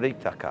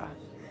membritaka.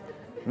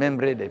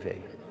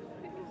 Membrideve.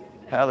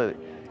 Hallelujah.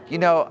 You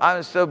know,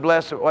 I'm so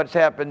blessed with what's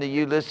happened to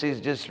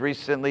Ulysses just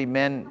recently.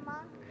 Men,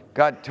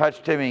 God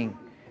touched him and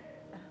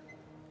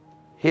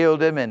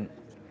healed him. And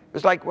it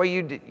was like, well,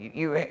 you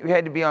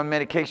had to be on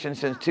medication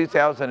since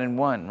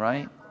 2001,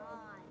 right?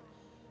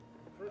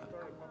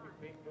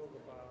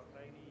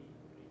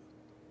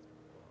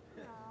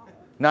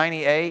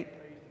 98?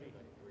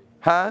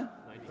 Huh?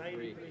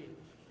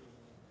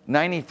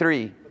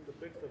 93.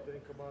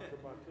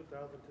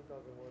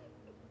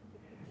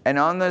 And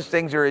on those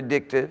things are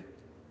addictive.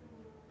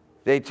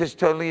 They're just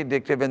totally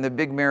addictive. And the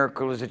big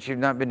miracle is that you've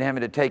not been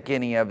having to take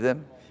any of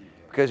them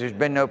because there's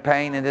been no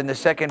pain. And then the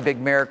second big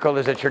miracle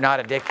is that you're not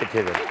addicted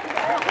to them.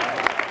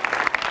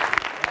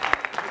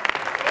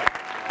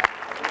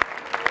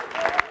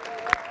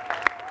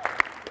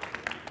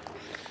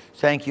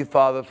 Thank you,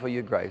 Father, for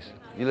your grace.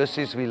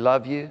 Ulysses, we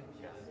love you.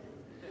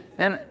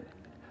 And,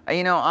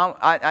 you know,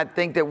 I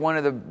think that one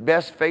of the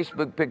best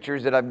Facebook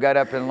pictures that I've got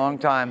up in a long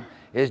time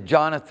is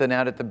Jonathan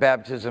out at the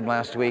baptism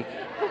last week.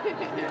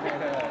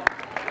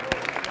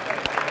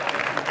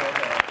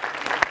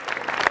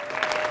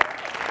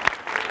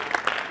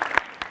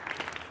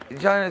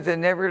 Jonathan,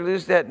 never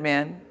lose that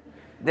man,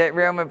 that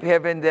realm of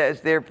heaven that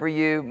is there for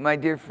you, my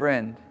dear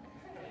friend.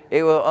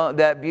 It will,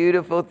 that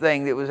beautiful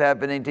thing that was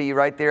happening to you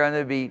right there on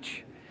the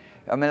beach.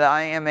 I mean,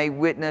 I am a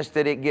witness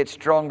that it gets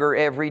stronger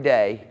every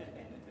day.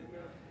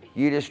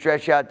 You just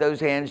stretch out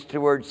those hands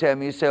towards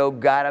Him. You say, oh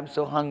God, I'm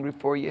so hungry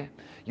for you.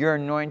 Your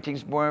anointing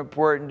is more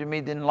important to me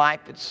than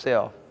life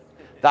itself.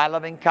 Thy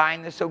loving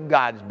kindness, oh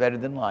God, is better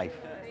than life.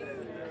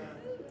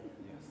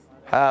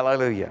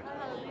 Hallelujah.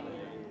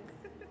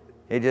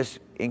 It just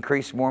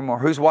increased more and more.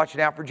 Who's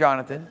watching out for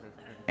Jonathan?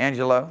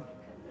 Angelo?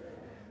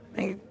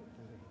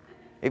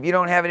 If you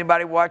don't have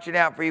anybody watching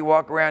out for you,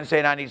 walk around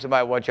saying, I need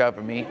somebody to watch out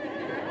for me.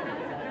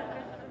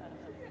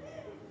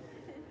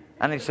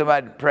 I need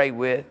somebody to pray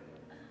with.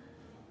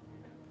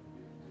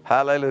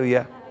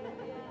 Hallelujah.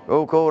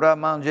 O cora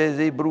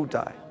mangezi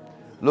brutai.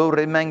 Lo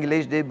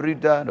remangles de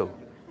brutado.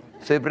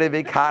 Se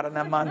breve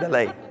carna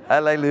mandale.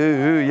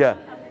 Hallelujah.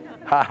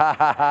 Ha ha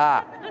ha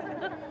ha.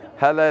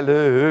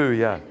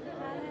 Hallelujah.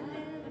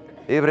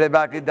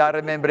 Ibrebaki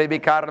darem brevi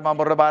karma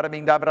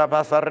morbaring dabra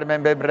pasar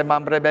remember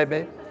remember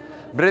bebe.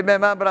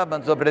 Bremembra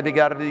manso brevi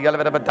gardi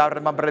galvera batar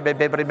remember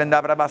bebe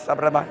bremendabra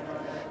basabra.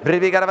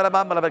 Brevi galvera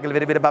bambala perché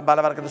vedi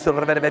bambala perché sul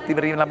revetti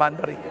per la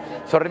mandari.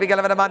 Sorri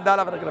galvera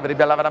mandala perché vedi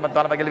bella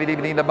mandala perché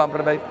vedi la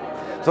bambra.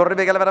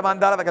 Sorri galvera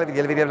mandala perché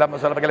vedi la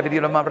masala perché vedi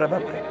la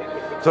bambra.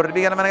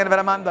 Sorri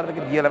galvera mandala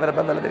perché vedi la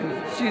bambala.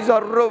 Si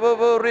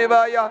sorrovo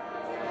rivaya.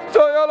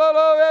 Soyala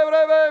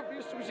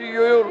breve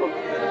susiyo.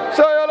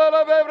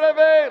 Soyala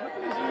breve.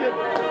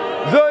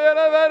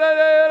 Soyala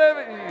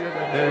breve.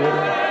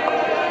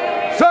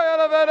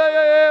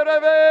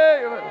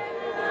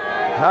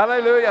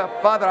 Hallelujah.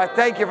 Father, I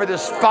thank you for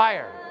this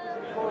fire.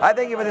 I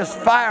thank you for this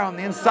fire on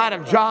the inside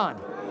of John.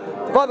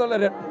 Father,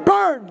 let it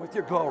burn with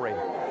your glory.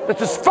 Let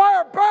this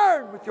fire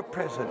burn with your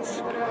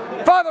presence.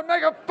 Father,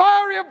 make a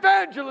fiery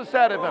evangelist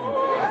out of him.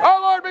 Oh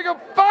Lord, make a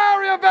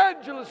fiery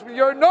evangelist with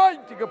your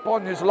anointing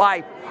upon his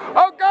life.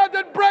 Oh God,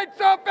 that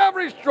breaks off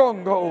every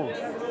stronghold.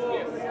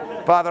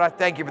 Father, I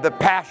thank you for the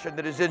passion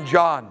that is in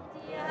John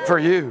for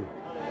you.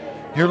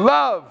 Your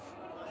love,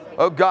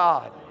 oh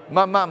God,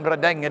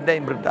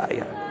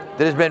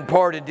 that has been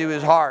poured into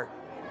his heart.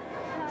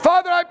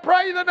 Father, I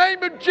pray in the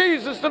name of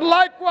Jesus that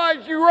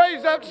likewise you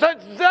raise up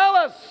such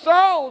zealous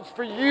souls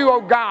for you, oh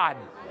God.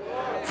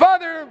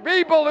 Father,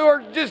 people who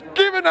are just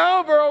given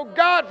over, oh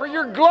God, for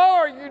your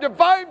glory, your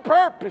divine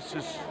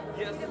purposes.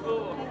 Yes,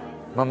 Lord.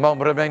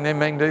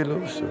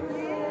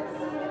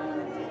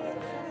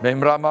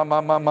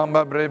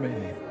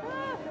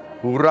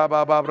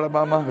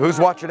 Who's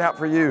watching out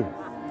for you?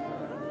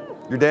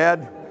 Your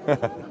dad?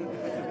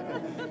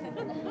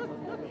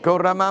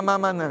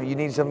 You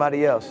need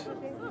somebody else.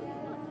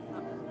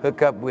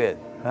 Hook up with.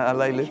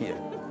 Hallelujah.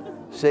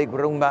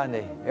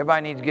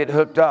 Everybody needs to get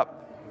hooked up.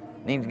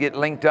 Needs to get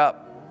linked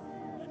up.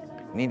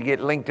 Need to get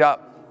linked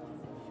up.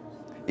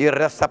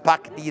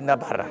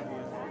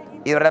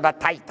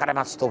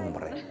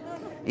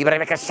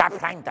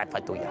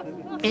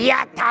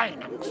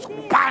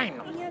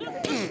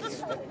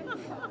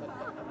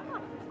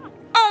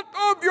 Out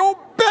of your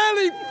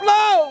belly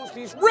flows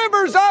these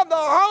rivers of the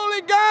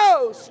Holy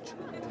Ghost.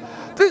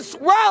 This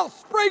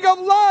wellspring of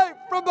life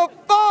from the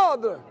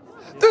Father.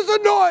 This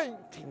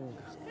anointing.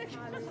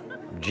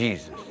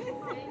 Jesus.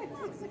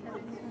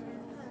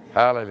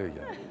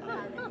 Hallelujah.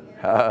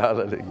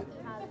 Hallelujah.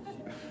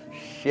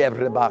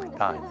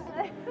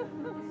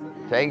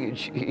 Thank you,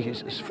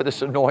 Jesus, for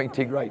this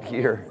anointing right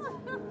here.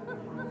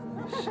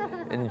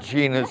 In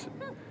Gina's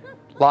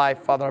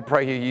life, Father, I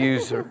pray you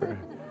use her.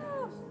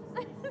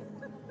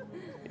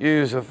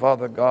 Use her,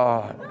 Father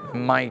God, in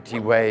a mighty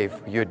way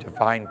for your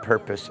divine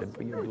purpose and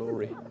for your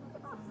glory.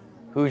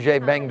 Huje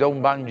bang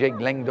dong bang jig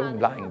leng dong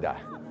blind da.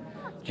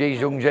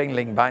 Jung jeng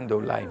ling bando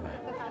lima.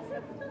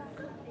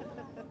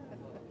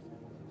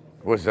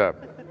 What's up?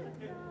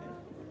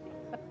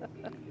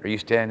 Are you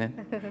standing?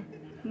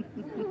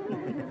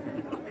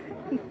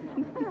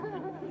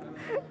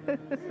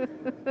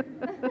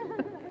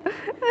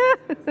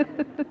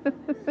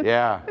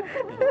 Yeah.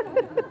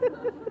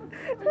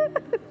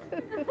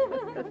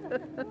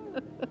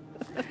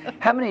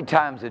 How many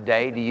times a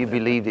day do you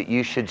believe that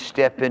you should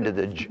step into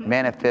the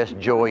manifest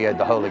joy of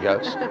the Holy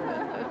Ghost?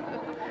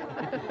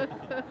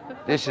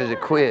 This is a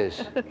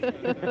quiz.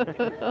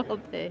 All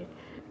day.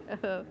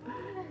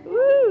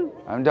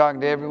 I'm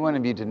talking to every one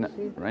of you tonight,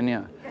 right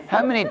now.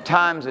 How many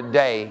times a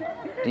day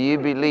do you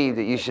believe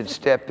that you should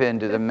step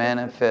into the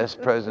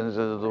manifest presence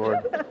of the Lord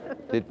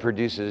that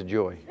produces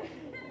joy?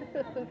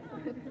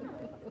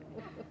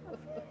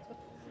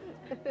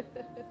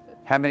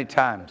 How many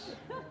times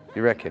do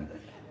you reckon?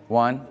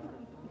 1,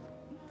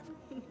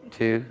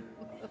 2.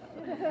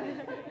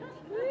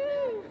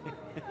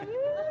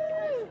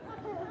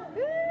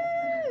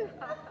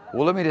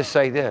 Well, let me just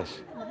say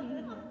this.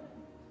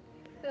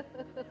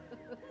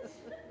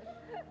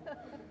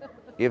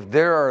 If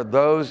there are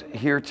those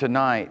here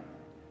tonight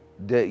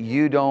that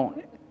you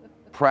don't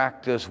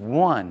practice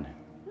 1,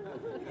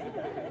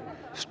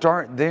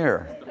 start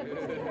there.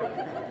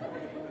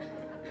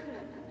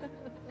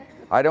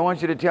 I don't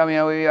want you to tell me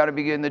how you ought to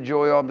be getting the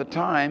joy all the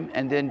time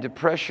and then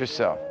depress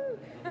yourself.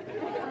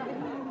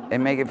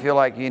 And make it feel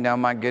like, you know,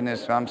 my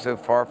goodness, I'm so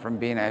far from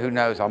being, who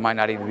knows, I might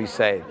not even be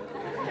saved.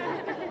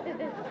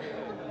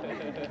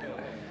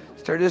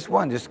 Start just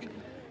 1, just.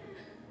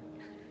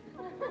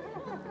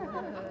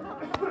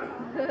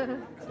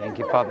 Thank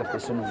you, Father, for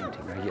this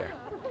anointing right here.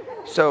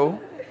 So,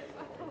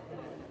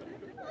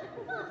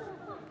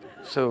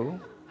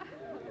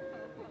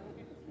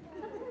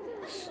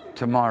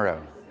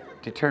 tomorrow,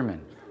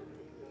 determine.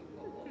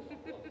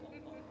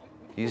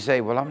 You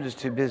say, well, I'm just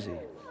too busy.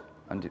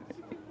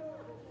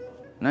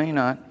 No, you're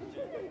not.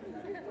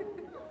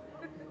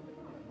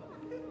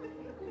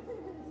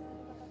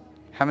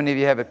 How many of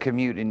you have a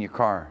commute in your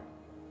car?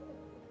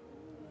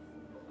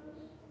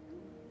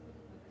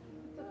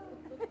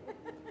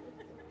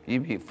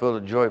 You'd be full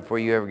of joy before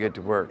you ever get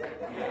to work.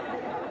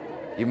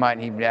 You might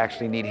even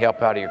actually need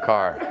help out of your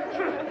car.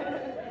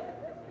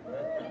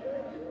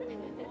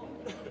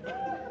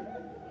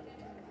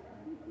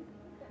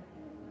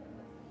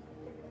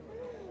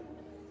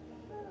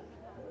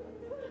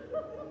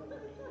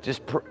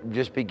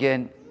 Just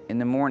begin in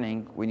the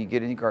morning when you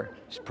get in your car.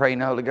 Just pray in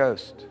the Holy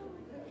Ghost.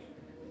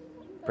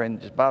 Pray in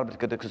just till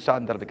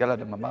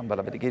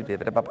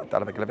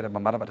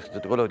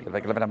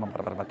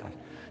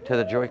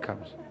the joy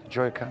comes. The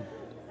joy comes.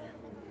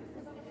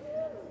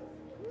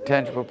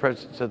 Tangible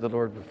presence of the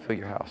Lord will fill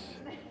your house,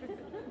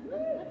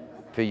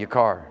 fill your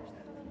car.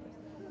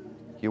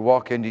 You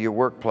walk into your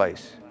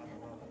workplace.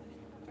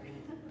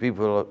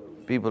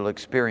 People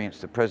experience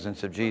the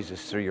presence of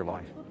Jesus through your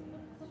life.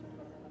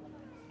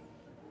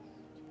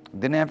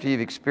 Then after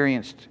you've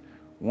experienced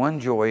one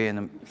joy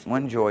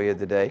of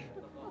the day,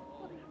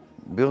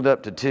 build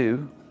up to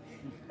 2,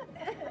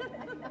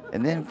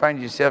 and then find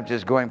yourself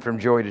just going from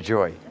joy to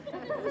joy.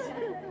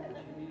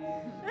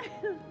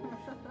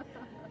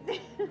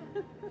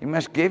 You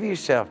must give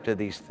yourself to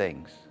these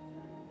things.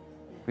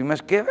 We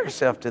must give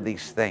ourselves to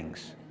these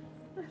things.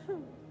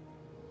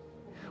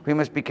 We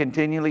must be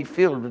continually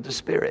filled with the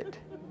Spirit,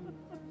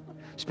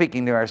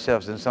 speaking to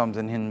ourselves in psalms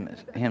and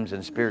hymns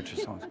and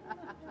spiritual songs.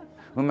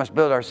 We must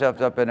build ourselves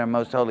up in our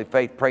most holy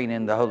faith, praying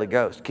in the Holy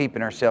Ghost,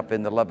 keeping ourselves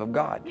in the love of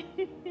God.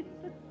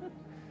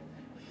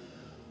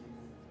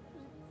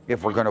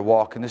 If we're going to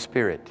walk in the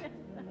Spirit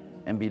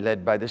and be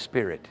led by the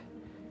Spirit,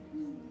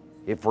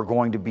 if we're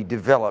going to be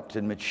developed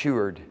and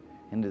matured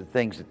into the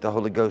things that the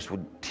Holy Ghost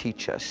would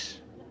teach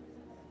us.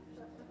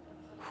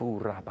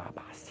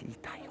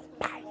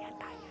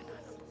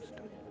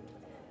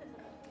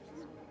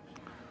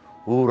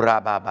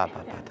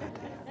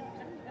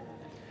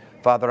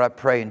 Father, I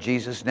pray in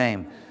Jesus'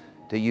 name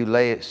that you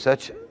lay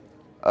such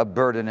a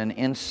burden and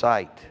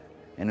insight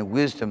and a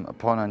wisdom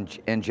upon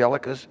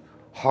Angelica's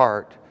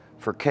heart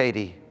for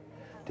Katie,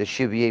 that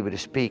she'll be able to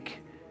speak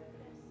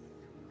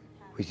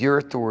with your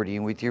authority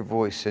and with your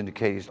voice into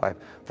Katie's life.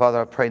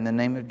 Father, I pray in the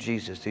name of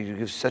Jesus that you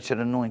give such an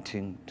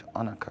anointing to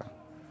Annika,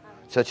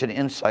 such an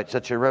insight,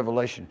 such a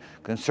revelation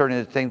concerning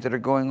the things that are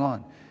going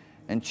on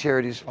in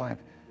Charity's life,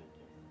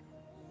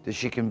 that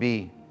she can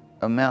be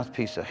a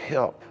mouthpiece of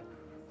help,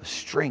 a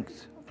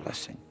strength, a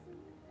blessing.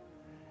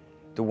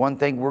 The one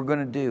thing we're going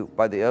to do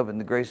by the help and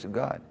the grace of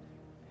God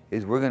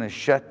is we're going to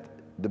shut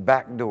the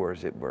back door,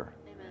 as it were.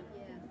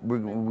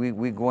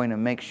 We're going to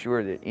make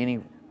sure that any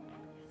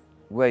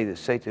way that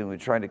Satan would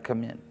try to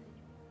come in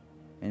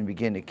and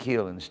begin to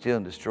kill and steal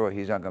and destroy,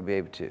 he's not going to be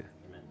able to.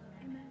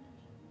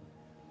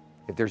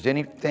 If there's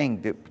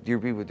anything, that, dear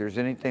people, if there's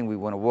anything we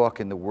want to walk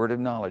in the word of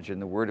knowledge and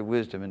the word of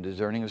wisdom and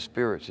discerning of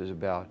spirits is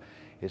about,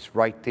 it's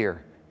right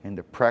there in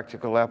the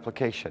practical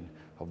application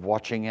of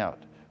watching out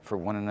for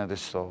one another's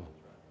soul.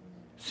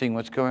 Seeing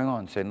what's going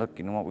on, saying, look,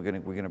 you know what, we're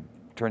going to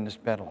turn this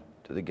battle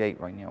to the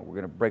gate right now. We're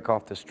going to break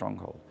off this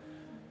stronghold.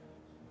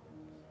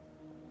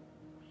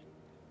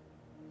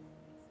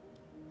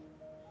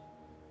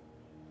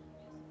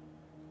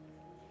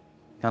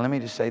 Now let me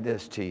just say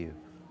this to you.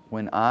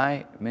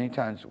 Many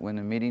times when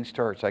the meeting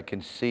starts, I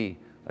can see,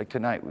 like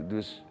tonight,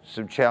 there's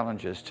some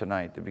challenges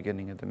tonight at the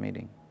beginning of the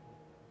meeting,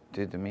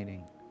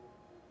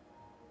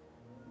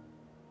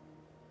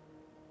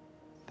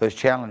 Those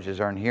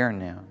challenges aren't here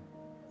now.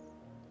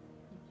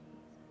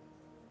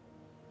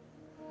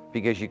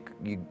 Because you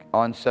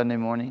on Sunday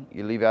morning,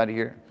 you leave out of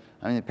here.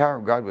 I mean, the power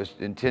of God was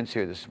intense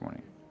here this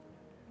morning.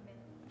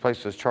 The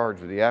place was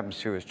charged with, the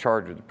atmosphere was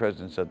charged with the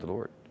presence of the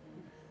Lord.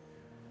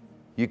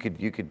 You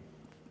could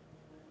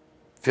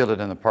feel it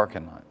in the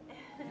parking lot.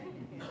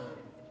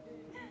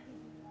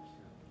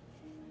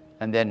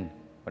 And then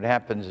what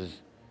happens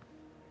is,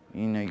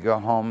 you know, you go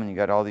home and you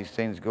got all these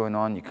things going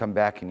on. You come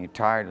back and you're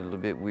tired, a little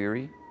bit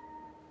weary.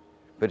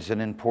 But it's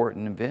an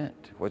important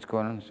event. What's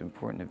going on is an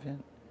important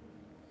event.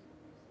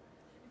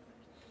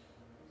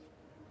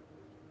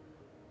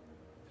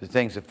 The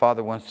things the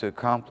Father wants to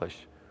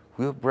accomplish,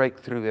 we'll break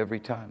through every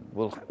time.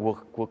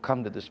 We'll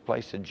come to this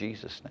place in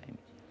Jesus' name,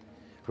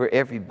 where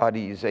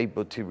everybody is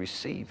able to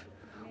receive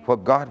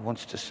what God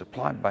wants to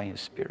supply by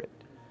His Spirit.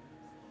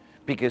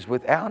 Because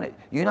without it,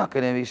 you're not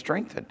going to be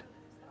strengthened.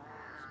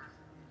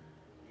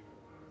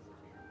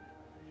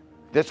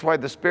 That's why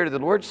the Spirit of the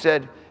Lord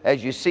said,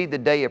 as you see the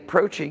day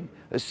approaching,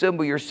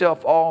 assemble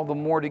yourself all the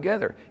more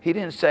together. He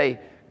didn't say,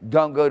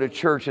 don't go to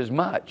church as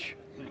much.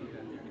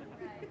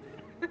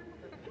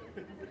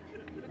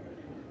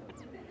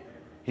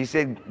 He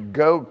said,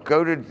 go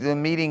to the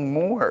meeting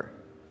more,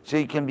 so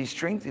you can be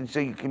strengthened,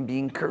 so you can be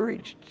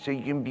encouraged, so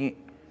you can be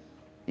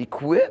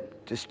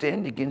equipped to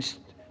stand against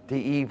the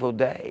evil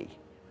day.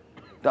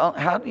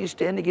 How do you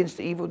stand against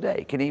the evil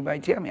day? Can anybody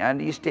tell me? How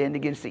do you stand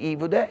against the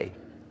evil day?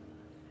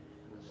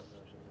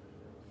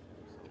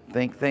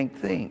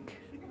 Think.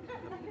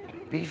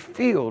 Be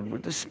filled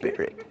with the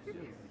Spirit.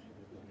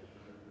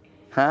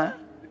 Huh?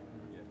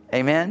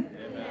 Amen?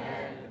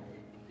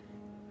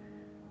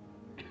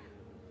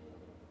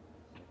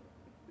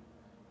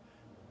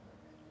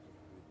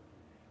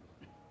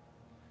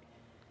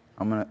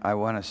 I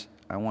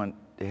want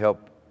to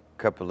help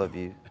a couple of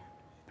you.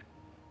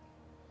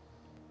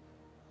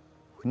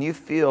 When you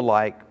feel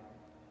like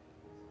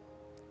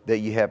that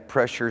you have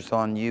pressures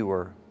on you,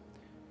 or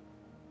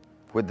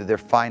whether they're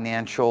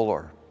financial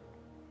or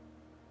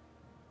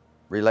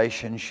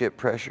relationship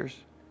pressures,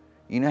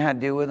 you know how to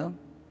deal with them?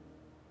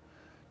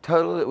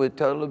 With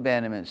total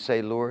abandonment,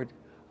 say, Lord,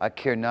 I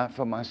care not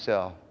for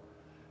myself.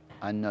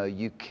 I know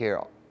you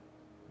care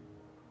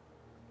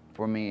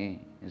for me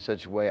in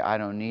such a way I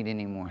don't need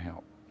any more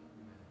help.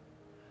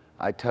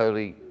 I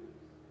totally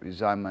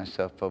resign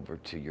myself over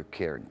to your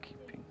care and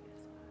keeping.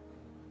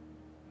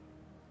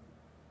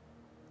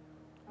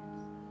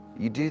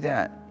 You do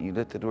that. You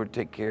let the Lord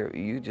take care of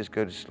you. You just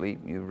go to sleep.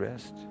 You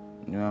rest.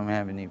 You don't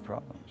have any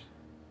problems.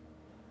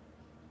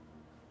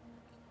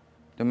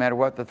 No matter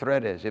what the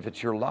threat is. If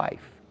it's your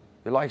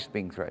life's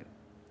being threatened.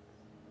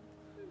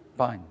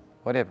 Fine.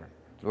 Whatever.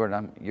 Lord,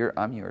 I'm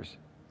yours.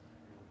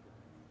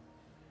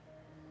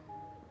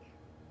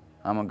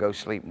 I'm going to go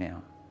sleep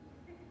now.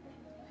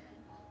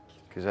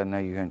 Because I know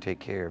you're going to take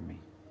care of me.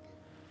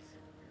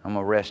 I'm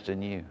going to rest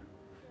in you.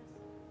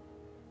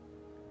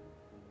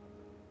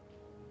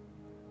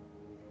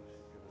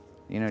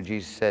 You know,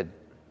 Jesus said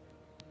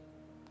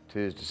to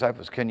his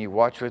disciples, can you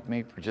watch with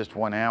me for just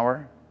 1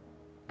 hour?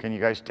 Can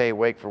you guys stay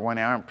awake for 1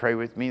 hour and pray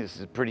with me? This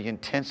is pretty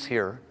intense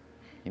here.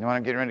 You know what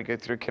I'm getting ready to go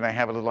through? Can I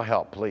have a little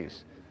help,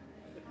 please?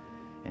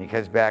 And he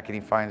comes back and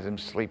he finds them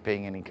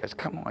sleeping and he goes,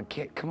 come on,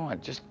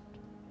 just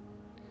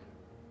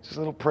a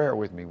little prayer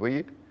with me, will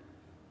you?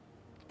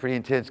 It's pretty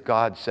intense,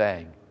 God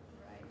saying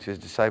to his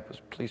disciples,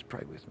 please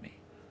pray with me.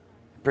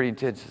 Pretty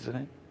intense, isn't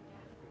it?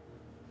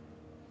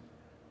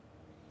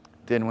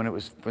 Then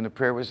when the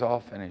prayer was all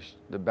finished,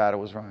 the battle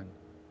was run,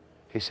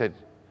 he said,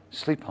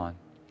 sleep on.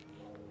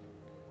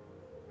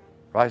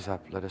 Rise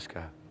up, let us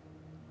go.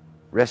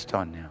 Rest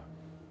on now.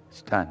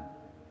 It's done.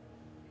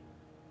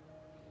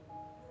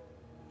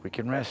 We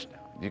can rest now.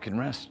 You can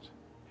rest.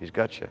 He's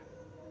got you.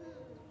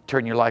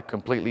 Turn your life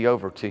completely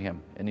over to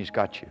him, and he's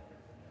got you.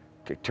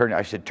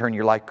 I said, turn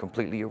your life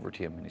completely over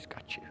to him, and he's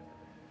got you.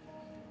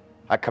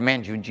 I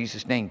command you in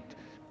Jesus' name,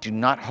 do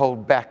not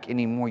hold back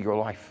anymore your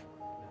life.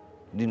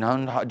 Do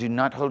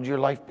not hold your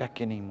life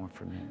back anymore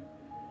from him.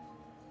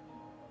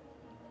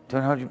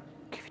 Don't hold you.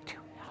 Give it to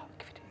him.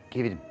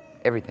 Give it to him.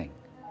 Everything.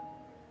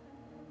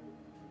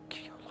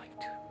 Give your life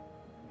to him.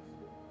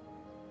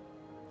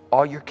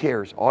 All your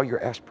cares, all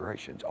your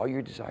aspirations, all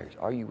your desires,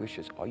 all your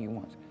wishes, all you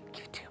want,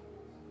 give it to him.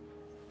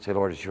 Say,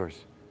 Lord, it's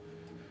yours.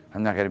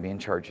 I'm not going to be in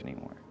charge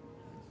anymore.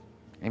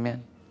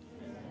 Amen.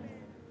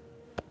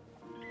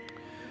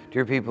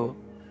 Dear people,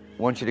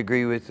 I want you to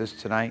agree with us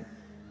tonight.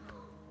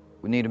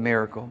 We need a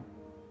miracle.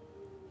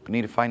 We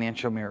need a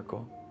financial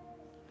miracle.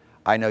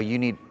 I know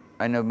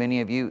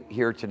many of you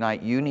here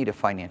tonight, you need a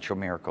financial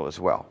miracle as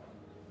well.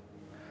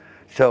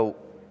 So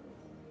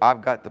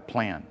I've got the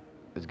plan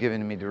that's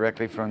given to me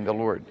directly from the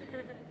Lord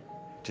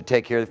to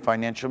take care of the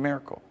financial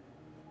miracle.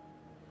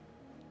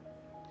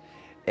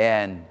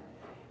 And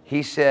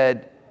he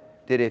said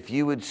that if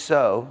you would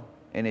sow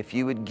and if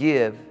you would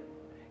give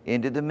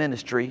into the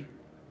ministry,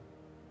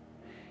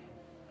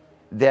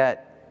 and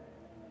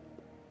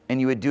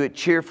you would do it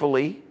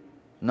cheerfully,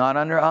 not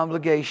under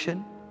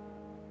obligation,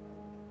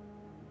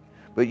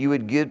 but you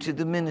would give to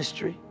the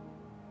ministry,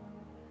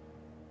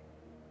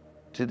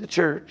 to the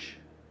church.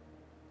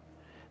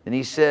 And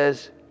he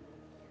says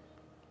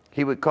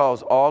he would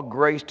cause all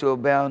grace to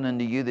abound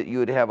unto you, that you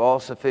would have all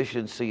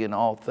sufficiency in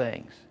all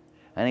things.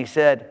 And he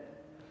said,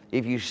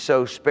 if you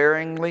sow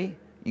sparingly,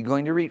 you're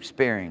going to reap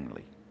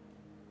sparingly.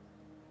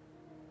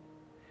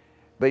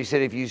 But he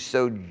said, if you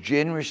sow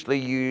generously,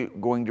 you're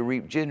going to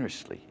reap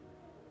generously.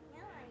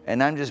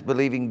 And I'm just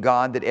believing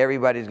God that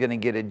everybody's going to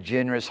get a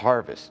generous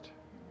harvest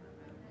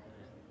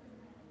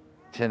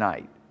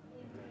tonight.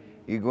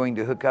 You're going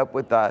to hook up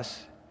with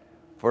us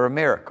for a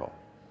miracle.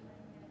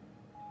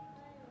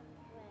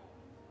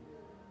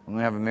 We're going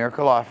to have a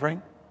miracle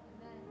offering.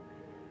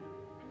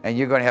 And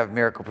you're going to have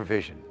miracle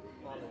provision.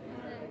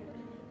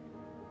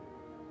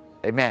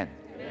 Amen.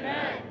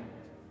 Amen.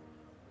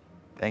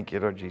 Thank you,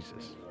 Lord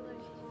Jesus.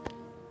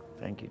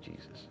 Thank you,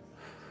 Jesus.